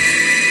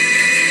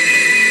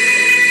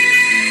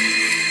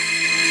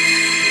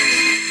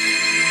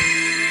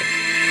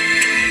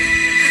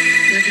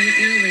 We'll do it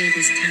your way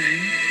this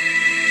time.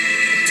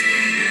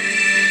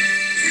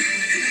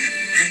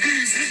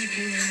 Let's keep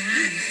you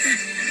alive.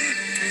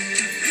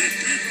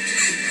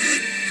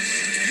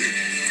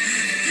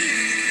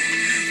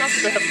 Not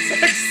that they're having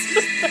sex.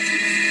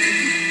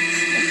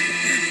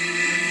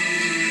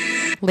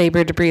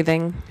 Labored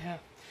breathing. Yeah.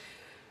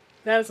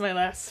 That is my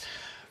last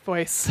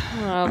voice.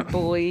 Oh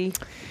boy.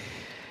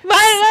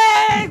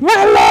 My legs!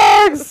 My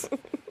legs!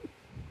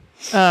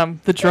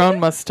 The drone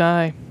must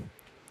die.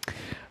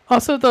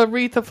 Also, the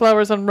wreath of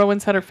flowers on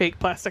Rowan's head are fake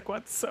plastic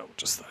ones. So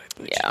just thought I'd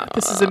mention that.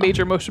 This is a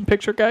major motion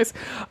picture, guys.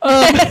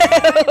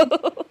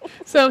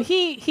 So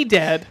he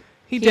dead.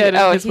 He dead.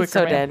 Oh, he's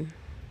so dead.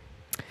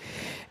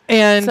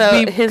 And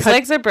so his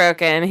legs are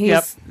broken.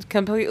 He's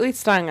completely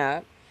stung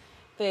up.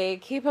 They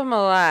keep him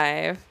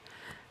alive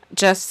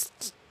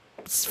just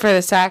for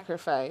the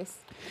sacrifice.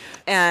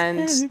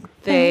 And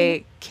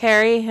they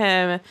carry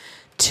him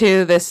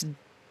to this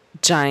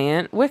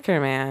giant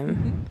wicker man.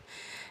 Mm-hmm.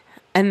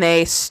 And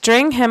they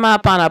string him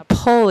up on a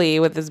pulley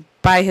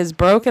by his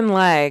broken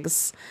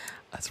legs.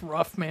 That's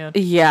rough, man.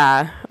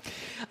 Yeah.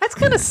 That's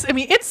kind of,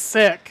 it's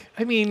sick.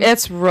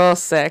 It's real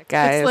sick,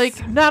 guys. It's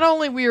like, not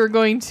only we are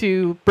going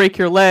to break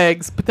your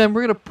legs, but then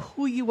we're going to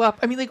pull you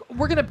up.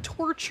 We're going to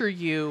torture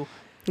you.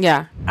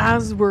 Yeah.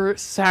 As we're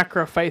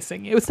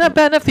sacrificing you. It's not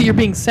bad enough that you're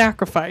being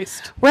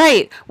sacrificed.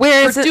 Right.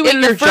 Whereas in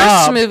the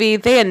first movie,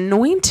 they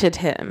anointed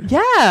him.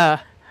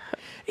 Yeah.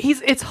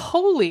 It's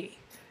holy.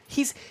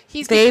 He's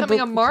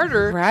becoming a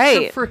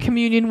martyr for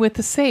communion with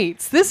the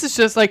saints. This is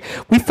just like,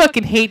 we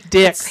fucking hate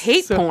dicks. It's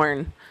hate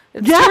porn.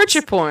 It's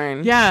torture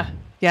porn. Yeah.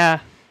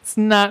 Yeah. It's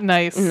not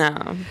nice.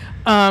 No.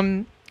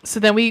 So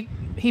then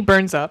he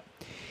burns up.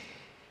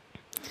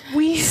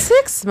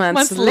 6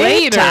 months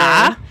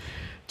later,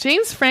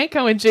 James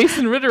Franco and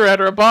Jason Ritter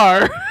at a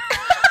bar.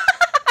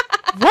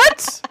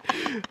 What?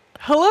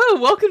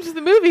 Hello, welcome to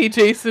the movie,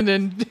 Jason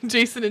and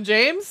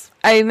James.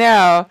 I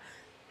know.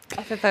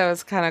 I thought that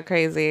was kind of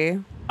crazy.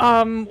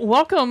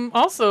 Welcome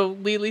also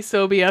Lily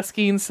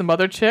Sobieski and some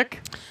other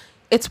chick.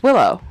 It's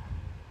Willow.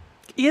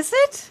 Is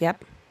it?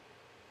 Yep.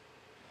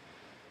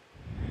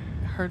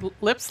 Her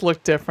lips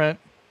look different.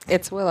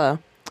 It's Willow.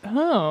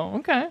 Oh,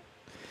 okay.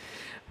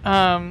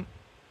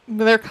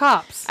 They're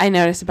cops. I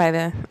noticed by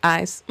the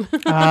eyes.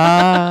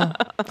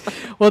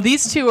 Well,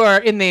 these two are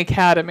in the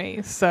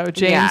academy. So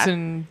James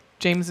and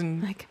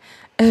like,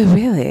 oh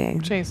really?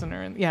 Jason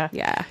are in. Yeah.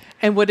 Yeah.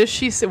 And what does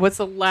she say? What's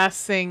the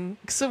last thing?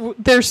 So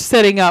they're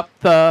setting up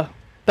the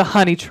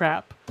honey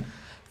trap.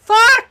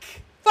 Fuck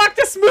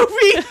this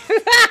movie.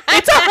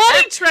 It's a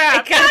honey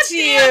trap. I got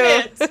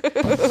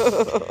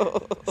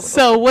you.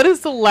 So what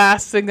is the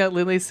last thing that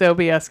Lily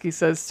Sobieski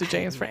says to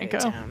James Franco?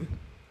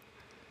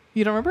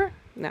 You don't remember?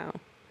 No.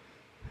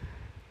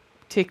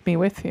 Take me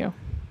with you.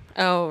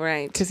 Oh,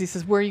 right. Because he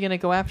says, where are you going to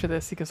go after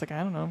this? He goes like,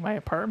 I don't know, my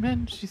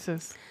apartment? She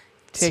says,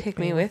 take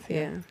me with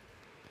you.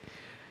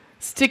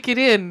 Stick it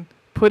in.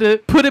 Put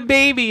a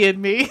baby in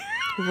me.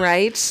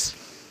 Right. So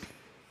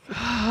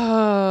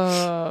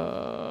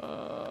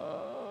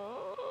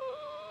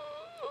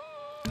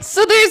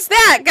there's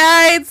that,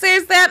 guys.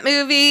 There's that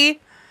movie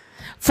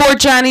for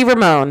Johnny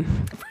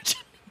Ramone.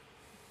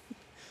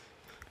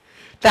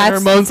 Johnny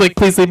Ramone's like,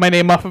 please leave my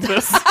name off of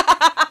this.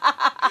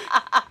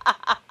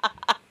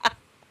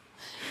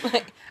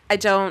 I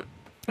don't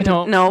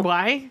know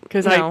why,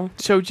 because I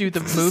showed you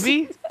the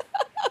movie.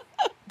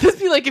 This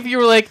be like if you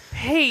were like,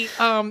 hey,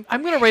 I'm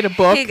gonna write a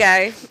book. Hey,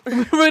 guy,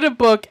 I'm gonna write a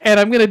book, and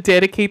I'm gonna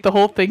dedicate the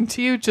whole thing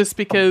to you, just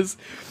because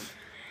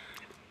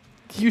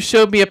you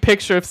showed me a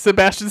picture of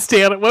Sebastian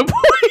Stan at one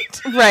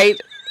point. Right.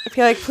 I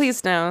feel like,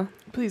 please no,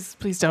 please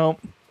don't.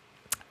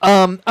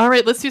 All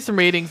right, let's do some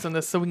ratings on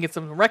this so we can get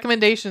some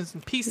recommendations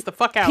and peace the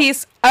fuck out.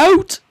 Peace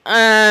out.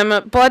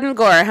 Blood and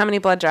gore. How many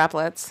blood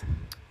droplets?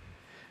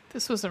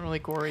 This wasn't really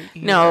gory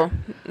either.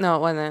 No, it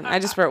wasn't. I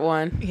just wrote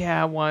one.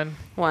 Yeah, one.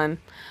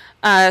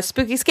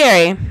 Spooky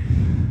scary.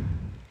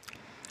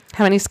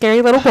 How many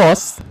scary little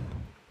ghosts?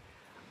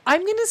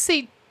 I'm going to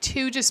say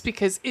 2 just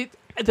because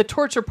the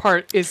torture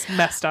part is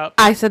messed up.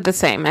 I said the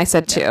same. I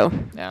said 2.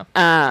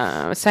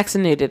 Yeah. Sex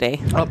and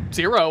nudity.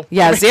 0.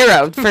 Yeah,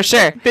 0 for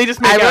sure. They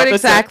just make I wrote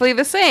exactly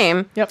the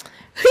same. Yep.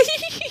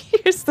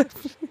 Here's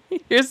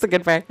the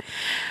good part.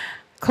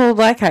 Cold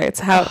Black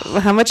Hearts.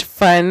 How much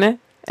fun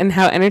and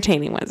how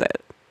entertaining was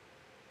it?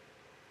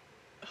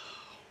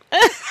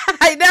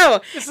 I know.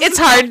 It's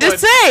hard to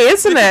say,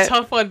 isn't it? It's a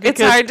tough one because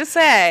it's hard to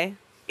say.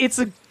 It's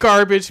a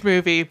garbage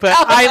movie, but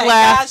I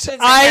laughed.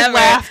 I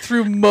laughed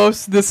through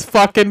most of this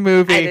fucking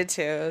movie. I did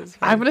too.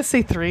 I'm gonna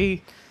say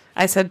 3.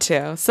 I said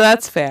 2, so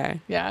that's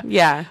fair. Yeah.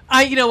 Yeah.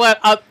 You know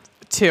what?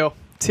 2.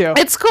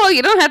 It's cool.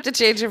 You don't have to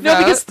change your vote. No,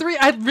 because 3.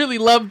 I really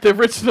love the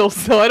originals,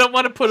 so I don't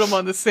want to put them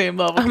on the same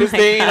level because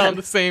they ain't on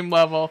the same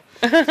level.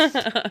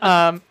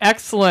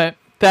 Excellent.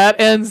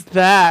 That ends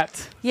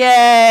that.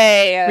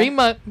 Yay!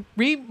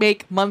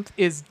 Remake month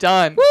is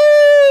done.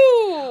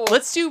 Woo!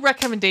 Let's do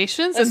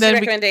recommendations and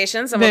then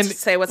we'll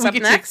say what's up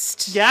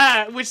next.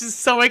 Yeah, which is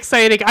so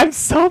exciting. I'm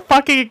so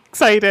fucking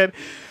excited.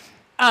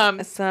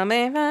 So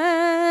fun.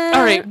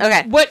 All right.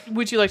 Okay. What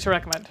would you like to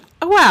recommend?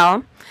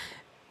 Well,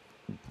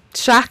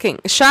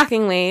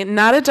 shockingly,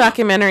 not a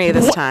documentary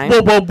this time.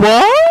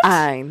 What?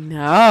 I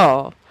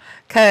know,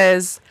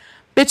 because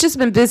bitch has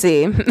been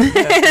busy.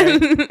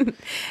 Right.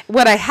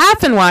 What I have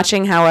been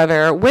watching,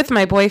 however, with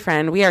my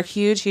boyfriend, we are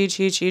huge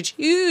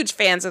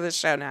fans of this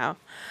show now.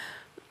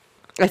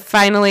 I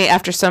finally,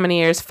 after so many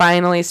years,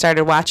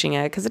 started watching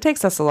it because it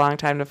takes us a long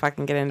time to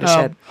fucking get into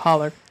shit.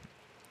 Holler.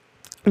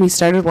 We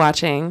started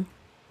watching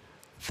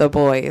The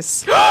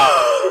Boys.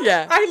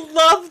 Yeah, I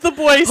love The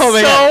Boys so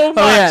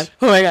much.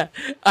 Oh my god!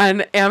 On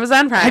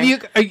Amazon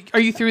Prime. Are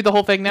you through the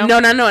whole thing now? No,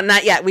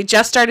 not yet. We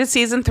just started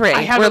season 3.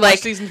 I haven't watched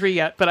season 3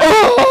 yet, but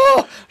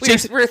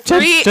we're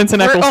three. Jensen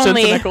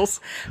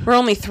Ackles. We're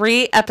only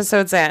 3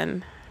 episodes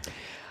in.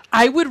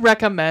 I would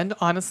recommend,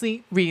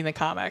 honestly, reading the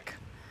comic.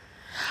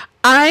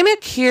 I'm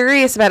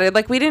curious about it.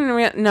 Like, we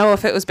didn't know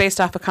if it was based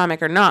off a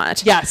comic or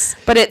not. Yes,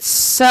 but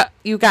it's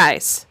you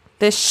guys.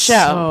 This show,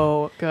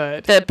 so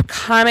good. The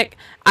comic.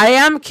 I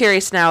am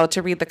curious now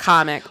to read the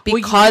comic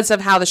because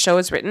of how the show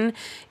is written.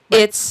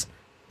 Right. It's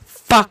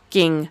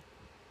fucking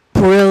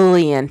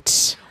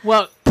brilliant.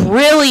 Well,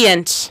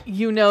 brilliant.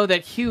 You know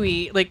that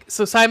Huey,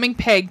 so Simon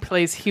Pegg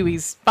plays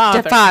Huey's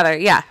father. The father,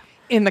 yeah.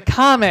 In the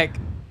comic,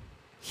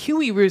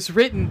 Huey was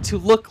written to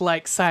look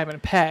like Simon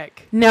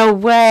Pegg. No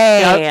way.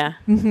 Yep.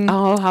 Mm-hmm.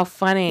 Oh, how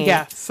funny.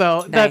 Yeah,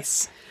 so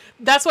nice.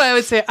 That's why I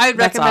would say I'd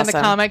recommend the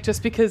comic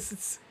just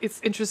because it's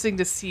interesting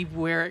to see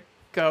where it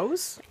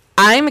goes.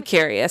 I'm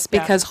curious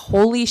because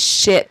holy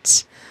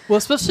shit. Well,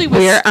 especially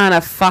we're on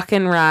a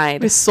fucking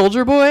ride. With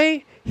Soldier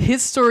Boy,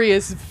 his story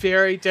is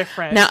very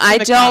different. Now I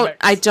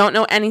don't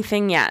know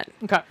anything yet.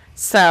 Okay.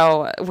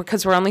 So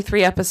because we're only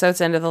 3 episodes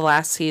into the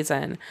last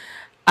season.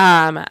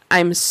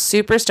 I'm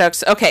super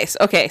stoked.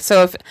 Okay.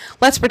 So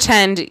let's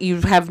pretend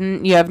you have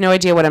no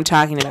idea what I'm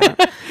talking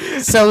about.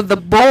 So The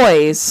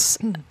Boys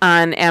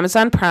on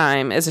Amazon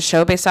Prime is a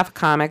show based off a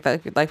comic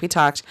that, like we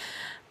talked.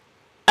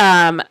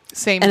 Same.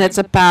 And name. It's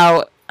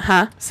about,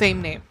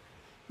 Same name.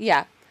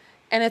 Yeah,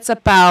 and it's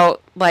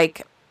about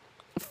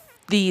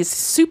these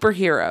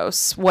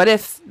superheroes. What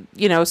if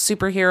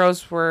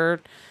superheroes were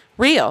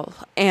real?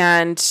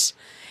 And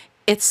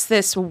it's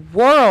this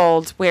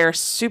world where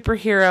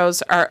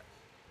superheroes are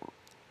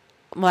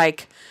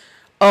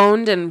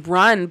owned and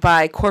run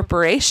by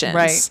corporations.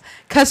 Right.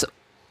 Because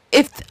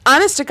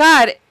honest to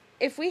God,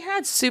 if we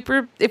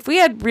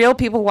had real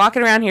people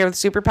walking around here with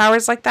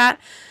superpowers like that,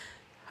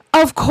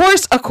 of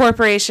course a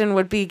corporation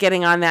would be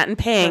getting on that and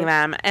paying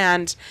them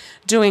and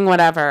doing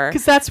whatever.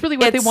 Because that's really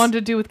what they wanted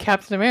to do with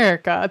Captain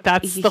America.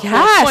 That's the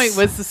whole point,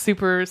 was the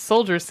super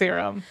soldier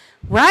serum.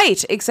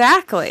 Right,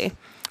 exactly.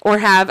 Or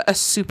have a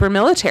super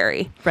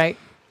military. Right.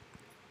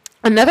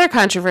 Another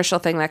controversial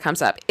thing that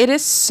comes up. It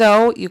is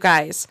so, you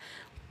guys,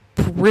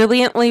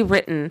 brilliantly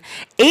written.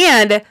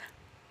 And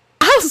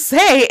I'll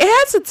say it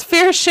has its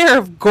fair share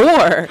of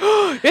gore.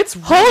 It's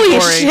holy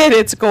gory. Shit,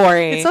 it's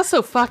gory. It's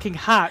also fucking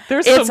hot.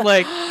 There's some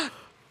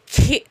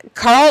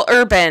Carl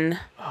Urban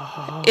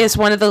is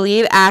one of the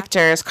lead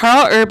actors.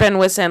 Carl Urban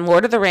was in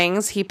Lord of the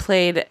Rings. He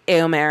played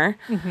Éomer.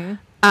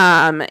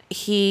 Mm-hmm.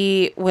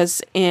 He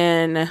was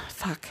in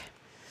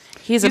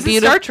He's a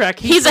beautiful Star Trek.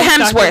 He's a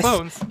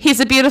Hemsworth. He's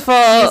a beautiful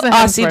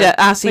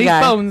Aussie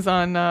guy. Bones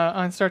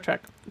on Star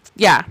Trek.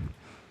 Yeah,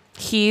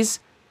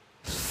 he's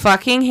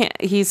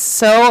he's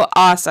so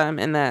awesome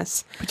in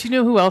this. But you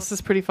know who else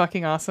is pretty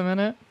fucking awesome in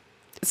it?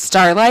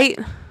 Starlight.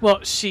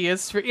 Well, she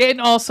is,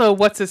 and also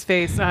what's his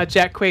face?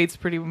 Jack Quaid's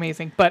pretty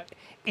amazing. But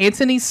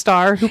Anthony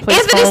Starr, who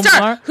plays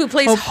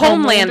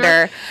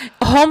Homelander.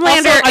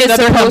 Homelander is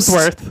another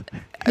Hemsworth.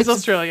 He's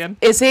Australian.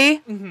 Is he?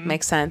 Mm-hmm.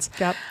 Makes sense.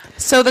 Yep.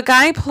 So the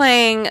guy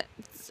playing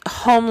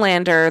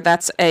Homelander,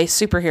 that's a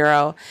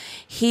superhero.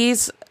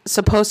 He's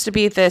supposed to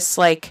be this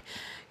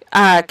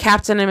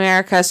Captain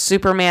America,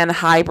 Superman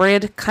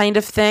hybrid kind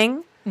of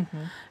thing,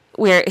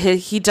 where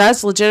he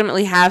does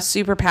legitimately have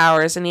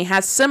superpowers, and he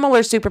has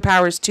similar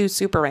superpowers to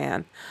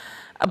Superman.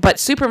 But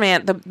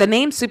Superman, the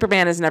name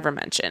Superman is never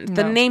mentioned. No.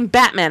 The name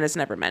Batman is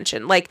never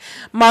mentioned.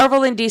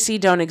 Marvel and DC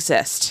don't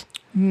exist.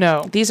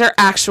 No. These are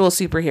actual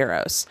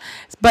superheroes.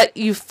 But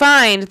you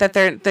find that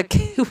they're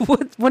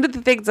one of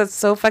the things that's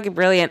so fucking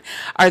brilliant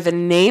are the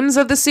names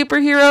of the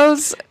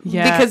superheroes.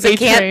 Yeah, because they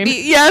can't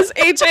be. Yes,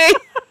 AJ.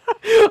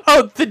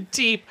 Oh, the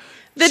Deep.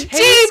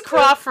 Chase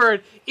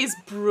Crawford is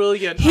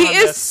brilliant. He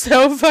is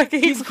so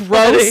fucking He's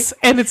gross,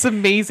 and it's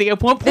amazing.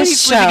 At one point,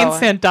 he's living in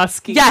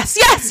Sandusky. Yes,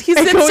 he's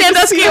in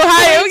Sandusky,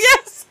 Ohio.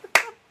 Yes.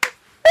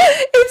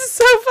 It's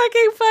so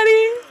fucking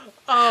funny.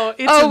 Oh,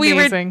 it's amazing. We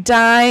were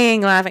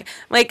dying laughing.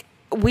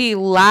 We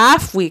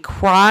laugh, we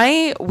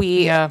cry,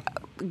 we are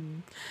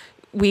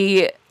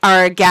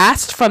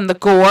aghast from the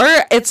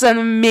gore. It's an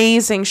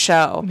amazing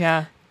show.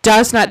 Yeah.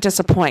 Does not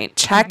disappoint.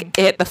 Check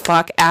it the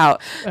fuck out.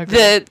 Okay.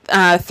 The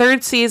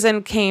 3rd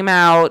season came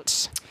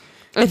out,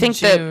 I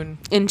think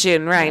in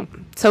June, right? Yeah.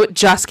 So it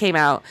just came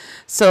out.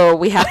 So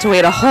we have to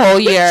wait a whole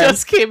year. It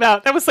just came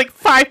out. That was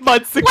 5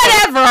 months ago.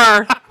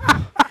 Whatever.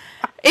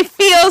 It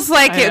feels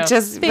like it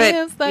just,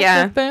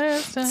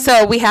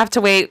 So we have to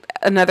wait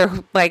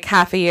another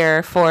half a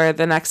year for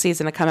the next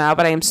season to come out.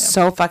 But I am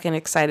so fucking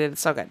excited.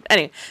 It's so good.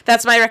 Anyway,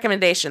 that's my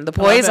recommendation. The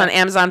Boys on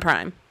Amazon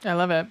Prime. I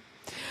love it.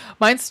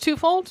 Mine's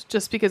twofold,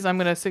 just because I'm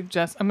going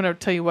to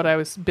tell you what I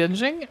was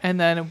binging and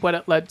then what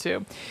it led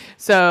to.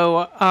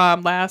 So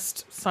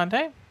last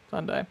Sunday,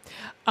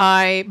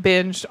 I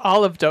binged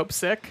all of Dope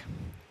Sick.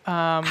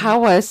 How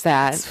was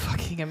that? It's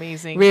fucking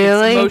amazing.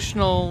 Really? It's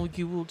emotional.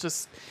 You will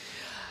just...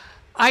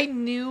 I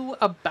knew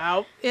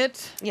about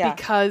it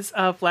because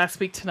of Last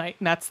Week Tonight,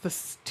 and that's the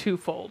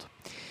twofold.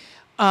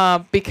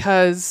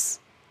 Because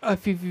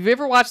if you've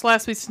ever watched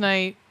Last Week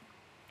Tonight,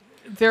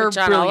 they're With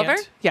John brilliant.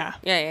 Oliver? Yeah.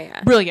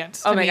 Yeah.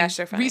 Brilliant. Oh my gosh,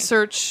 they're funny.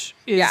 Research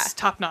is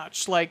top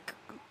notch. Like,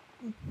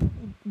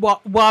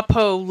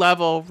 WAPO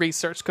level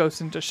research goes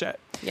into shit.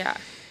 Yeah.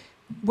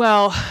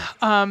 Well,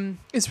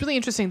 it's really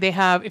interesting. They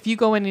have, if you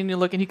go in and you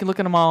look, and you can look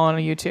at them all on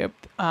YouTube,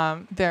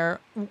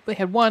 they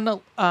had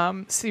one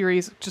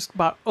series just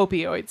about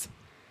opioids.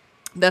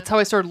 That's how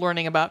I started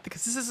learning about,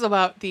 because this is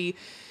about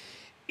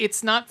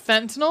it's not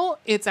fentanyl,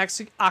 it's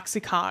actually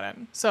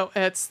Oxycontin. So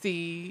it's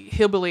the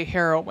hillbilly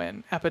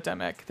heroin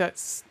epidemic that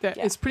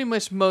is pretty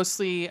much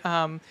mostly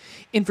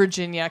in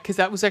Virginia, because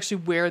that was actually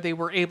where they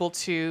were able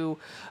to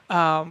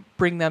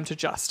bring them to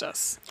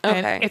justice.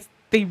 Okay. And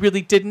they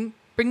really didn't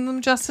bring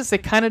them justice. They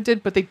kind of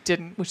did, but they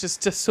didn't, which is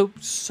just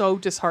so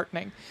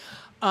disheartening.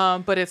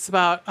 But it's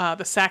about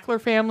the Sackler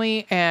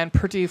family and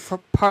Purdue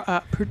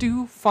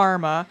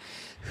Pharma,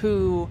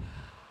 who,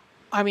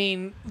 I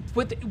mean,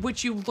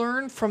 what you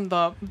learn from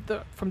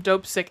from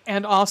Dopesick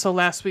and also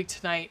Last Week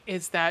Tonight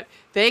is that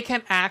they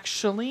can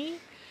actually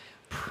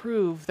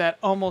prove that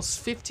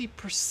almost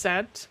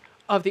 50%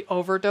 of the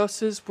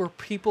overdoses were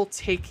people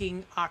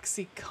taking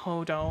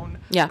oxycodone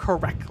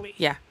correctly.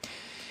 Yeah.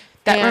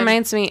 That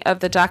reminds me of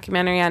the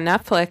documentary on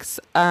Netflix,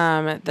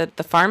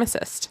 the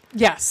pharmacist.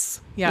 Yes.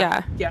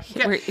 Yeah.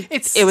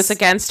 It was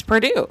against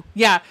Purdue.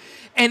 Yeah.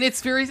 And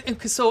it's very, and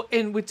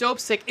with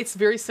Dopesick, it's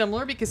very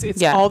similar because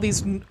it's all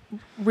these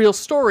real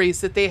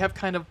stories that they have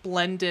kind of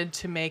blended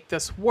to make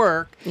this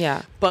work.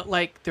 Yeah. But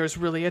like, there's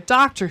really a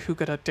doctor who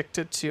got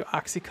addicted to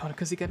oxycodone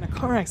because he got in a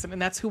car accident,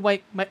 and that's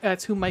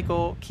who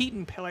Michael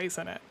Keaton plays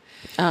in it.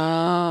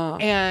 Oh.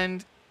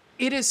 And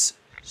it is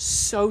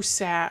so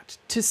sad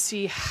to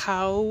see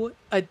how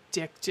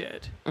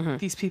addicted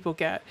these people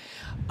get,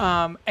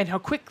 and how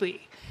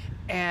quickly,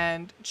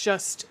 and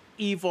just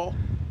evil.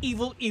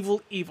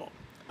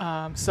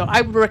 So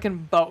I would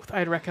recommend both.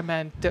 I'd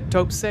recommend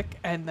Dopesick,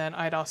 and then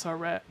I'd also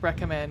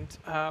recommend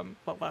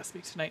Last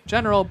Week Tonight in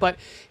general, but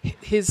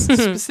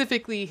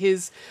specifically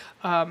his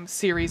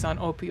series on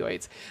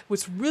opioids.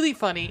 What's really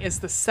funny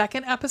is the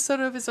second episode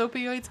of his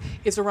opioids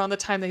is around the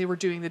time they were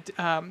doing the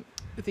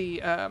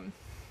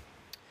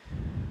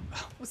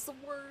what's the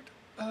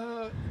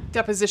word?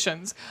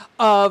 Depositions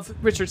of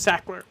Richard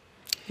Sackler.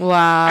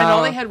 Wow. And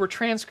all they had were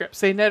transcripts.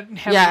 They didn't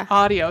have any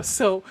audio.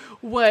 So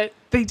what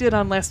they did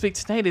on Last Week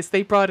Tonight is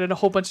they brought in a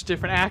whole bunch of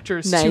different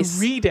actors to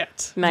read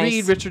it.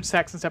 Read Richard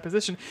Sackler's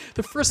deposition.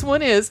 The first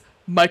one is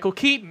Michael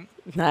Keaton.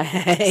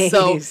 Nice.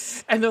 So,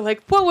 and they're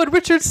like, what would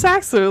Richard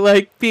Sackler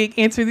like being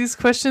answering these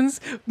questions,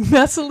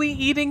 messily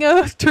eating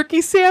a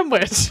turkey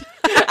sandwich?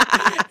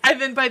 And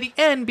then by the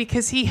end,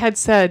 because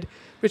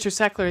Richard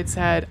Sackler had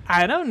said,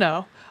 I don't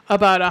know,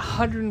 about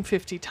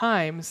 150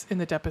 times in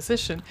the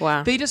deposition.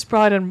 Wow. They just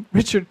brought in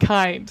Richard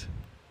Kind.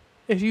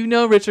 If you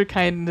know Richard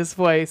Kind in his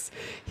voice,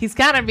 he's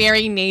got a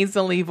very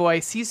nasally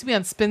voice. He used to be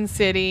on Spin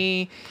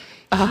City.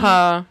 He's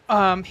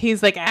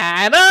like,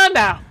 I don't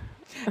know.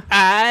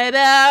 And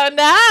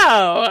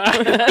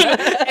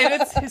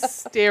it's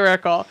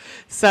hysterical.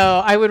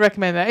 So I would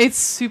recommend that. It's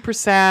super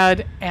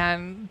sad,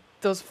 and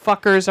those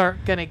fuckers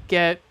aren't going to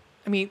get,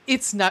 I mean,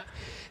 it's not,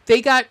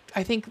 they got,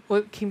 I think what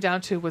it came down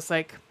to was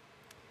like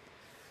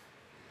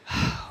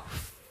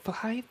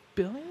 5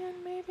 billion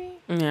maybe.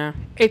 Yeah.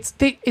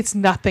 It's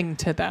nothing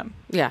to them.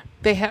 Yeah.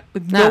 They have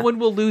no one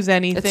will lose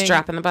anything. It's a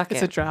drop in the bucket.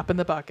 It's a drop in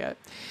the bucket.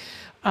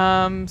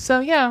 So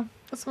yeah,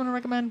 that's what I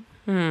recommend.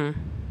 Are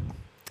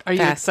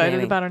you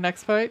excited about our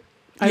next fight?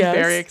 I'm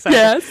very excited.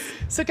 Yes.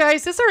 So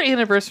guys, this is our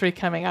anniversary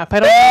coming up. I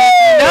don't know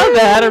if you know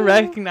that or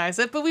recognize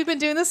it, but we've been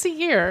doing this a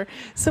year.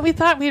 So we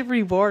thought we'd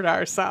reward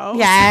ourselves.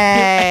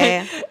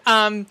 Yay.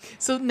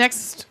 So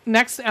next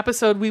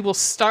episode we will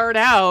start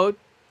out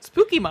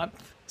Spooky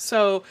Month.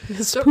 So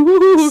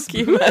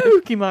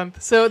Spooky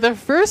Month. So the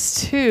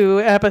first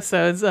 2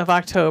 episodes of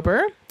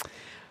October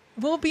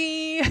will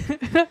be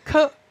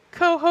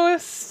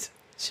co-host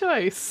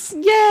choice.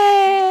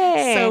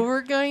 Yay! So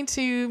we're going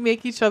to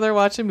make each other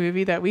watch a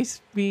movie that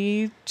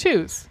we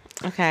choose.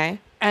 Okay.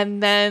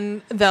 And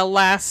then the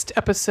last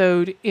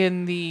episode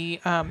in the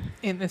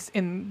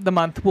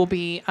month will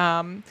be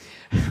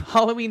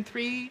Halloween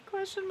 3 ?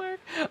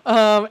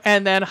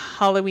 And then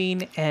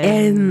Halloween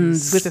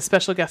ends with a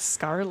special guest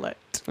Scarlett.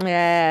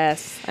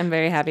 Yes, I'm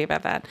very happy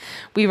about that.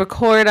 We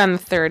record on the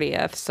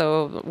 30th,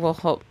 so we'll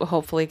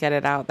hopefully get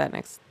it out that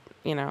next,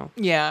 the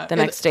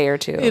next day or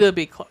two. It'll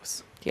be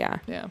close. Yeah.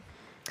 Yeah.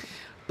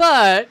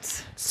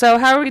 But so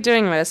how are we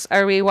doing this?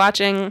 Am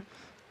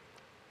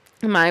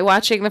I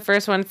watching the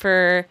first one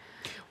for...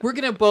 We're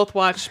going to both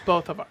watch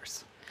both of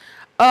ours.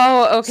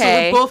 Oh,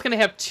 okay. So we're both going to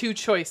have 2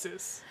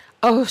 choices.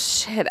 Oh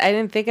shit! I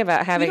didn't think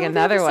about having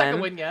another one.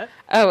 One yet.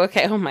 Oh,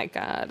 okay. Oh my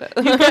god.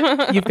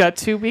 You've got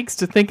 2 weeks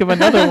to think of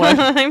another one.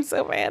 I'm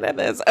so bad at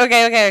this.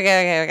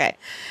 Okay.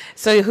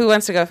 So who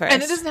wants to go first?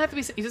 And it doesn't have to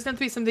be. It doesn't have to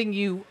be something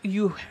you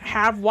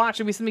have watched.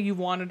 It can be something you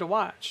wanted to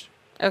watch.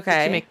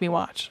 Okay. To make me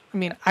watch. I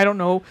mean, I don't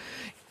know.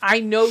 I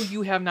know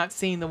you have not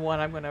seen the one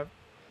I'm going to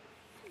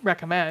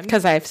recommend.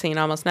 Because I've seen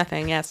almost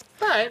nothing. Yes.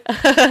 But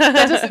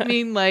that doesn't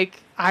mean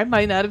like I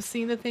might not have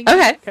seen the thing.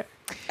 Okay. All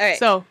right.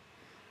 So,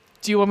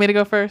 do you want me to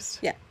go first?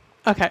 Yeah.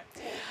 Okay.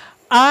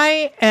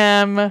 I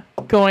am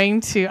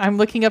going to. I'm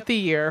looking up the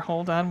year.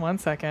 Hold on 1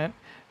 second.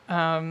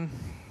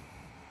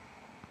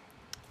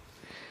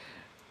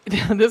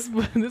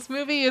 This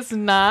movie is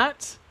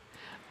not,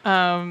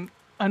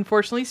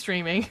 unfortunately,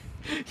 streaming.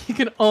 You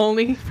can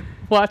only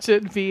watch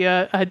it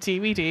via a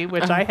DVD,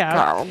 which I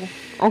have.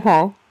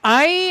 Okay.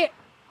 I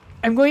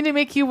am going to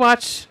make you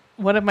watch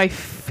one of my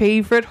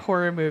favorite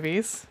horror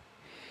movies.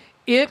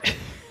 Let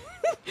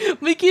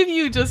me give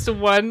you just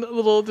one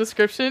little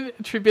description,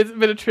 a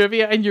bit of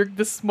trivia, and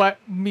this is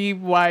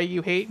why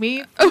you hate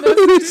me.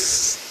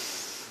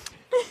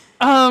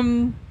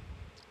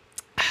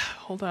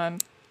 Hold on.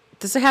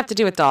 Does it have to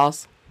do with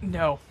dolls?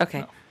 No. Okay.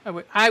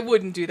 No. I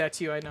wouldn't do that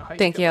to you. I know how you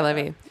Thank you, I feel love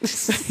you.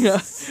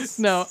 Yeah.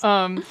 No.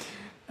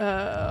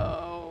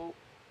 Oh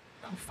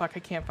fuck! I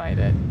can't find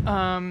it.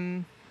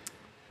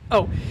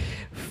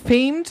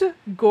 Famed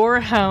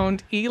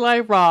gorehound Eli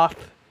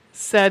Roth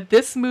said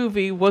this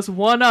movie was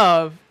one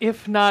of,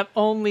 if not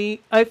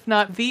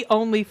the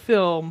only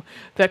film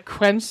that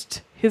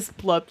quenched his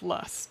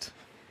bloodlust.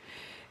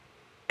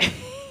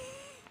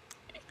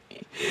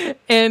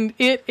 And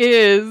it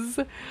is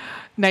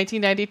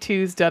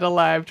 1992's Dead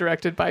Alive,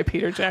 directed by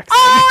Peter Jackson.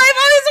 Oh, I've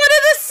always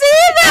wanted to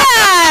see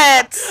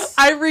that!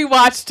 I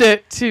rewatched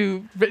it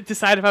to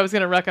decide if I was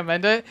going to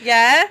recommend it.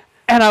 Yeah?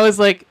 And I was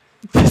like,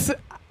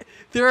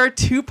 there are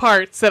 2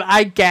 parts that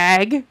I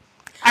gagged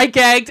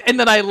and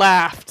then I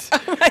laughed.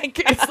 Oh my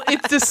God.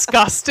 It's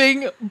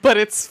disgusting, but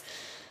it's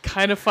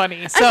kind of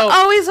funny. So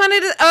I've always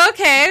wanted to... Oh,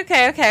 okay.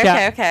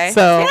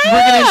 So we're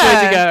going to enjoy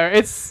it together.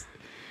 It's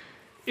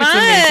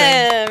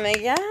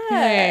amazing. Yes.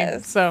 Okay,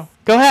 so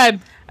go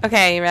ahead.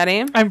 Okay, you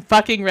ready? I'm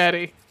fucking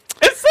ready.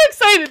 I'm so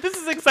excited. This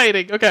is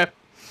exciting. Okay.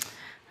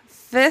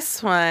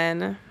 This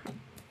one...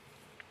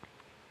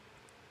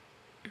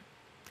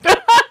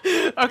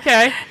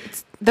 Okay.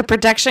 The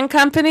production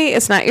company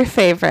is not your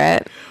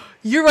favorite.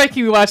 You're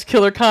making me watch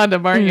Killer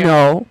Condom, aren't you?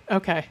 No.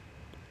 Okay.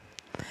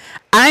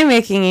 I'm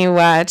making you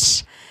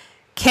watch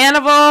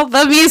Cannibal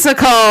the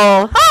Musical.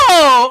 Oh,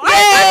 I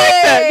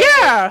like that.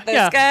 Yeah.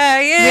 The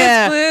sky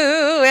is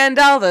blue and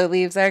all the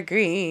leaves are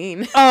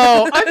green.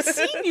 Oh, I've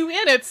seen you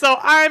in it, so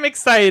I'm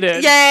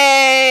excited.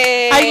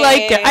 Yay! I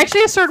like it.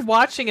 Actually, I started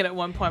watching it at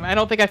one point. I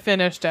don't think I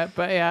finished it,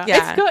 but yeah.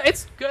 It's good.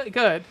 It's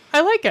good.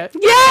 I like it.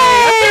 Yay!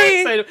 I'm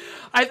very excited.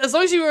 As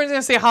long as you weren't going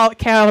to say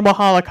Cannibal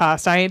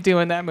Holocaust, I ain't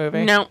doing that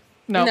movie. No.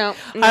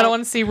 I don't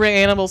want to see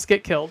animals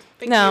get killed.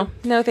 Thank you.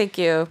 No, thank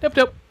you.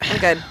 Nope. I'm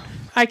good.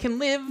 I can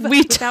live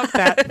without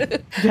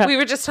that. Yeah. We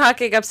were just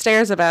talking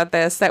upstairs about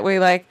this, that we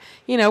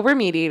we're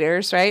meat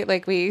eaters, right?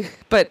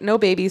 But no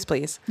babies,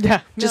 please.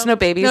 Yeah. Just no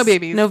babies. No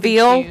babies. No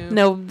veal.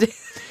 No.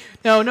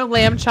 No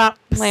lamb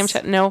chops. Lamb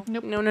chop. No.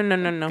 Nope.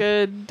 No.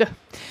 Good.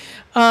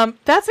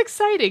 That's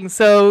exciting.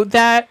 So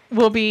that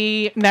will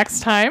be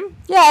next time.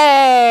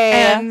 Yay!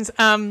 And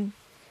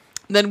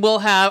then we'll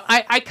have.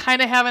 I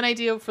kind of have an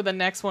idea for the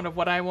next one of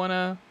what I want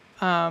to.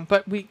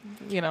 But we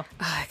have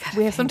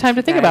some time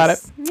to think about it.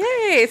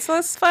 Yay! So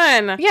it's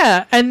fun.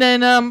 Yeah, and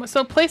then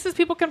so places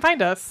people can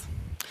find us.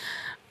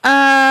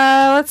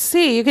 Let's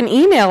see. You can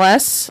email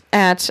us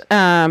at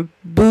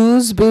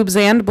booze, boobs,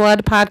 and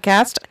blood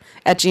podcast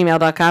at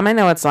gmail.com. I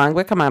know it's long,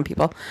 but come on,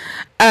 people.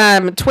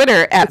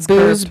 Twitter at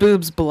booze,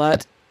 boobs,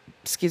 blood.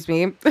 Excuse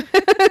me.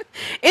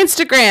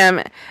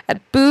 Instagram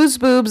at booze,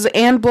 boobs,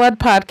 and blood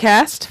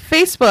podcast.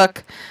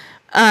 Facebook.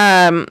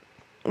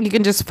 You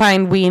can just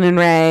find Ween and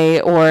Ray,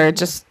 or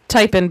just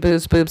type in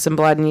Booze, Boobs, and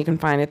Blood, and you can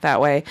find it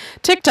that way.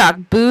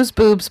 TikTok, Booze,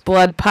 Boobs,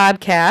 Blood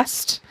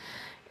Podcast.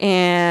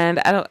 And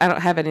I don't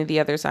have any of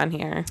the others on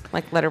here,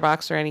 like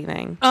Letterboxd or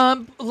anything.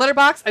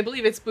 Letterboxd, I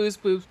believe it's Booze,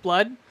 Boobs,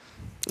 Blood.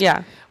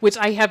 Yeah. Which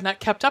I have not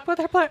kept up with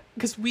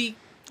because we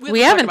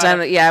haven't done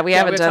it. Yeah, we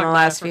haven't done the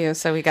last few,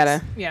 so we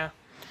gotta. Yeah.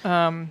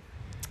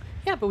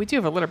 Yeah, but we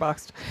do have a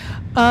Letterboxd.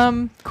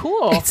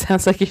 Cool. It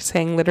sounds like you're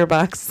saying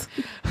Litterbox.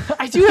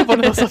 I do have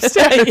one of those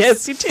upstairs.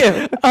 Yes, you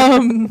do.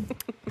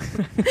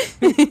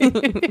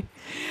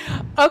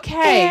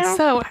 Okay,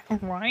 so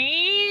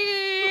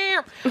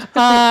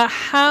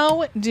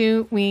how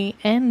do we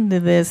end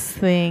this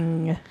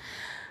thing?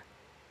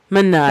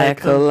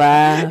 Maniacal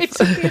laugh. It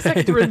took me a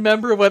second to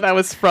remember what that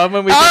was from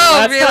when we did it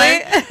last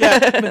really? time.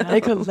 Yeah.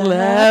 Maniacal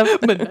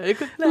laugh.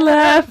 Maniacal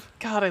laugh.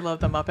 God, I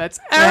love the Muppets.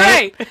 All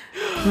right.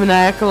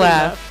 Maniacal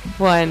laugh.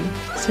 1,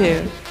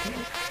 2.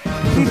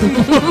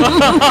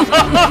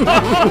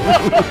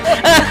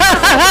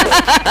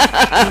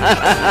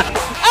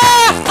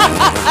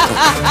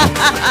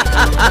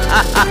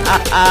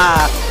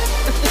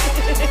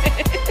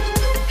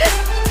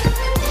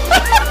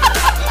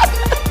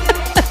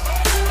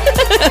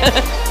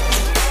 Bye.